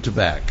me some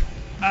tobacco.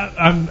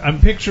 I'm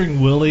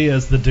picturing Willie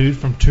as the dude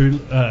from True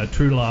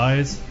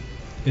Lies.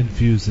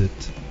 Infuse it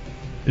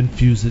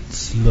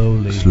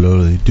slowly.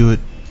 Slowly. Do it.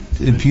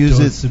 Infuse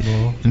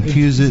Docimo. it.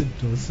 Infuse it.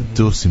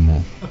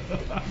 Docimo.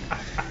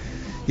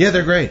 Yeah,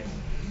 they're great.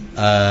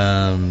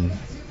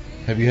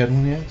 Have you had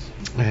one yet?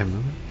 I have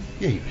none.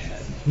 Yeah, you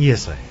have.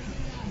 Yes, I have.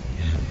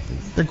 Yeah,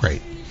 they're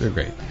great. They're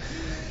great.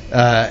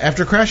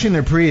 After crashing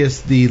their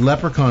Prius, the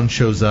leprechaun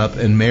shows up,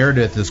 and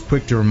Meredith is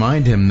quick to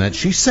remind him that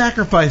she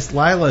sacrificed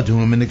Lila to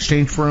him in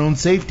exchange for her own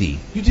safety.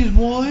 You did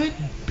what?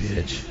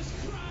 Bitch.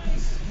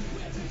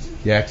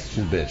 Yeah, she's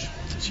a bitch.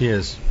 She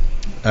is.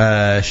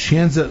 She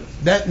ends up.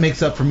 That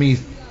makes up for me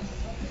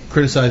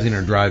criticizing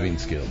her driving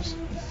skills.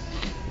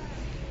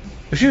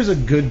 If she was a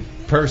good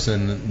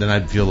person, then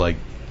I'd feel like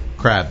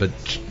crap. But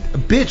a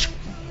bitch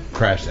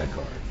crashed that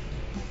car.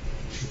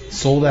 She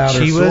sold out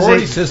her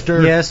sorority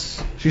sister.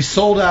 Yes. She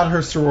sold out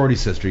her sorority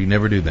sister. You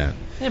never do that.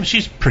 Yeah, but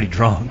she's pretty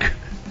drunk.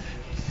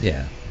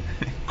 Yeah.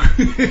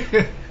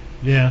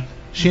 Yeah.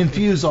 She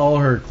infused all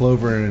her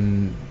clover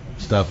and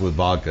stuff with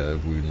vodka,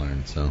 we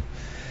learned, so.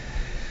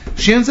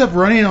 She ends up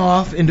running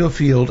off into a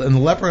field, and the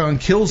leprechaun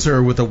kills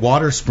her with a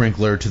water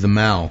sprinkler to the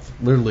mouth.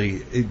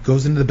 Literally, it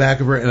goes into the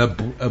back of her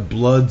and a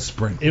blood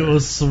sprinkler. It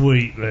was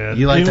sweet, man.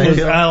 You like that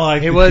kill? I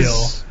like the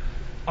kill.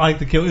 I like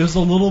the kill. It was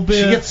a little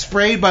bit. She gets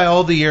sprayed by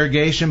all the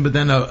irrigation, but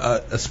then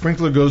a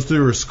sprinkler goes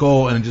through her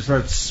skull and it just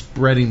starts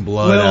spreading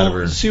blood out of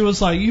her. She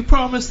was like, "You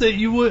promised that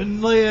you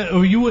wouldn't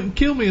you wouldn't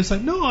kill me." It's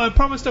like, "No, I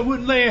promised I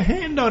wouldn't lay a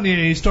hand on you."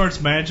 And he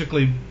starts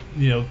magically,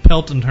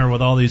 pelting her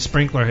with all these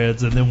sprinkler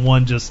heads, and then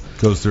one just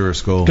goes through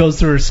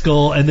her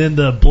skull. And then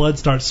the blood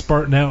starts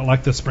spurting out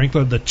like the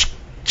sprinkler. They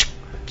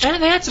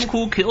had some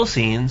cool kill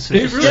scenes.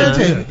 It really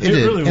did.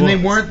 Really and they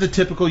was. weren't the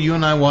typical you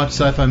and I watch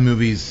sci-fi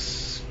movies.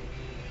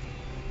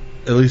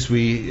 At least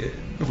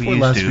before the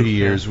last few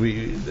years,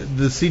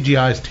 the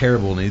CGI is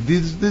terrible. And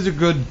these are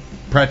good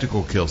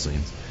practical kill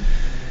scenes.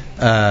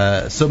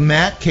 So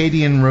Matt,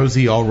 Katie, and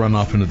Rosie all run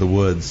off into the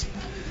woods.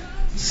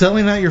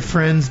 Selling out your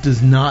friends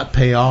does not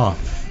pay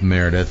off,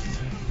 Meredith.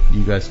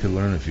 You guys could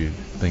learn a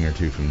thing or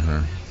two from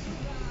her.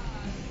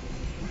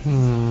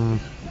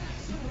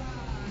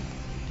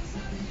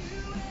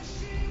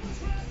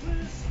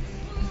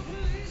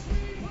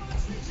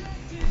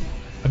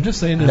 I'm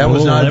just saying that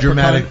was not a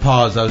dramatic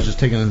pause. I was just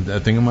taking a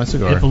thing of my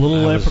cigar. If a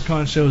little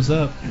leprechaun shows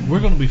up, we're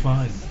going to be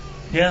fine.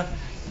 Yeah.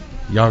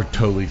 Y'all are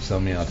totally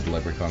selling me out to the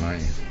leprechaun,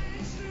 aren't you?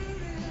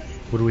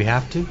 Would we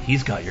have to?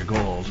 He's got your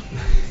gold.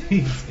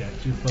 He's got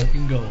your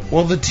fucking gold.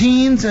 Well, the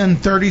teens and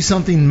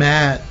 30-something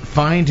Matt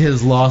find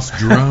his lost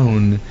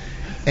drone,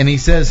 and he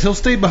says he'll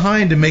stay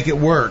behind to make it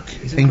work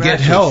and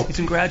get help. He's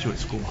in graduate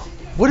school.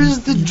 What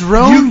is the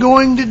drone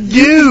going to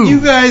do?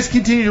 You guys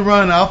continue to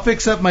run. I'll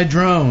fix up my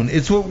drone.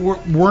 It's what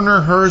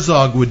Werner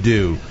Herzog would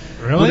do.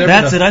 Really?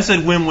 That's it. I said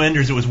Wim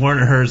Wenders. It was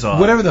Werner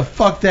Herzog. Whatever the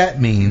fuck that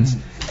means.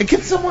 And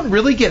can someone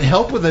really get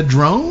help with a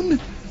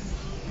drone?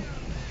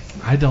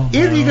 I don't know.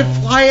 If you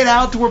can fly it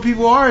out to where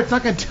people are, it's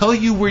not going to tell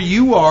you where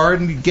you are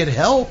and get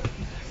help.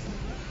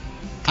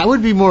 I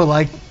would be more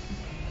like...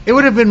 It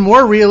would have been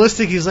more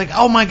realistic. He's like,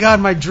 "Oh my god,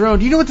 my drone!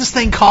 Do you know what this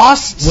thing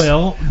costs?"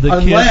 Well,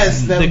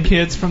 the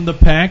kids from the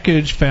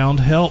package found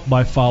help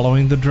by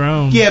following the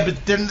drone. Yeah,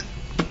 but then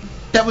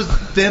that was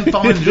them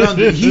following the drone.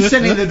 He's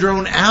sending the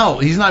drone out.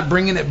 He's not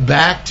bringing it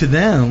back to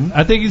them.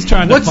 I think he's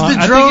trying to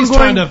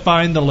trying to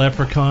find the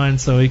leprechaun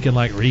so he can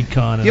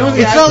recon it.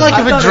 It's not like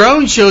if a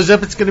drone shows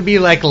up, it's going to be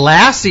like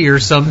Lassie or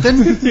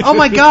something. Oh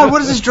my god,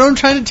 what is this drone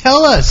trying to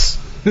tell us?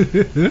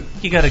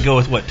 You got to go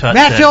with what Tut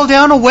Matt said. fell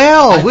down a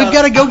well. We've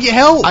got to go get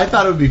help. I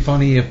thought it would be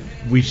funny if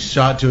we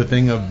shot to a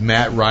thing of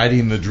Matt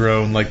riding the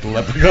drone like the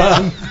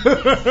leprechaun,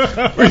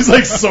 where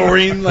he's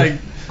soaring like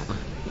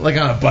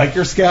on a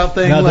biker scout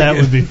thing. Now that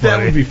would be funny.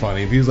 That would be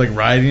funny if he was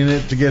riding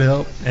it to get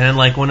help. And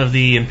like one of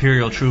the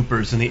Imperial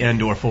troopers in the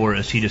Endor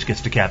forest, he just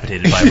gets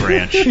decapitated by a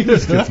branch. He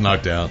just gets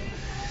knocked out.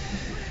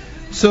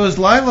 So as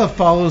Lila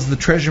follows the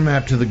treasure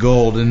map to the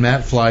gold and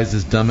Matt flies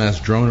his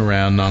dumbass drone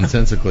around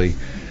nonsensically,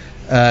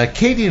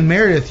 Katie and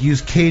Meredith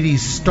use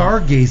Katie's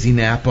stargazing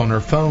app on her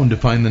phone to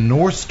find the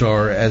North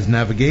Star as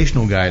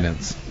navigational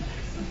guidance.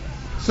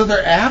 So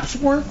their apps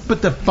work,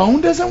 but the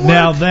phone doesn't work?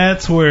 Now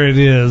that's where it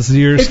is. If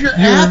your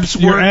apps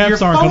work, your apps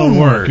your aren't phone going to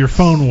work. works. Your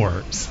phone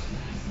works.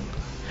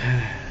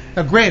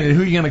 Now, granted,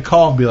 who are you going to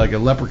call and be like, a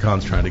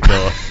leprechaun's trying to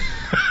kill us?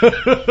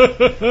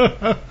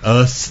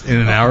 Us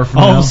in an hour from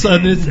now? All of a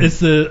sudden, it's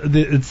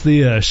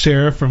the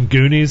sheriff from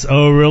Goonies.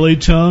 Oh, really,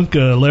 Chunk?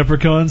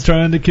 Leprechaun's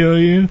trying to kill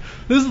you?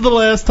 This is the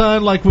last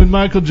time, when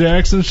Michael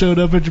Jackson showed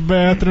up at your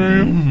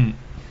bathroom.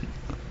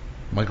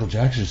 Michael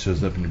Jackson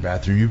shows up in your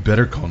bathroom. You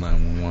better call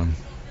 911.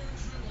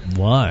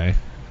 Why?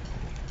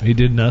 He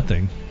did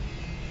nothing.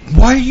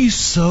 Why are you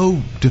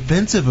so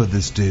defensive of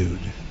this dude?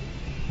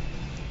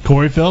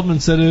 Corey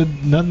Feldman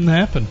said nothing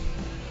happened.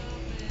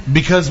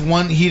 Because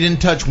he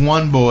didn't touch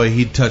one boy,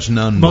 he'd touch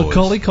none boys.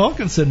 Macaulay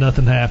Culkin said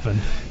nothing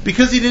happened.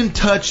 Because he didn't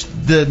touch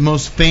the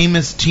most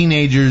famous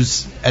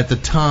teenagers at the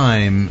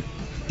time,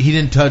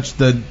 didn't touch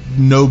the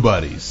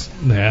nobodies.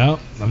 Yeah,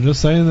 I'm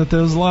just saying that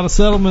there was a lot of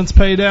settlements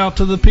paid out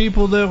to the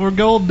people that were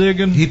gold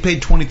digging. He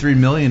paid $23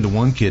 million to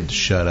one kid to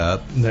shut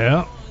up.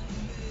 Yeah.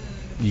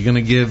 You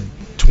gonna give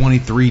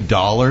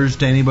 $23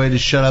 to anybody to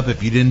shut up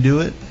if you didn't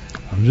do it?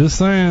 I'm just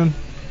saying.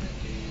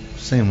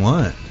 Saying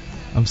what?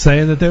 I'm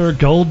saying that they were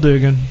gold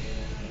digging.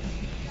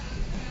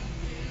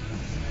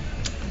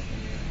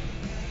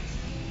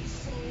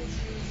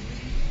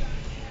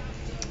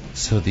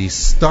 So the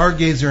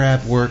Stargazer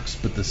app works,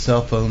 but the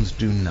cell phones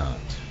do not.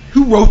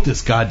 Who wrote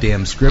this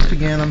goddamn script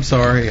again? I'm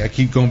sorry. I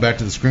keep going back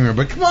to the screamer,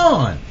 but come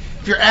on.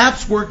 If your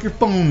apps work, your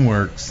phone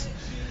works.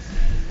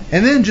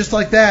 And then, just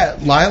like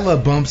that, Lila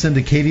bumps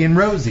into Katie and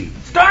Rosie.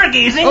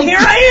 Stargazing, here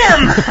I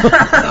am!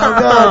 Oh,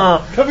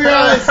 God. Cover your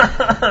eyes.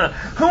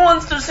 Who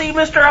wants to see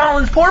Mr.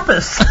 Holland's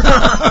porpoise?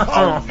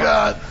 Oh,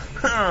 God.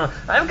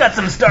 I've got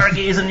some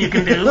stargazing you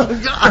can do.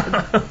 Oh,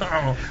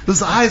 God.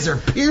 Those eyes are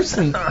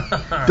piercing.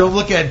 Don't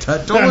look at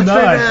Tut. Don't I'm look not.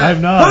 straight at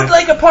I'm not. Who'd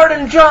like a part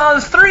in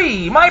Jaws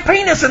 3? My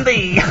penis and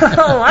thee.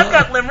 Oh, I've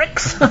got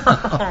limericks.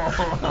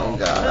 Oh,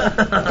 God.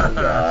 Oh,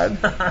 God.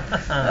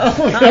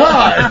 Oh,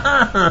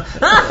 God.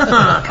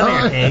 Come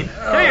here, Kate.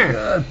 Come here.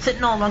 God.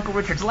 Sitting on Uncle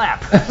Richard's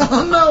lap.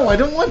 Oh, no, I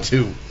don't want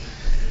to.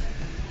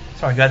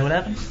 Sorry, guys, what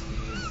happened?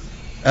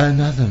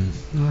 Nothing.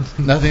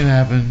 Nothing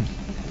happened.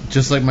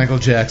 Just like Michael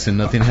Jackson,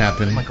 nothing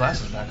happened. My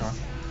glasses back on.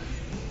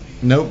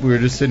 Nope, we were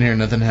just sitting here,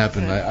 nothing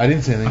happened. I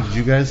didn't say anything. Did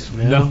you guys?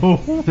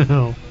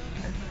 No.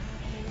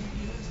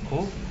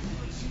 Cool.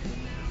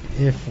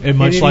 And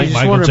much like just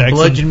Michael wanna Jackson,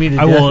 bludgeon me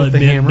to I death will with the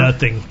admit hammer?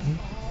 nothing.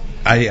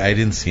 I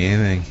didn't see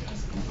anything.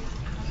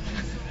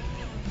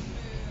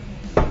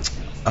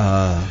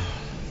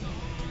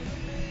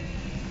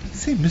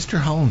 Say Mr.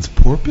 Holland's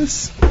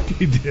porpoise?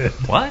 He did.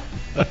 What?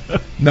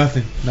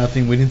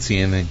 Nothing. We didn't see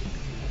anything.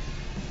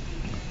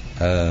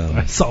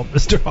 I saw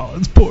Mr.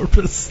 Holland's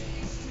porpoise.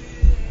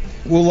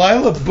 Well,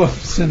 Lila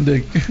bumps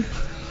into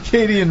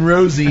Katie and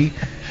Rosie.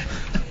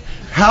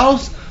 How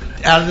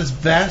out of this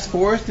vast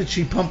forest did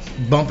she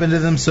bump into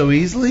them so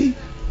easily?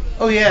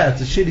 Oh, yeah,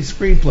 it's a shitty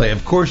screenplay.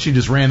 Of course she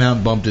just ran out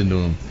and bumped into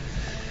them.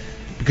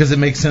 Because it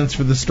makes sense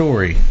for the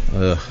story.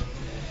 Ugh.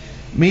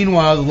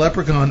 Meanwhile, the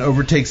leprechaun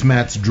overtakes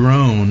Matt's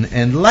drone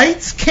and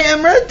lights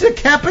camera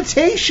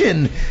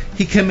decapitation.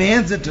 He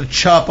commands it to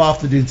chop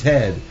off the dude's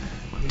head.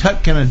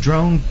 Tut, can a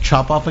drone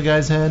chop off a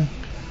guy's head?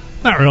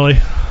 Not really.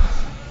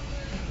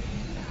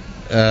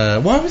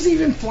 Why was he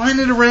even flying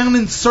it around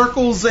in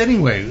circles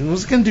anyway? It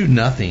was going to do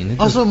nothing.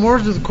 Also, more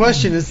to the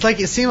question, it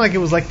seemed like it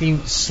was like the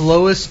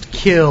slowest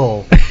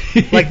kill.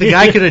 Like the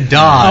guy could have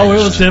dodged. Oh,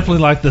 it was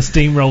definitely like the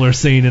steamroller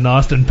scene in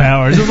Austin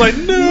Powers. It was like,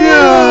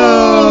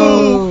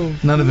 no!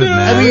 None of it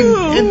mattered.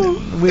 I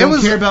mean, we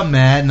don't care about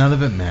Matt. None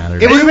of it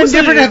mattered. It would have been was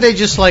different a- if they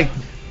just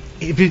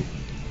if it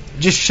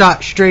just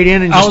shot straight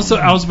in and just...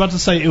 I was about to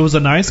say it was a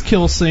nice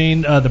kill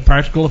scene. The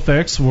practical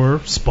effects were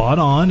spot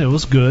on. It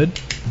was good,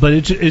 but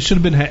it should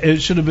have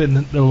been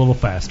a little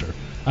faster.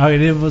 I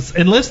mean, it was,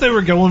 unless they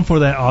were going for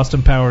that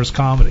Austin Powers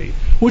comedy,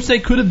 which they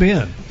could have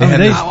been.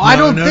 I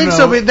don't think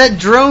so. But that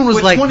drone was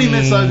With like 20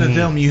 minutes out of the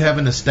film, you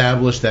haven't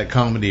established that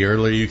comedy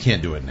earlier. You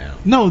can't do it now.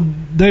 No,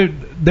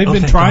 they've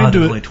been trying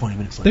to. 20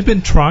 minutes later. They've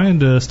been trying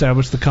to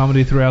establish the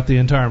comedy throughout the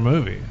entire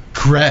movie.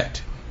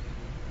 Correct.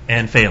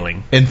 And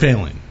failing.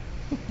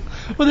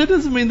 Well, that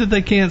doesn't mean that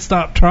they can't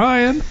stop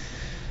trying.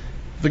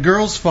 The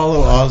girls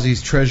follow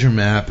Ozzy's treasure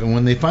map, and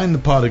when they find the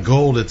pot of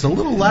gold, it's a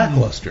little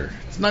lackluster.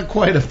 It's not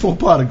quite a full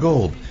pot of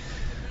gold.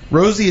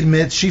 Rosie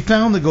admits she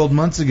found the gold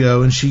months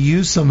ago, and she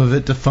used some of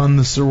it to fund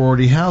the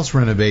sorority house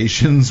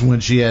renovations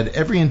when she had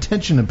every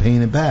intention of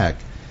paying it back.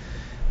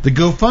 The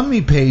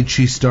GoFundMe page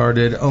she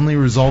started only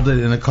resulted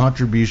in a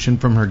contribution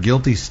from her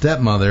guilty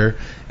stepmother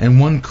and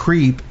one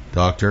creep,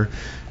 doctor,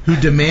 who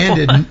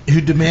demanded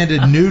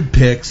nude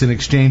pics in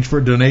exchange for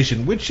a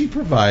donation, which she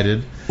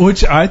provided.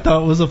 Which I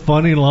thought was a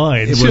funny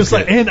line. She was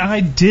like, and I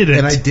did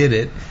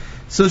it.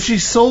 So she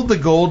sold the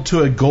gold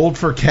to a gold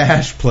for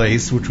cash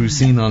place, which we've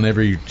seen on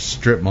every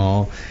strip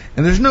mall.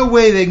 And there's no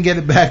way they can get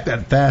it back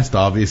that fast,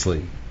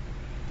 obviously.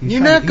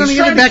 You're not going to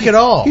get it back at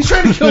all. He's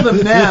trying to kill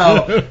them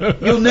now.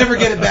 You'll never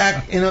get it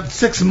back in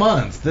 6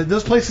 months.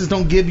 Those places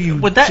don't give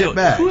you shit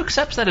back. Who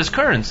accepts that as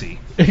currency?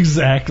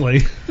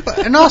 Exactly.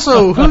 And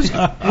also,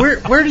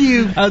 where do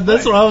you...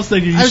 that's what I was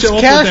thinking. You As show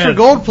up cash with for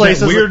gold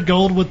place, that as weird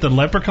gold with the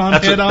leprechaun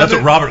That's head on what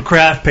it. Robert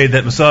Kraft paid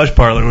that massage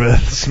parlor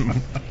with.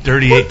 Some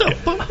dirty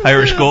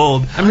Irish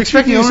gold. I'm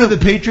expecting The you owner of to...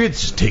 the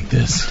Patriots, just take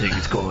this. Take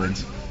its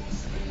coins.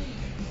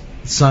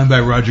 Signed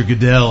by Roger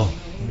Goodell.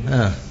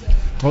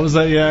 What was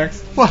that,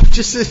 Yax? Well,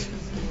 just...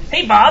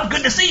 Hey, Bob,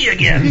 good to see you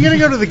again. You're going to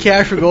go to the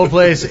cash for gold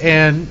place,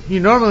 and you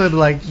normally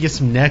would get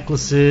some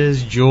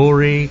necklaces,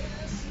 jewelry.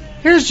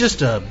 Here's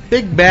just a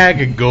big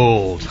bag of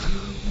gold.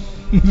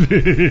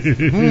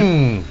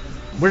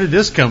 Where did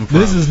this come from?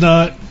 This is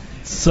not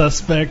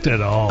suspect at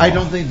all. I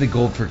don't think the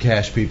gold for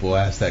cash people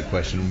asked that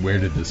question. Where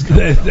did this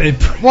come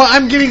from? Well,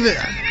 I'm getting the...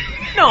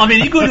 No, I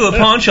mean, you go to a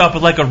pawn shop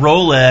with like a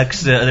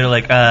Rolex, they're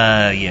like,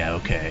 yeah,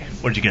 okay.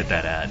 Where'd you get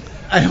that at?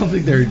 I don't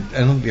think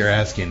they're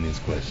asking these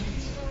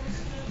questions.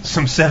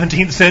 some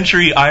 17th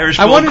century Irish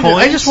gold coins.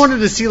 I just wanted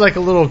to see like a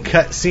little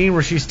cut scene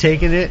where she's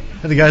taking it,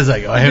 and the guy's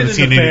like, "Oh, I haven't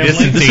seen any of this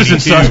since This isn't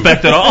 82."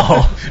 suspect at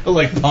all.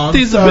 Like Pawn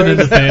These have been in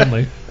the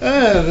family.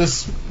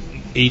 This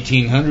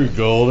 1800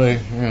 gold.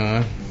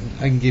 I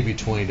can give you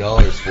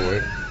 $20 for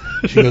it.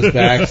 She goes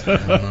back.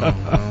 I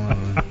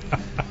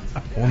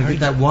want to get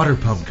that water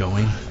pump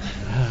going.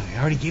 I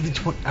already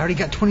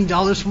got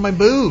 $20 for my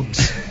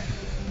boobs.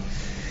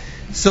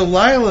 So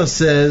Lila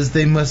says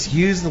they must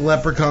use the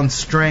leprechaun's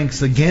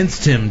strengths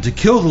against him to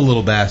kill the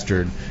little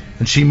bastard,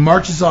 and she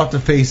marches off to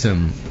face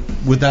him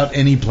without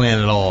any plan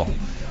at all.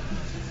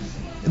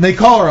 And they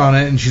call her on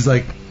it, and she's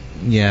like,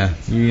 yeah,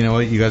 you know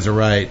what, you guys are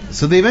right.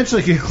 So they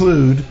eventually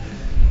conclude,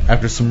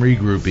 after some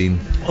regrouping.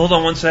 Hold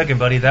on one second,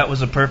 buddy. That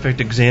was a perfect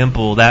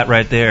example, that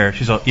right there.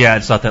 She's like, yeah, I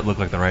just thought that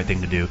looked like the right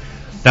thing to do.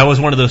 That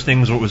was one of those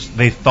things where the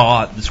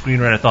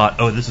screenwriter thought,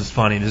 oh, this is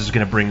funny, this is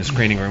going to bring the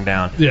screening room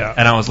down. Yeah.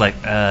 And I was like,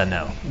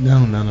 no.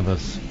 No, none of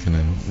us can,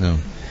 no.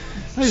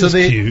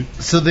 Cute.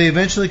 So they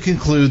eventually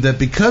conclude that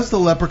because the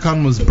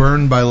leprechaun was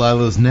burned by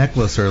Lila's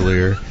necklace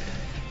earlier,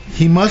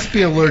 he must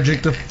be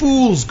allergic to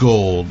fool's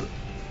gold,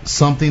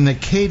 something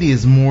that Katie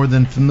is more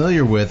than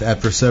familiar with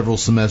after several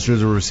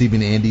semesters of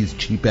receiving Andy's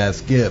cheap-ass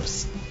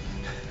gifts.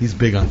 He's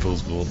big on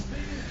fool's gold.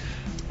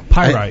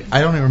 Pyrite.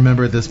 I don't even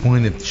remember at this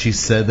point if she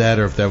said that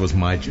or if that was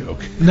my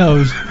joke.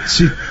 No,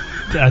 she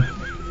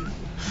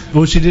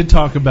did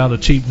talk about a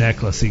cheap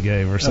necklace he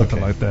gave or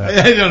something like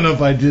that. I don't know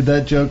if I did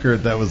that joke or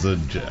if that was it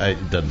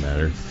doesn't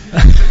matter.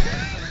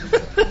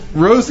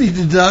 Rosie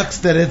deducts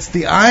that it's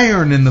the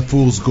iron in the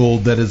fool's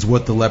gold that is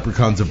what the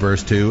leprechaun's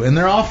averse to, and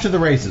they're off to the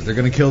races. They're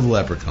going to kill the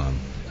leprechaun.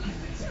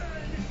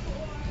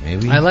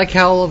 Maybe. I like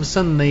how all of a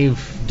sudden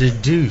they've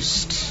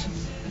deduced.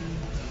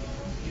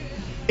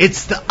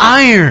 It's the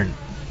iron.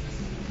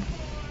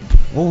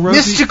 Well,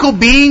 Mystical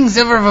beings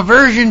have an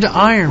aversion to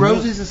iron.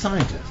 Rosie's a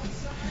scientist.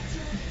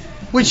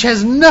 Which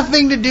has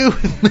nothing to do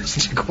with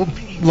mystical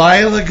beings.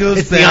 Lila goes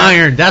It's back. the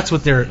iron. That's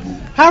what they're...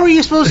 How are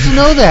you supposed to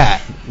know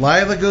that?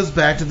 Lila goes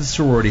back to the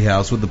sorority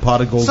house with the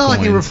pot of gold It's not coins.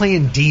 like you were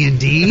playing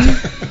D&D.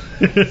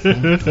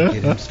 Don't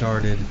get him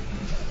started.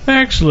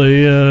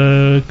 Actually,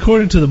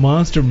 according to the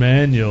Monster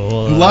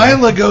Manual...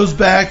 Lila goes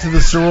back to the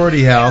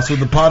sorority house with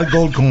the pot of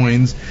gold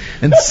coins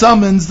and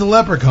summons the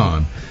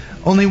leprechaun.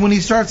 Only when he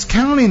starts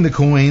counting the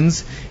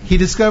coins, he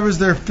discovers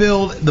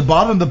the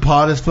bottom of the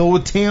pot is filled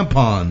with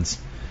tampons.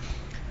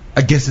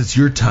 I guess it's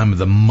your time of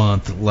the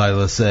month,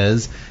 Lila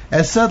says,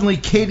 as suddenly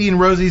Katie and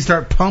Rosie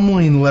start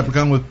pummeling the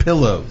leprechaun with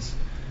pillows.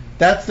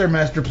 That's their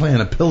master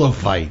plan, a pillow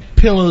fight.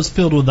 Pillows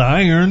filled with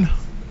iron.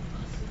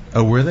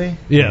 Oh, were they?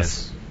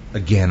 Yes.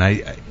 Again,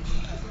 I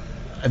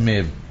may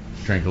have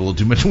drank a little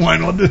too much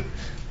wine.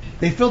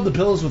 They filled the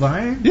pillows with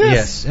iron?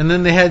 Yes. And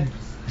then they had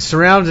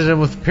surrounded him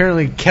with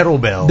apparently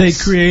kettlebells. They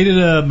created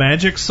a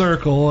magic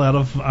circle out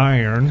of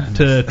iron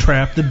to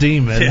trap the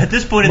demon. At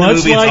this point in the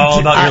movie, it's all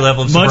about your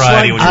level of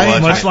sobriety when you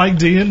watch much it. like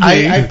D&D.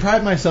 I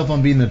pride myself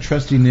on being the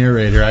trusty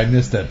narrator. I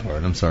missed that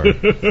part. I'm sorry.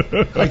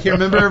 I can't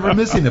remember ever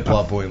missing a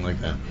plot point like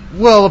that.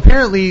 Well,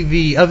 apparently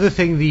the other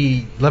thing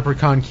the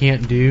leprechaun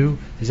can't do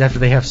is after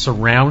they have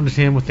surrounded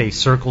him with a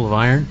circle of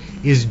iron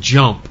is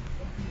jump.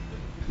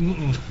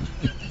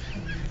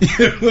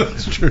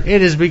 That's true.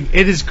 It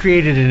has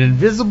created an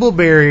invisible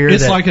barrier.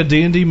 It's like a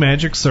D&D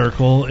magic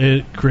circle.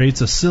 It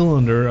creates a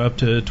cylinder up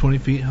to 20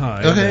 feet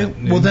high. Okay,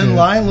 well then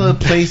Lila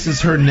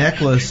places her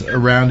necklace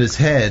around his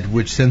head,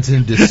 which sends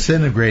him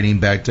disintegrating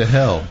back to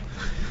hell.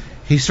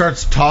 He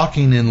starts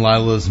talking in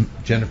Lila's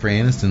Jennifer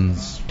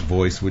Aniston's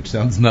voice, which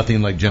sounds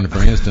nothing like Jennifer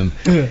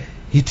Aniston.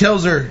 He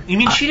tells her... You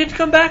mean she didn't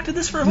come back to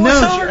this for a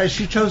No,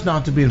 she chose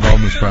not to be involved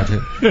in this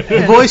project.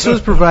 The voice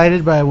was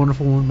provided by a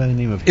wonderful woman by the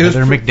name of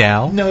Heather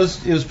McDowell. No,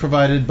 it was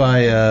provided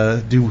by...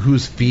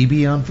 who's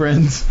Phoebe on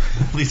Friends?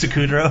 Lisa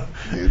Kudrow.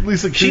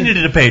 Lisa She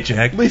needed a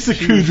paycheck. Lisa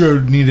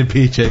Kudrow needed a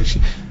paycheck.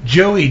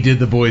 Joey did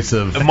the voice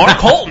of... Mark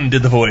Holton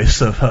did the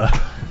voice of...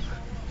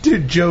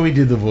 Dude, Joey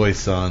did the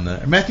voice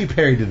on... Matthew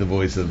Perry did the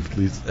voice of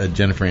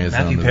Jennifer Aniston.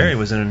 Matthew Perry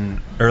was in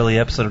an early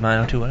episode of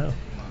 90210.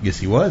 Yes,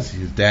 he was.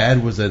 His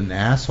dad was an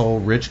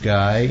asshole rich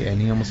guy,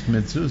 and he almost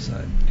committed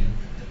suicide.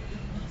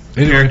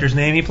 The character's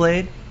name he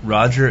played?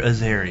 Roger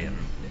Azarian.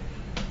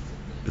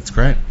 That's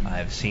correct.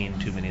 I've seen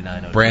too many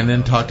 90210.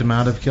 Brandon talked him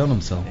out of killing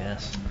himself.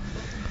 Yes.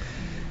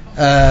 I'm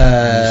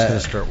just going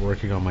to start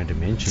working on my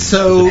dimensions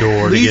So for the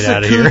door to get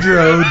out of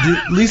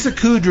here. Lisa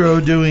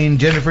Kudrow doing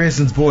Jennifer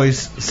Aniston's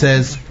voice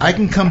says, I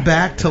can come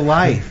back to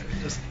life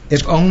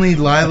if only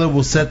Lila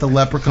will set the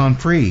leprechaun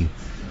free.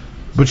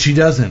 But she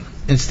doesn't.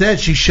 Instead,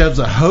 she shoves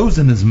a hose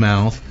in his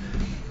mouth,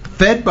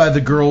 fed by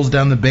the girls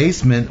down the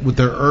basement with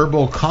their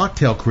herbal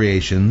cocktail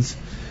creations,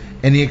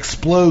 and he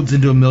explodes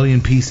into a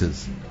million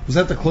pieces. Was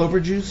that the clover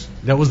juice?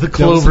 That was the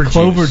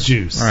clover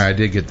juice. All right, I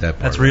did get that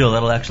part. That's real.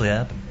 That'll actually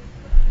happen.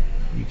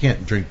 You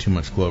can't drink too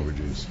much clover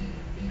juice.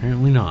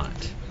 Apparently not.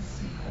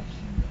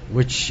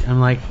 Which, I'm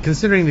like,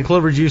 considering the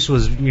clover juice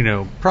was,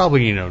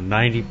 probably,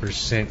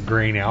 90%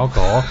 grain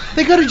alcohol,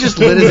 they could have just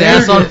lit his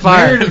ass on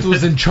fire. Meredith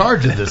was in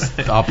charge of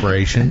this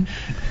operation.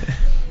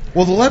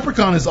 Well, the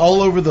leprechaun is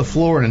all over the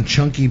floor in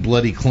chunky,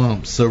 bloody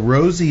clumps, so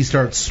Rosie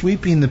starts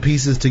sweeping the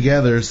pieces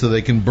together so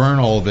they can burn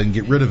all of it and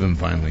get rid of him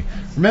finally.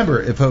 Remember,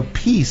 if a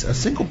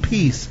single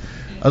piece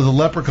of the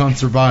leprechaun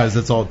survives,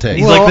 that's all it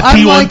takes. He's like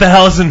the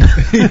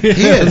T-1000.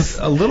 He is.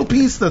 A little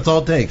piece, that's all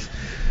it takes.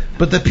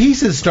 But the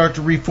pieces start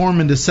to reform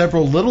into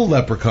several little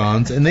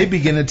leprechauns, and they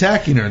begin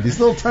attacking her. These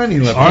little tiny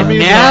leprechauns. And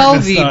now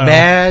the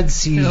bad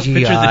CGI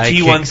Picture the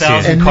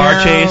T-1000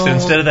 car chase, and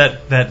instead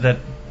of that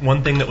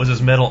one thing that was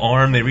his metal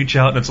arm, they reach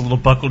out and it's a little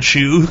buckled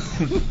shoe.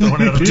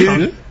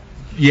 Dude,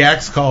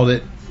 Yax called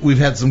it. We've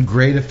had some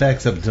great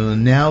effects up until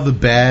now. The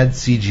bad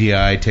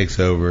CGI takes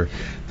over.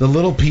 The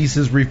little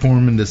pieces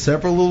reform into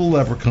several little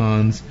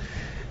leprechauns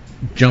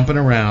jumping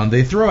around.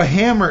 They throw a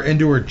hammer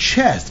into her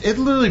chest. It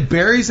literally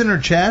buries in her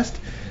chest,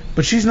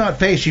 but she's not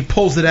phased. She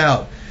pulls it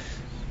out.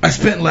 I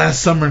spent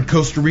last summer in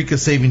Costa Rica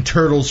saving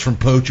turtles from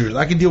poachers.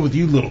 I can deal with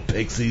you little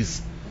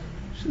pixies.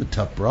 She's a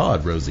tough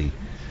broad, Rosie.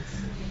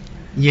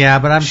 Yeah,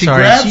 but I'm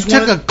sorry. She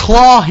took a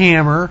claw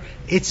hammer.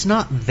 It's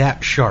not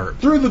that sharp.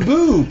 Through the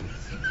boob.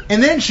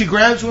 And then she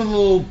grabs one of the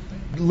little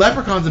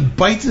leprechauns and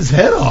bites his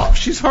head off.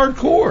 She's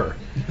hardcore.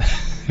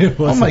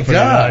 Oh my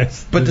god.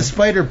 Nice. But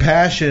despite her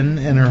passion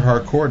and her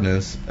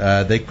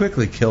hardcoreness, they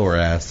quickly kill her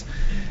ass.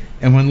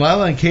 And when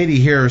Lila and Katie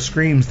hear her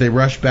screams, they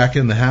rush back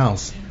in the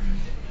house.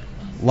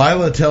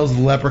 Lila tells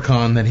the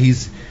leprechaun that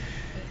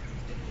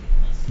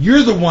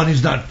you're the one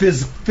who's not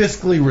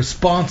fiscally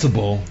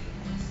responsible.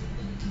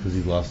 Because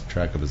he lost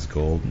track of his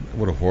gold.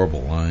 What a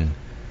horrible line.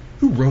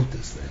 Who wrote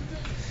this thing?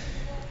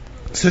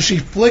 So she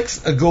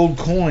flicks a gold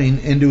coin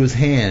into his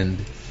hand,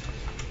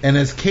 and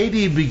as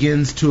Katie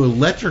begins to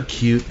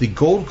electrocute, the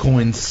gold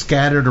coins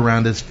scattered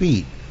around his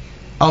feet.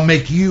 I'll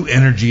make you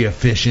energy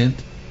efficient.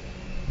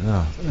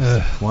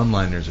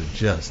 One-liners are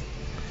just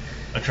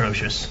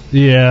atrocious.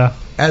 Yeah.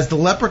 As the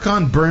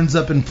leprechaun burns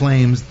up in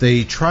flames,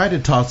 they try to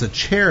toss a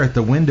chair at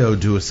the window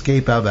to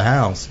escape out of the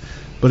house,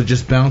 but it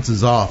just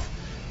bounces off.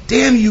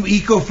 Damn you,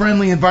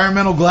 eco-friendly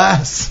environmental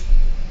glass.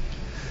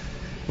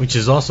 Which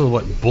is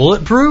also,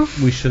 bulletproof?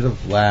 We should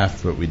have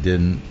laughed, but we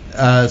didn't.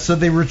 So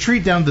they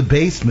retreat down to the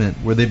basement,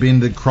 where they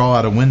begin to crawl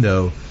out a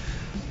window.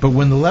 But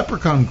when the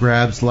leprechaun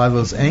grabs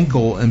Lila's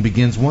ankle and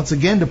begins once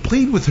again to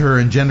plead with her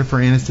in Jennifer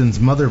Aniston's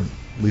mother,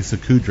 Lisa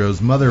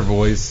Kudrow's mother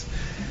voice,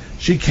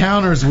 she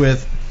counters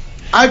with,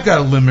 I've got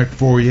a limerick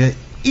for you.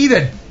 Eat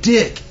a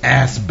dick,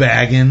 ass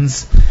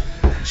Baggins.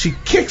 She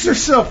kicks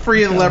herself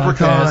free of the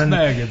leprechaun.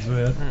 Ass Baggins,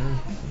 man.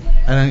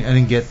 I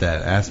didn't get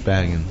that. Ass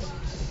Baggins.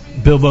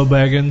 Bilbo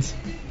Baggins.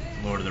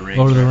 Lord of the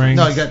Rings.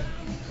 No, I got...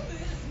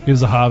 He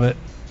was a hobbit.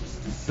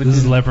 But this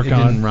is Leprechaun.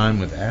 It didn't rhyme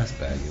with ass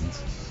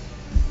Baggins.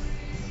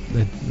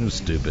 It was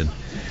stupid.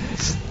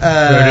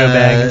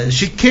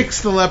 She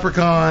kicks the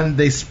leprechaun.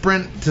 They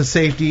sprint to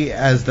safety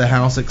as the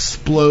house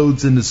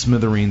explodes into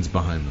smithereens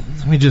behind them.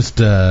 Let me just,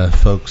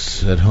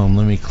 folks at home,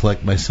 let me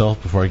collect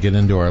myself before I get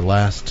into our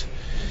last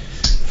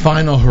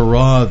final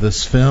hurrah of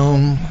this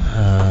film.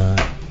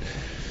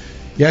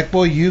 Yak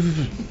Boy,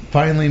 you've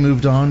finally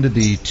moved on to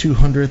the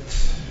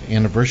 200th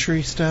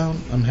anniversary stout.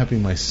 I'm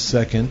having my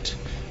second.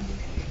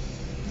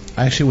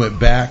 I actually went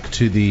back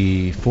to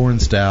the foreign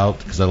stout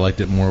because I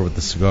liked it more with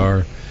the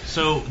cigar.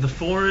 So the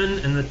foreign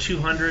and the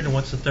 200, and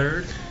what's the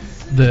third?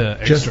 The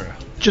extra.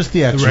 Just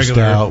the extra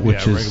regular, stout,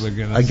 which is,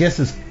 Guinness. I guess,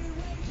 is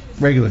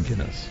regular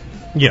Guinness.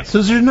 Yeah.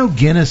 So there's no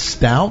Guinness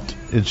stout.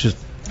 It's just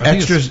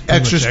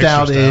extra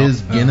stout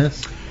is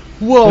Guinness.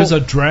 Well, there's a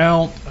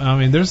drought. I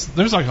mean,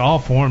 there's like all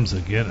forms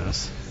of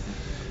Guinness.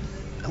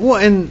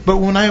 Well, but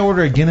when I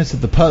order a Guinness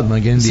at the pub, am I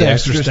getting the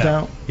extra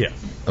stout? Yeah.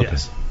 Okay.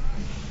 Yes.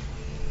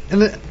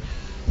 And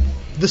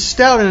the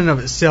stout in and of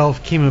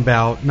itself came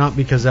about not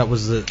because that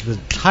was the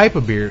type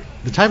of beer.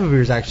 The type of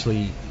beer is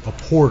actually a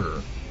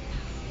porter.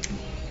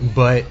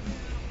 But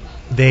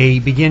they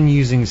began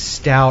using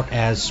stout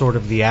as sort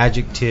of the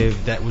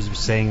adjective that was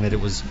saying that it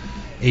was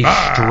a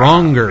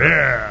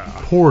stronger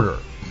porter.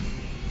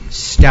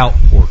 Stout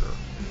porter.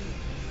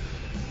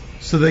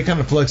 So they kind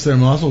of flex their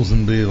muscles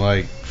and be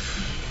like,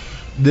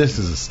 this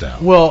is a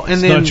stout. Well, and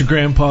it's then not your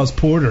grandpa's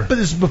porter. But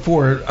this is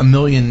before a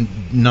million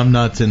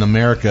numbnuts in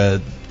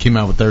America came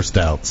out with their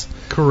stouts.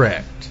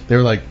 Correct. They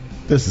were like,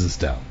 this is a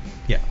stout.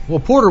 Yeah. Well,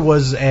 porter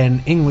was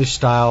an English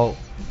style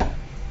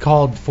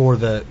called for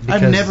the...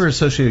 I've never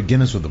associated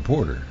Guinness with a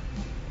porter.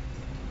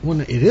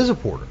 When it is a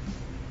porter.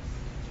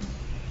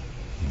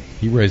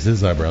 He raised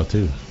his eyebrow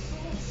too.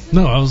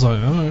 No, I was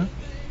like, all right.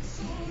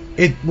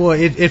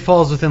 It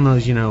falls within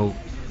those,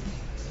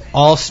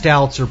 all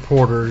stouts are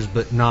porters,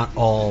 but not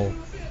all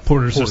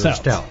porters are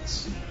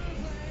stouts.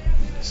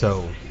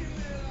 So,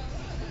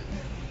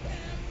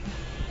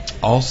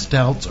 all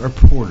stouts are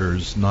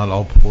porters, not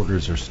all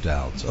porters are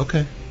stouts.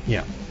 Okay.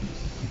 Yeah.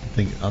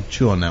 I'll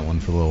chew on that one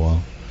for a little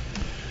while.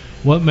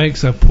 What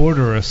makes a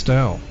porter a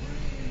stout?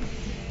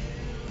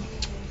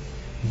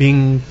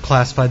 Being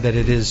classified that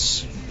it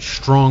is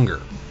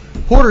stronger.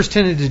 Porters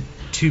tended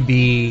to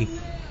be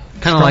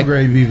kind of like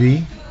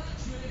ABV.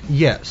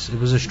 Yes, it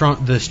was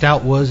the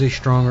stout was a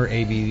stronger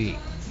ABV.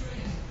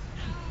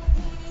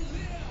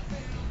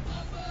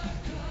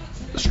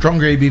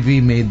 Stronger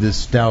ABV made this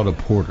stout a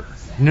porter.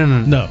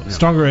 No.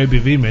 Stronger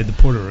ABV made the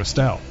porter a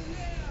stout.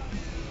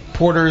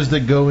 Porters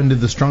that go into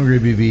the stronger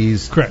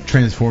ABVs Correct.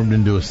 transformed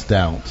into a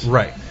stout.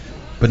 Right.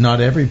 But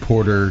not every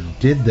porter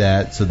did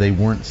that, so they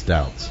weren't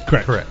stouts.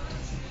 Correct.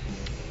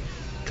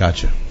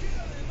 Gotcha.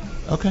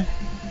 Okay.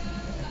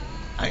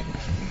 I'm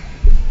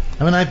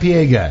an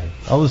IPA guy.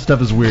 All this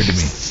stuff is weird to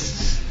me.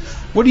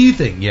 What do you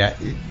think? Yeah,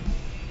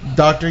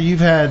 Doctor, you've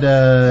had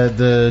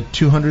the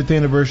 200th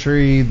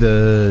anniversary,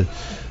 the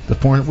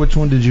foreign. Which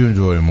one did you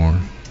enjoy more?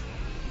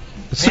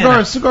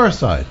 Cigar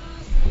side.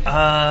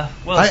 Well,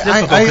 it's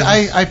difficult. 'Cause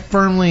I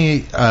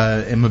firmly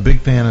am a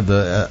big fan of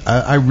the.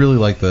 I really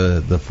like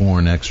the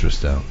foreign extra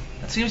stout.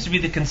 That seems to be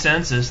the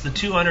consensus. The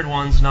 200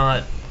 one's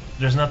not.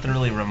 There's nothing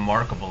really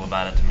remarkable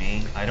about it to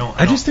me.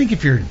 I just think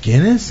if you're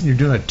Guinness and you're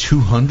doing a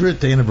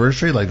 200th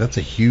anniversary, like that's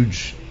a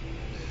huge.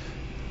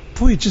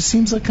 Boy, it just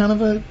seems like kind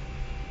of a.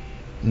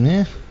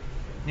 Meh.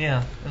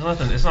 Yeah, there's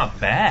nothing. It's not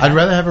bad. I'd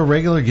rather have a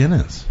regular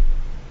Guinness.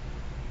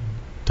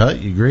 Tut,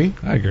 you agree?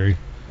 I agree.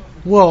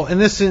 Well,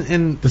 and this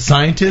in The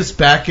scientists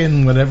back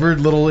in whatever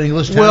little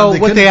English town. well,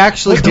 what they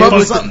actually What did the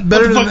was fuck something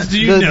better than that?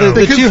 do you know?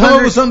 They the could come up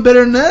 200 with something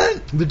better than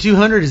that. The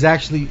 200 is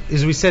actually,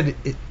 as we said,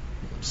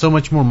 so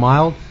much more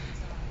mild.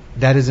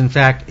 That is, in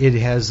fact, it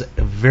has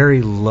a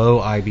very low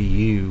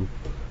IBU.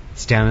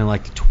 It's down in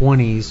like the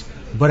 20s,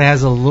 but it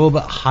has a little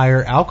bit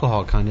higher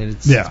alcohol content.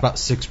 It's about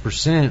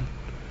 6%,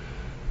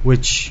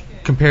 which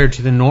compared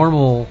to the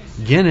normal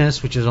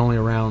Guinness, which is only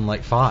around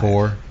like 5.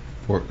 Four,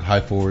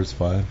 high 4s,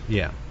 5.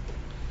 Yeah.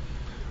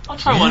 I'll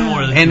try one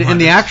more. Of the And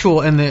the 200s.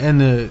 actual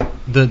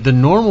the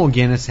normal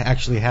Guinness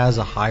actually has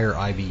a higher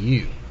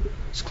IBU.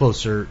 It's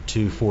closer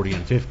to 40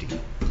 and 50.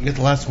 You get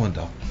the last one,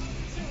 Doc.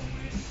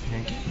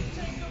 Thank you.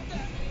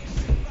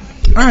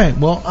 All right,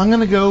 well, I'm going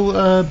to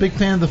go big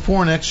fan of the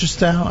foreign extra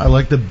stout. I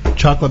like the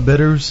chocolate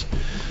bitters.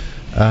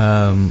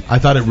 I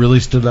thought it really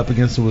stood up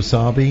against the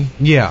wasabi.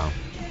 Yeah.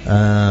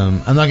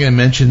 I'm not going to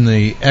mention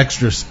the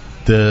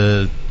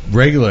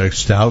regular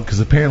extra stout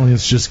because apparently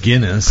it's just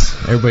Guinness.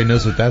 Everybody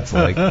knows what that's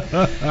like. Drank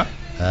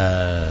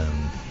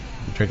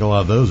a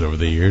lot of those over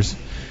the years.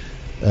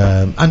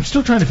 I'm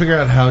still trying to figure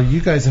out how you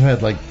guys have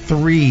had like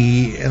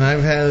 3, and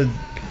I've had.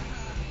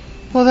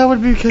 Well, that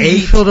would be because 8.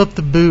 you filled up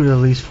the boot at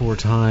least 4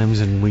 times,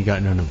 and we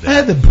got none of that. I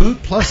had the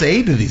boot plus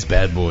 8 of these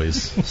bad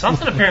boys.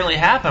 Something apparently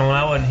happened when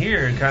I wasn't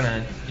here. Kind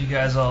of, you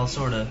guys all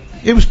sort of.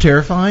 It was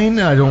terrifying.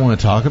 I don't want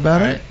to talk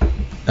about it.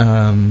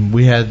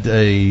 We had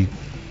a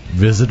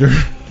visitor.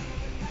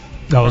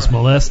 I was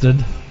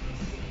molested.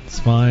 It's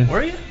fine.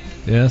 Were you?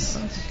 Yes,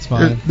 it's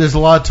fine. There's a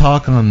lot of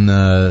talk on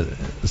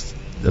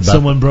about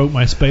Someone broke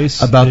my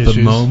space about issues.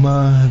 the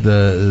MoMA,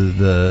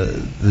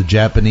 the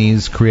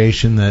Japanese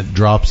creation that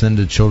drops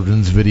into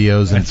children's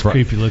videos That's and a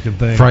creepy looking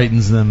thing.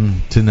 frightens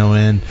them to no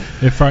end.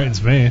 It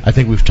frightens me. I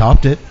think we've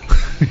topped it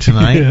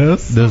tonight.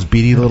 Yes. Those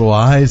beady little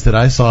eyes that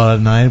I saw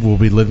tonight will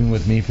be living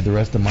with me for the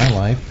rest of my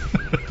life.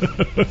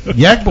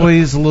 Yak Boy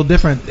is a little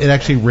different. It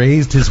actually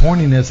raised his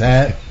horniness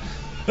at.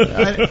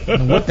 I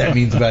don't know what that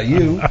means about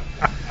you.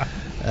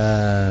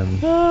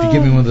 If you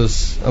give me one of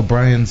those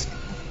O'Brien's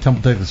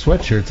Temple Texas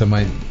sweatshirts, I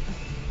might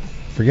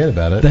forget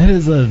about it. That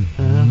is a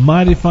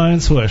mighty fine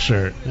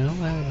sweatshirt.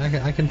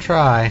 Well, I can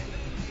try.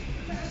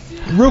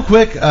 Real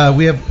quick,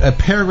 we have a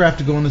paragraph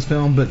to go on this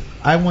film, but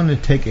I want to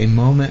take a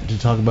moment to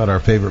talk about our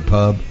favorite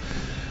pub,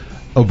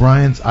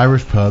 O'Brien's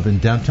Irish Pub in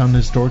downtown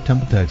historic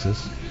Temple,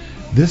 Texas.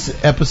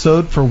 This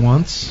episode, for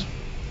once,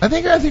 I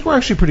think we're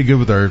actually pretty good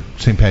with our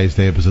St. Patty's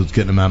Day episodes,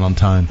 getting them out on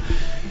time.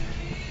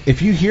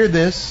 If you hear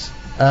this,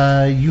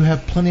 you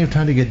have plenty of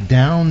time to get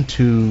down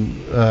to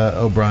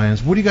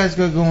O'Brien's. What do you guys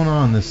got going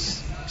on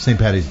this St.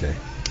 Patty's Day?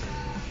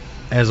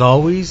 As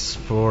always,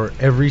 for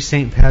every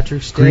St.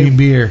 Patrick's Day, Green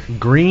beer.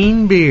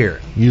 Green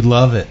beer. You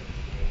love it.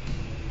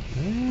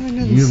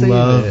 You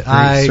love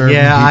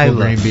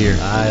green beer.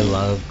 I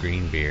love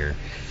green beer.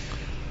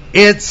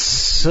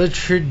 It's a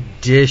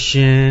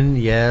tradition.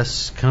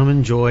 Yes, come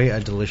enjoy a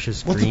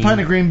delicious. What's a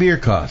pint of green beer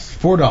cost?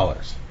 $4.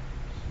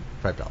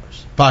 $5.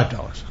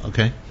 $5.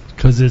 Okay.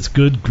 Because it's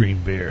good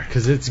green beer.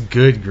 Because it's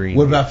good green.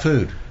 What about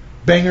food?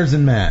 Bangers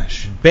and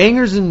mash.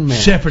 Bangers and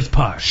mash. Shepherd's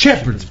pie.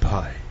 Shepherd's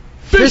pie.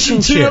 Fish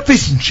and chips.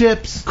 Fish and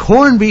chips.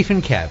 Corned beef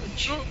and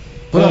cabbage.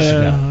 What else you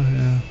got?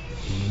 Yeah.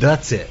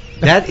 That's it.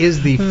 That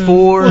is the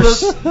 4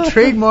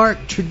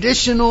 trademark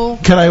traditional.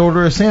 Could I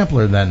order a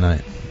sampler that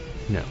night?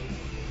 No.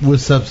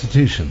 With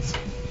substitutions.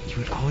 You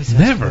would always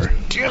Never.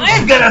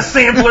 I've got a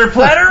sampler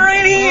platter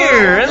right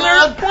here, and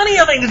there's plenty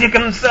of things you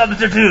can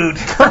substitute.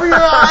 Cover your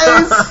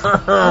eyes.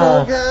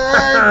 Oh, God.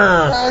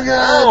 Oh,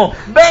 God.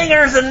 Oh,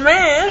 bangers and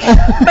mash.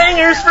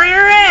 Bangers for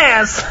your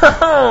ass.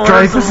 Oh,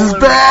 Dreyfus is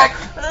back.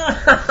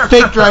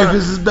 Fake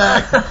Dreyfus is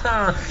back.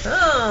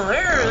 Oh,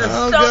 there's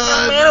Oh, a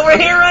God. man over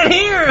here, right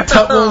here.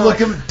 Tut won't look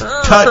him.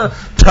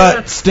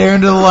 Tut. Stare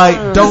into the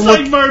light. Don't It's look.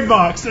 like Bird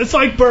Box. It's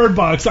like Bird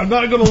Box. I'm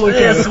not going to look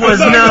at it. This was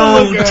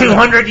no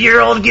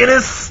 200-year-old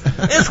Guinness.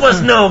 This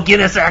was no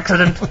Guinness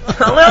accident.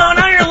 Well,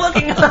 now you're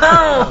looking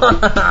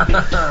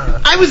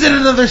I was at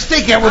another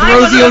stakeout with I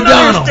Rosie was at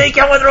another O'Donnell.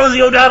 stakeout with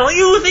Rosie O'Donnell.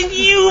 You think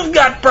you've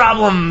got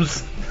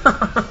problems?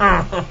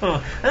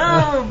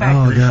 Oh,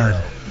 back to the God.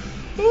 show.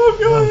 Oh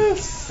god,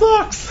 this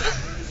sucks.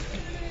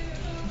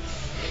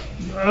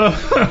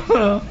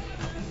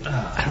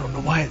 I don't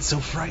know why it's so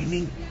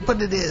frightening,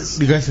 but it is.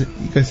 You guys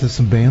have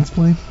some bands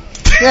playing?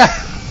 Yeah,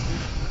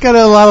 got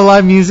a lot of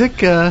live music.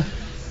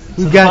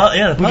 We've got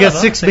the we got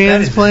 6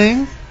 bands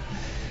playing.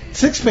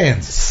 6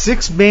 bands.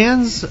 6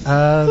 bands.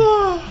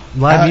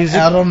 Live music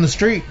out on the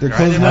street. They're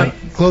closing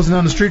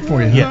down the street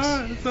for you.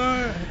 Yes.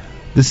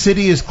 The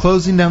city is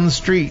closing down the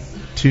street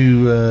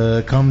to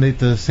accommodate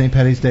the St.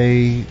 Patty's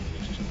Day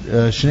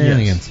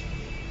shenanigans.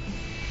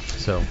 Yes.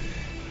 So,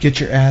 get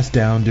your ass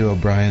down to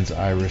O'Brien's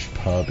Irish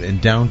Pub in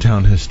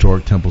downtown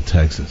historic Temple,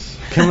 Texas.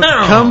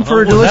 come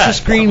for a delicious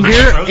green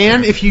beer,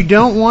 and if you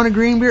don't want a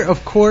green beer,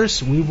 of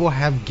course, we will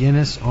have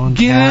Guinness on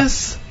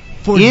Guinness tap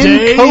for in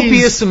days.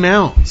 copious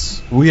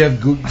amounts. We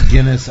have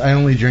Guinness. I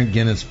only drink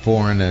Guinness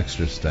for an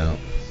extra stout.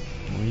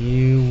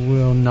 You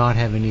will not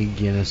have any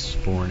Guinness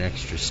for an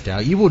extra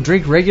stout. You will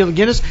drink regular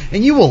Guinness,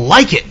 and you will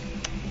like it.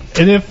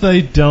 And if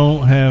they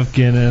don't have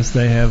Guinness,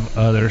 they have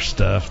other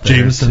stuff there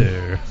Jameson.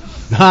 too.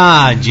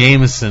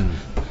 Jameson.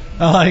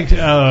 I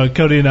like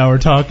Cody and I were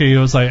talking. It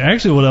was like,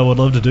 actually, what I would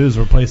love to do is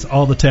replace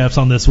all the taps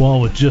on this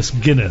wall with just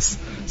Guinness.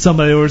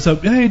 Somebody was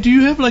like, "Hey, do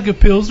you have like a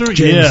Pilsner?"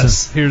 Jameson.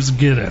 Yes, here's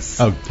Guinness.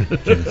 Oh,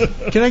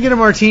 Guinness. Can I get a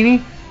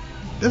martini?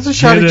 That's a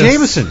shot Guinness. of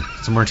Jameson.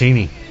 It's a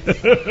martini. Can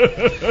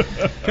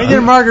I get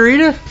a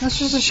margarita? That's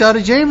just a shot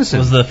of Jameson.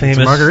 Was the It's a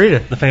famous margarita?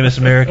 the famous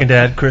American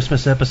Dad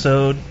Christmas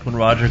episode when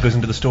Roger goes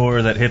into the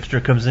store, that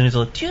hipster comes in, he's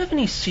like, "Do you have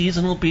any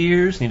seasonal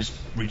beers?" And he just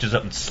reaches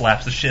up and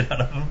slaps the shit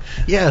out of him.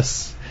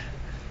 Yes.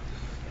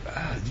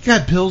 You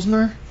got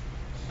Pilsner?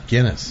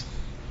 Guinness.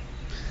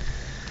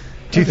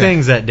 Two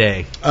things that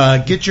day.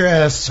 Get your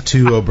ass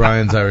to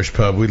O'Brien's Irish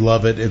Pub. We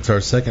love it. It's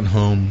our second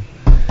home.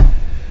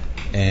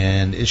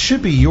 And it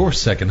should be your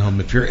second home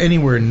if you're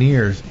anywhere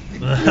near.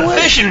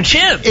 Fish and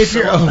chips. If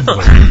you're, I don't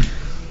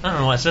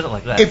know why I said it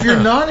like that. if you're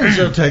not in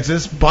South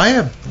Texas, buy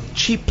a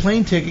cheap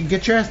plane ticket,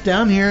 get your ass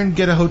down here, and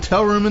get a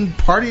hotel room and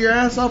party your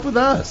ass off with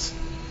us.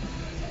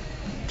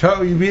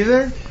 Will you be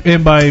there?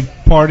 And by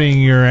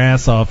partying your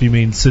ass off, you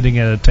mean sitting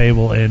at a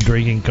table and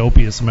drinking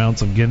copious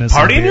amounts of Guinness.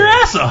 and Partying beer. your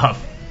ass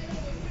off.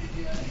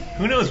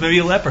 Who knows? Maybe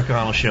a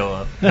leprechaun will show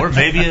up, or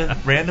maybe a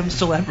random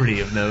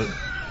celebrity of note.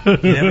 You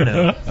never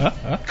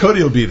know.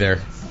 Cody will be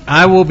there.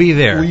 I will be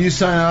there. Will you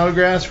sign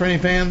autographs for any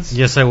fans?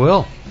 Yes, I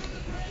will.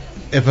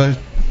 If a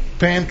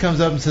fan comes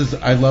up and says,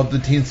 "I love the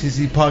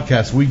TNCC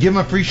podcast," we give him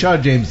a free shot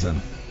of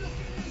Jameson.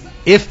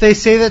 If they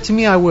say that to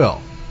me, I will.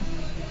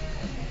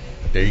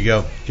 There you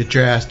go. Get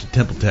your ass to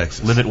Temple,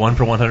 Texas. Limit 1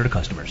 for 100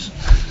 customers.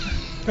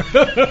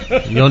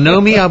 You'll know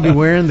me. I'll be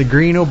wearing the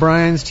green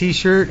O'Brien's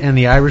t-shirt and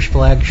the Irish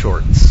flag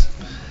shorts.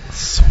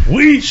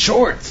 Sweet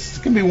shorts. It's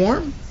going to be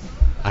warm.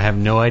 I have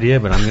no idea,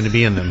 but I'm going to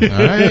be in them. All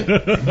right.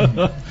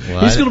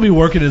 He's going to be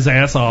working his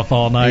ass off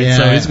all night,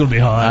 so he's going to be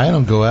hot. I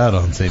don't go out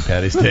on St.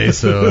 Patty's Day,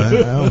 so I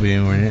don't be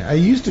anywhere near. I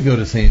used to go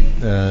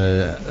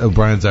to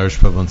O'Brien's Irish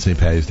Pub on St.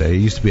 Patty's Day. It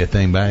used to be a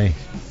thing, but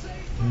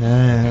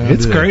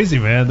It's crazy,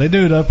 man. They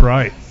do it up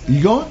right.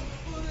 You going?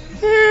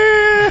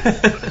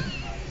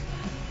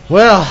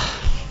 Well,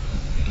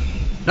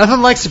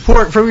 nothing like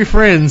support from your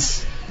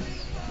friends.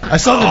 I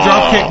saw the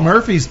Dropkick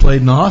Murphys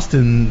played in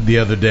Austin the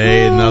other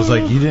day, and I was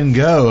like, "You didn't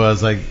go." I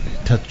was like,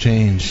 "Tough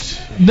changed."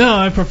 No,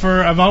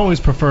 I've always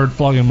preferred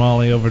Flogging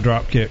Molly over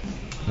Dropkick.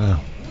 Oh.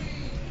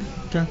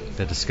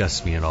 That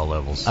disgusts me at all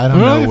levels. I don't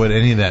know what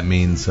any of that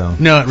means. So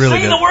No, it really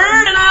Say the does.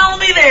 word and I'll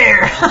be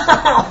there.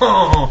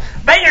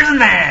 Bangers and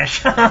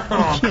mash.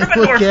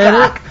 look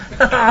at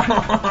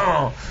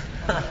it.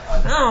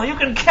 Oh, you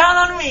can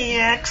count on me,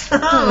 X.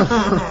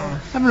 I'm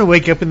going to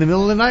wake up in the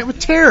middle of the night with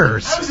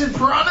terrors. I was in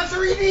Piranha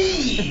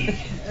 3D.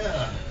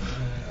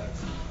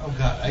 Oh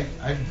God,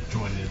 I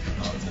joined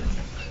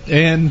it.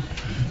 And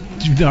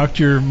you knocked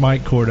your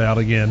mic cord out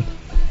again.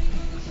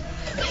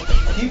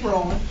 Keep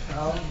rolling.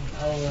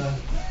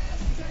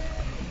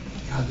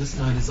 God, this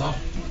night is off.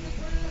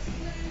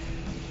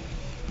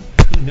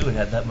 Who knew it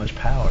had that much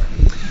power?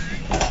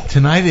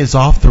 Tonight is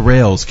off the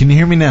rails. Can you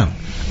hear me now?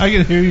 I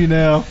can hear you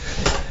now.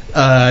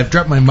 I've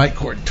dropped my mic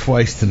cord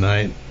twice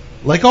tonight.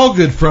 Like all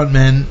good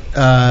frontmen,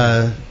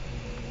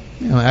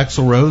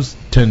 Axl Rose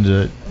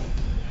tended to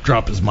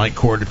drop his mic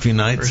cord a few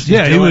nights. First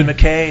Yeah, he's he Dylan would-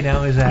 McKay,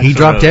 now he's Axl He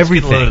dropped Rose.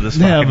 everything. Get a load of this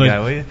Yeah, fucking but guy,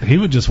 will you? he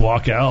would just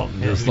walk out and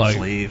Yeah, just just like,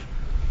 leave.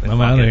 I'm Fuck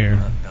outta it, here.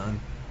 I'm done.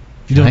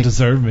 you don't I-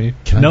 deserve me.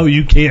 can I- No,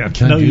 you can't.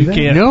 can I No, do you that?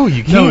 can't. No,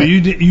 you No,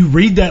 can't. you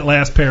read that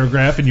last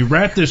paragraph and you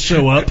wrap this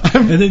show up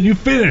and then you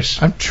finish.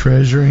 I'm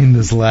treasuring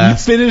this You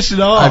last. finish it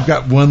off. I've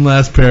got one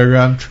last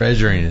paragraph. I'm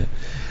treasuring it.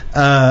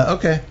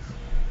 Okay.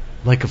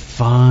 Like a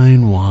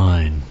fine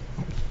wine.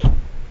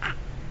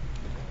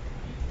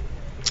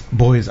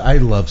 Boys, I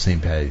love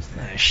St. Patty's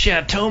Day.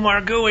 Chateau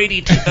Margaux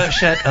 82.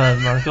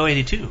 Margaux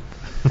 82.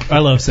 I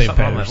love St.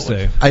 Something on my Patrick's voice.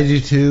 Day. I do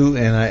too,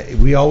 and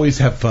we always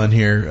have fun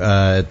here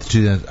at the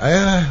 2.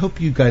 I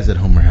hope you guys at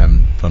home are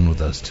having fun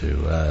with us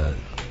too.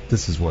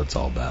 This is what it's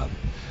all about.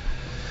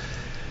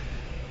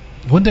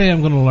 One day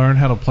I'm going to learn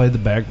how to play the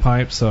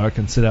bagpipes so I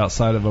can sit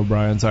outside of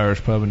O'Brien's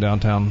Irish Pub in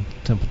downtown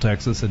Temple,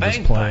 Texas, and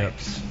just play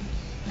it.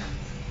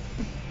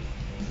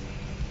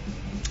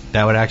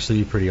 That would actually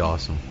be pretty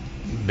awesome.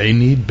 They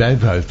need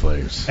bagpipe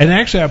players. And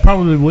actually, I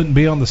probably wouldn't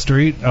be on the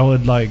street. I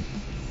would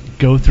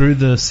go through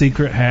the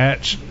secret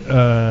hatch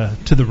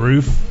to the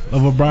roof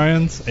of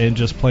O'Brien's and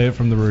just play it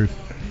from the roof.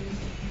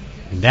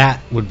 That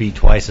would be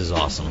twice as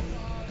awesome.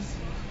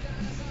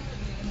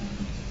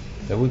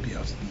 That would be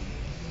awesome.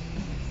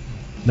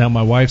 Now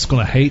my wife's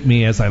going to hate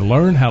me as I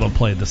learn how to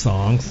play the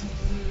songs.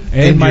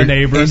 And my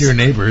neighbors. And your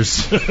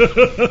neighbors.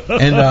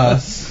 And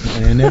us.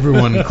 And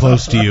everyone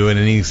close to you in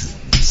any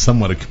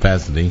somewhat of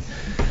capacity.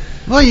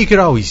 Well, you could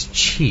always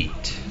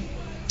cheat.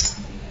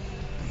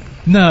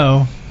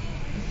 No.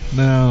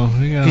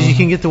 Because you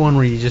can get the one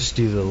where you just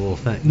do the little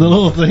thing. The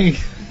little thing.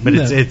 But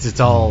it's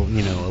all,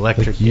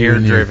 electric, like air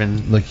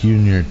driven. Like you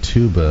and your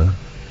tuba.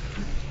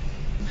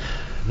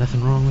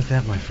 Nothing wrong with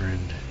that, my friend.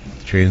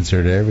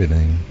 Transfer to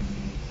everything.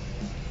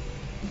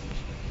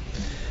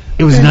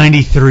 It was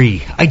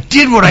 93. I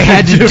did what I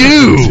had to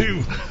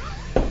do.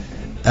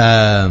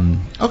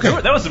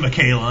 Okay. That was the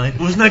McKay line. It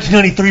was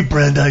 1993,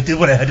 Brenda. I did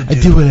what I had to do.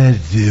 I did what I had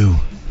to do.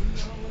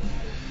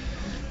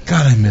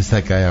 God, I miss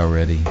that guy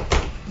already.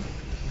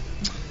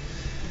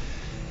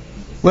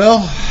 Well,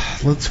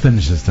 let's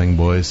finish this thing,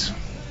 boys.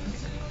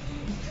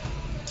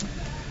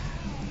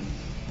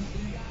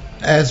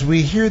 As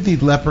we hear the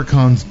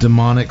leprechaun's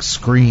demonic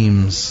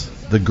screams,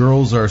 the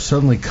girls are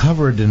suddenly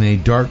covered in a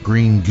dark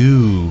green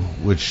goo,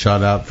 which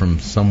shot out from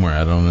somewhere,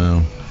 I don't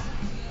know.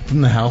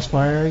 From the house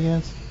fire, I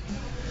guess?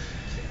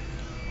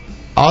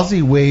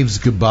 Ozzy waves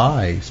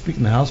goodbye.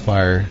 Speaking of house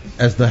fire,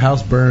 as the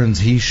house burns,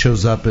 he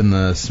shows up in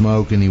the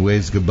smoke and he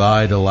waves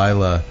goodbye to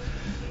Lila.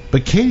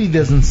 But Katie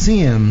doesn't see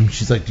him.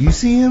 She's like, do you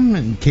see him?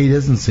 And Katie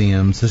doesn't see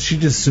him, so she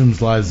just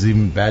assumes Lila's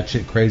even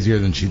batshit crazier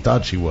than she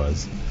thought she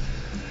was.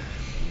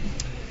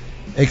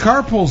 A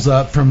car pulls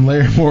up from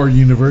Larimore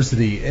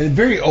University, and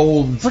very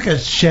old, it's like a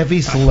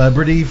Chevy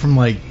Celebrity from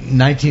like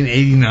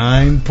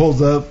 1989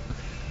 pulls up.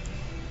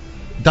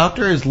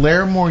 Doctor, is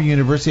Larimore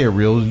University a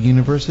real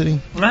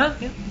university? Yeah.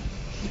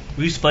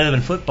 We used to play them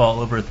in football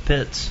over at the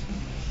pits.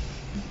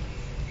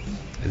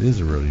 It is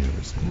a real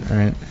university. All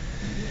right.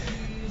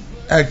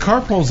 A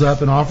car pulls up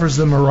and offers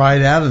them a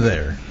ride out of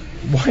there.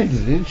 Why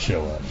did it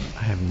show up?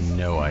 I have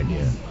no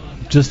idea.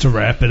 Just to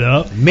wrap it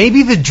up.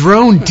 Maybe the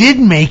drone did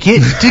make it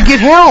to get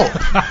help.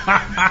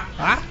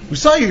 We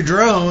saw your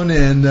drone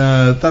and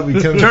thought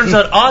we'd come. Turns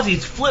out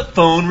Ozzy's flip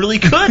phone really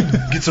could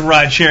get some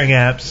ride-sharing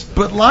apps.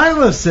 But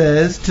Lila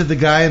says to the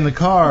guy in the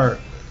car,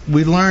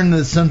 we learned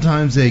that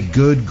sometimes a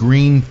good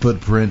green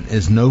footprint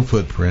is no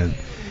footprint,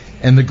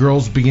 and the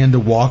girls begin to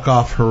walk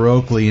off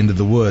heroically into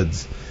the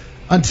woods.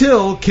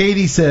 Until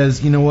Katie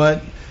says, you know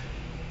what,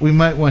 we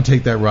might want to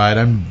take that ride.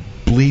 I'm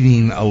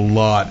bleeding a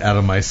lot out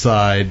of my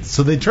side.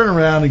 So they turn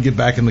around and get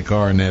back in the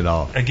car and head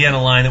off. Again,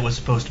 a line that was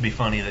supposed to be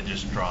funny that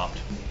just dropped.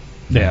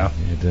 Yeah.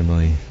 It didn't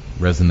really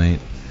resonate.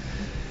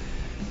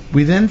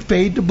 We then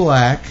fade to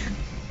black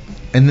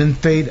and then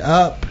fade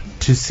up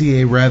to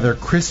see a rather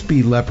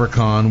crispy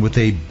leprechaun with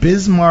a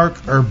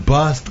Bismarck or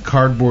bust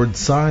cardboard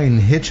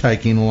sign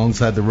hitchhiking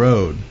alongside the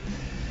road.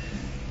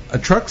 A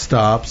truck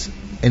stops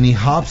and he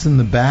hops in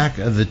the back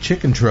of the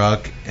chicken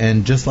truck,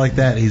 and just like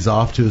that, he's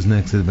off to his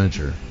next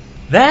adventure.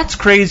 That's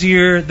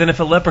crazier than if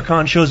a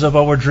leprechaun shows up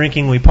while we're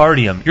drinking, we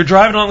party him. You're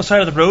driving along the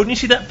side of the road and you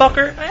see that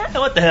fucker?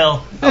 What the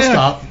hell? I'll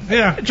stop.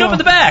 Yeah. Jump in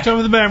the back. Jump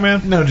in the back,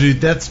 man. No,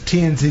 dude, that's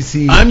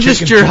TNCC. I'm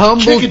just your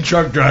humble chicken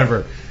truck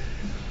driver.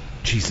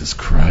 Jesus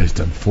Christ,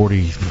 I'm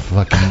 40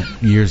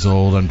 fucking years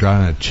old. I'm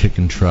driving a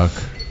chicken truck.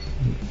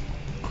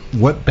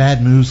 What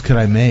bad moves could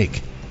I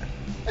make?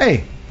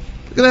 Hey,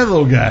 look at that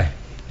little guy.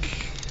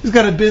 He's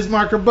got a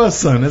Bismarck or bus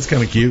sign. That's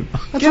kind of cute.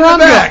 That's where I'm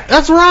going.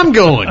 That's where I'm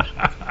going.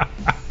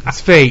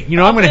 It's fate. I'm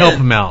going to help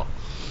him out.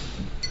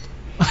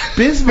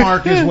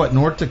 Bismarck is what,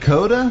 North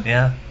Dakota?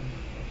 Yeah.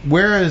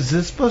 Where is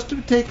this supposed to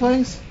take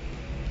place?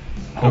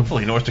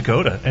 Hopefully North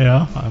Dakota.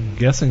 Yeah, I'm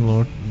guessing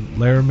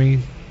Laramie.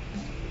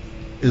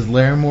 Is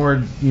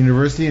Larimore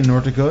University in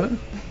North Dakota?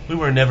 We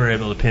were never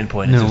able to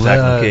pinpoint its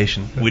exact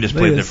location. We just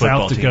played their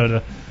football South Dakota.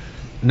 team.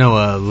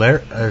 No,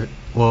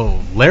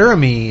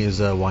 Laramie is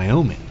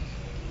Wyoming.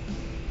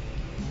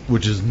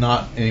 Which is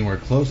not anywhere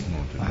close to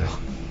North Dakota.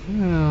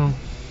 Well,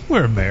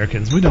 we're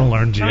Americans. We don't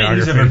learn geography.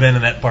 Who's ever been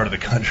in that part of the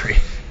country?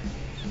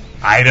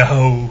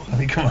 Idaho. I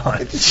mean, come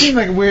on. It just seemed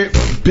like a weird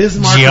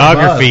Bismarck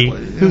Geography.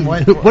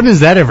 When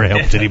has that ever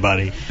helped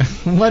anybody?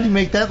 Why do you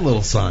make that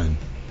little sign?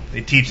 They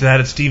teach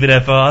that at Stephen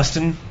F.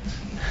 Austin.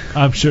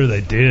 I'm sure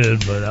they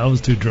did, but I was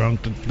too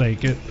drunk to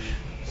take it.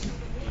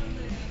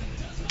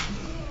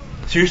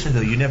 Seriously,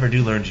 though, you never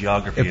do learn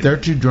geography. If they're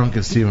too drunk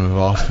at Stephen F.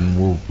 Austin,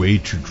 we're way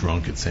too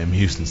drunk at Sam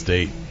Houston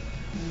State.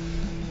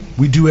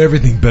 We do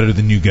everything better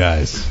than you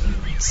guys.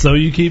 So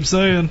you keep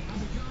saying.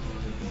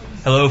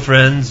 Hello,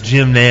 friends.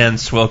 Jim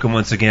Nance. Welcome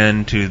once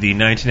again to the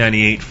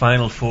 1998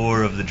 Final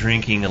Four of the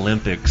Drinking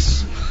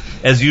Olympics.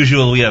 As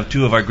usual, we have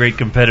two of our great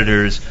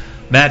competitors,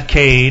 Matt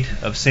Cade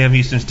of Sam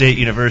Houston State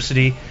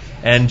University,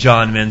 and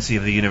John Mency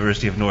of the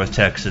University of North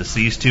Texas.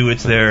 These two,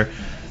 it's their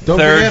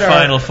third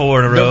Final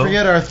Four in a row. Don't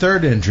forget our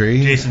third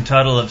entry. Jason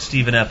Tuttle of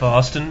Stephen F.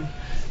 Austin.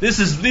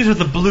 These are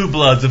the blue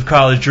bloods of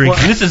college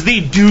drinking. This is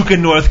the Duke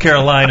in North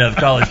Carolina of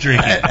college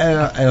drinking.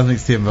 I don't think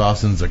Stephen F.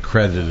 Austin's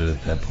accredited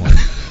at that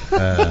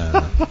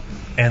point.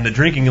 And the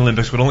drinking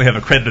Olympics would only have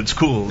accredited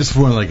schools. It's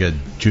more like a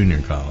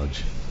junior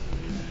college.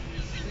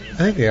 I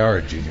think they are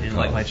a junior college. Didn't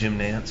like my Jim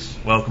Nance.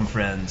 Welcome,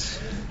 friends.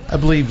 I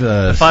believe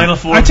the Final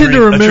Four. I tend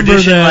to remember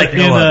that like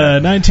in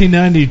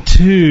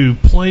 1992,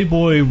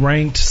 Playboy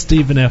ranked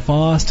Stephen F.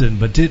 Austin,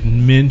 but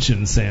didn't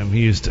mention Sam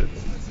Houston.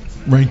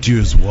 Ranked you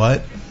as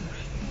what?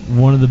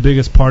 One of the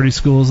biggest party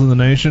schools in the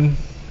nation.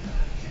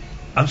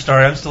 I'm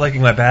sorry, I'm still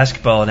liking my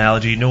basketball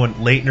analogy. You know when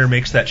Leitner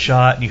makes that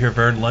shot and you hear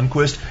Vern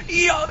Lundquist?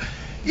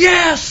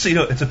 Yes! You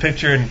know, it's a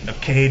picture of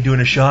Cade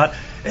doing a shot.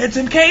 It's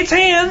in Cade's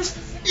hands!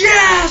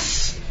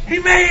 Yes! He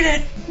made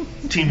it!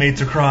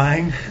 Teammates are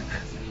crying.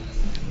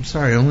 I'm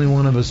sorry, only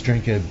one of us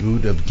drank a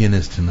boot of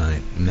Guinness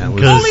tonight, and that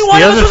was only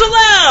one of us was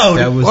allowed.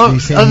 That was well, the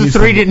Sam other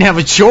Houston. three didn't have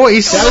a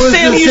choice. That was the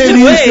Sam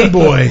Houston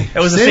way.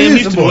 That was the Sam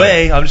Houston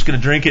way. I'm just going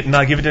to drink it and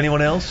not give it to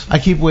anyone else. I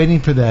keep waiting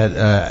for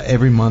that.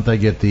 Every month I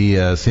get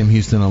the Sam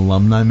Houston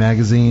Alumni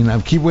magazine. I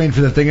keep waiting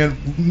for that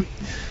thing.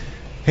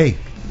 Hey,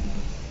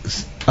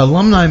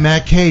 alumni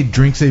Matt Cade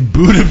drinks a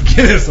boot of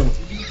Guinness.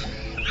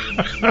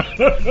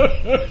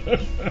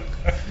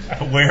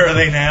 Where are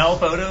they now?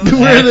 Photos?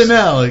 Where are they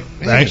now? Like,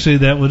 actually,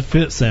 that would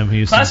fit Sam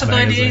Houston. Class of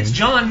 98's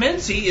John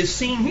Mency is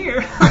seen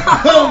here.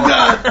 Oh,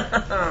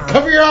 God.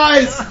 Cover your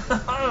eyes.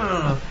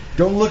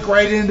 Don't look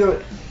right into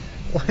it.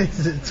 Why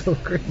is it so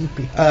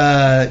creepy?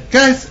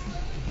 Guys,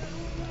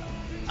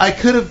 I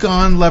could have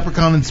gone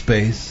Leprechaun in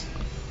Space.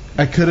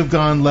 I could have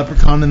gone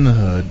Leprechaun in the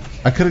Hood.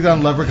 I could have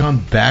gone Leprechaun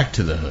Back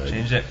to the Hood.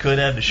 Change that could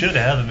have to should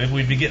have, and maybe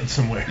we'd be getting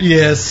somewhere.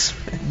 Yes.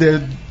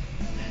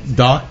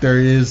 Doc, there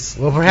is.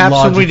 Well,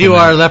 perhaps when we do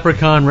our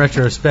Leprechaun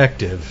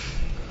retrospective.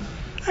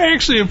 I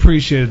actually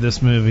appreciated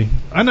this movie.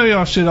 I know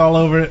y'all shit all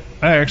over it.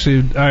 I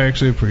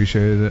actually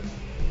appreciated it.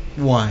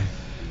 Why?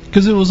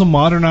 Because it was a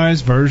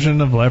modernized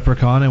version of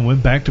Leprechaun and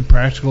went back to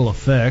practical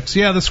effects.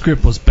 Yeah, the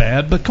script was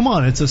bad, but come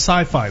on, it's a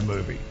sci-fi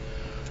movie.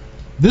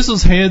 This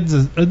was head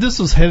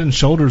and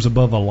shoulders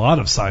above a lot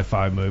of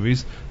sci-fi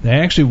movies. They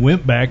actually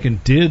went back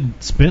and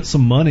spent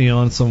some money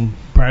on some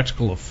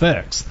practical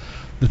effects.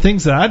 The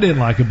things that I didn't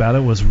like about it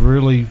was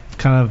really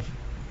kind of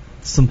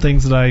some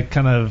things that I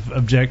kind of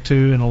object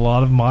to in a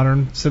lot of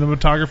modern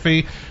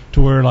cinematography,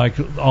 to where like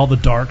all the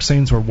dark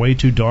scenes were way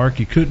too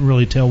dark. You couldn't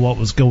really tell what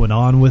was going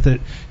on with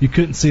it. You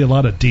couldn't see a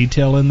lot of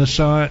detail in the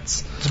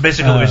shots. So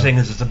basically what you're saying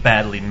is it's a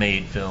badly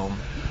made film.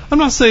 I'm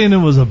not saying it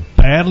was a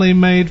badly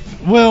made.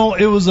 Well,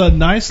 it was a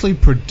nicely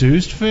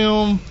produced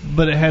film,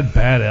 but it had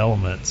bad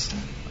elements.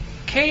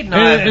 Cade and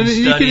I have been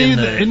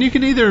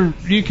studying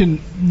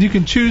you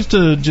can choose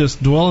to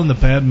just dwell in the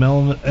bad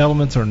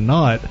elements or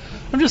not.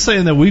 I'm just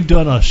saying that we've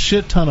done a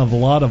shit ton of a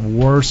lot of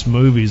worse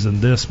movies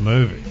than this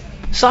movie.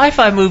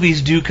 Sci-fi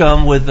movies do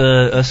come with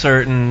a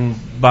certain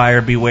buyer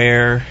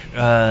beware,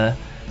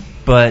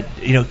 but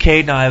you know,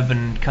 Cade and I have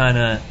been kind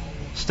of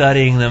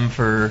studying them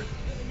for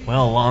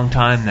a long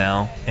time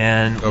now,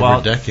 and over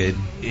a decade.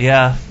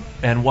 Yeah,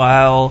 and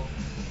while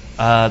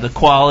the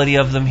quality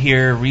of them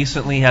here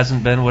recently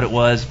hasn't been what it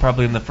was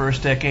probably in the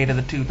first decade of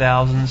the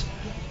 2000s.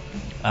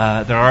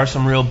 There are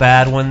some real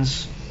bad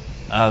ones.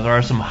 There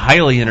are some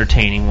highly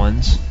entertaining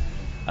ones.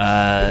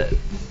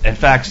 In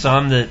fact,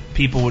 some that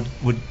people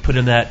would put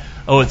in that,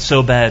 it's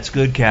so bad it's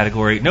good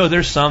category. No,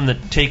 there's some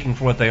that, taken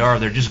for what they are,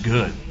 they're just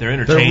good. They're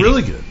entertaining. They're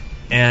really good.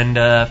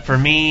 And for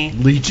me...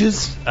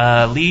 Leeches,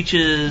 a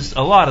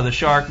lot of the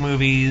shark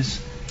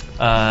movies...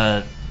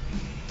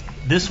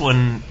 This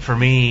one, for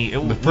me...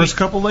 The first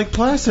couple Lake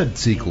Placid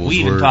sequels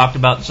we even talked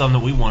about some that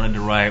we wanted to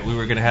write. We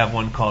were going to have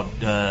one called,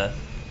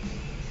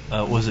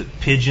 was it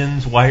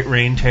Pigeons? White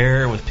Rain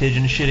Terror, with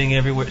pigeons shitting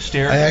everywhere.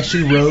 I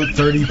actually wrote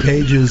 30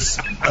 pages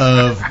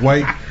of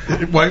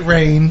White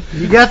Rain.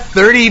 You got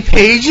 30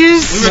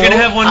 pages? We were going to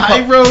have one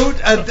called...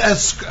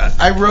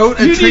 I wrote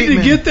a you treatment... You need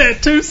to get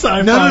that too,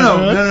 sci-fi.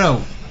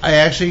 No. I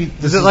actually...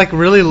 Is it like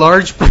really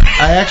large?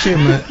 I actually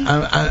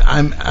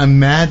I'm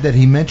mad that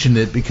he mentioned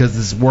it, because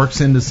this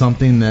works into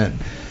something that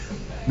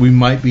we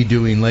might be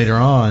doing later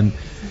on.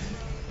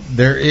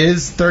 There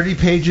is 30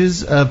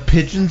 pages of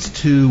Pigeons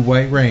to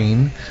White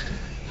Rain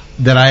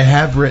that I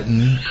have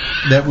written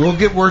that will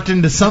get worked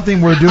into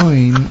something we're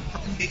doing.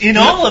 In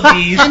all of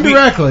these,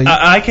 indirectly,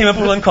 I came up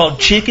with one called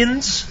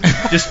Chickens,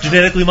 just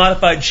genetically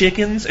modified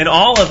chickens. In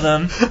all of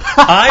them,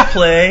 I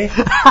play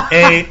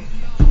a...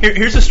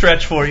 Here's a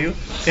stretch for you.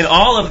 In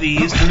all of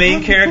these, the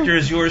main character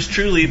is yours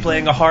truly,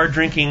 playing a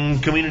hard-drinking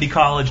community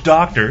college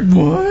doctor.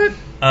 What?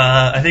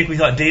 I think we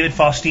thought David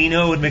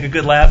Faustino would make a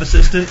good lab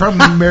assistant. From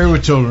Married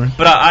with Children.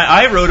 But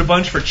I wrote a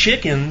bunch for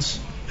Chickens,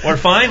 where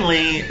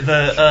finally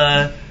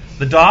the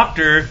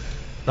doctor,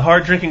 the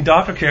hard-drinking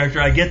doctor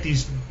character, I get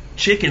these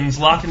chickens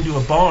locked into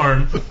a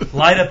barn,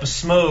 light up a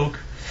smoke,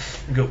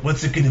 and go,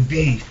 what's it going to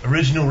be?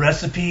 Original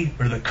recipe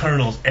or the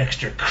Colonel's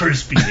extra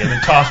crispy? And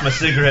then toss my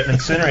cigarette and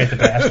incinerate the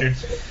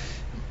bastards.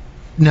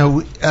 No,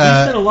 we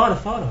spent a lot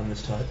of thought on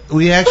this, Todd.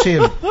 We actually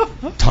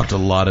have talked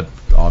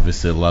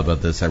obviously a lot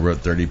about this. I wrote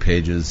 30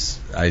 pages.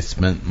 I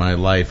spent my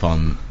life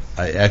on.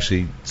 I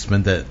actually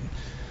spent that.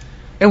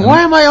 And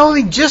why am I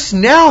only just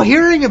now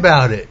hearing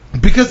about it?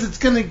 Because it's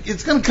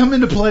gonna come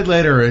into play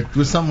later. It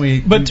was something we.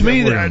 But to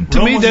me,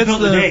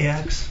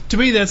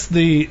 that's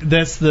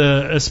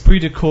the esprit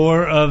de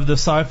corps of the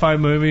sci-fi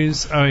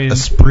movies. I mean,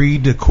 esprit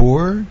de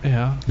corps.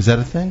 Yeah. Is that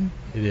a thing?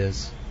 It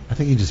is. I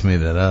think you just made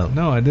that up.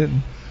 No, I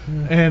didn't.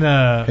 And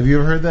have you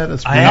ever heard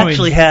that? I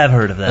actually have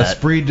heard of that.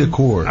 Esprit de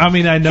corps. I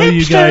mean, I know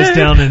you guys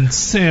down in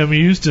Sam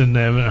Houston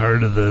haven't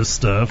heard of this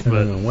stuff,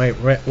 but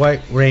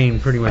White Rain,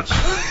 pretty much.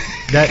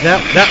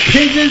 That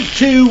Pigeons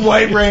 2,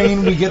 White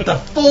Rain. We get the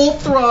full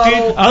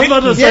throttle. I was about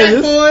to say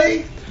this.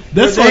 Boy.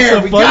 That's what's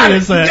so funny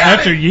is that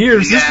after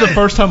years, this is the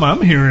first time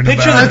I'm hearing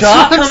Picture about it. the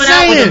Doc coming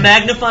out with a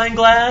magnifying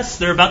glass.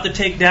 They're about to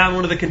take down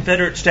one of the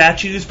Confederate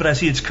statues, but I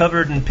see it's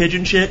covered in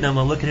pigeon shit, and I'm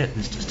going to look at it, and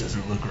this just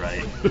doesn't look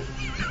right.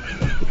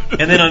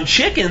 And then on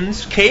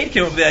Chickens, Cade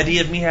came up with the idea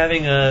of me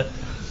having a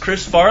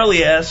Chris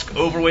Farley-esque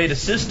overweight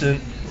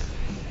assistant,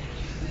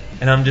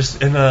 and I'm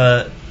just in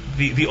the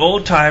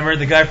old timer,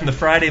 the guy from the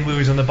Friday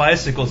movies on the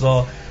bicycles,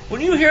 all, when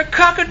you hear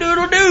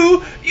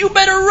cock-a-doodle-doo, you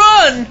better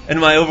run!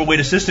 And my overweight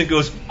assistant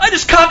goes, I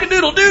just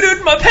cock-a-doodle-doo-dooed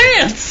in my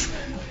pants!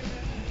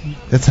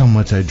 That's how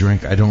much I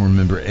drink. I don't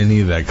remember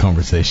any of that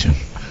conversation.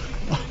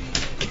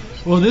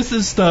 Well, this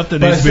is stuff that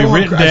needs to be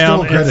written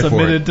down and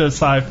submitted to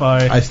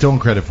sci-fi. I still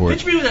want credit for it.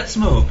 Pitch me with that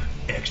smoke.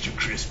 Extra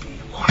crispy.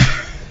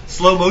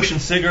 Slow motion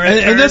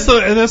cigarette. And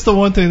that's the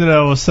one thing that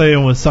I was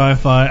saying with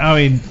sci-fi. I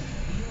mean,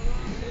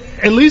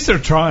 at least they're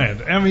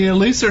trying. I mean, at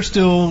least they're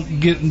still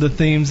getting the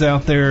themes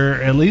out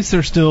there. At least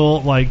they're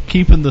still like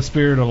keeping the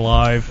spirit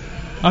alive.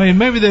 I mean,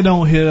 maybe they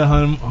don't hit a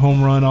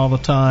home run all the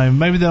time.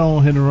 Maybe they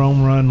don't hit a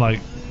home run like.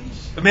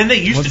 I mean,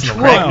 they used to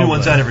crank new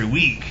ones out every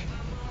week.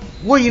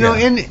 Well, you know,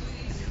 and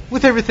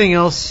with everything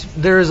else,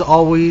 there is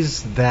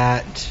always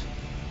that.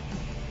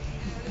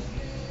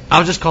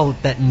 I'll just call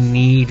it that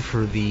need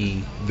for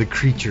the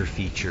creature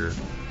feature,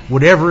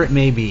 whatever it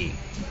may be.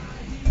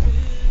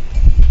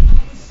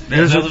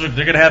 They're going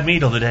to have me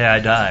till the day I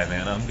die,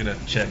 man. I'm going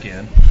to check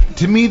in.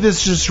 To me,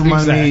 this just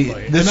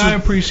reminded me. I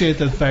appreciate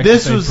the fact that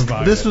they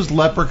provided. This was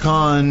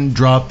Leprechaun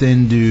dropped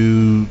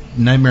into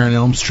Nightmare on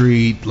Elm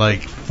Street,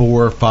 like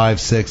 4, 5,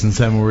 6, and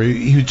 7, where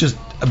he was just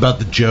about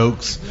the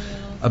jokes,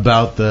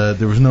 about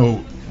there was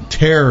no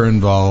terror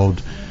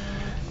involved.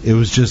 It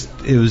was just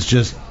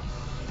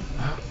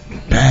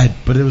bad,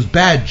 but it was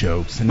bad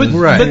jokes. And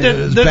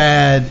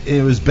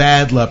it was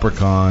bad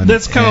Leprechaun.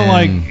 That's kind of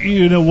like,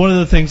 one of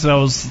the things that I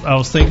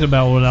was thinking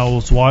about when I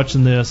was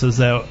watching this is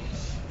that,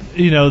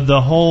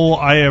 the whole,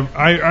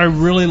 I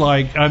really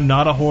like, I'm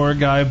not a horror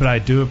guy, but I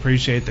do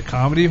appreciate the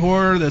comedy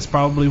horror. That's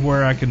probably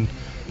where I can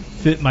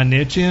fit my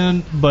niche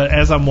in. But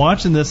as I'm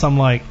watching this, I'm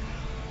like,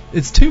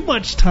 it's too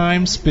much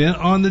time spent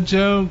on the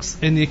jokes,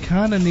 and you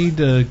kind of need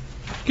to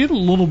get a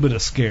little bit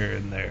of scare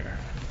in there.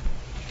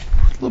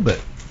 A little bit.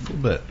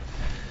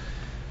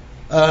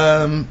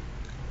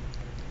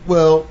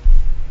 Well,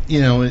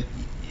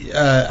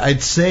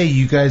 I'd say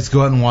you guys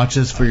go out and watch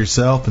this for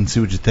yourself and see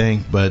what you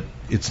think, but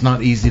it's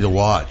not easy to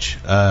watch.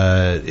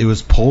 It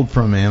was pulled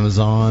from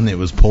Amazon. It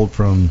was pulled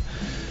from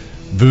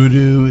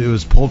Vudu. It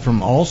was pulled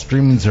from all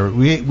streaming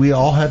services. We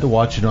all had to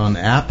watch it on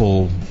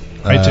Apple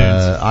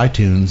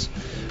iTunes,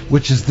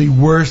 which is the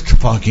worst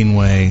fucking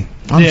way.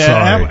 I'm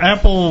sorry.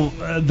 Apple,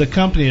 the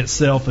company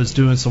itself, is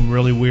doing some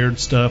really weird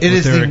stuff. It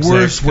is the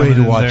worst way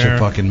to watch a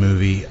fucking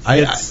movie.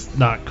 It's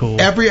not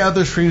cool. Every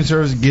other streaming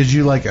service gives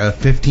you like a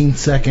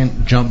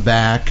 15-second jump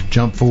back,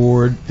 jump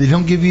forward. They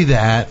don't give you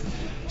that.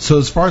 So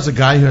as far as a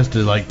guy who has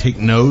to take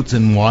notes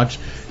and watch,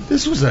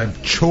 this was a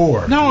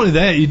chore. Not only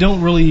that, you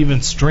don't really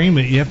even stream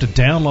it. You have to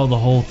download the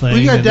whole thing. Well,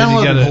 you got to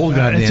download the whole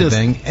goddamn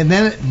thing, and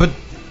then but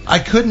I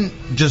couldn't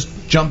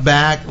just jump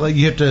back. Like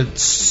you have to.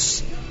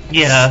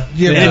 Yeah, and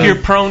if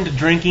you're prone to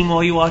drinking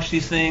while you watch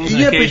these things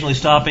and occasionally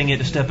stopping it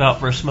to step out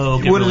for a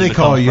smoke, what do they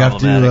call it? You have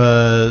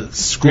to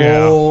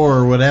scroll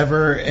or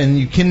whatever, and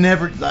you can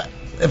never.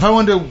 If I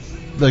wanted to,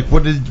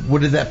 what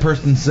did that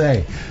person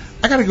say?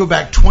 I got to go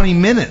back 20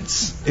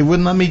 minutes. It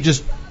wouldn't let me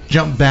just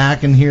jump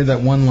back and hear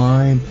that one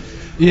line.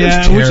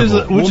 Yeah,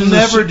 we'll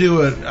never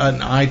do an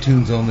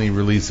iTunes only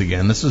release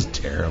again. This is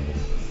terrible.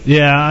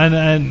 Yeah,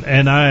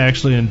 and I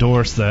actually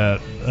endorse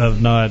that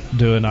of not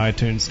doing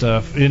iTunes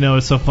stuff.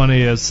 It's so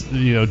funny as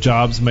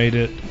Jobs made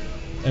it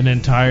an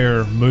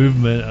entire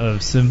movement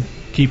of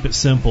keep it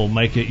simple,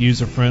 make it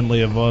user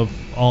friendly above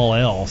all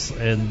else.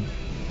 And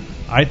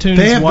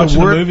iTunes watching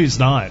the movie's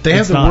not. They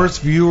have the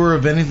worst viewer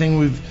of anything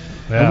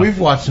we've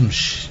watched some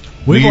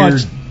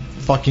weird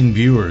fucking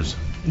viewers.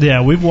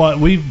 Yeah,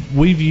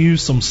 we've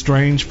used some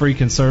strange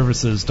freaking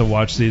services to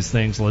watch these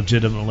things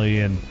legitimately,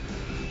 and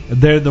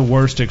they're the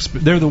worst.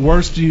 They're the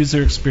worst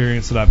user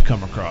experience that I've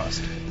come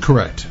across.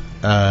 Correct.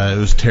 It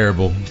was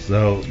terrible.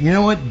 So you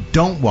know what?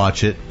 Don't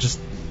watch it. Just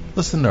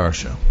listen to our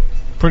show.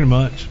 Pretty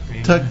much.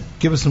 Tuck,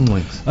 give us some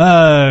links.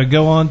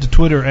 Go on to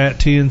Twitter at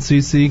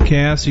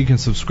TNCCcast. You can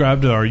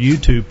subscribe to our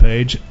YouTube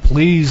page.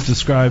 Please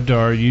subscribe to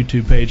our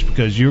YouTube page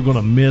because you're going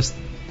to miss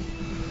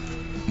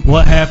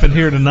what happened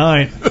here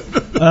tonight.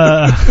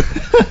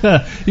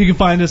 You can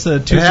find us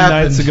at Tuesday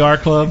Night Cigar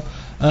Club.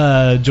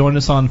 Join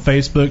us on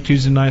Facebook,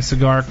 Tuesday Night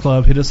Cigar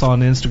Club. Hit us on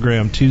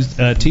Instagram,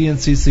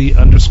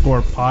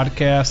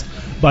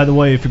 TNCC_podcast. By the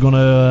way, if you're going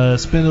to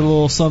spend a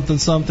little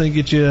something,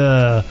 get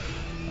you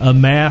a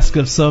mask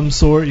of some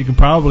sort, you can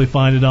probably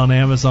find it on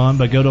Amazon,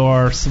 but go to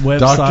our website.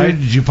 Doctor,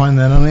 did you find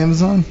that on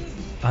Amazon?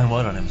 On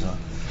what on Amazon?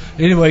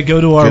 Anyway, go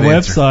to our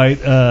website,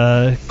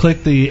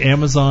 click the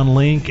Amazon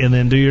link, and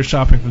then do your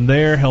shopping from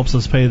there. Helps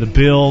us pay the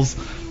bills.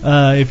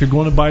 If you're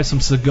going to buy some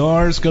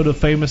cigars, go to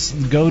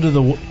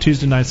the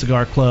Tuesday Night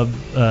Cigar Club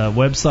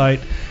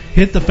website,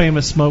 hit the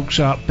Famous Smoke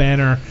Shop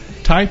banner,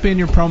 type in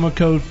your promo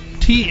code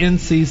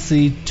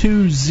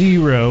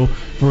TNCC20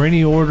 for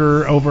any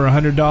order over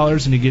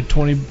 $100, and you get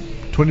 $20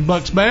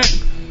 back.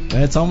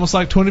 That's almost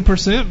like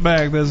 20%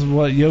 back. That's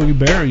what Yogi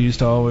Berra used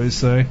to always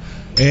say.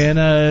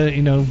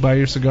 And buy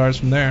your cigars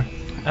from there.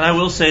 And I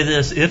will say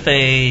this, if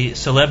a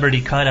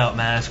celebrity cutout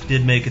mask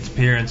did make its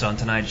appearance on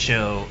tonight's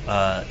show,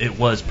 it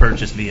was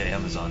purchased via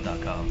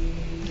Amazon.com.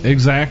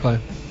 Exactly.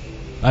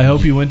 I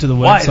hope you went to the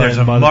website. Why there's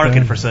a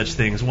market for such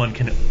things, one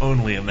can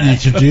only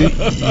imagine.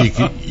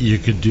 You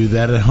could do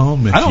that at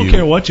home. I don't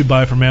care what you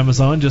buy from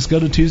Amazon. Just go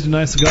to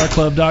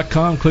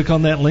TuesdayNightCigarClub.com, click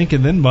on that link,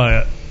 and then buy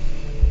it.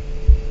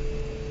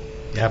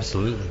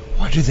 Absolutely.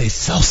 Why do they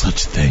sell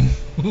such a thing?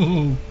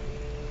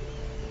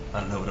 I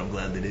don't know, but I'm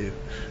glad they do.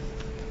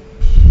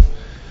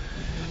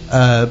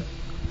 I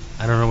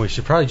don't know. We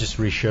should probably just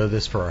re-show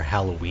this for our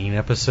Halloween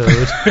episode.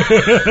 It's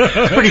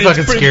pretty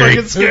fucking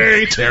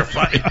scary.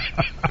 Terrifying.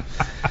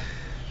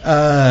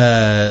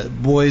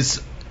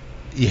 Boys,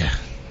 yeah.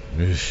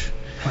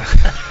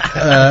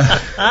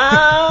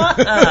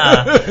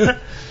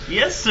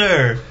 Yes,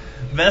 sir.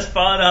 Best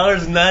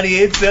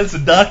 $5.98 a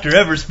doctor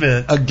ever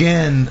spent.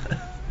 Again,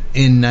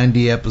 in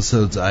 90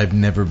 episodes, I've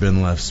never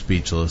been left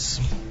speechless.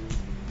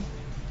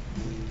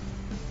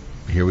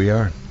 Here we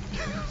are.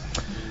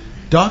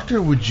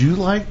 Doctor, would you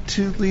like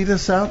to lead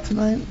us out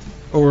tonight?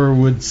 Or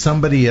would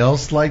somebody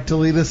else like to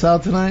lead us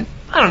out tonight?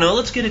 I don't know.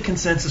 Let's get a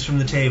consensus from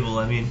the table.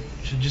 I mean,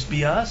 should it just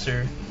be us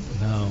or...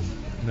 No.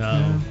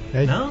 No?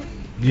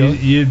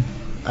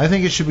 I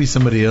think it should be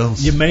somebody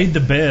else. You made the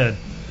bed.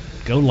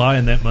 Go lie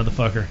in that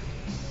motherfucker.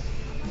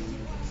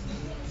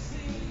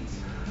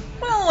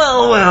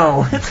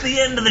 Well. It's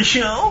the end of the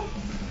show.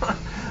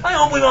 I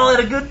hope we've all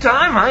had a good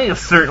time. I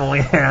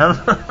certainly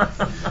have.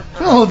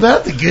 Oh,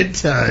 that's the good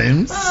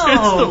times. Oh,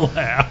 it's the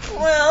laugh.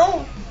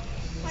 Well,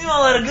 we've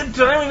all had a good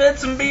time. We've had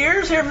some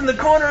beers here from the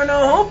corner of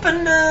No Hope,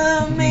 and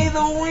may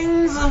the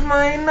wings of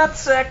my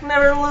nutsack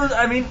never lose...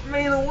 I mean,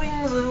 may the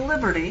wings of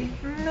liberty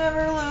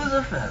never lose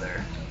a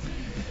feather.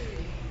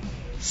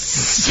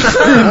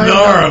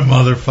 Sayonara,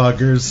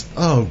 motherfuckers.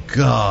 Oh,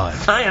 God.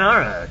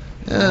 Sayonara,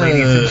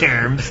 ladies and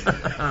germs.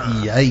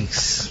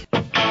 Yikes.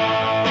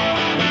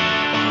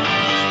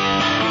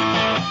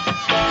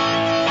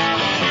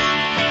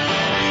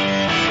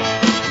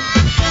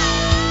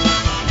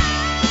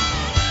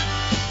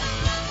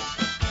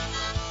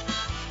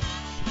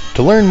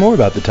 To learn more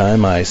about the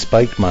time I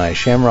spiked my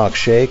Shamrock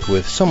Shake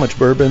with so much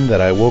bourbon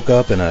that I woke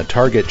up in a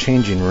Target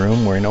changing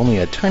room wearing only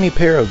a tiny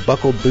pair of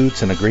buckled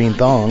boots and a green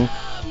thong,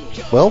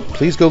 well,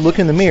 please go look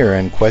in the mirror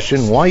and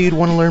question why you'd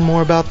want to learn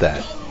more about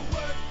that.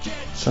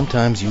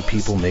 Sometimes you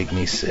people make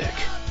me sick.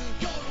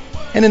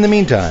 And in the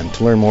meantime,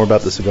 to learn more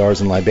about the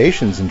cigars and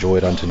libations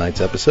enjoyed on tonight's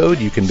episode,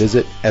 you can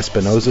visit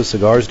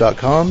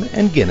EspinosaCigars.com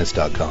and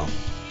Guinness.com.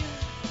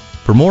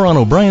 For more on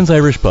O'Brien's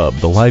Irish Pub,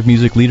 the live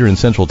music leader in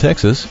Central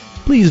Texas,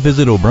 please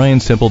visit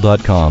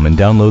O'BrienStemple.com and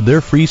download their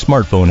free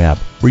smartphone app,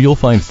 where you'll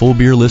find full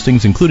beer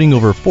listings including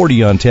over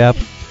 40 on tap,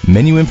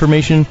 menu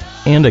information,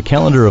 and a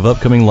calendar of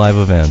upcoming live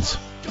events.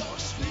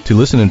 To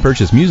listen and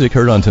purchase music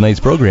heard on tonight's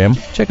program,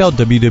 check out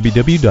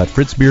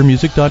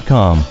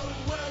www.fritzbeermusic.com.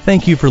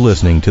 Thank you for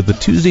listening to the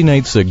Tuesday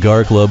Night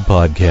Cigar Club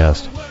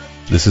podcast.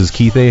 This is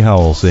Keith A.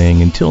 Howell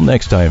saying until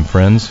next time,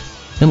 friends,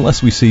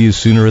 unless we see you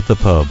sooner at the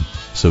pub.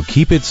 So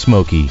keep it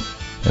smoky,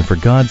 and for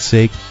God's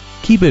sake,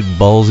 keep it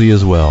ballsy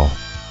as well.